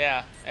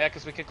 Yeah,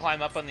 because we could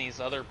climb up on these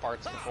other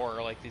parts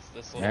before, like this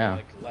little Yeah,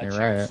 like ledge. you're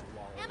here.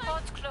 right.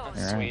 Port's closed.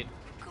 You're right. Sweet.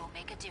 Go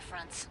make a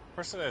difference.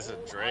 Person has a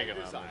dragon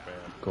on their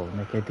back. Go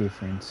make a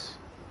difference.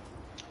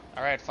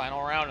 All right,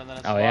 final round, and then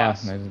it's Oh yeah,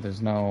 boss.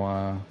 there's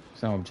no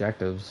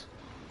objectives.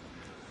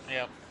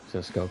 Yep.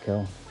 Just go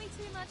kill. Way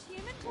too much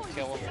human toys.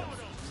 Kill him.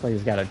 This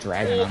lady's got a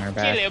dragon on her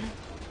back. Get him.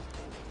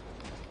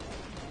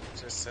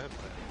 Just said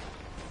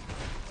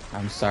that.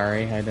 I'm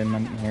sorry, I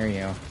didn't hear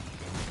you.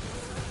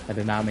 I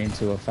did not mean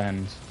to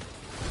offend.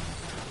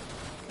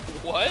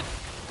 What?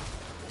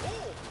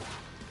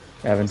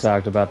 Evan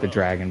talked about the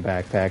dragon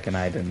backpack and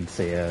I didn't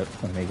see it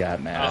when he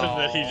got mad. Oh.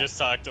 That he just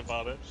talked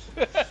about it.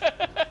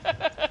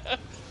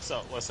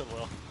 So, listen,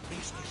 Will.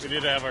 We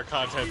need to have our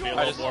content be a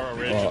little more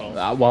original.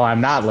 Well,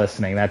 I'm not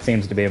listening. That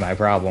seems to be my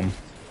problem.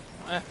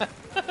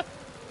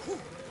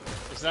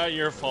 It's not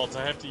your fault.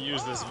 I have to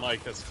use this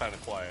mic that's kind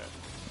of quiet.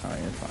 Oh,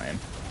 you're fine.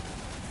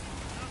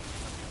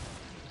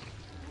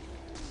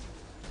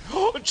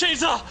 Oh,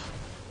 chainsaw!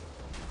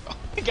 Oh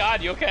my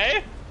god, you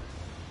okay?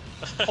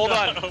 Hold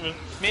on.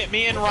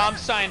 Me and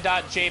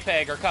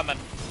Rammstein.jpg are coming.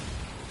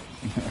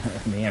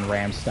 Me and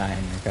Ramstein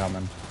are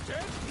coming.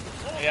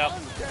 Yep.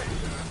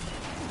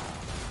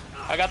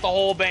 I got the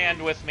whole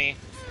band with me.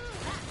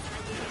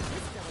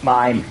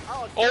 Mine.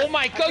 Oh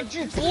my god,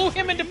 you blew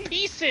him into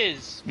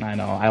pieces! I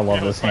know. I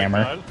love this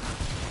hammer.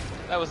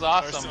 That was Or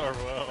awesome.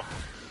 Will.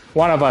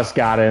 One of us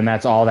got it, and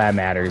that's all that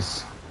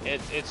matters.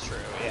 It's true,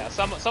 yeah.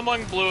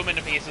 Someone blew him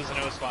into pieces and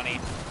it was funny.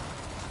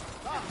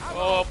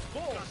 Oh.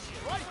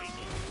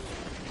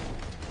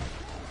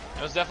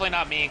 It was definitely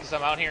not me, because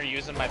I'm out here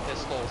using my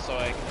pistol so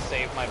I can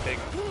save my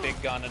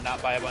big gun and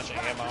not buy a bunch of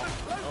ammo.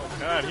 Oh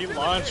god, he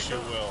launched you,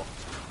 Will.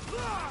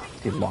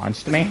 He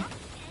launched me?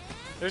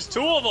 There's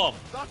two of them!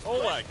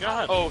 Oh my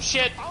god. Oh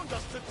shit!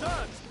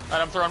 Alright,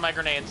 I'm throwing my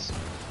grenades.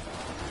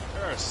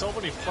 There are so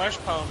many flesh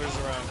pounders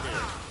around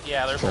here.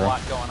 Yeah, there's Sure. a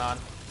lot going on.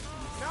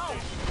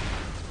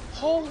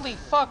 Holy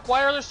fuck,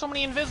 why are there so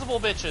many invisible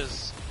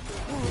bitches?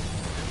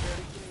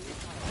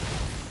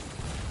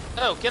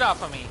 Oh, get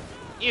off of me.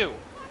 Ew.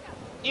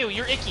 Ew,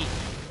 you're icky.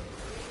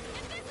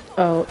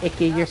 Oh,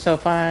 Icky, you're so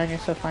fine. You're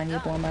so fine. You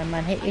blow my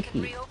mind. Hey, I can Icky.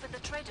 reopen the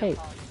trader Hey,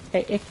 pod.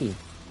 hey, Icky.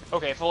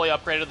 Okay, fully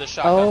upgraded the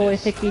shotgun. Oh,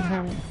 is it's Icky,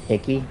 honey.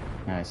 Hickey?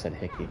 No, I said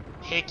Hickey.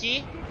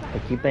 Hickey?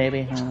 Hickey,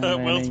 baby.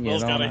 Honey, Will's you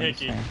got don't a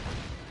hickey. understand.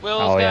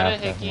 Will's Oh, got yeah, a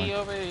hickey definitely.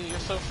 over here. You're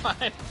so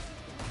fine.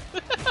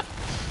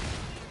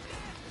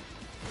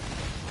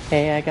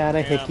 Hey, I got a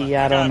Yeah, hickey.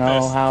 I I don't got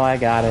know this. how I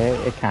got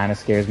it. It kind of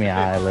scares me.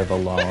 I live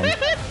alone.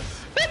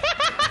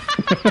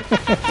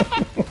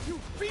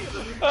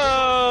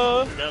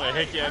 Oh, You got a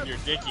hickey on your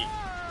dicky.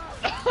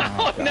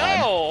 oh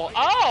no!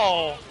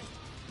 Oh!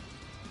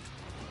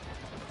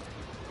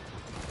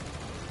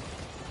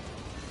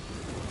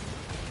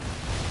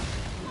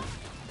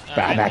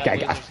 That guy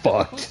got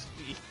fucked.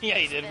 Yeah,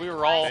 he did. We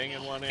were all.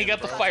 Banging one He in,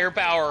 got the bro.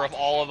 firepower of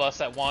all of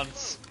us at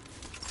once.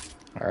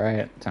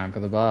 Alright, time for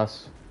the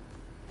boss.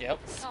 Yep.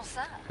 Sans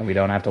ça. And we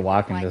don't have to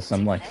walk into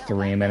some, like,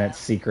 3-minute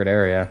secret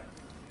area.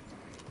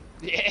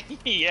 Yeah,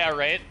 yeah,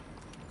 right.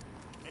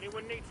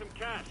 Anyone need some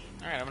cash?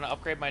 All right, I'm gonna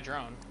upgrade my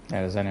drone.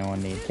 Yeah, does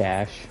anyone need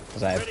cash?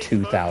 Because I have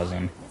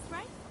 2,000. This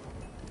right?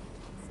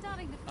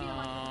 Starting to feel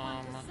like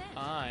a 1%.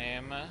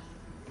 I'm.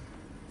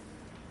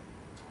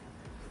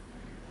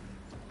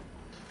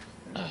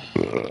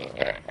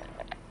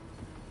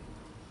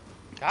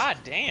 God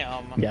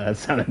damn. Yeah, that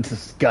sounded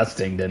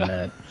disgusting, didn't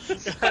it?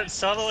 It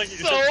sounded like you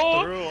just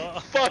So threw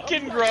up.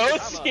 fucking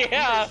gross.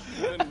 Yeah.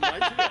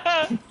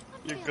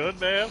 You good,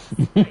 man?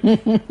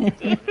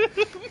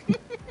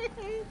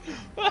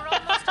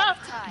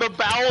 The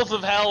bowels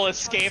of hell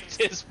escaped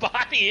his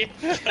body.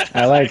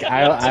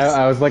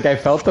 I was like, I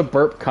felt the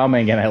burp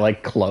coming, and I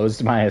like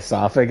closed my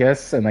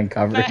esophagus and then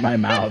covered my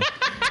mouth.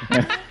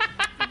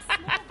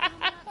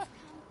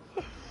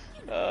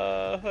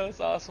 That's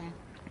awesome.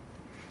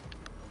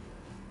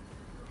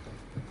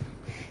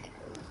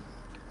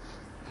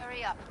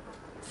 Hurry up.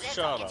 Zeds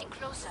Shut are getting up.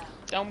 closer.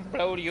 Don't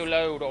blow your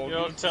load. Or You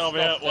don't tell me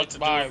stuff what to do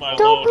that's with my Bible. load.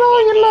 Don't blow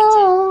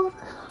your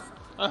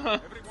Uh-huh.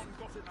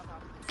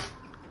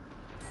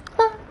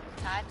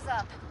 Time's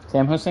up.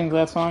 Sam, who sings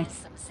that song?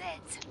 Some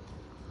Zeds.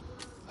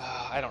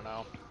 I don't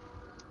know.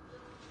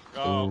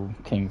 Oh, Ooh,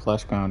 King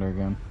Fleshgounder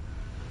again.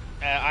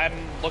 I'm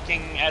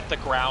looking at the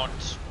ground.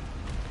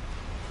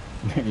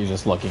 You're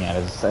just looking at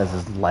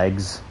his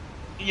legs.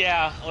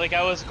 Yeah, like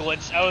I was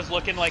glitched. I was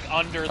looking like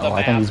under the Oh, map.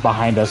 I think he's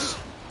behind us.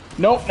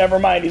 Nope, never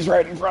mind. He's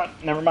right in front.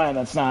 Never mind.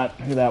 That's not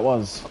who that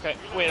was. Okay,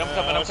 wait, I'm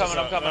coming.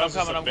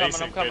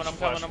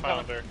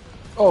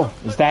 Oh,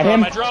 is that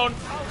him? My drone.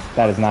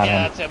 That is not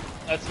Yeah, him. that's him.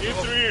 That's you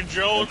threw your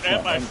drone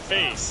at my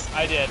face.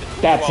 I did.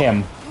 That's Well,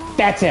 him.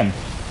 That's him.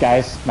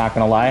 Guys, not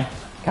gonna lie.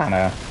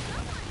 Kinda.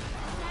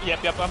 Yep.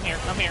 I'm here.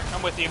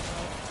 I'm with you.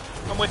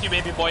 I'm with you,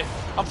 baby boy.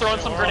 I'm throwing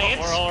some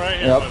grenades. We're all right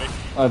here, Yep.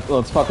 buddy.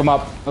 Let's fuck him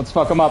up. Let's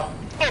fuck him up.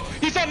 Oh,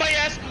 he's on my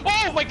ass.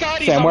 Oh my god,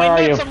 he's Sam, on where my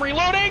are nuts. you? I'm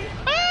reloading.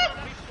 Ah!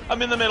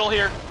 I'm in the middle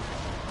here.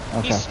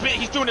 Okay.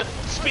 He's doing a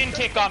spin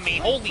kick on me.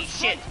 Holy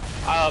shit.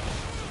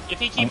 If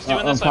he keeps I'm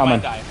doing this, I coming.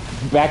 might die.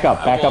 Back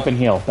up. Back will. up and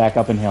heal. Back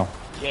up and heal.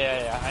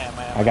 Yeah, I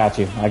am. I got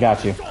you. I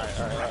got you.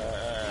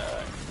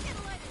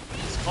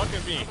 It's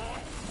fucking me.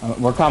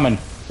 We're coming.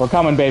 We're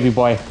coming, baby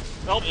boy.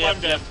 Nope, Yep,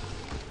 I'm dead.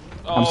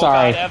 Oh, I'm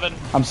sorry. God, Evan.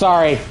 I'm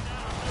sorry.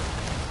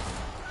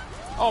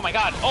 Oh my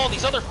god. Oh,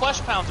 these other flesh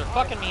pounds are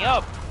fucking me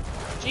up.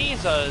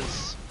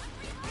 Jesus.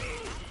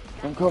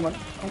 I'm coming.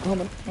 I'm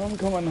coming. I'm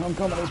coming. I'm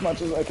coming as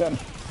much as I can.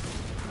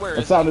 Where It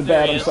is sounded he? There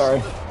bad. he I'm is.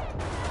 sorry.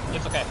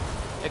 It's okay.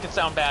 It can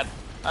sound bad.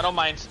 I don't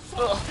mind.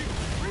 Ugh.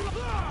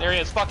 There he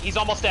is. Fuck, he's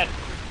almost dead.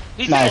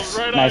 He's Nice.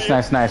 dead.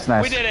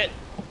 Nice. We did it.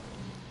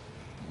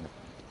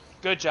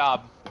 Good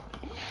job.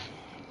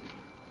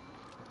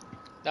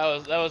 That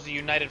was a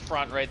united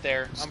front right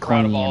there. It's I'm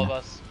proud of clean. all of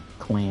us.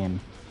 Clean.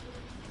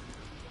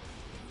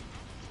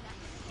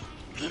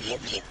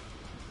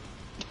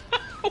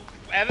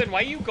 Evan, why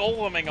are you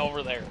goleming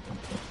over there?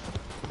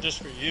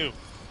 Just for you.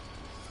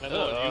 I know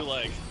what you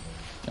like.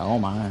 Oh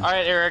my. All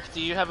right, Eric,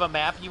 do you have a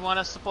map you want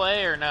us to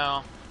play or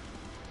no?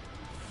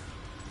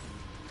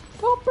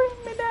 Don't bring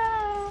me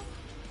down.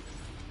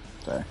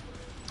 Sorry.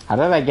 How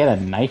did I get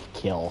a knife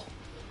kill?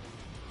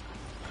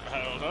 I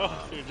don't know.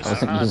 You're just I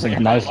wasn't not using a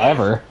taking knife my life.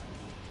 ever.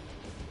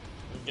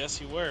 I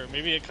guess you were.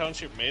 Maybe it counts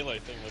your melee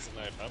thing as a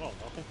knife. I don't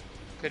know.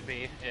 Could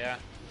be, yeah.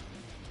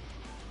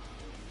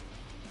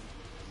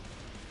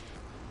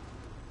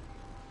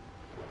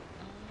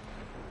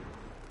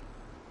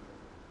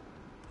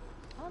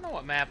 I don't know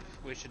what map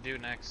we should do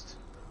next.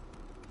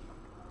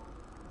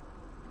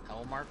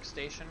 Hellmark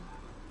Station?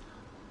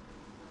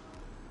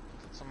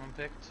 That someone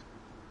picked?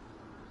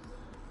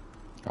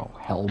 Oh,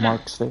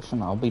 Hellmark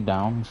Station? I'll be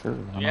down, sure.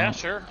 why Yeah, not?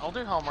 sure. I'll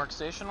do Hellmark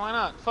Station. Why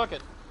not? Fuck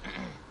it.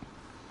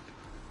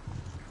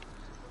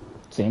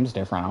 Seems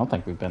different. I don't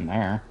think we've been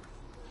there.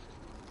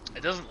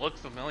 It doesn't look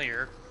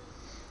familiar.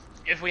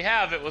 If we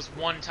have, it was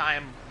one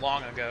time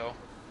long ago.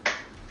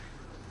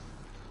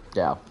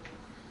 Yeah.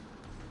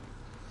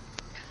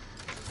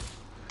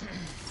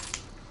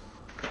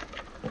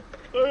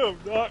 I am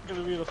not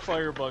gonna be the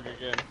firebug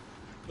again.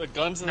 The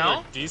guns that No?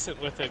 are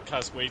decent with it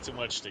cost way too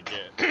much to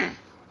get.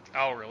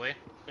 Oh, really?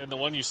 And the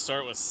one you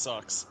start with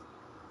sucks.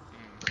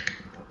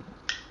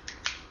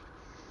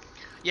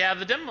 Yeah,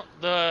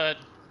 the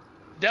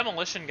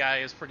demolition guy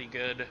is pretty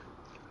good.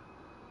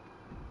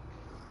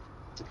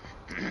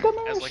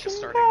 As like a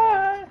starting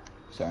one.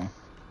 Sorry.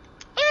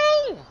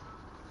 Oh!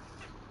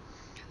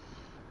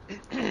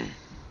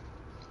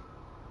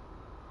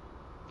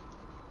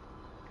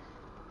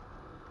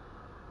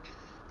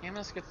 Yeah,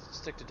 let's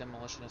stick to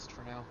demolitionist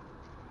for now.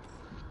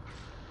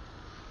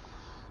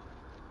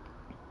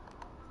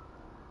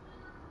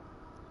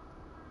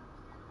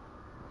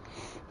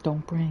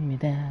 Don't bring me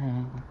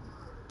down.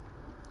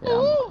 Yeah,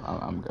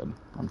 I'm good.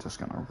 I'm just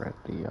gonna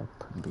ready up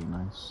and be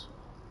nice.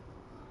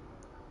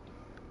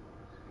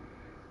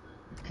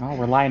 Oh,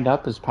 we're lined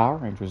up as Power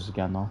Rangers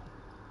again, though.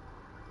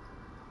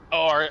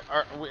 Oh,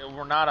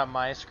 we're not on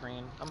my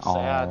screen. I'm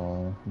sad.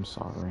 Oh, I'm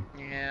sorry.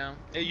 Yeah,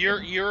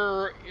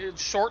 your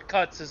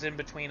shortcuts is in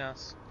between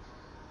us.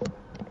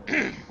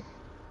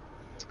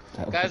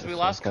 Guys, we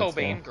lost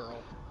Cobain Girl.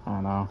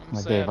 I know. I'm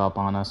They sad. gave up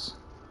on us.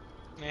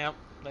 Yep,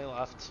 they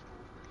left.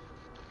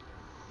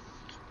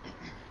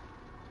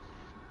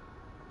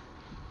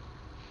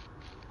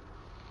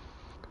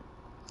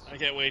 I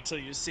can't wait till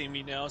you see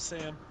me now,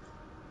 Sam.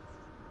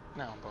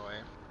 No, boy.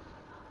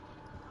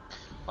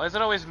 Why is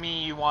it always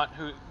me you want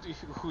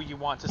who you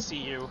want to see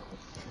you?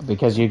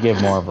 Because you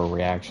give more of a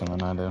reaction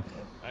than I do.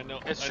 I know.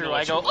 It's I true. know I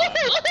what go.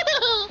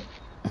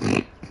 you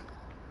want.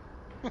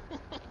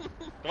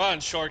 Come on,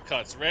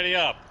 shortcuts. Ready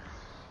up.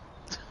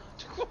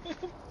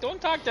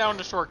 Don't talk down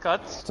to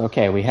shortcuts. It's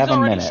okay. We have a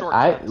already minute.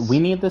 shortcuts. We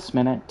need this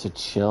minute to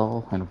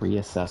chill and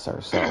reassess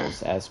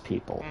ourselves as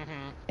people.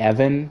 Mm-hmm.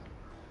 Evan,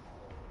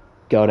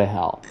 go to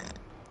hell.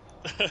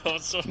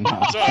 What's wrong? No.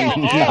 What's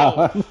wrong?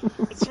 Oh,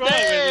 what's wrong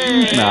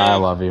with you? No, I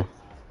love you.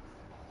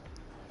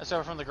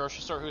 So from the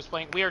grocery store, who's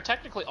playing? We are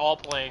technically all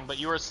playing, but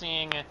you are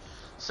seeing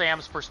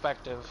Sam's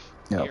perspective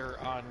Yep. here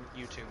on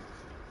YouTube.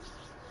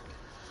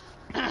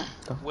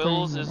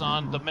 Wills is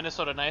on the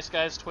Minnesota Nice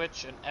Guys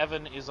Twitch, and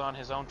Evan is on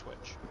his own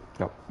Twitch.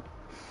 Yep.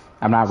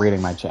 I'm not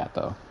reading my chat,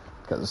 though,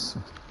 because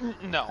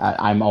No.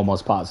 I'm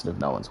almost positive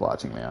no one's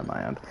watching me on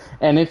my end.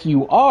 And if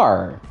you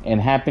are, and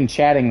have been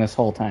chatting this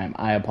whole time,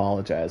 I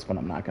apologize, but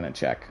I'm not going to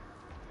check.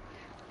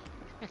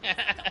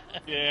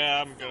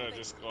 Yeah, I'm gonna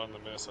just go on the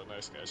Minnesota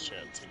Nice Guys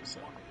chat too. So.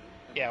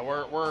 Yeah,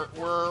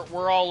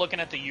 we're all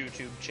looking at the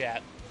YouTube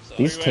chat. So.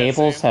 These Where you at,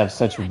 tables Sam? have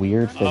such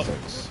weird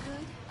physics.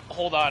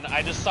 Hold on,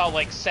 I just saw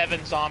like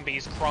 7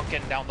 zombies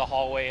crunking down the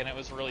hallway, and it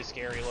was really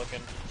scary looking.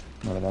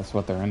 Maybe that's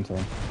what they're into.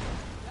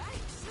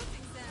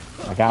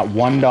 I got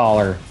 $1.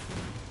 Your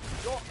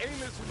aim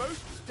is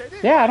most steady.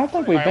 Yeah, I don't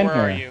think we've Alright, been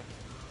where here. are you?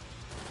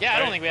 Yeah, I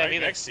don't think we have right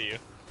either. next to you.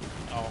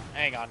 Oh,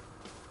 hang on.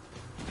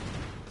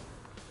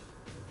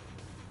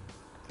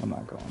 I'm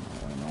not going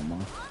that way no more.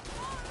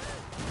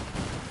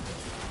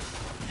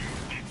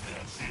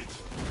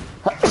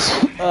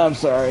 I'm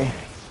sorry.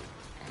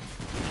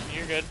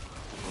 You're good.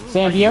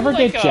 Sam, do you ever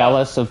like get a-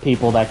 jealous of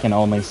people that can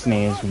only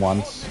sneeze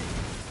once?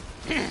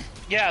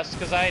 Yes,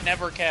 because I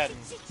never can.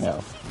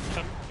 No.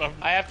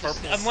 I have to,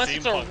 Purple unless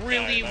it's a steampunk guy,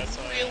 really, that's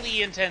why.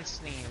 really intense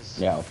sneeze.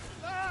 Yeah.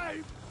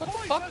 What the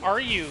fuck are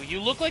you?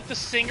 You look like the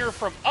singer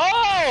from.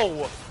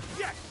 Oh!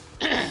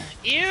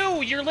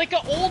 Ew! You're like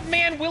an old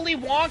man Willy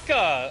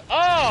Wonka. I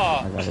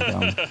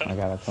Oh!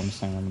 gotta come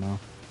Sam now.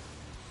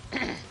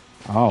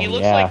 Oh, He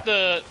looks yeah. like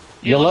the.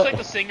 He You looks look- like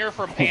the singer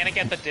from Panic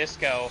at the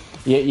Disco.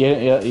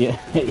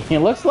 He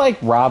looks like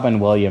Robin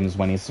Williams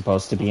when he's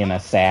supposed to be in a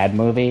sad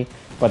movie,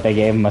 but they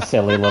gave him a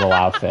silly little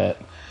outfit.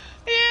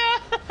 Yeah.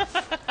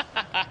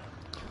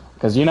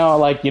 Because you know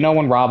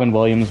when Robin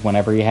Williams,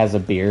 whenever he has a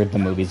beard, the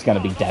movie's gonna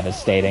be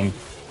devastating.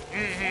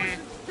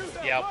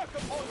 Mm-hmm. Yep.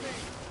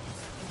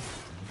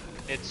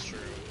 It's true.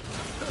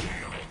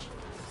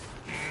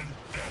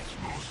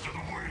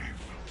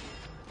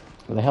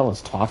 Who the hell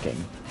is talking?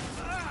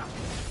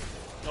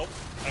 Nope,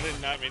 I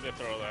did not mean to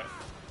throw that.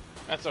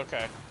 That's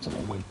okay. So,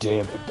 wait,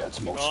 damn it,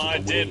 that's most Well, of the I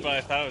did, wave. but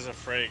I thought it was a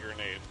fray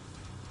grenade.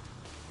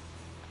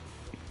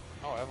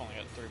 Oh, I've only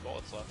got 3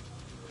 bullets left.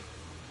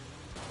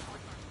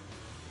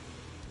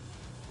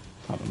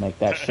 How to make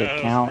that shit That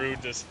was count. rude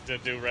to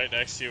do right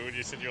next to you when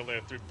you said you only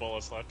had 3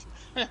 bullets left.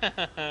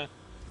 What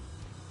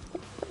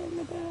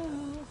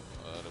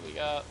do we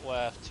got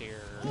left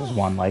here? There's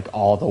one like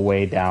all the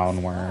way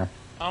down where,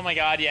 Oh my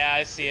god, yeah,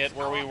 I see it,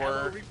 where we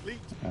were. you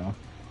know,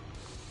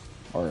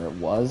 or it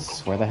was.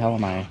 Where the hell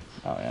am I?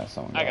 Oh yeah,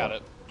 someone. I got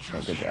it.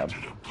 Okay, good job.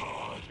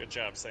 Good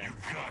job, Sam.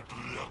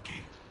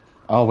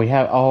 Oh, we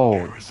have.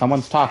 Oh,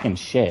 someone's talking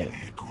shit.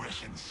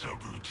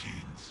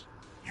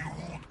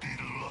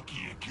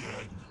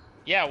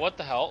 Yeah, what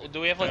the hell? Do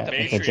we have like Yeah,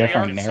 the it's a Patriarch.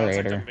 different It sounds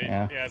like narrator, the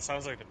yeah. Yeah, it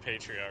sounds like the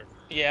Patriarch.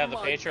 Yeah, the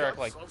My patriarch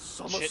God, like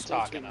so shit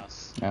talking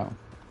us. No.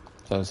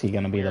 So is he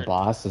gonna be the Weird.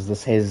 boss? Is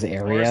this his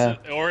area?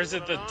 Or is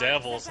it the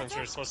devil, since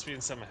we're supposed to be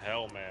in some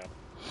hell, man?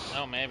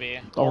 Oh, maybe.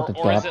 Oh, the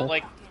or is it devil.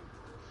 like,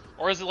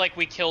 or is it like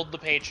we killed the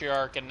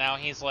patriarch and now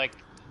he's like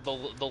the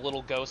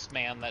little ghost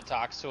man that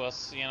talks to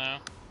us? You know?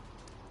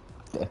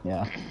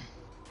 Yeah.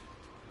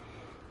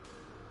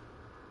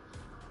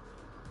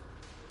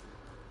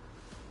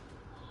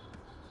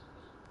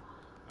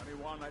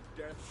 Anyone at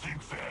death?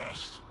 Think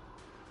fast.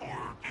 Or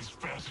as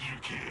fast as you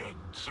can,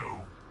 so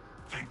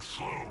think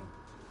slow.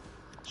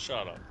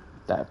 Shut up.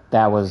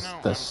 That was No.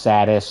 the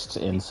saddest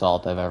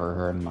insult I've ever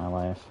heard in my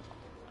life.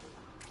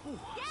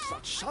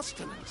 Such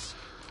sustenance.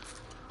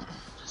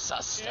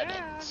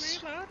 Sustenance.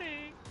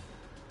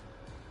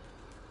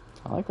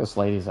 I like this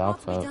lady's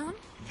What's we outfit. done?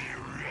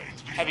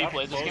 Have you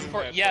played this game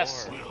before? that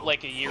Yes, door.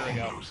 like a year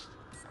ago.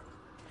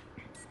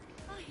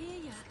 I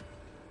hear ya.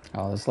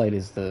 Oh, this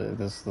lady's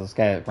this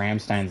guy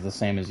Ramstein's the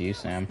same as you,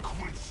 Sam.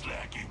 Quit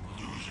slacking,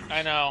 losers.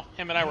 I know.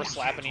 Him and I were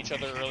slapping each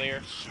other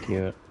earlier.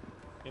 Cute.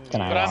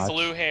 Can I But I'm watch?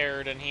 blue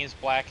haired and he's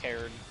black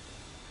haired.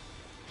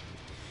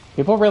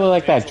 People really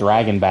like that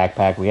dragon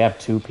backpack. We have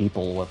 2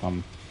 people with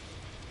them.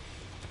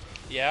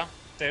 Yeah.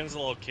 Sam's a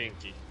little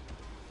kinky.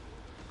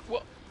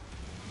 Well,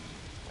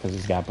 Because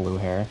he's got blue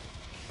hair.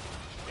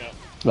 Yep.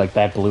 Like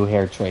that blue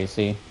hair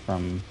Tracy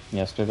from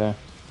yesterday.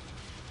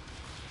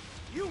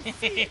 From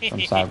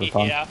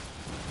Cyberpunk. Yeah.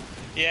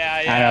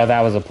 Yeah. I know,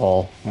 that was a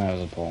pull. That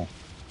was a pull.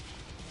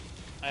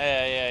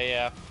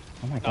 Yeah.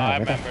 Oh my I god, where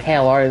the remember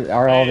hell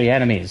are all the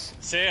enemies?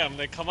 Sam,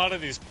 they come out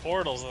of these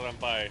portals that I'm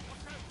by.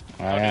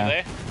 Oh, Oh, yeah. do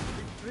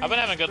they? I've been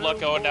having good luck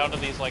going down to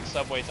these like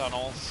subway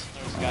tunnels.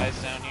 There's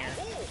guys down here.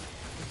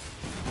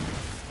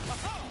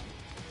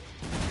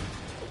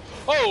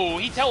 Oh,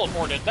 he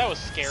teleported. That was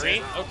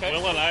scary. Okay.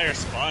 Will and I are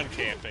spawn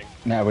camping.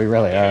 Yeah, we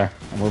really are.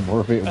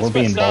 We're being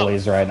messed up.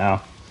 bullies right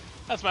now.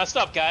 That's messed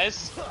up,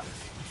 guys.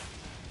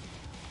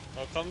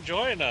 Well, come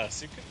join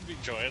us. You could be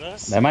join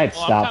us. They might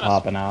Well, I'm stop kinda-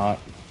 popping out.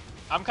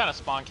 I'm kind of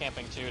spawn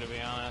camping too, to be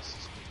honest.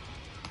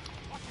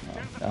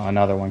 Oh,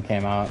 another one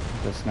came out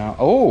just now.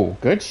 Oh,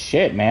 good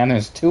shit, man.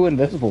 There's 2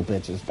 invisible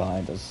bitches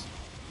behind us.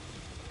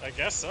 I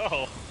guess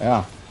so.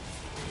 Yeah.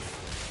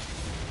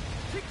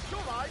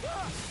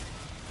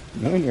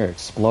 You and your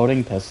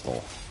exploding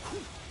pistol.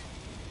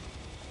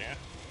 Yeah.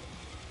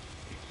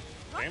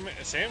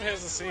 Sam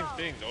has the same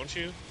thing, don't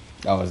you?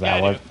 Oh, is Yeah, that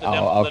I what? do.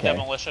 Oh, The okay.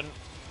 demolition.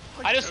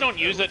 I just don't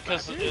use it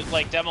because,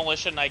 like,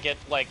 demolition, I get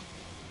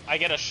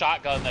a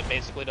shotgun that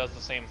basically does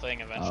the same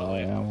thing Oh, eventually.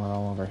 yeah, we're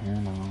all over here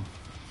now.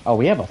 Oh,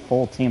 we have a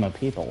full team of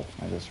people,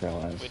 I just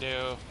realized. We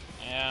do.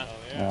 Yeah. Oh,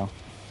 yeah. Yeah.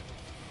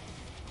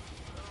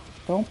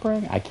 Don't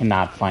bring... I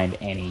cannot find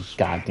any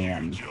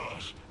goddamn...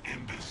 Just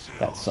imbeciles.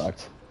 That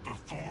sucked.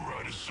 Before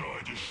I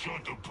decide to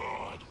shut the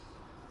pod.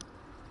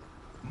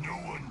 No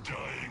one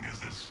dying is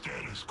the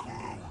status quo.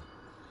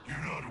 You're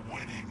not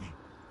winning.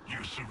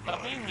 You're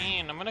Stop being surviving.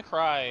 mean. I'm gonna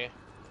cry.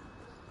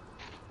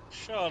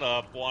 Shut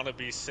up,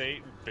 wannabe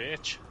Satan,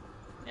 bitch.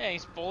 Yeah,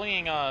 he's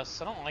bullying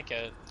us. I don't like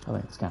it. I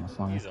think it's kind of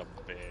funny. He's a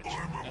bitch.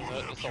 Armor will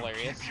help It's you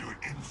hilarious. keep your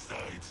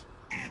insides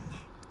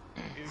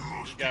in.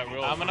 He's got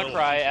real, I'm gonna real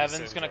cry. monkey Evan's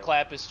syndrome. gonna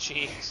clap his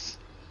cheeks.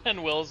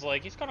 And Will's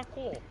like, he's kind of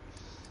cool.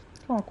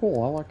 Oh,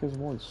 cool. I like his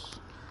voice.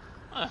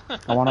 I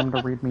want him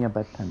to read me a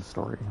bedtime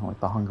story, like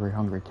the Hungry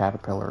Hungry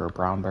Caterpillar or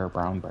Brown Bear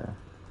Brown Bear.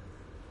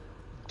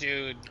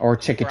 Dude. Or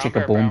Chicka Brown Chicka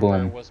Bear, Boom Brown Bear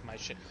Boom. was my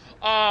shit.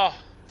 Oh,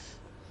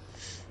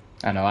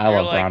 I know, I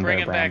you're love like Brown Bear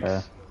bringing Brown back.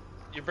 Bear.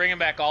 You're bringing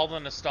back all the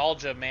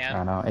nostalgia, I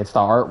man. know, it's the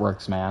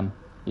artworks, man.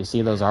 You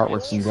see those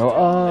artworks and you go,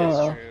 It's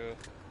oh.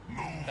 true.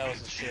 Move That was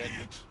it, the shit.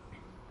 idiot.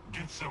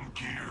 Get some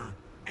gear,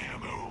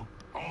 ammo,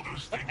 all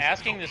those Stop things.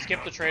 asking that to help skip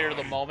you the not trader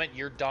the die. moment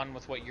you're done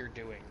with what you're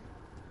doing.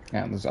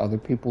 Yeah, there's other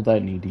people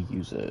that need to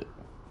use it.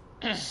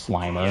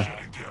 Slimer.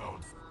 Shutting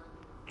down.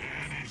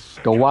 Any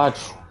second Go watch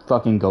now.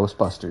 fucking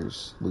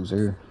Ghostbusters,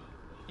 loser.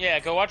 Yeah,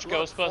 go watch Look,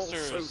 also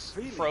Ghostbusters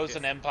feeling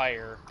Frozen it.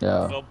 Empire.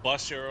 Yeah. Go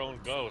bust your own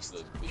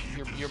ghost.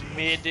 Your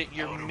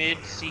mid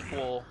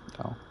sequel.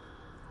 Oh.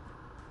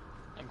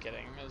 I'm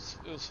kidding.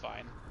 It was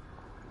fine.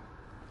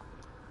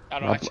 I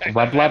don't know.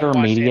 Red Letter haven't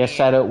watched Media any-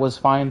 said it was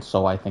fine,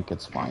 so I think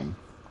it's fine.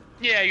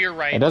 Yeah, you're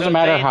right. It doesn't They-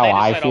 matter they how just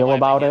I said all feel my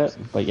about opinions.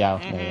 it, but yeah,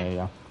 Mhm.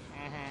 yeah.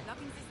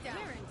 Nothing's down.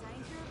 You're in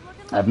danger of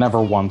looking I've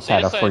never once They had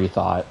a just said- free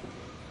thought.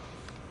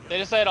 They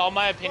just said all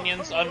my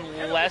opinions,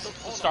 unless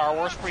it's the Star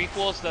Wars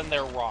prequels, then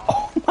they're wrong.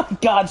 Oh my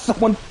god,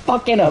 someone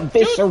fucking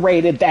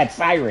eviscerated that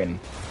siren.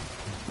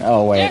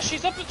 Oh wait. Yeah,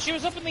 she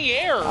was up in the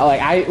air.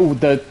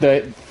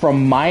 Like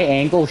from my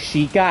angle,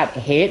 she got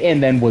hit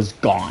and then was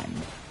gone.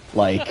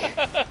 Like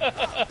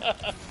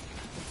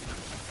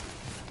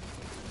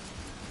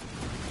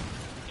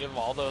You have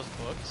all those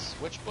books.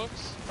 Which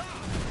books?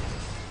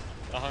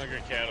 The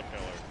Hungry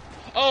Caterpillar.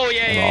 Oh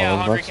yeah, All yeah, those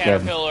Hungry books, good.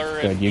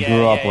 Caterpillar. Good, And, you yeah,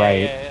 grew up yeah, right.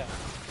 Yeah.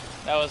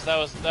 That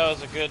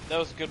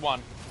was a good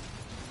one.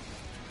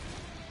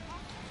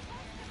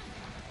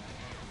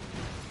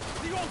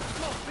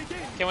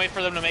 Can't wait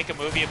for them to make a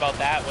movie about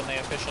that when they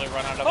officially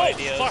run out of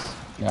ideas. Fuck.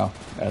 yeah,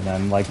 and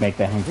then like make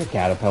the Hungry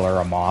Caterpillar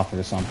a moth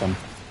or something.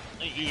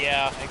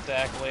 Yeah,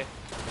 exactly.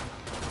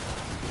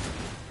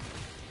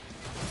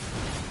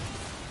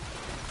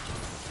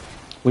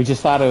 We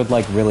just thought it would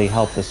like really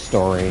help the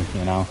story,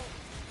 you know.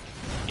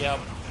 Yep.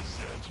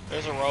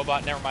 There's a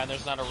robot. Never mind.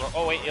 There's not a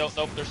Oh wait,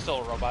 nope. There's still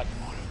a robot.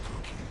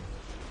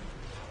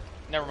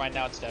 Never mind.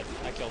 Now it's dead.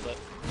 I killed it.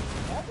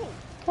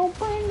 Don't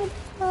bring it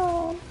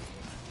down.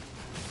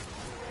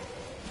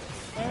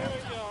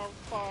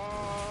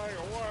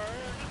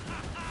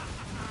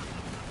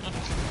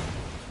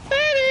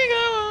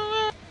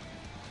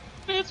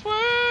 It's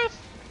worth.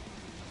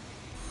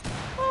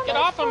 Get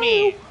off of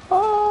me!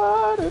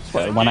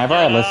 Whenever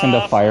I listen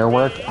to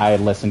Firework, I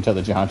listen to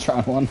the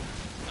JonTron one.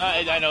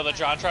 I know the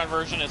JonTron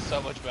version is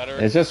so much better.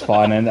 It's just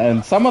fun,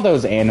 and some of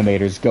those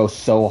animators go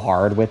so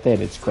hard with it,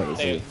 it's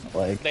crazy.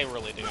 They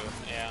really do.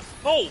 Yeah.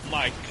 Oh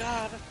my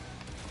god!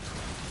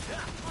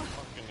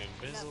 Fucking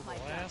invisible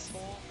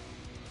asshole.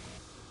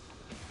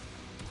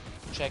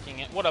 Checking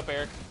it. What up,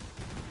 Eric?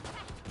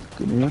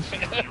 Good news.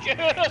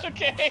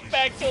 Okay,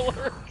 back to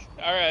work.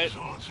 All right.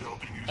 Someone's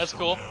helping you That's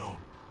cool. somehow.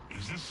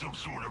 Is this some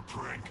sort of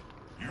prank?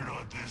 You're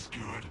not this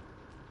good.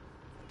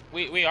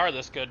 We are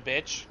this good,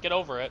 bitch. Get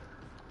over it.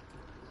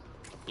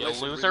 You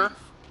Listen, loser. really-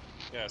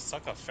 Yeah,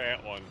 suck a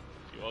fat one,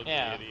 you ugly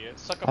Yeah. idiot.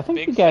 Suck a I think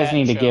big you guys fat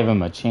need to give chode.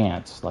 him a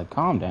chance. Like,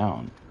 calm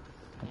down.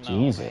 No, I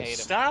Jesus. hate him.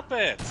 Stop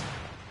it!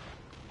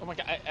 Oh my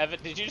god, Evan,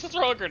 did you just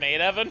throw a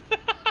grenade, Evan?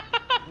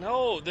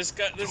 No, this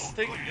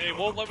thing, it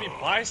won't let me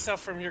buy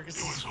stuff from here because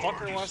this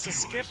fucker wants to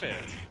skip it.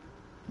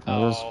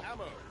 Oh.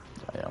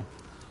 Yeah.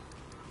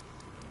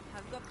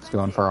 He's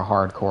going for a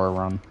hardcore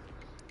run.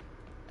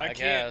 I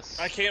guess.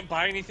 I can't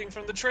buy anything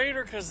from the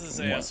trader because of this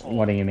asshole.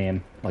 What do you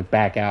mean? Like,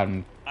 back out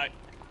and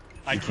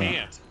I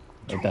can't.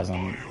 it doesn't...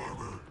 My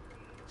armor.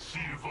 See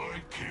if I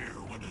care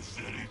when a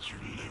Zed eats your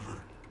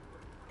liver.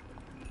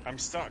 I'm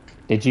stuck.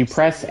 Did you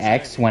press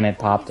X when it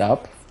popped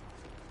up?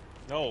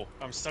 No,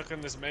 I'm stuck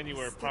in this menu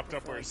where it popped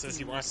up where it says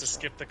he wants to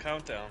skip the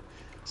countdown.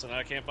 So now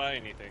I can't buy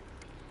anything.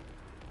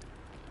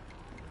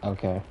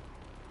 Okay.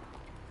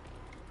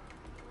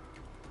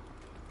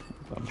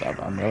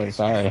 I'm really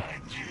sorry.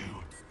 Behind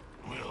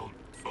you. Well,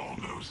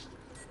 almost.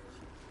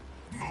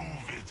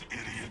 Move it,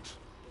 idiot.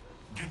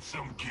 Get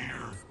some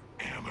gear,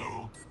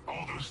 ammo,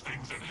 all those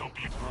things that help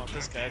you Oh,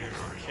 this protect guy the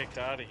just area. kicked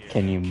out of here.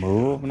 Can you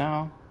move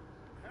now?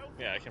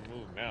 Yeah, I can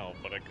move now,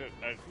 but I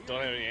don't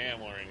have any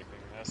ammo or anything.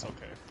 That's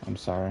okay. I'm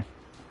sorry.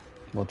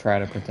 We'll try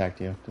to protect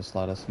you. Just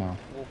let us know.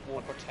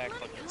 We'll protect.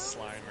 Fucking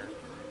Slimer.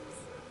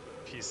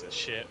 Piece of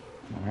shit.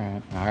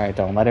 Alright.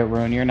 Don't let it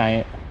ruin your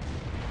night.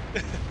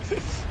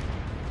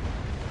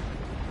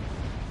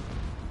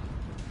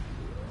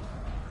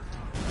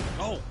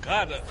 Oh,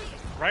 God.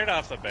 Right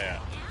off the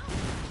bat.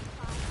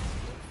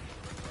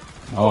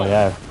 Oh,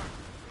 yeah.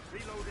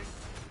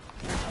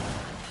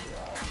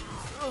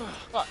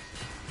 Fuck.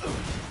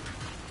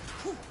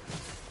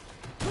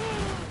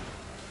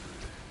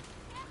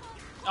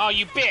 Oh,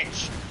 you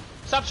bitch!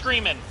 Stop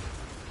screaming!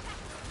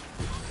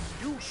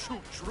 You shoot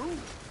true. Oh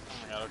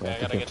my god, We okay, I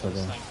have gotta get to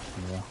this the... thing.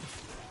 Yeah.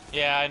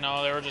 Yeah, I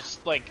know, they were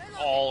just, like,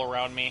 all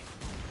around me.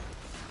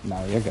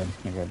 No, you're good.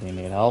 You're good. Do you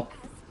need help?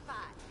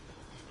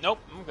 Nope,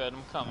 I'm good,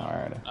 I'm coming.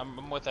 Alright.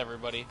 I'm with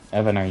everybody.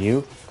 Evan, are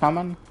you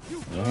coming?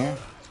 You here?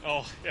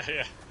 Oh,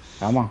 yeah.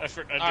 Come on. I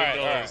didn't Alright,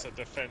 know it alright. was a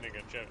defending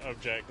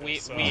objective. We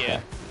so.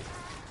 in.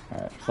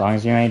 Alright. As long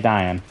as you ain't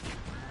dying.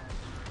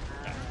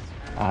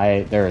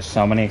 There are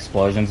so many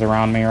explosions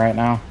around me right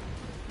now.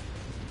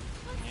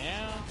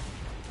 Yeah.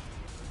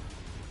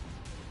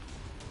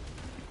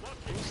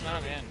 Who's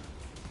not in?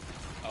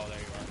 Oh, there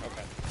you are.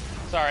 Okay.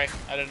 Sorry,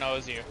 I didn't know it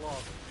was you.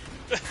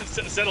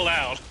 Said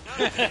aloud.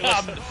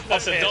 I'm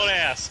Listen, pissed. don't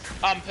ask.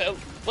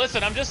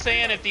 Listen, I'm just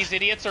saying if these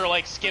idiots are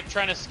like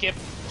trying to skip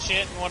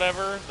shit and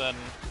whatever, then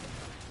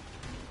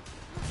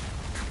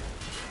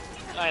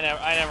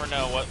I never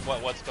know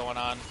what's going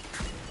on.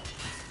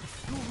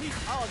 You meet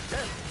our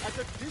death at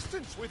a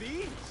distance with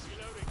ease.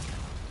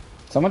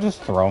 Someone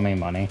just throw me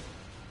money.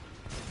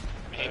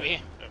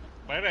 Maybe.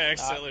 Might I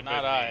accidentally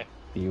Not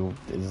bid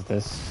I. Is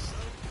this...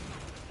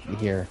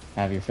 Here,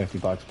 have your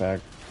 $50 back.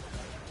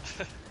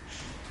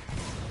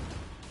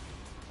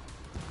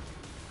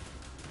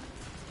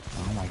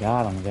 Oh my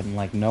god, I'm getting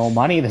like no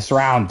money this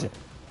round.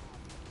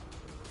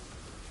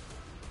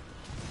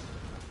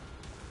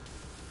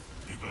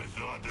 If I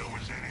thought there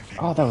was anything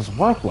Oh, that was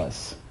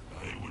worthless.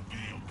 I would be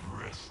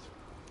impressed.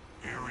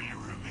 Area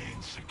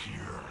remains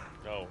secure.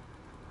 No.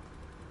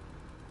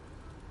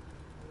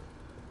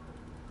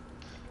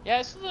 Yeah,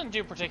 this doesn't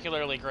do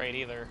particularly great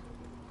either.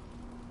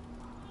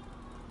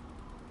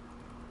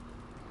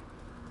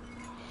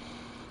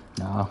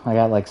 No, I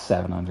got like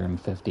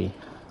 750.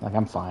 Like,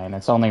 I'm fine.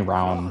 It's only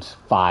round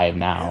 5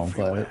 now,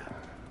 but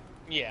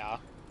Yeah.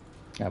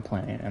 got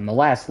plenty. And the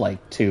last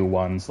like 2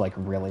 ones like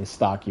really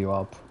stock you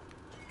up.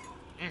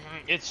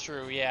 It's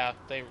true. Yeah,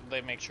 they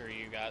make sure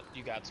you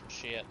got some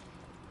shit.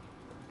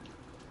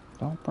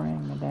 Don't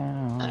bring me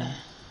down.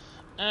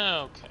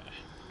 Okay.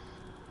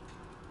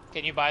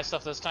 Can you buy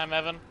stuff this time,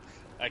 Evan?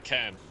 I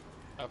can.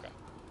 Okay.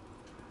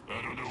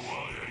 I don't know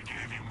why I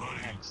gave you money.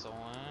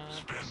 Excellent.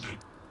 Spend it,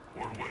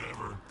 or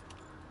whatever.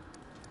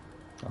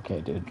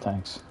 Okay, dude,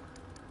 thanks.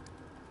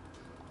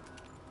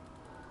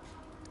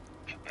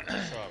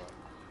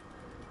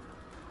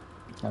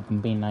 Have them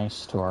be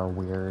nice to our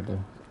weird,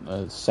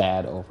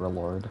 sad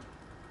overlord.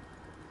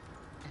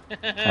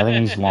 I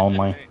think he's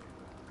lonely.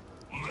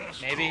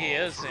 Maybe he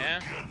is, yeah.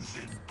 Guns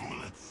and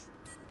bullets.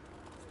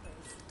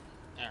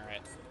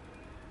 Alright.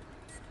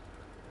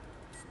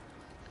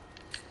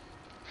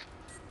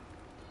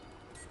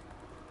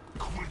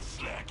 Quit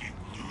slacking,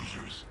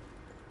 losers.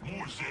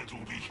 More Zeds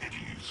will be hitting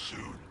you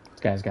soon. This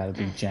guy's got to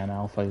be Gen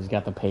Alpha. He's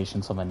got the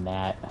patience of a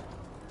gnat.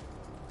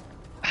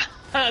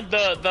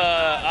 the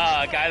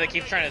guy that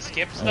keeps trying to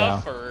skip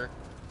stuff, Yeah. or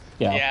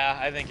Yeah. yeah,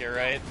 I think you're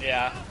right.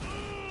 Yeah.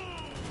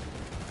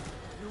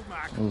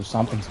 Ooh,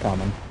 something's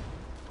coming.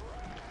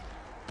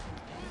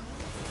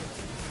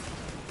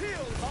 Feel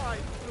my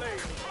flame.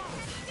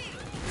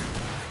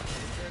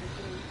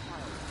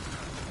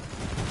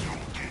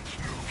 Don't get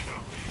too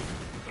comfy.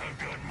 I've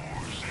got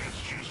more Zeds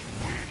just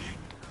waiting.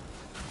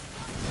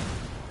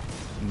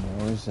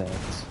 More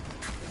Zeds.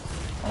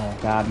 Oh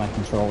god, my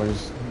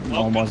controller's Oh,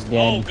 almost God.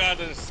 dead. Oh god,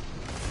 this.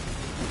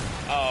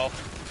 Uh-oh.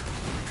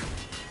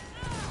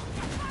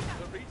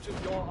 The reach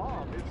of your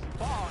arm is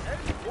far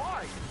and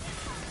wide.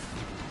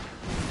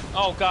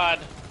 Oh god.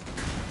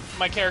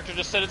 My character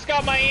just said, it's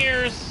got my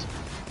ears!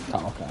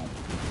 Oh, okay.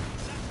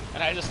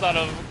 And I just thought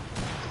of,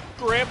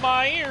 grab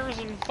my ears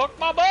and fuck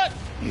my butt!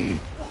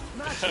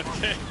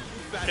 Okay.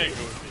 Okay,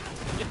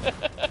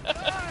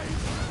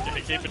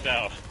 okay, keep it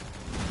down.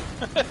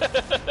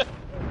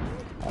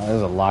 Oh,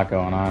 there's a lot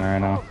going on right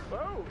now.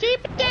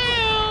 Keep it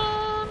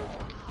down!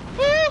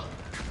 Woo!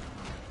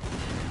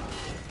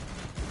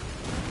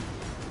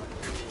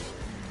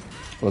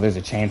 Well, there's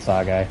a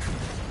chainsaw guy.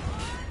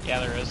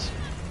 Yeah, there is.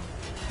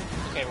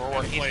 Okay, we're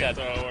working. He's dead.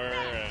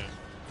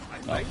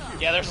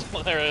 Yeah,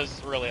 there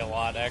is really a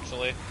lot,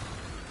 actually.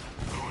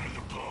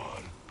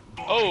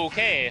 Oh,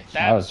 okay,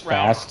 That was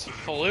round fast.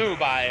 flew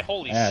by.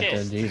 Holy Yeah, shit!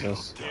 good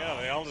Jesus. Yeah,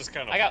 they all just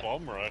kind of I got-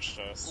 bum rushed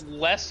us.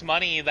 Less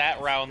money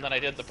that round than I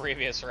did the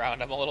previous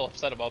round. I'm a little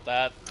upset about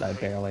that. I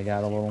barely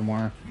got a little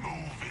more. Move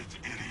it,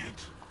 idiot.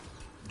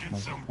 Get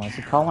Why's some he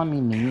gear, calling me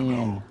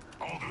mean?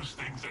 all those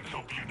things that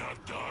help you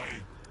not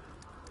die.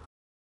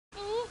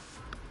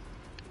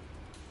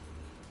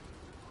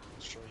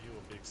 Show you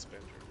a big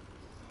spender.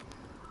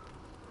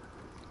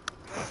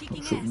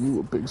 Kicking So ass. you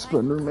a big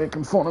spender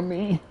making fun of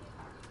me?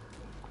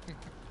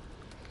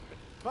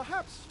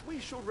 Perhaps we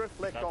should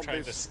reflect Stop on trying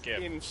to this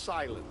skip. in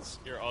silence.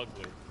 You're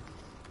ugly.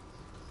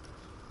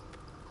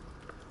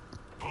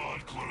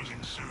 Pod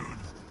closing soon.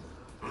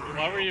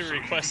 Why were you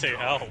requesting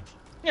help?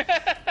 What's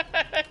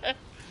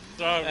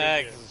wrong with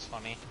This you? is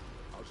funny.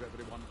 How's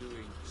everyone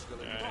doing? Still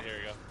in Alright, here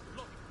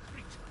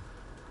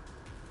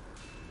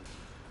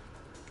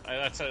we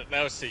go.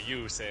 That was to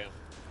you, Sam.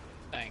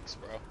 Thanks,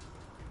 bro.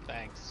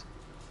 Thanks.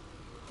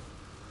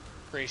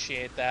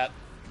 Appreciate that.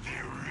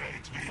 They're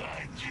right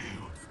behind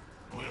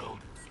you. Well,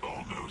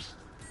 almost.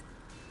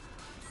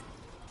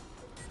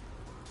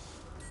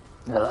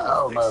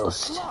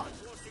 Almost.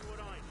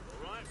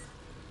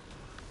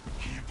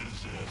 Keep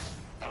this ass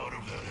out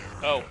of that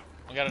area. Oh,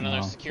 we got another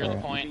No, secure the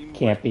right. point.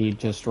 Can't be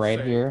just right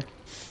here.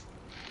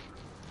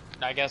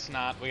 I guess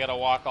not. We gotta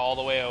walk all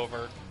the way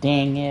over.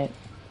 Dang it.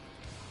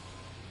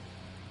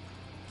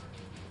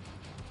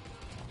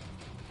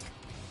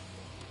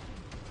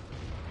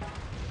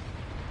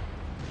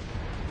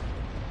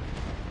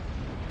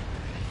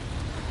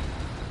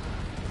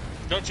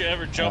 Don't you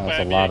ever jump That's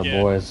at a me lot again.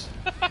 of boys.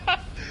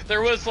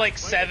 There was like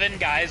 7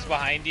 guys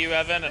behind you,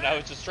 Evan, and I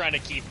was just trying to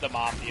keep them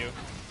off you.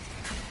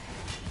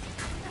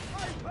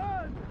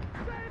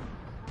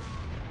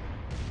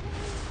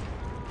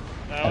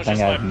 That was think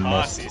just I've my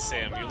posse, missed.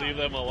 Sam. You leave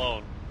them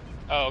alone.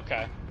 Oh,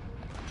 okay.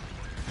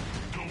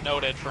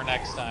 Noted for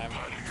next time.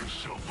 Patting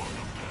yourself on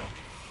the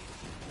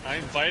back. I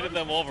invited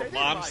them over.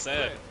 Mom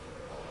said.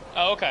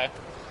 Oh, okay.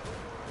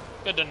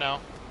 Good to know.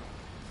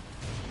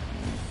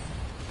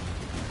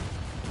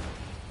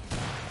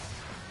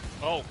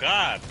 Oh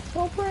God.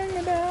 So bring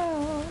it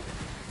down.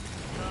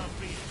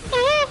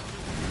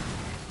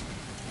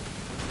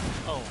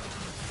 Oh.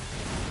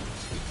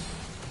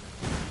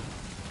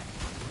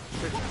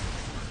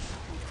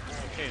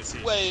 Okay, see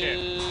shit.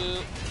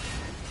 Well,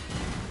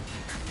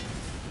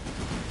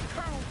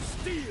 Count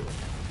Steel!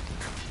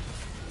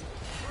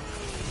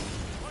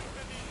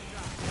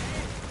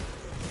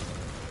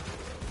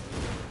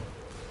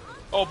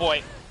 oh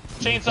boy.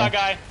 Chainsaw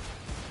guy.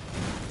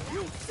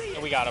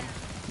 Oh, we got him.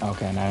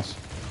 Okay, nice.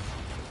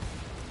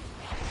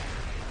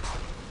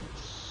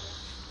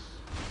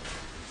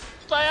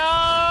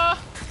 Fire!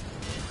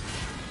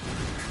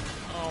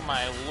 Oh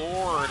my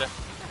lord. None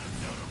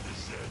of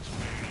this ad's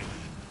made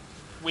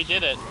it. We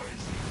did it.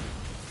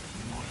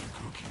 You want a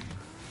cookie?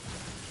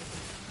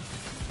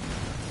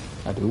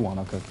 I do want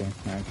a cookie,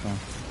 actually.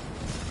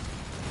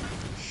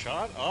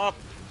 Shut up.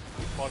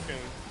 Fucking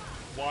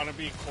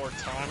wannabe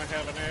Cortana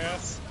having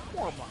ass.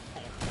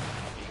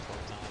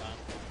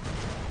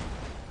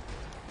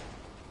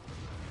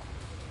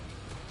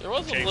 There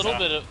was a little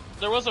bit of,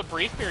 there was a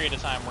brief period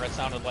of time where it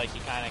sounded like he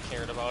kind of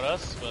cared about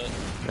us, but.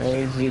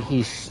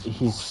 He's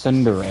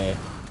Cinderace,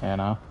 you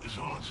know? This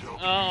odds helping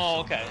Oh, you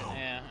okay. somehow.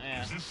 Yeah,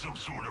 yeah. Is this some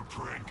sort of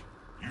prank?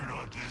 You're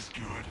not this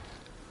good.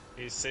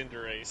 He's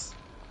Cinderace.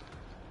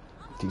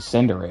 He's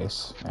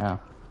Cinderace, yeah.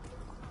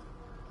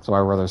 That's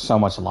why where there's so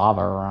much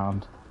lava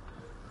around.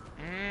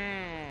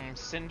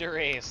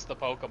 Cinderace, the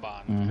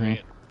Pokemon. Mhm.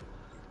 Great.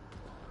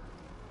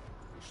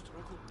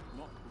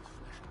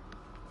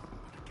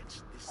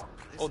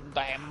 Oh,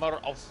 the hammer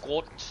of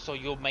God, so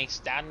you may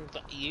stand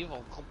the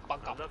evil.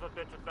 Another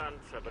bit of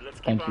banter, but let's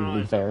Thank keep you, our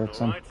Lee eyes open,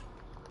 Erickson. alright?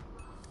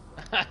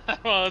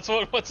 Well, that's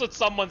what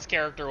someone's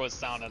character was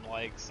sounding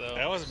like, so.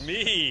 That was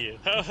me.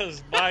 That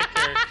was my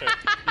character.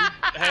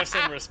 You have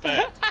some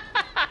respect.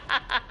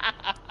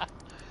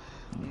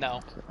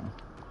 No.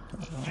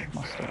 Think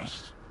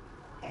fast.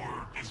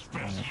 Or as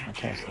fast as you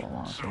Okay, so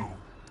long. can. So,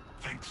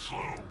 think slow.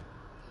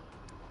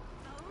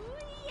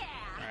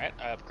 Alright,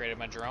 I upgraded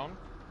my drone.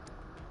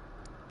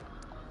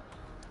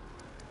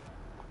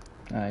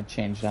 I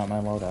changed out my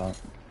loadout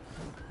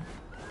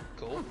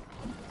Cool.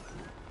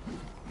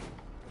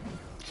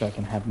 so I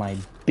can have my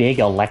big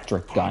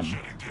electric gun.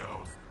 Shutting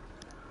down.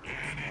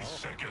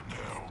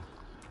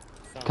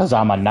 Cause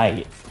I'm a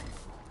knight.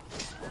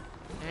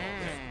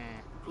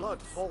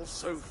 Blood falls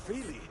so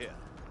freely here.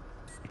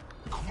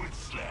 Quit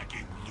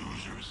slacking,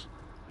 losers.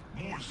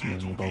 More Mm,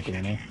 Zeds will go be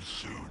hitting Danny. you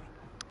soon.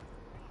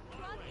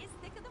 Blood is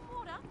thicker than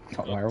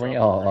water. Why are we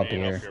all up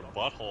Grenade here? Your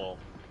butthole.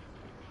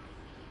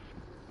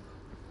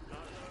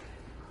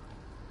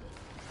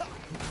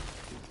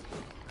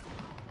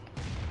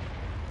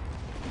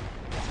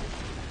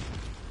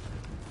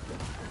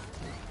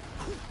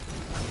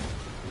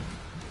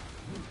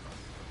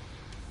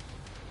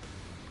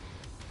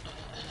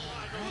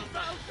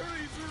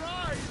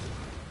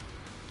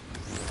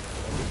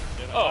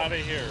 Get out of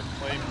here,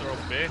 flamethrow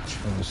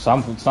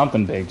bitch.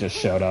 Something big just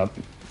showed up.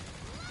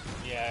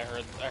 Yeah,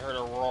 I heard a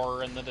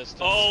roar in the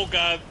distance. Oh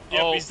god,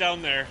 yep, Oh. he's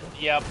down there.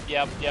 Yep,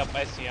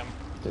 I see him.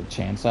 The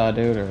chainsaw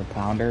dude or a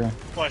pounder?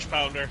 Flesh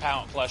pounder.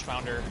 Flesh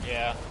pounder,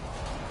 yeah.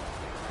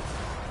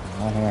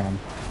 I hear him.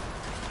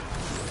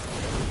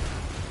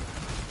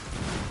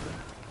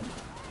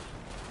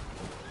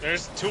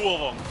 There's two of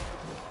them.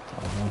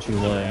 Oh, don't you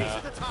worry.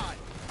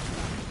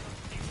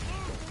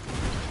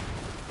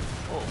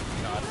 Oh,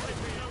 God.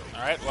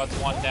 Alright, well, that's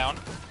one down.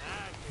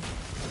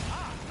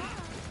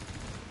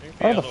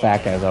 Why the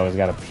fat guy's always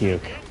got to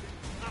puke?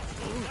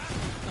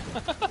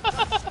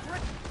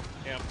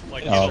 Yeah,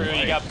 like Oh. True,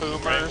 you got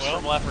boomers right, Will?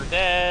 from Left 4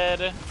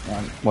 Dead.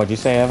 What'd you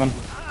say, Evan?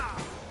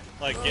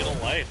 Like get a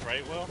life,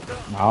 right, Will?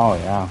 Oh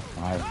yeah.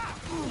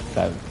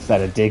 Is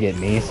that a dig at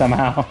me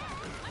somehow?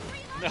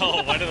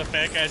 No, why do the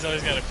fat guys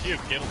always gotta puke?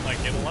 Get a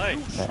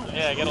life.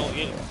 Yeah,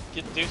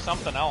 do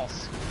something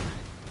else.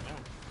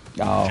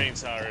 Oh,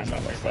 Chainsaw or I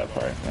something. missed that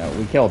part. Yeah,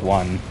 we killed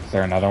one. Is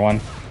there another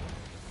one?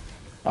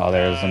 Oh,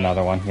 there's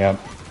another one. Yep.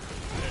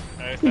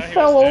 I He thought he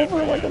fell was dead, over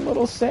but like a yeah.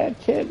 little sad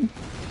kid.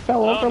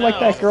 Fell over no. like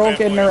that girl Fat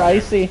getting boy her up there.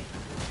 icy.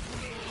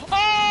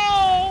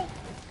 Oh!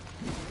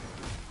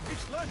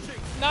 It's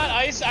lurching. Not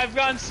ice. I've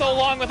gone so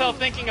long without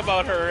thinking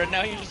about her, and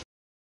now you just.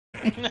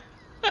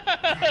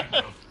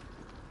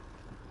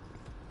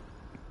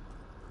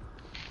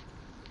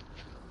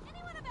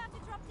 Anyone about to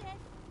drop dead?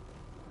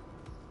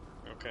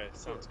 Okay,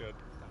 sounds good.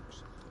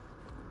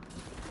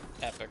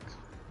 Epic.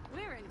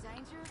 We're in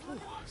danger of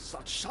looking.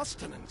 Such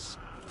sustenance.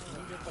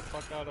 Get the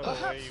fuck out of the way,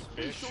 Perhaps you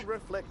we bitch. shall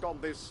reflect on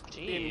this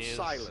in Jeez.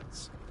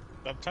 silence.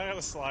 I'm tired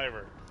of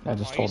Sliver. I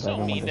just Why are told you so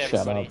everyone mean to to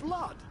shut everybody? up.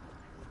 Blood.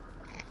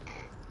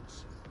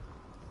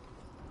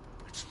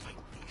 Let's fight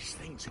these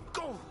things and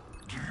go.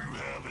 Do you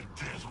have a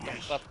death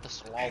wish? Let the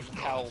slow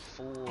cow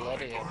fool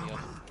any of you.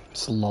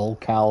 It's lol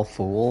cow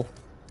fool.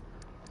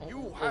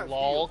 You The have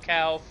lol healed.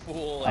 cow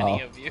fool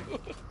any Oh. of you.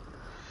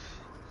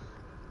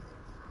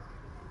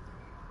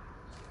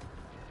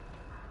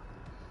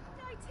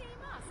 No team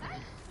us, eh?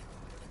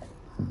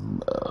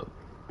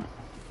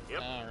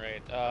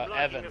 Alright, I'm liking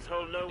Evan. this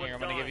whole no Here, one I'm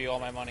gonna give dying. you all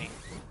my money.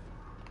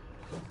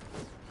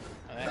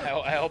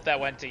 I hope that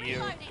went to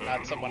you,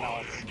 not someone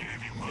else. I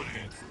gave you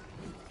money.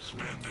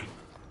 Spend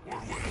it, or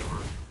whatever.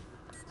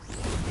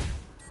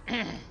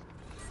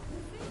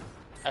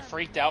 I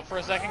freaked out for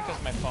a second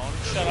because my phone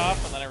shut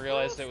off, and then I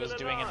realized it was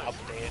doing an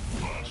update.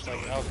 And it's like,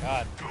 oh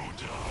god, Go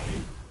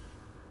die.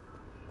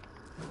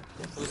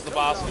 who's the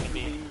boss gonna You be?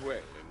 mean well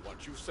in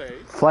what you say.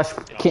 Flesh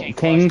King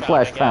King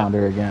Flesh Flesh Pounder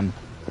Pounder again.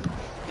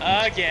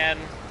 Again.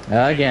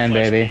 Again,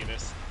 Flesh baby.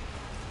 penis.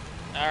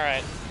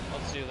 Alright,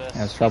 let's do this.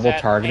 Has trouble He's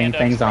at targeting Panda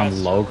things on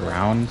Express. low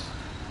ground.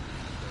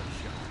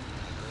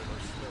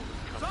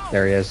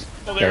 There he is.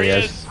 Oh, There he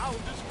is. Sound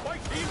is quite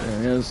even.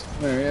 There he is.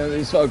 There he is.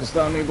 He's focused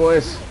on me,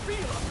 boys.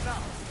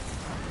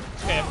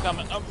 Okay, I'm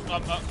coming. I'm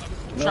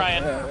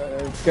trying.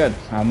 It's good.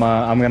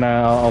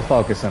 I'll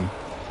focus him.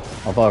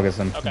 I'll focus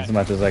him Okay. as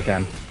much as I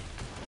can.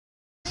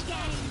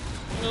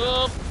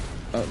 Oop.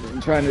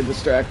 I'm trying to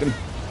distract him.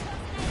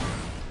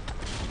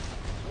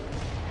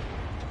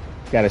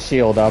 Got a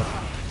shield up.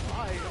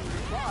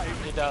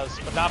 He does,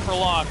 but not for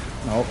long.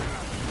 Nope.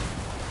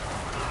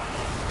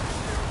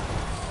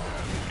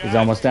 He's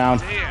almost down.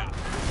 Damn.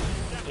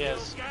 He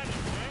is.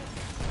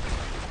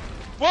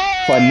 Whoa!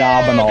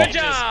 Phenomenal. Good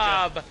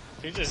job!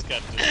 He just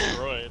got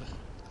destroyed.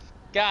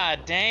 God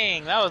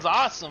dang, that was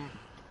awesome.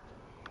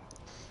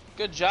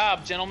 Good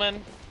job,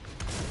 gentlemen.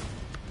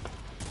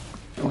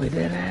 We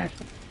did it.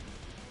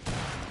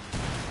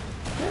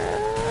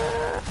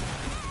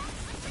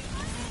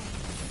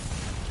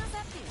 How's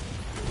that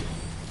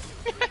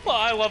feel? Well,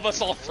 I love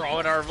us all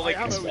throwing our like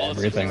explosives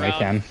Everything we around.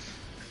 can.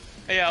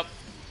 Yep.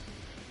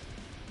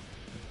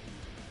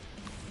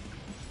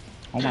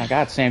 Oh my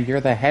god, Sam, you're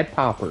the head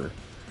popper.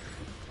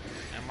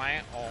 Am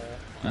I? Oh,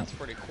 that's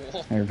pretty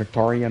cool. You're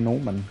Victoria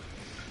Newman.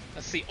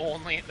 That's the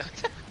only.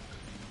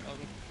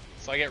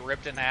 So I get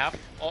ripped in half.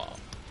 Oh,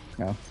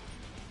 No.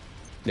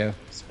 Yeah.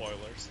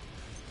 Spoilers.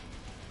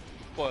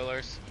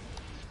 spoilers.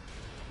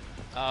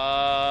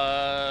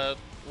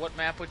 What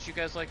map would you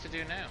guys like to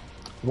do now?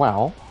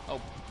 Well,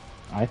 Oh,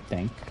 I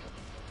think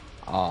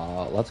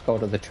let's go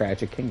to the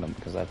Tragic Kingdom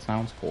because that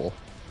sounds cool.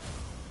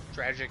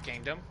 Tragic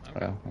Kingdom.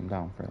 Okay, Yeah, I'm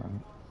down for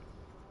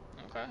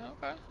that.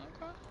 okay.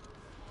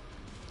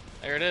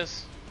 There it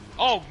is.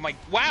 Oh my!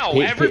 Wow! Pe-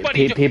 pe-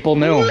 Everybody. pe- people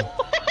knew.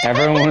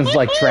 Everyone was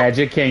like,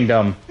 Tragic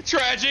Kingdom.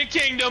 Tragic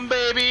Kingdom,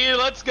 baby.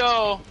 Let's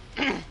go.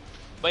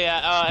 But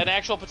yeah, an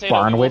actual potato.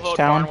 Barnwich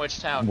Town? Barnwich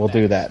Town. We'll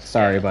do that.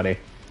 Sorry, buddy.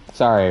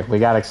 Sorry, we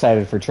got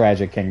excited for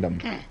Tragic Kingdom.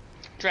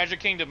 Tragic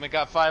Kingdom. It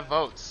got 5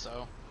 votes,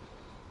 so.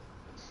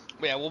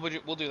 But yeah,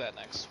 we'll do that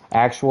next.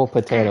 Actual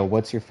potato.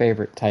 What's your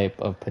favorite type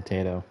of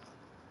potato?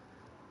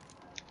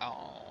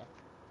 Oh.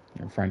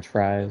 Your French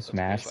fries,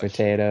 mashed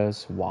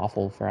potatoes,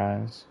 waffle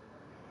fries.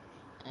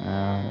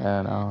 I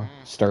don't know.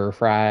 Stir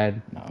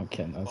fried. No, I'm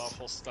kidding. That's...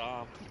 Waffle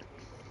stomp.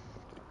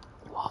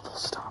 Waffle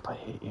stomp. I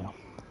hate you.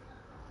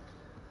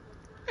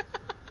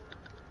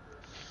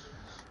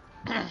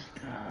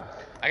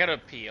 I gotta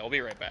pee. I'll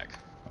be right back.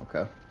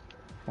 Okay.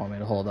 Want me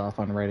to hold off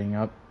on writing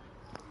up?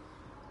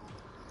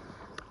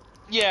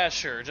 Yeah,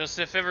 sure. Just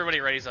if everybody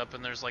readies up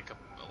and there's like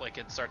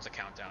it starts a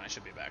countdown, I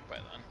should be back by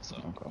then. So.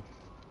 Okay.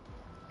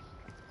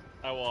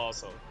 I will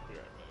also be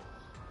right back.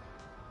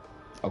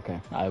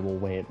 Okay, I will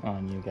wait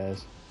on you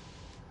guys.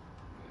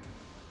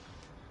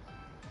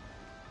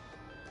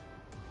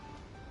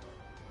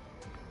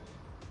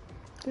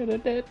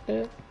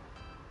 The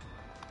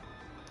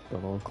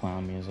little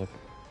clown music.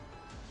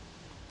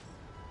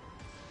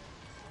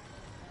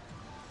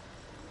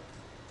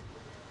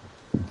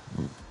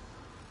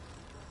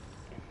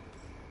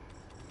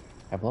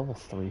 I have level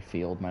 3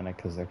 field medic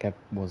because there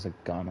was a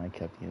gun I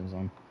kept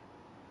using.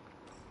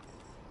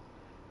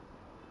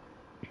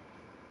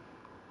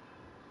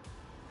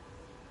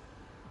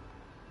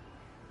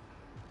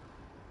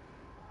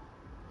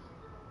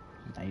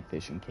 Night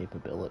vision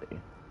capability.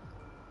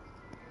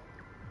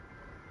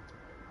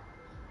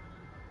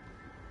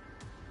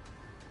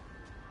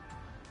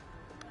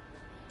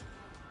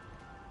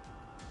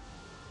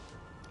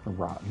 A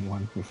rotten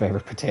one. Your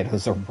favorite potato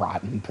is a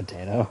rotten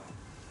potato.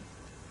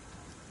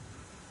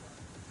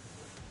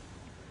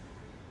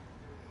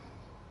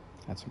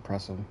 That's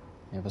impressive.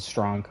 You have a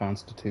strong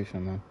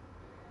constitution, then.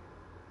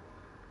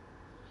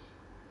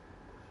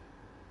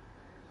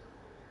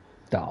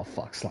 Oh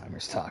fuck,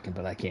 Slimer's talking,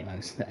 but I can't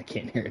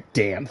hear a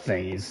damn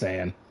thing he's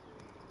saying.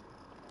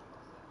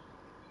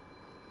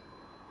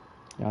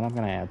 You know what, I'm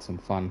gonna add some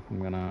fun.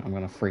 I'm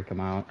gonna freak him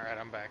out. All right,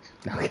 I'm back.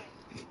 Okay.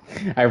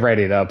 I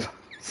readied up,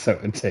 so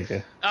it would take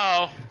it.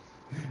 Oh.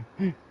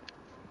 I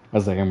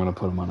was like, I'm gonna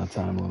put him on a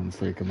time limit and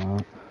freak him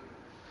out.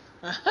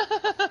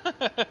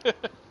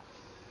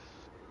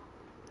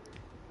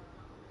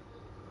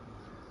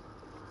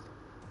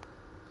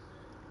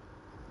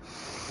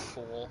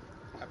 Cool.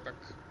 Epic.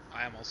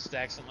 I almost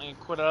accidentally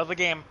quit out of the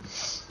game.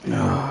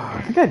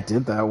 I think I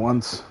did that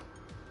once.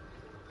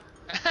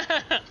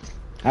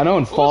 I know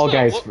in Fall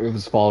Guys, it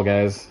was Fall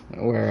Guys,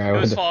 where I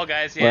would, Fall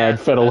Guys, yeah. where I'd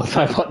fiddle with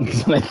my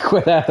buttons and I'd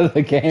quit out of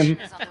the game.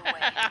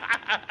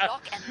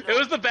 It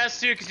was the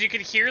best too, because you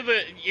could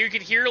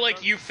hear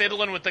like you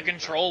fiddling with the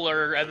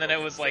controller, and then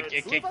it was like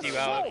it kicked you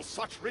out.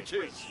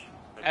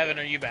 Evan,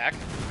 are you back?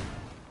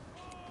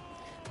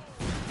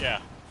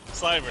 Yeah.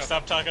 Slimer,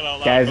 stop talking out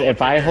loud. Guys,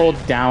 if I hold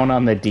down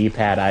on the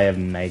D-pad, I have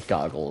night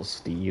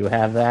goggles. Do you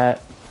have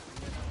that?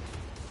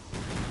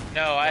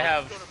 No, I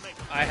have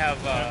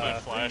my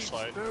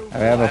flashlight. I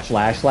have a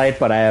flashlight,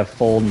 but I have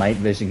full night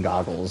vision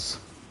goggles.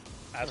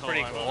 That's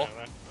pretty cool.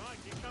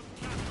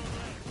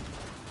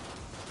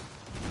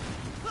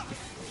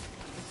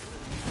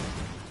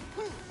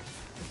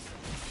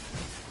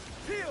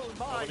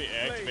 Somebody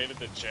activated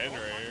the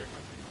generator.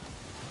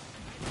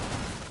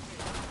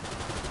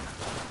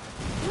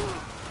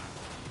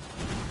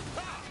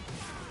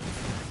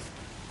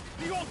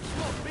 The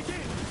onslaught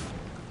begins!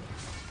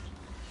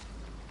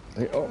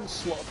 The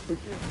onslaught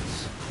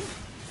begins.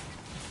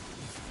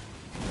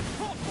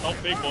 Oh,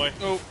 big boy.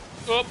 Oh,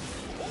 oh.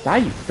 Die,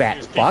 you fat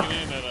He's fuck.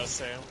 peeking in at us,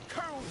 Sam.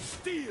 Crown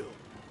Steel!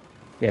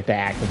 You have to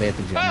activate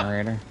the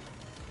generator.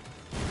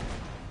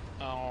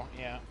 Oh,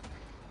 yeah.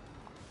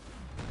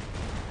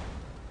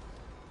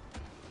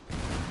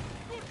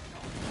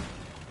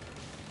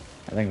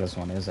 I think this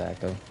one is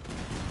active.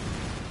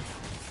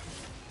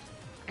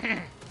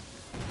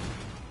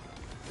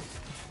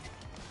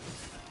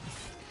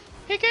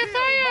 He can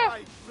fire!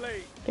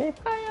 Okay,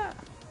 fire!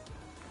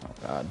 Oh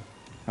god.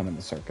 I'm in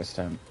the circus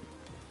tent.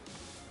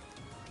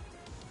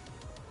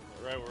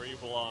 Right where you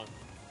belong.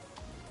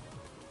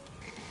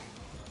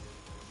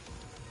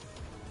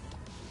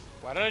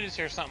 Why did I just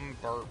hear something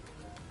burp?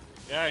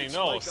 Yeah, you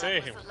know,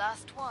 Sam. The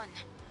last one.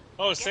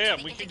 Oh,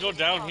 Sam, we can go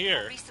down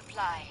here.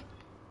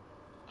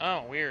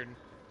 Oh, weird.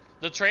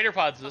 The trader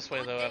pod's this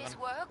way, though, Good Evan. day's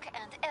work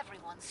and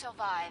everyone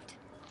survived.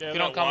 Yeah, If you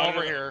don't come water over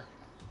that- here,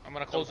 I'm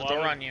gonna close the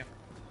door on you.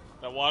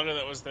 That water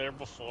that was there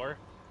before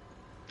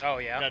Oh,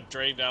 yeah? got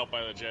drained out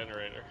by the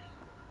generator.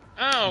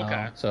 Oh,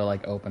 okay. So it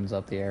like opens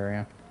up the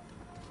area.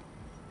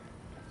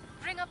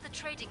 Bring up the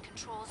trading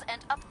controls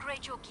and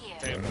upgrade your gear.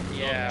 Sam,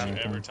 Yeah. don't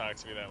you ever talk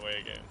to me that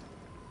way again.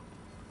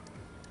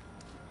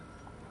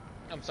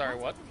 I'm sorry,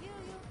 what?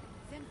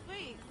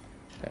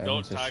 Okay, Don't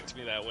he's just talk to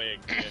me that way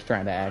again.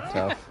 trying to act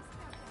tough.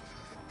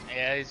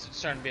 Yeah, he's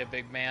starting to be a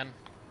big man.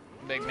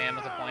 Big man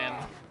with a plan.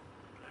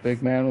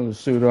 Big man with a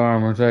suit of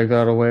armor, take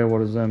that away, what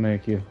does that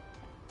make you?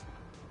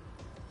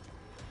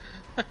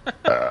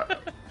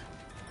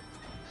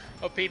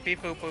 pee pee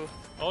poo poo.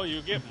 Oh,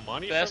 you get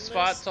money Best from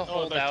spot this? to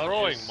hold they're out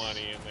throwing is-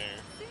 money in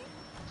there.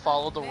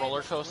 Follow the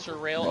roller coaster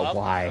rail No, up.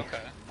 why?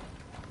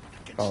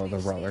 Okay. Follow the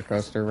roller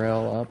coaster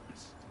rail up.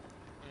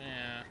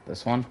 Yeah.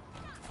 This one?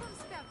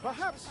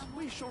 Perhaps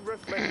we should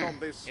reflect on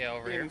this Yeah,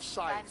 over here.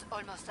 inside. Time's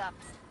almost up.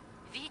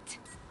 Vite.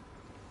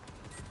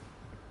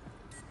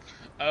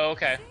 Oh,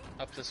 okay.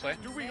 Up this way.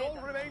 Do we all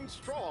remain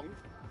strong?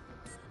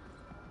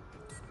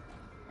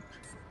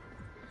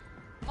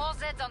 More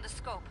Zeds on the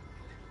scope.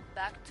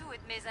 Back to it,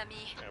 mes amis.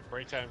 Yeah,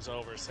 break time's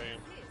over, same.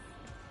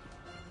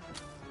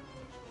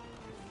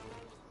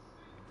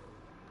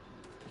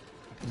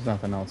 There's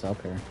nothing else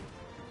up here.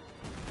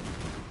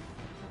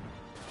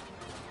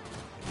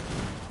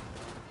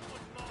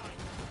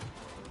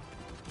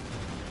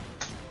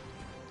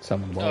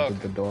 Someone welded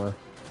okay. the door.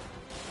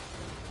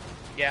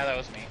 Yeah, that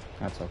was me.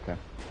 That's okay.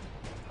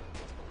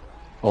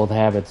 Old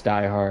habits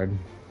die hard.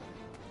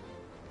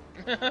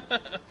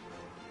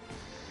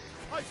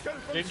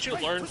 Didn't you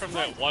learn from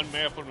that one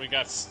map when we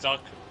got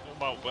stuck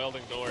about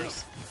welding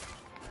doors?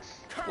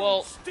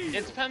 Well,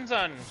 it depends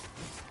on...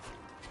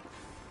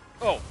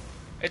 Oh.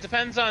 It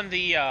depends on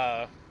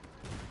the,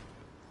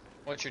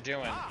 what you're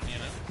doing, you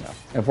know?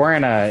 No. If we're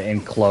in an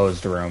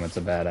enclosed room, it's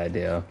a bad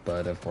idea.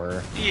 But if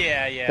we're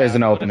Yeah. there's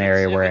an But open if it's-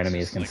 area if where it's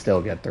enemies just, can like-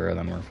 still get through,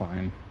 then we're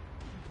fine.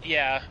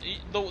 Yeah,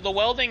 the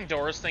welding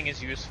doors thing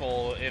is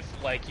useful if,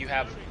 like,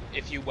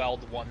 if you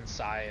weld one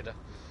side.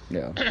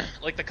 Yeah.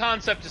 Like, the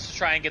concept is to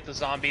try and get the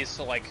zombies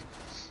to, like,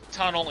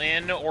 tunnel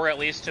in, or at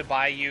least to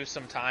buy you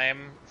some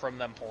time from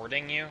them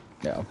hoarding you.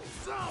 Yeah.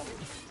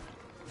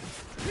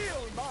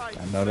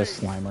 I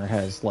noticed Slimer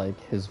has, like,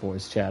 his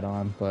voice chat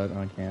on, but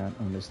I can't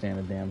understand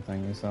a damn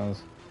thing he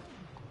says.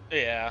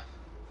 Yeah.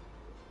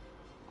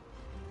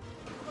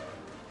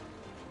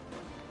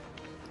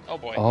 Oh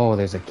boy. Oh,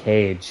 there's a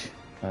cage.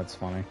 That's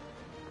funny.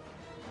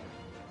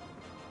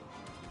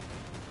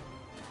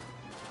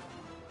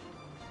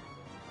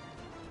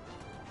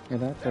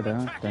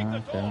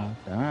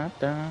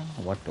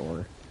 What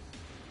door?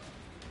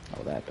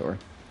 Oh, that door.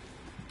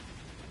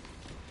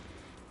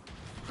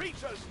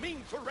 Creatures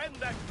mean to rend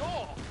that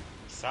door.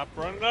 Stop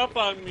running up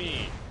on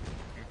me!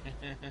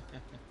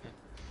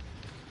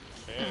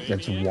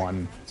 It's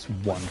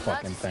one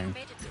fucking thing.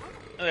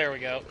 There we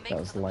go. That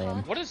was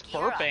lame. What is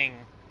burping?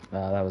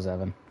 That was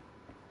Evan.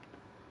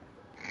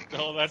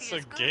 No, that's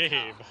a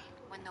Gabe.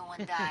 When no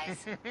one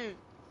dies.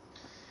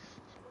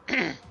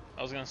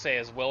 I was gonna say,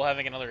 is Will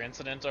having another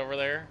incident over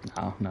there?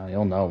 No,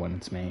 you'll know when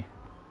it's me.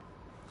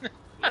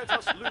 Let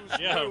us lose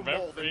Yeah, no more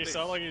remember, than he this.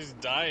 sounded like he's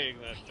dying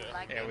that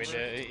day. Yeah, we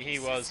did. He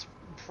was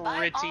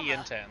pretty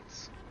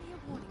intense. Be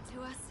a warning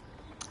to us.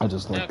 I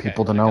just like Okay,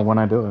 people to know when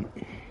I do it.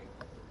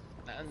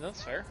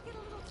 That's fair.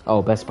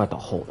 Oh, best spot to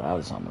hold out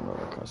is on the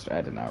roller coaster.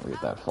 I did not read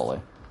that fully.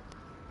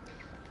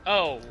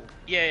 Oh,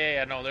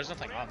 yeah. No, there's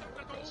nothing on the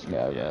roller coaster.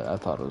 Yeah. I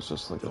thought it was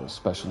just like a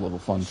special little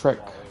fun trick.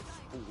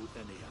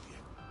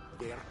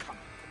 They are coming.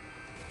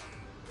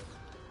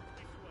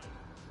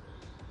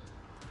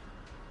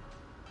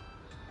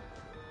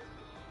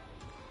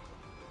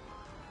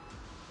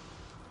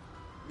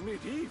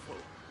 Medieval.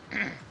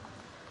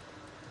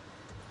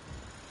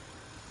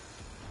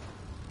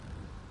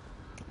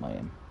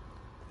 Lame.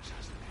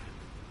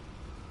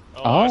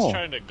 Oh, I was Oh.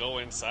 trying to go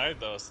inside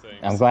those things.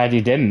 I'm glad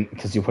you didn't,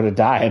 because you would have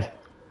died.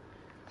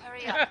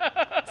 Hurry up.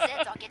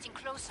 Zeds are getting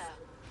closer.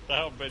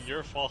 That would have been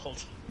your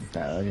fault. It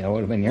would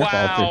have been your fault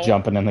Wow. for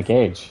jumping in the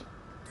cage.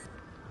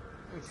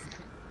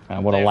 I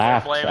would have They're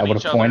laughed. blaming I would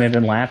each have other. pointed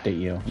and laughed at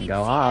you. And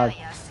go,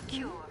 Area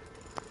secure.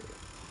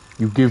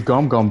 you give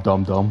gum dum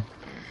dum.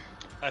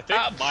 I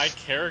think my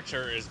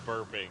character is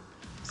burping.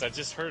 Because I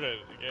just heard it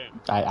again.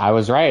 I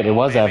was right. It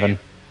was maybe. Evan.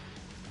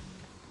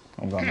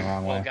 I'm going the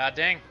wrong Well, way. god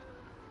dang.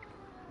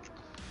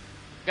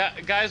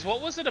 Guys,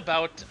 what was it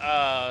about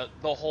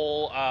the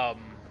whole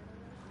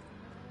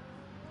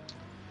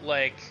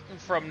like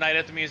from Night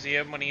at the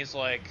Museum when he's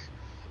like,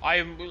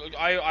 I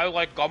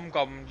like gum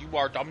gum, you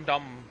are dum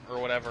dum or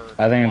whatever.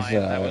 I think line.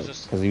 That was it's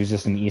just because he was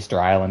just an Easter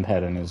Island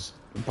head and his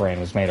brain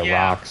was made of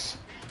Yeah. rocks.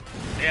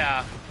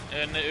 yeah,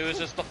 and it was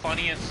just the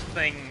funniest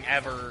thing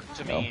ever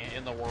to me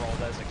in the world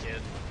as a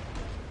kid.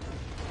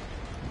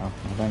 Well,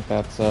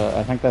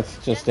 I think that's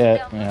just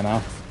it, you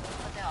know.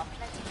 But there are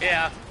plenty.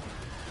 Yeah.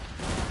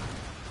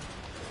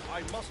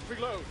 I must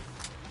reload.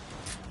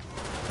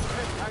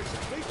 Red has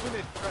taken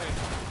it, friend.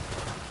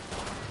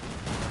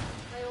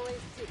 I always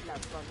did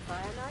love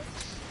bonfire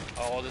nights.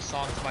 Oh, this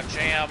song's my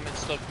jam.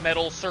 It's the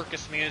metal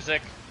circus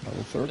music.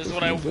 Little circus This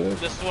is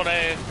music. what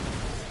I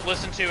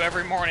listen to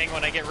every morning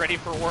when I get ready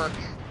for work.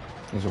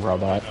 There's a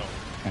robot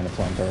and a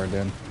flamethrower,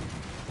 dude.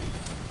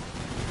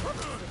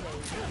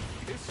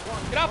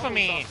 Get off of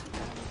me!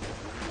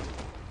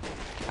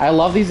 I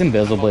love these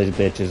invisible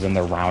bitches and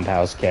their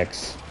roundhouse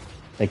kicks.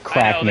 They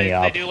crack I know, me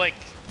up. They do like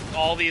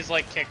all these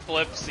like kick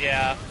flips,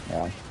 yeah.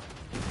 Yeah.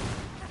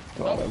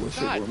 God, I wish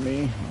God. it were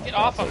me. Get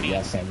off of me.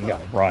 Yeah, Sam, you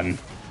gotta run.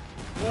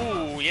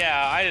 Ooh,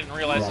 yeah, I didn't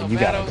realize Yeah, how you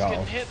bad gotta I was go.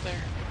 getting hit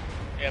there.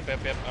 Yep,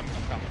 I'm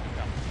coming.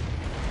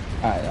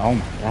 Oh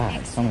my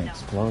god, so many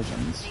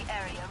explosions. The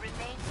area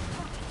remains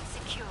totally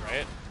secure.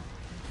 Right?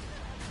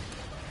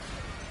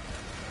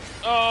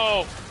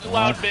 Oh,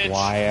 loud bitch.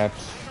 Quiet.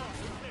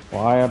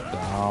 Quiet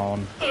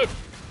down.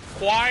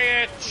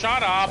 Quiet.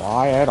 Shut up.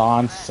 Quiet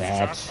on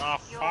set.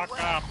 Shut the Your fuck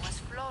work up. was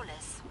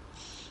flawless.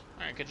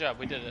 Alright, good job.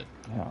 We did it.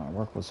 Yeah, our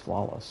work was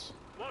flawless.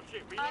 Watch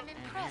it, we I'm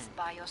impressed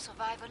by your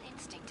survival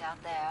instinct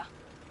out there.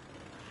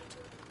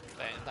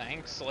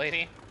 Thanks,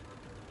 lady.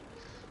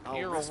 Our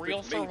You're a respite real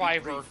may be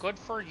survivor. brief. Good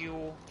for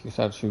you. She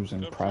said she was for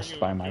impressed you.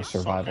 by my You're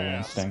survival some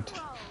ass. instinct.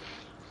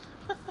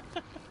 Ammo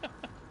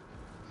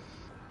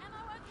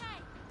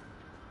okay?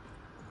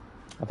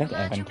 I think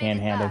Glad Evan you can made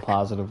it handle back.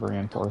 positive Don't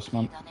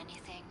reinforcement. bleed on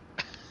anything.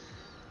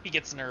 He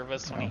gets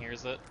nervous when he Oh.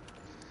 hears it.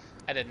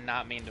 I did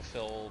not mean to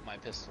fill my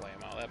pistol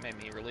ammo. That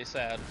made me really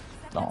sad.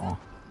 Aw.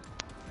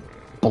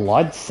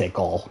 Blood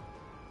sickle.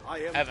 I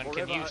am Evan, can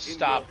forever you in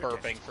stop your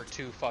burping debt. for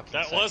 2 fucking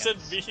That seconds?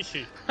 wasn't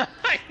me.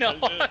 I know.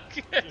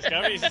 There's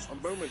gotta be A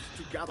moment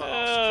to gather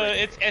our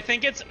strength. I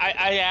think it's.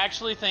 I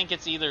actually think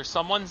it's either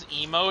someone's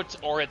emote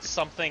or it's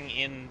something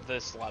in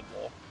this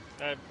level.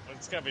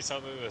 It's gotta be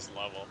something to this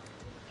level.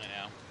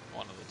 Yeah,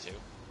 one of the two.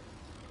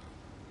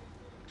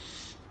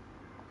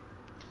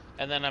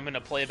 And then I'm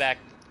gonna play back.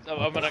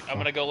 I'm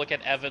gonna go look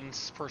at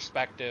Evan's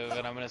perspective,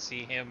 and I'm gonna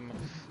see him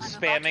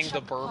spamming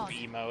the burp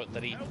emote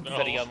that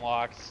he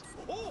unlocked.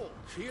 Oh,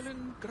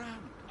 feeling grand.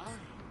 Aye.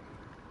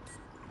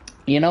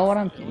 You know what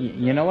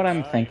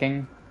I'm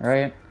thinking,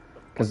 right?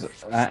 Because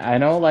I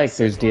know like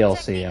there's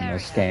DLC in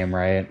this game,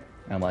 right?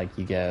 And like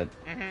you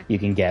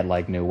can get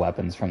like new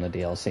weapons from the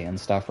DLC and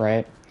stuff,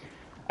 right?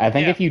 I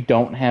think Yeah. if you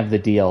don't have the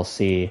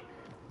DLC,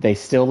 they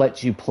still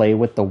let you play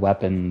with the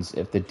weapons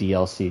if the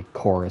DLC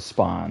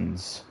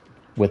corresponds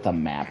with the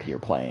map you're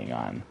playing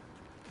on.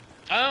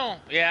 Oh,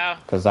 yeah.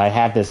 Because I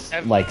have this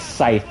like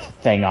scythe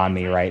thing on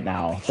me right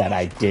now that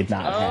I did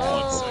not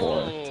have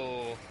before.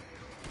 Oh,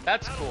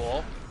 that's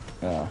cool.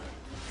 Yeah.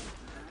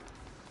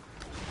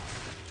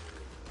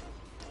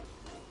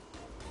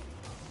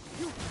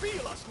 You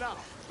feel us now.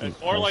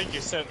 Or like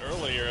you said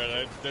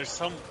earlier, there's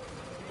some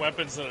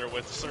weapons that are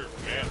with certain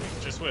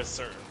maps, just with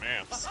certain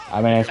maps.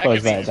 I mean, I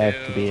suppose could be that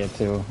too. could be it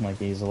too,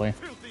 like easily.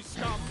 Filthy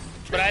scum.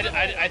 But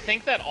I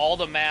think that all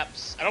the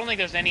maps. I don't think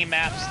there's any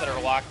maps that are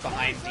locked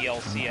behind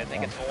DLC. I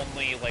think it's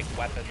only like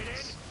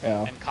weapons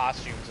Yeah. and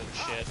costumes and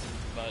shit.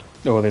 But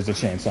Oh, there's a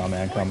chainsaw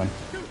man coming.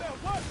 Do their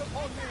work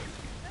upon me.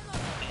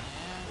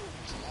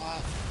 there's a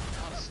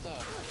lot of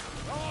stuff.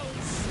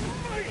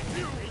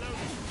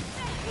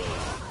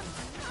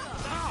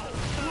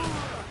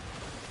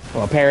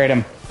 Well, parried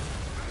him.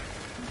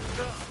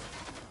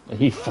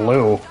 He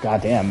flew.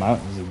 Goddamn,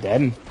 is he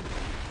dead?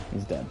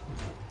 He's dead.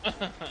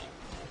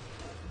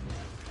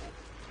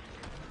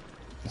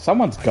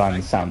 Someone's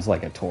gun sounds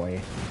like a toy.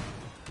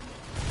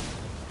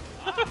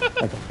 Like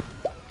a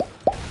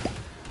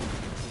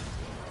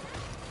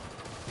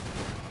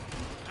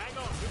hang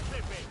on, you're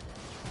slipping.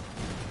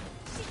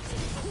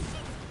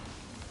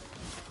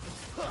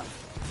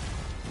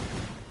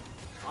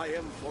 I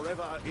am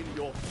forever in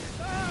your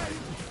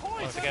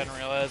Once again,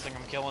 realizing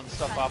I'm killing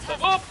stuff off the.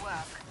 Fantastic Oh!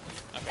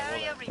 work. Okay,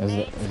 Area well then.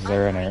 is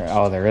there an area?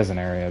 Oh, there is an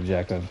area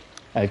objective.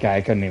 Okay,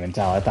 I couldn't even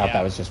tell. I thought Yeah.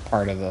 that was just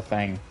part of the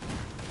thing.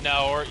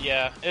 No, or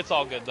yeah, it's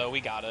all good though.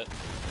 We got it.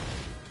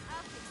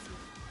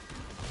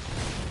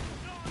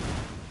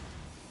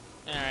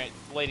 All right,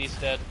 lady's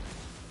dead.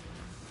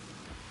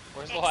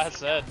 Where's the last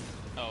Zed?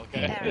 Oh,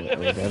 okay. We did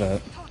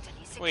it.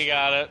 Totally We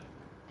got it.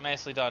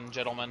 Nicely done,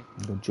 gentlemen.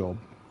 Good job.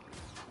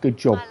 Good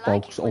job, I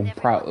like folks. it when I'm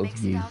proud everyone of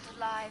makes it you. out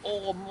alive.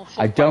 Oh, I'm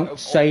so I proud don't of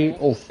say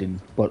it all.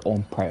 often, but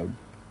I'm proud.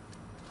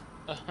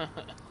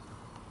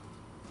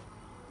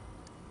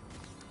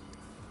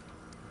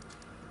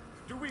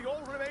 Do we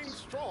all remain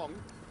strong?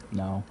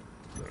 No.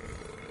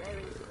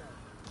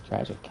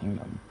 Tragic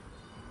Kingdom.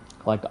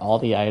 Collect all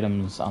the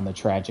items on the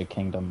Tragic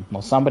Kingdom.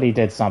 Well, somebody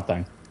did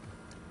something.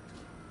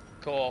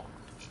 Cool.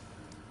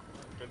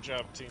 Good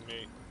job,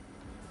 teammate.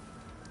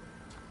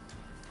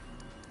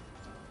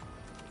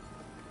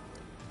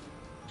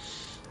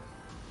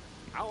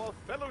 Our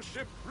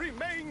fellowship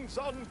remains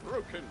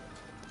unbroken.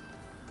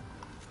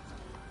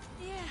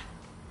 Yeah,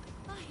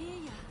 I hear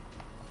you.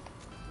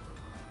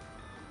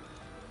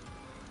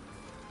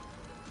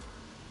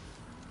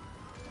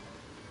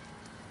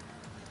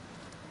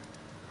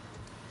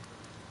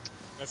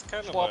 That's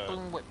kind of a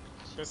Swapping with.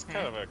 that's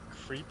kind of a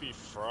creepy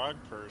frog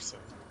person.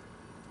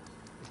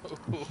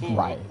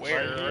 Right.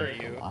 Where are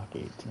you? Block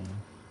 18.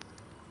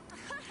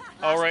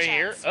 Oh, Last right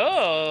here. chance. I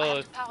Oh,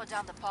 have to power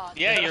down the pod.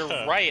 yeah, you're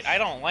right. I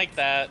don't like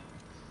that.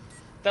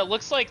 That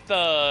looks like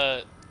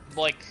the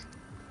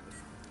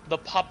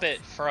puppet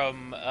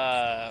from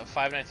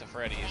Five Nights at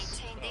Freddy's.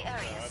 Maintain the Oh,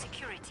 area God.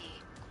 security.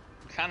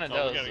 Kind of Oh,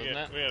 does, we doesn't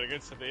it? gotta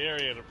get to the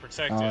area to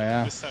protect Oh, it.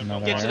 yeah. This time,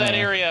 Another don't Get to worry. that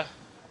Yeah. area.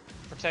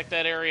 Protect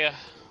that area.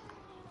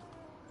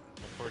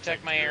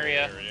 Protect my your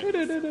area.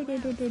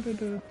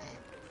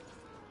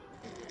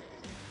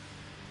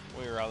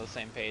 We were on the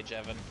same page,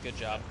 Evan. Good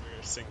job.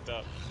 We're synced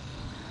up.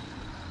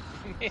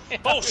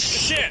 Oh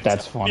shit!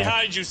 That's funny.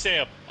 Behind you,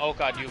 Sam. Oh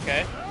god, you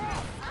okay?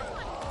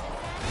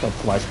 The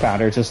flesh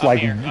pounder just I'm like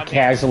here, I'm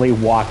casually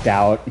walked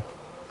out.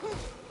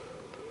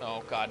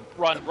 Oh god.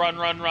 Run, run,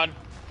 run, run.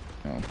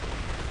 No.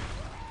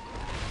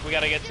 We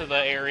gotta get to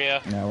the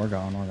area. Yeah, we're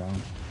going, we're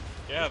going.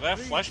 Yeah, that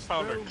flesh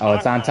pounder. Oh,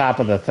 it's on top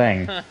of the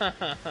thing.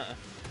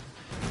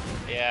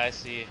 Yeah, I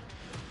see.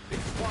 This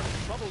one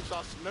troubles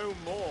us no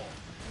more.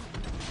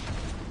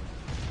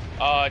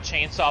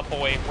 Chainsaw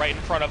boy right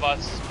in front of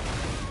us.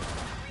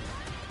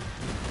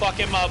 Fuck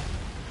him up.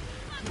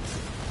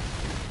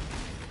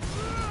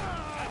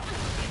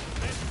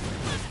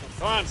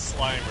 Come on,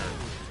 Slimer.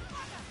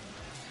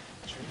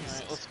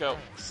 Alright, let's go.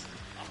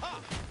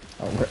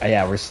 Oh,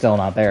 yeah, we're still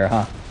not there,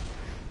 huh?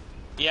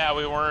 Yeah,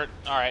 we weren't.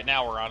 Alright,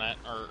 now we're on it.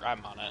 Or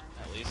I'm on it,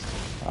 at least.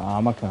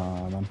 I'm a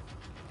coming.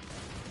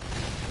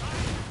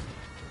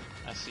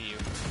 I see you.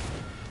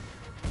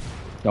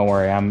 Don't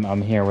worry,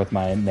 I'm here with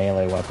my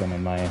melee weapon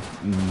and my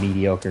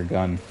mediocre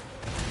gun.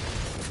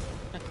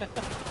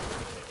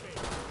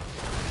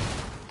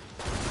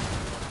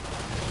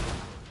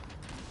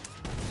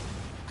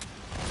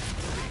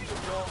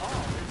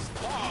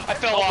 I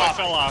fell Oh, I off.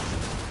 fell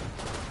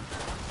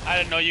off. I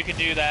didn't know you could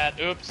do that.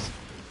 Oops.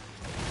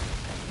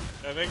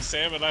 I think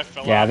Sam and I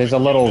fell off. Yeah, there's a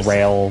and little Eunice-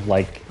 rail,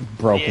 like,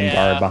 broken Yeah.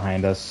 guard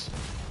behind us.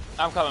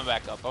 I'm coming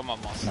back up. I'm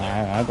almost No,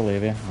 there. I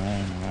believe you.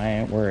 I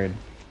ain't worried.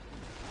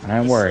 I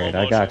ain't The worried.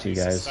 slow I got motion you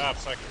needs to guys. Stop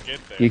so I can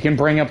get there. You can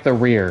bring up the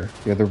rear.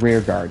 You're the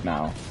rear guard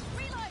now.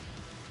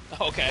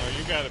 Okay. Oh,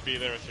 you gotta be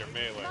there with your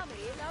melee.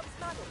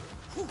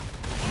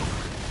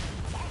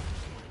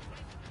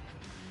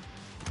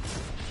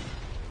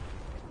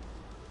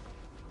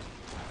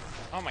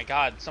 Oh my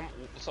god,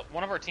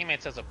 one of our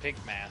teammates has a pig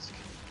mask.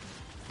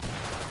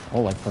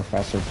 Oh, like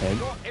Professor Pig.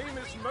 Your aim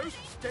is most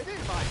steady,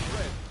 my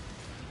friend.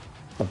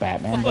 The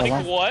Batman Like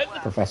villain? what?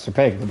 Professor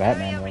Pig, the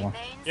Batman villain.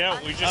 Yeah,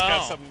 we just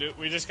got Oh. some new.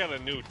 We just got a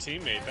new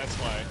teammate. That's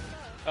why.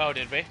 Oh,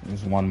 did we?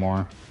 There's one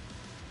more.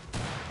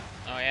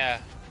 Oh yeah.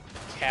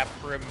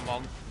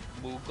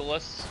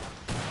 Caprimugulus.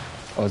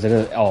 Oh, is it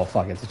a... Oh,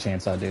 fuck, it's a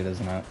chainsaw dude,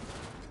 isn't it?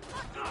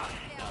 Oh,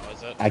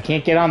 is it? I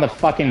can't get on the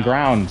fucking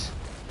ground.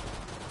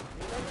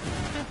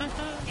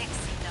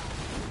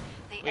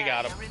 We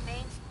got him.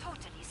 Remains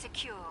totally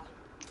secure.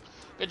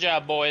 Good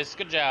job, boys.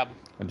 Good job.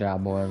 Good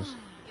job, boys.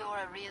 You're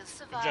a real Good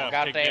survivor. job,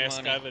 Got big that ass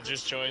money. guy that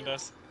just joined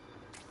us.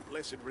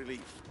 Blessed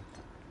relief.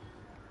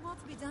 More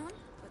to be done,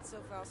 but so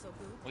far so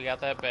good. We got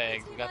that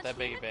bag. We got that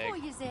biggie For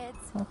bag. you,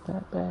 Zeds. Got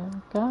that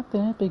bag. Got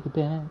that big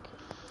bag.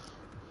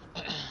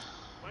 Wait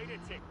a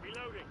tick,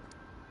 reloading.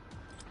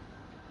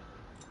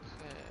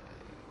 Okay.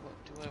 What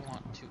do I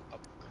want to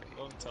upgrade?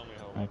 Don't tell me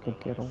how. I could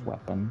get a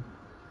weapon.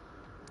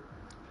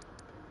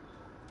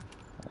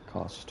 That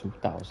costs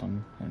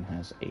 2,000 and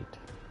has 8.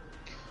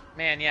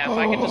 Man, yeah, if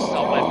I could just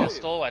sell my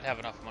pistol, I'd have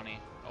enough money.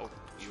 Oh,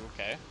 you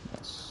okay?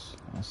 Yes,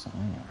 yes I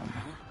am.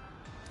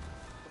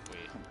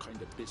 Wait, I'm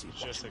kind of busy.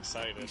 He's just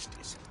excited.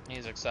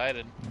 he's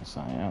excited. Yes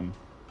I am.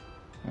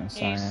 Yes I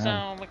He's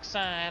am. so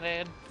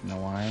excited. You know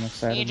why I'm He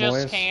excited, just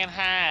boys? can't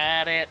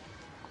hide it.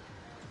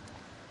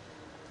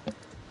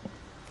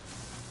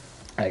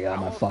 I got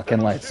my fucking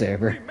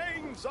lightsaber.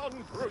 Remains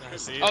unbroken. I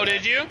see Oh, that.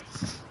 did you?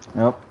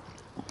 Yep.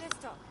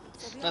 Best talk.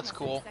 So we That's have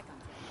cool. 30 seconds.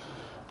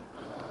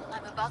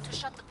 I'm about to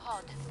shut the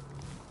pod.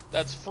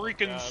 That's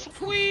freaking God.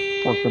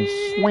 sweet.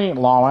 Freaking sweet,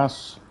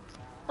 Lois.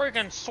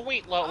 Freaking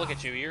sweet. Look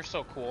at you. You're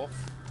so cool.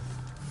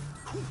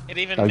 It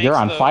even Oh, makes you're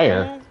on the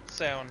fire.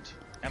 sound.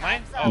 Am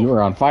I? You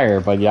were on fire,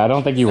 but yeah, I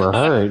don't think you were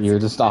hurt. You were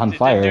just on It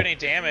fire. didn't do any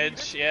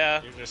damage.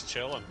 Yeah, You're just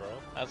chilling, bro.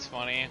 that's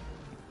funny.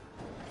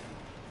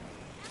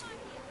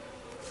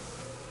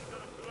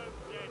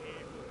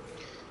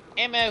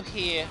 Ammo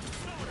here.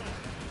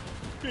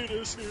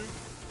 Peter's here.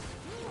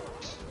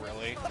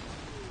 Really?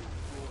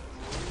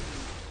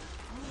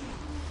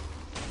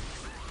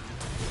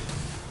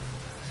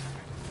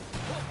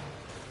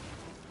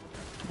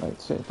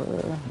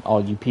 Lightsaber.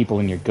 All you people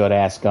in your good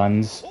ass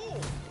guns.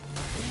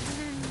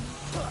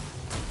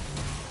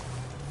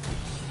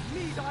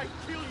 Need I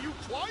kill you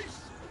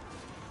twice?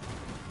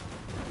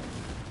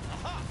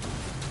 Aha!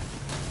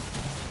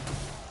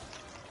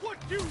 What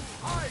do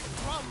I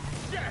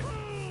from death?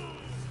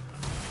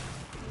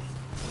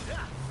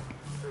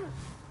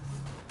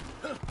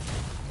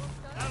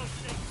 That'll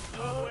shake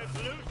cobwebs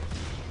loose.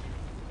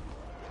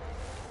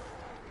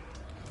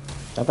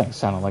 That thing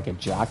sounded like a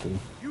jockey.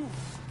 You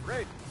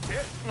red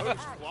dead nosed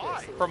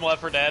fly. From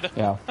Left 4 Dead.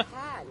 Yeah.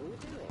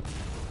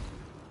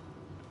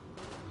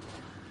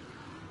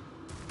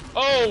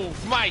 Oh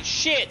my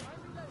shit!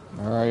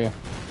 Where are you?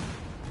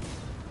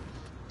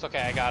 It's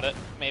okay, I got it.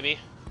 Maybe.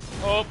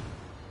 Oh.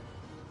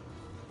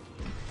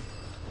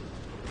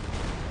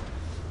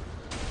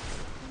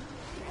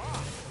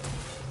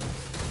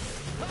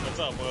 What's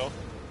up, Will?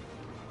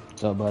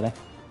 What's up, buddy?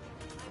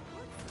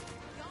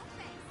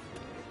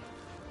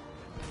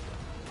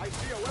 I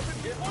see a weapon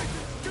here.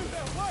 Voices do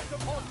their work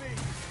upon me.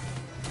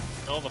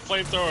 Oh, the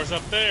flamethrower's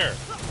up there.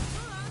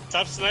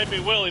 Stop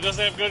sniping Will. He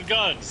doesn't have good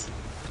guns.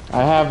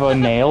 I have a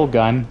nail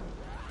gun.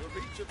 The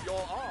reach of your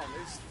arm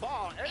is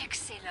far.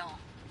 Excellent.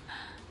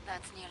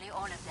 That's nearly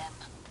all of them.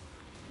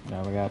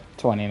 Yeah, we got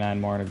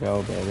 29 more to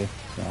go, baby.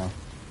 So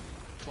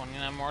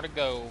 29 more to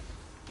go.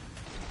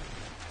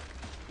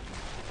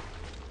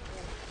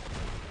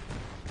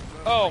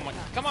 Oh my,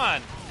 come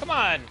on, come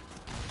on.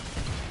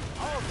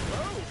 Our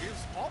foe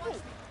is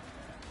hobbled.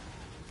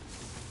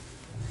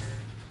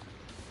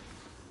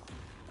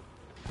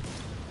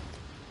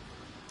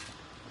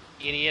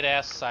 Idiot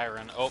ass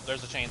siren. Oh,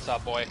 there's a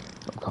chainsaw boy.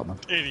 I'm coming.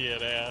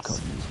 Idiot ass.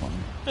 Coming is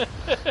fine.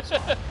 It's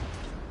fine.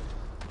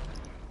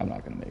 I'm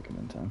not gonna make him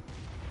in time.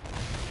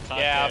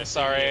 Yeah, I'm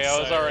sorry. I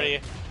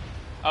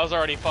was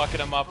already fucking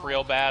him up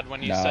real bad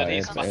when you said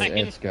he's fine.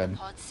 It's good.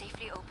 Pod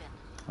safely open.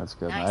 That's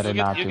good. Nice. I did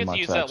not You do get to much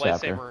use that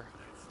that chapter. lightsaber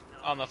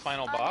on the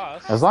final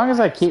boss. As long as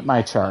I keep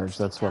my charge,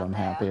 that's what I'm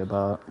happy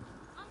about.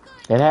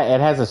 It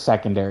has a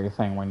secondary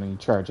thing. When you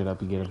charge it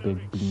up, you get a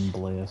big beam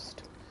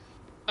blast.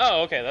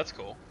 Oh, okay, that's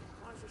cool.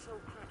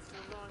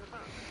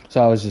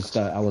 So I was just,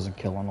 I wasn't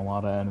killing a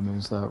lot of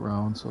enemies that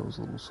round, so I was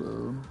a little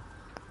sad.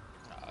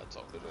 It's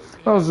all good.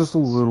 I was just a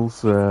little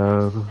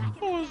sad.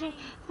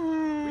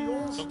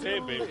 It's okay,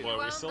 baby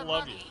boy. We still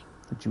love you.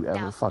 Did you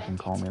ever fucking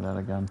call me that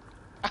again?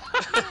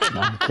 No,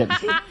 I'm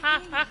kidding.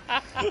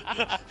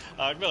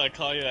 I'm gonna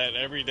call you that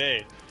every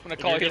day. I'm gonna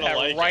call you that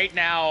like right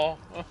now.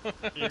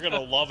 You're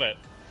gonna love it.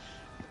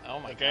 Oh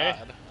my Okay.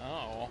 god.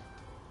 Oh.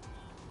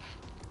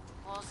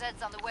 All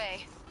Zed's on the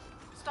way.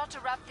 Start to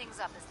wrap things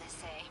up, as they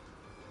say.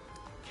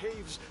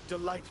 Caves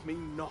delight me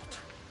not.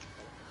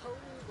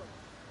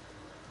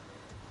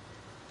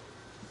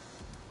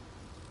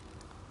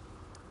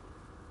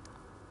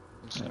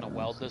 I'm just gonna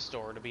weld this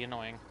door to be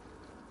annoying.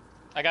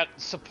 I got a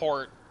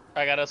support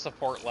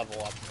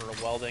level up for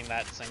welding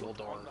that single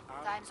door.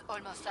 Time's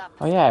almost up.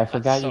 Oh yeah, I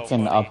forgot so you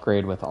can funny.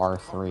 upgrade with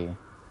R3.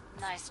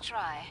 Nice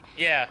try.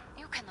 Yeah.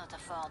 You cannot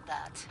afford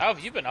that. How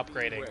have you been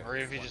upgrading? Or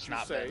have you just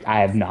not been?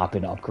 I have not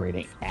been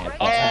upgrading at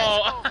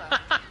all. Oh!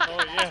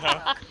 Oh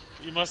yeah.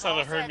 You must not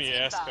have heard me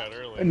ask that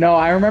earlier. No,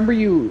 I remember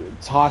you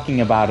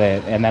talking about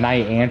it, and then I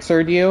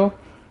answered you,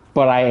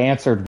 but I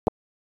answered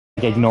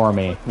like, ignore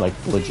me, like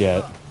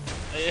legit.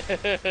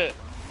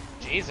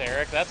 Jeez,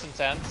 Eric, that's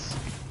intense.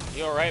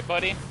 You alright,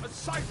 buddy? A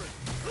siren.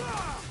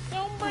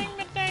 Don't bring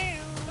me down.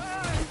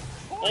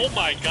 Oh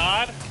my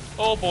god.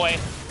 Oh boy.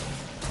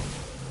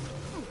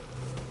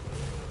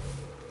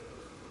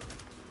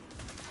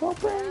 Don't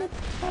bring it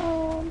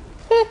down.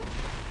 That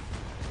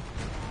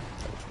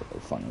was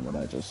really funny what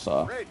I just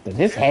saw. Did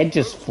his head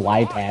just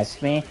fly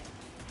past me?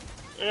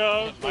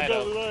 Yeah, might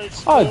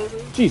have. Oh,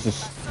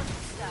 Jesus.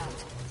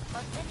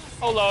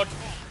 Oh, Lord.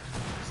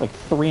 It's like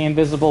 3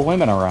 invisible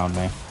women around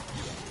me.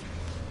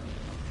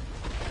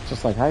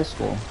 Just like high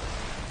school.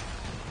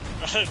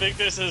 I think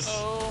this is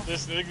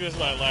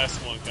my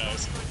last one,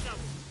 guys.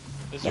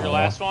 This is your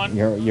last one?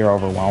 You're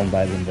overwhelmed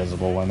by the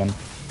invisible women.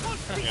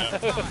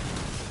 Yeah.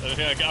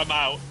 I'm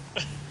out.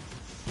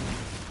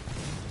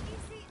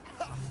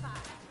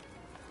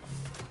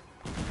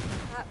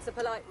 Perhaps a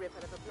polite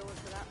ripple of applause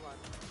for that one.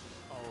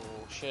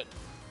 Oh, shit.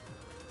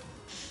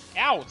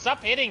 Ow,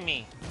 stop hitting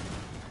me.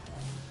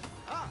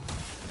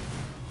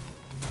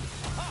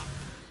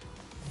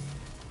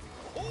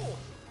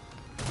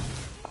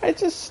 I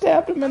just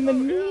stabbed him in the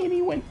knee and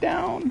he went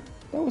down.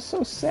 That was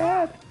so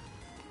sad.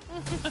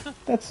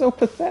 That's so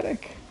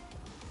pathetic.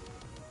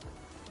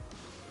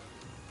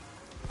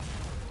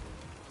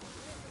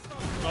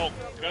 Oh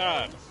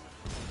god.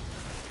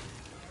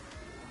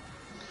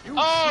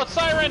 Oh,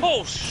 siren!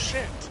 Oh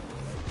shit.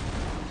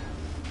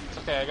 It's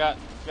okay, I got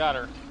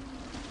her.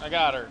 I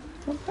got her.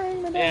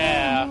 Bring me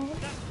Yeah. down.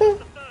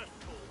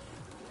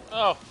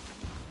 Oh.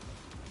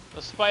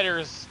 The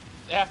spider's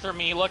after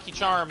me, Lucky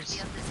Charms.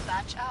 Clear this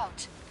batch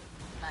out.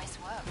 Nice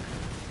work.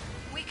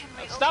 We can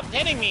reopen Stop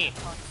hitting me!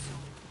 the pod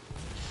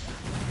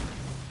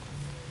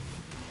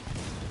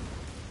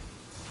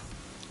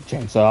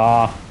soon.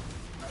 Chainsaw.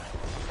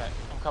 Okay,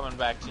 I'm coming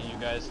back to you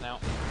guys now.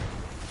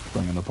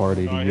 Bringing the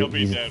party. Oh, he'll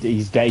be dead.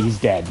 He's dead. He's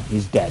dead.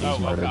 He's dead. Oh,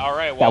 He's murdered. okay, all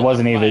right, well, that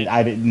wasn't never even. mind.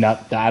 I did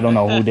not. I don't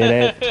know who did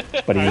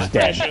it, but he was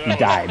dead. Sure He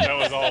died. That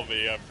was all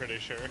me, I'm pretty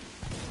sure.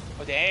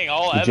 Oh, dang,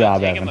 all Good Evan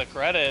job, taking Evan. the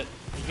credit.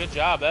 Good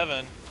job,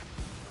 Evan.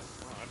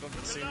 Oh, I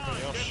don't see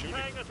anybody else shooting.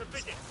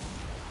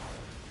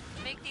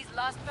 Make these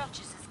last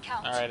purchases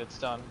count. Alright, it's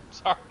done.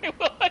 Sorry,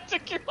 Will, I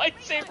took your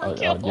lightsaber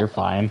kill. You're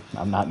fine.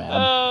 I'm not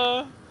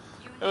mad.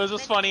 It was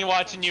just funny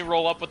watching you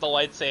roll up with the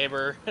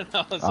lightsaber, and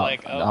I was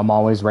like, oh. I'm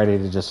always ready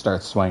to just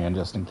start swinging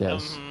just in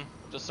case.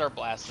 Just start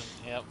blasting,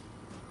 yep.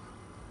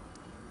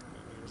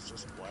 It was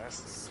just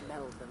blasting.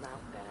 Smell them out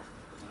there.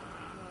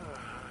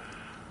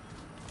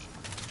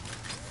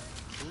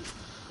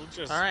 Who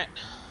just Alright.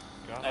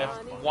 got I have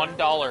off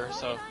 $1,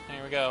 so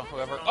here we go.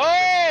 Whoever.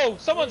 Oh!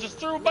 Someone just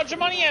threw a bunch of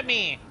money at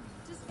me!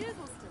 Just Google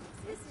stuff.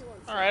 Sissy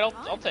wants to Alright,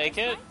 buy I'll take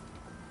this, it.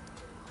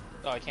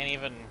 Oh, I can't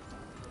even.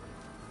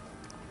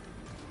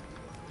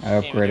 I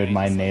upgraded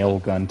my nail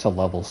gun to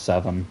level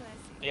 7.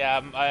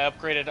 Yeah, I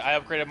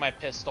upgraded my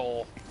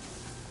pistol.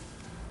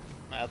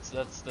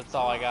 That's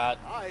all I got.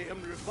 I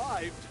am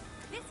revived.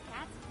 This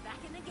cat's back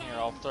in the game. Here,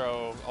 I'll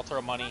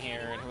throw money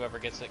here, and whoever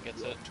gets it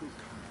gets it.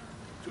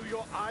 Do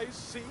your eyes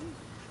see?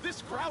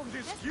 This ground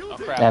is Oh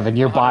gilded. crap! Evan,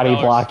 you're body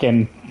 $100.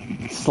 blocking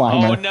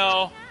Slimer. Oh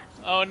no!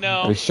 Oh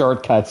no! There's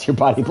shortcuts. You're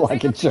body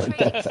blocking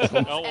shortcuts.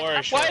 Evan. Don't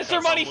worry. Why is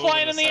there money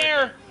flying in the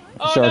air?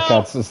 Oh,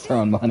 Shortcuts no. is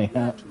throwing money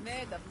out.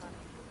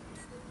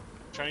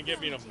 Trying to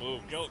get me to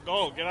move.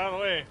 Go, get out of the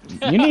way.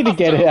 You need to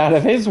get it out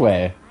of his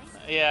way.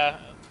 Yeah.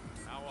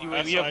 You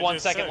That's have what I 1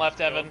 just second said. left,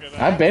 Go Evan. get out.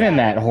 I've been in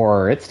that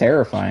horror. It's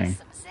terrifying.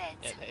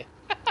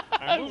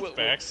 I moved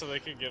back so they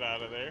could get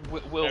out of there.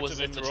 Will After was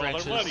they in the threw all their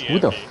trenches. money Who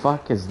at the me.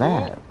 fuck is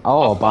that?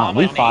 Oh,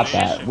 we fought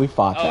that. We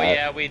fought that. Oh,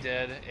 yeah, we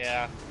did.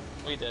 Yeah,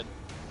 we did.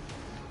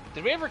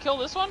 Did we ever kill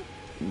this one?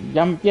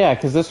 Yeah,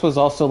 because this was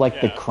also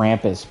like the Yeah.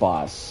 Krampus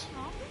boss.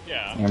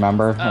 Yeah. You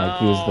remember? Like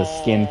he was the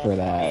skin for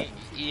that.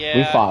 Yeah, we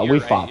you're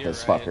fought right,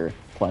 this you're right. fucker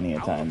plenty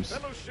of times.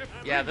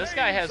 Yeah, this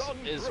guy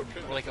is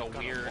like a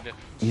weird.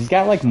 He's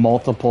got like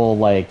multiple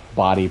like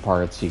body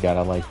parts you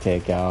gotta like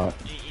take out.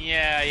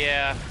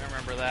 Yeah, I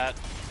remember that.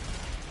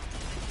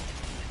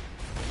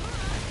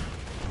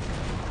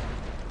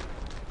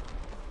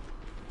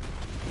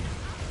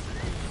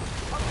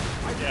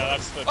 Yeah,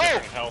 that's the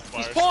different health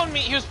bars.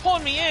 He was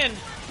pulling me in.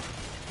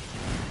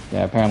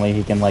 Yeah, apparently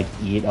he can like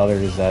eat other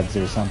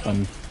Zeds or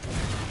something.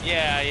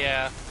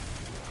 Yeah.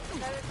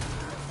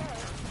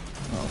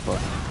 Oh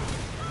fuck.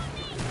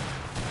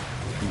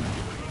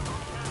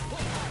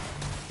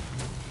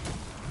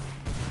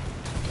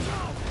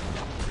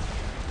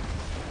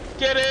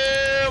 Get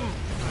him!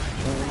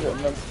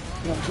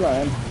 I'm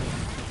trying.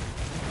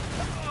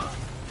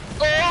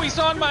 Oh, he's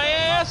on my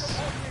ass!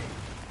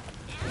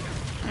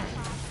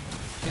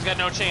 He's got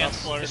no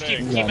chance. Just keep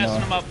Yeah, messing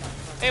no. him up.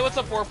 Hey, what's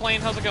up, Warplane?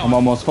 How's it going? I'm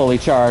almost fully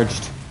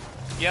charged.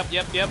 Yep.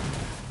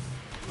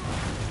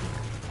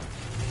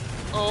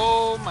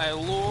 Oh my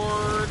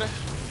lord.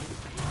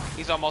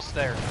 He's almost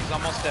there. He's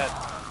almost dead.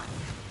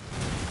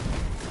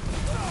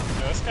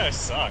 Yeah, this guy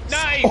sucks.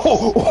 Nice!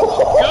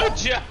 Oh. Good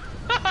job!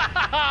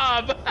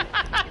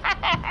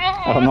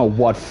 I don't know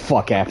what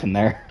fuck happened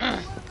there.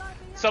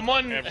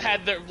 Someone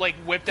had their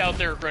whipped out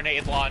their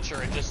grenade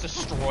launcher and just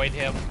destroyed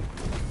him.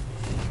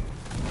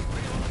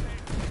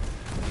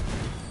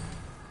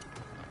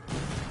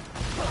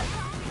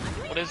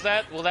 What is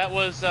that? Well, that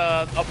was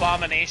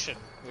Abomination,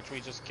 which we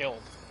just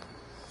killed.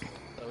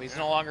 So he's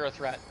no longer a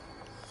threat.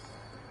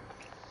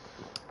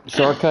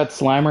 Shortcut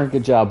Slimer,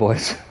 good job,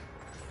 boys.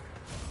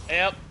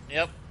 Yep.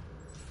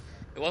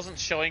 It wasn't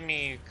showing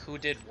me who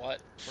did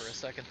what for a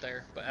second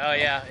there, but oh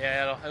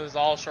yeah, it was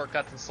all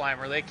Shortcuts and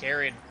Slimer. They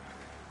carried.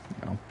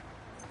 No.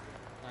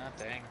 Ah,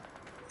 dang.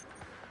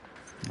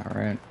 All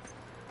right,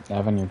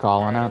 Evan, you're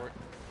calling Are it.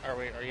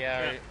 Are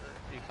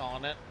you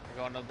calling it? We're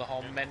going to the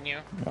home menu.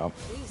 Yep.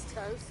 He's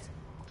toast.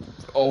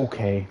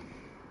 Okay.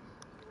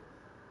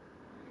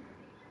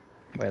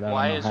 Wait, I don't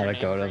Why know is how your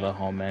to go name to the green?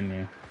 home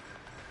menu.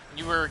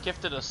 You were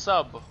gifted a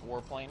sub,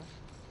 Warplane.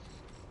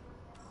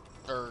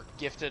 Or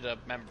gifted a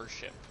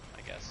membership,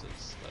 I guess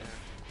is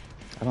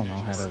the... I don't know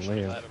how to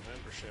leave. That a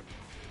membership.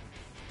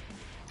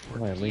 How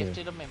do I leave?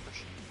 Gifted a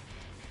membership.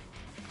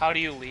 How do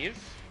you leave?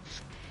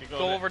 You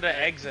Go over to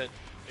exit.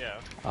 Yeah.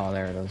 Oh,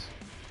 there it is.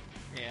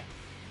 Yeah.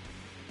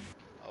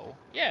 Oh,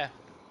 yeah.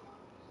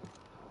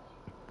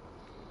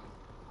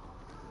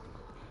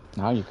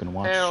 Now you can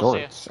watch Hey, I'll see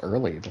shorts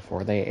early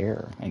before they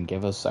air and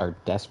give us our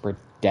desperate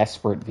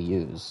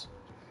views.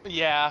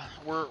 Yeah,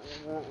 we're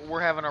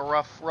having a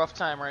rough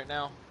time right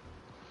now.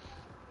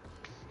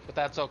 But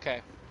that's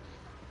okay.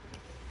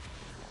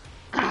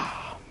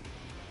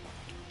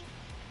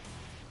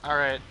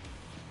 Alright.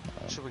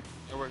 Should we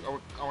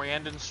are we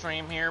ending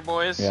stream here,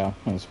 boys? Yeah,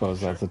 I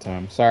suppose that's the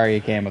time. Sorry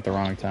you came at the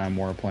wrong time,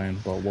 Warplane,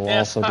 but we'll Yeah,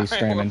 also be sorry,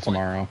 streaming Warplane.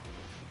 tomorrow.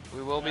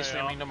 We will be Yeah.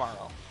 streaming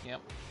tomorrow.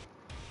 Yep.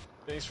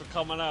 Thanks for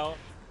coming out.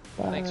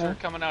 Thanks for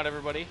coming out,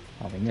 everybody.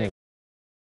 I think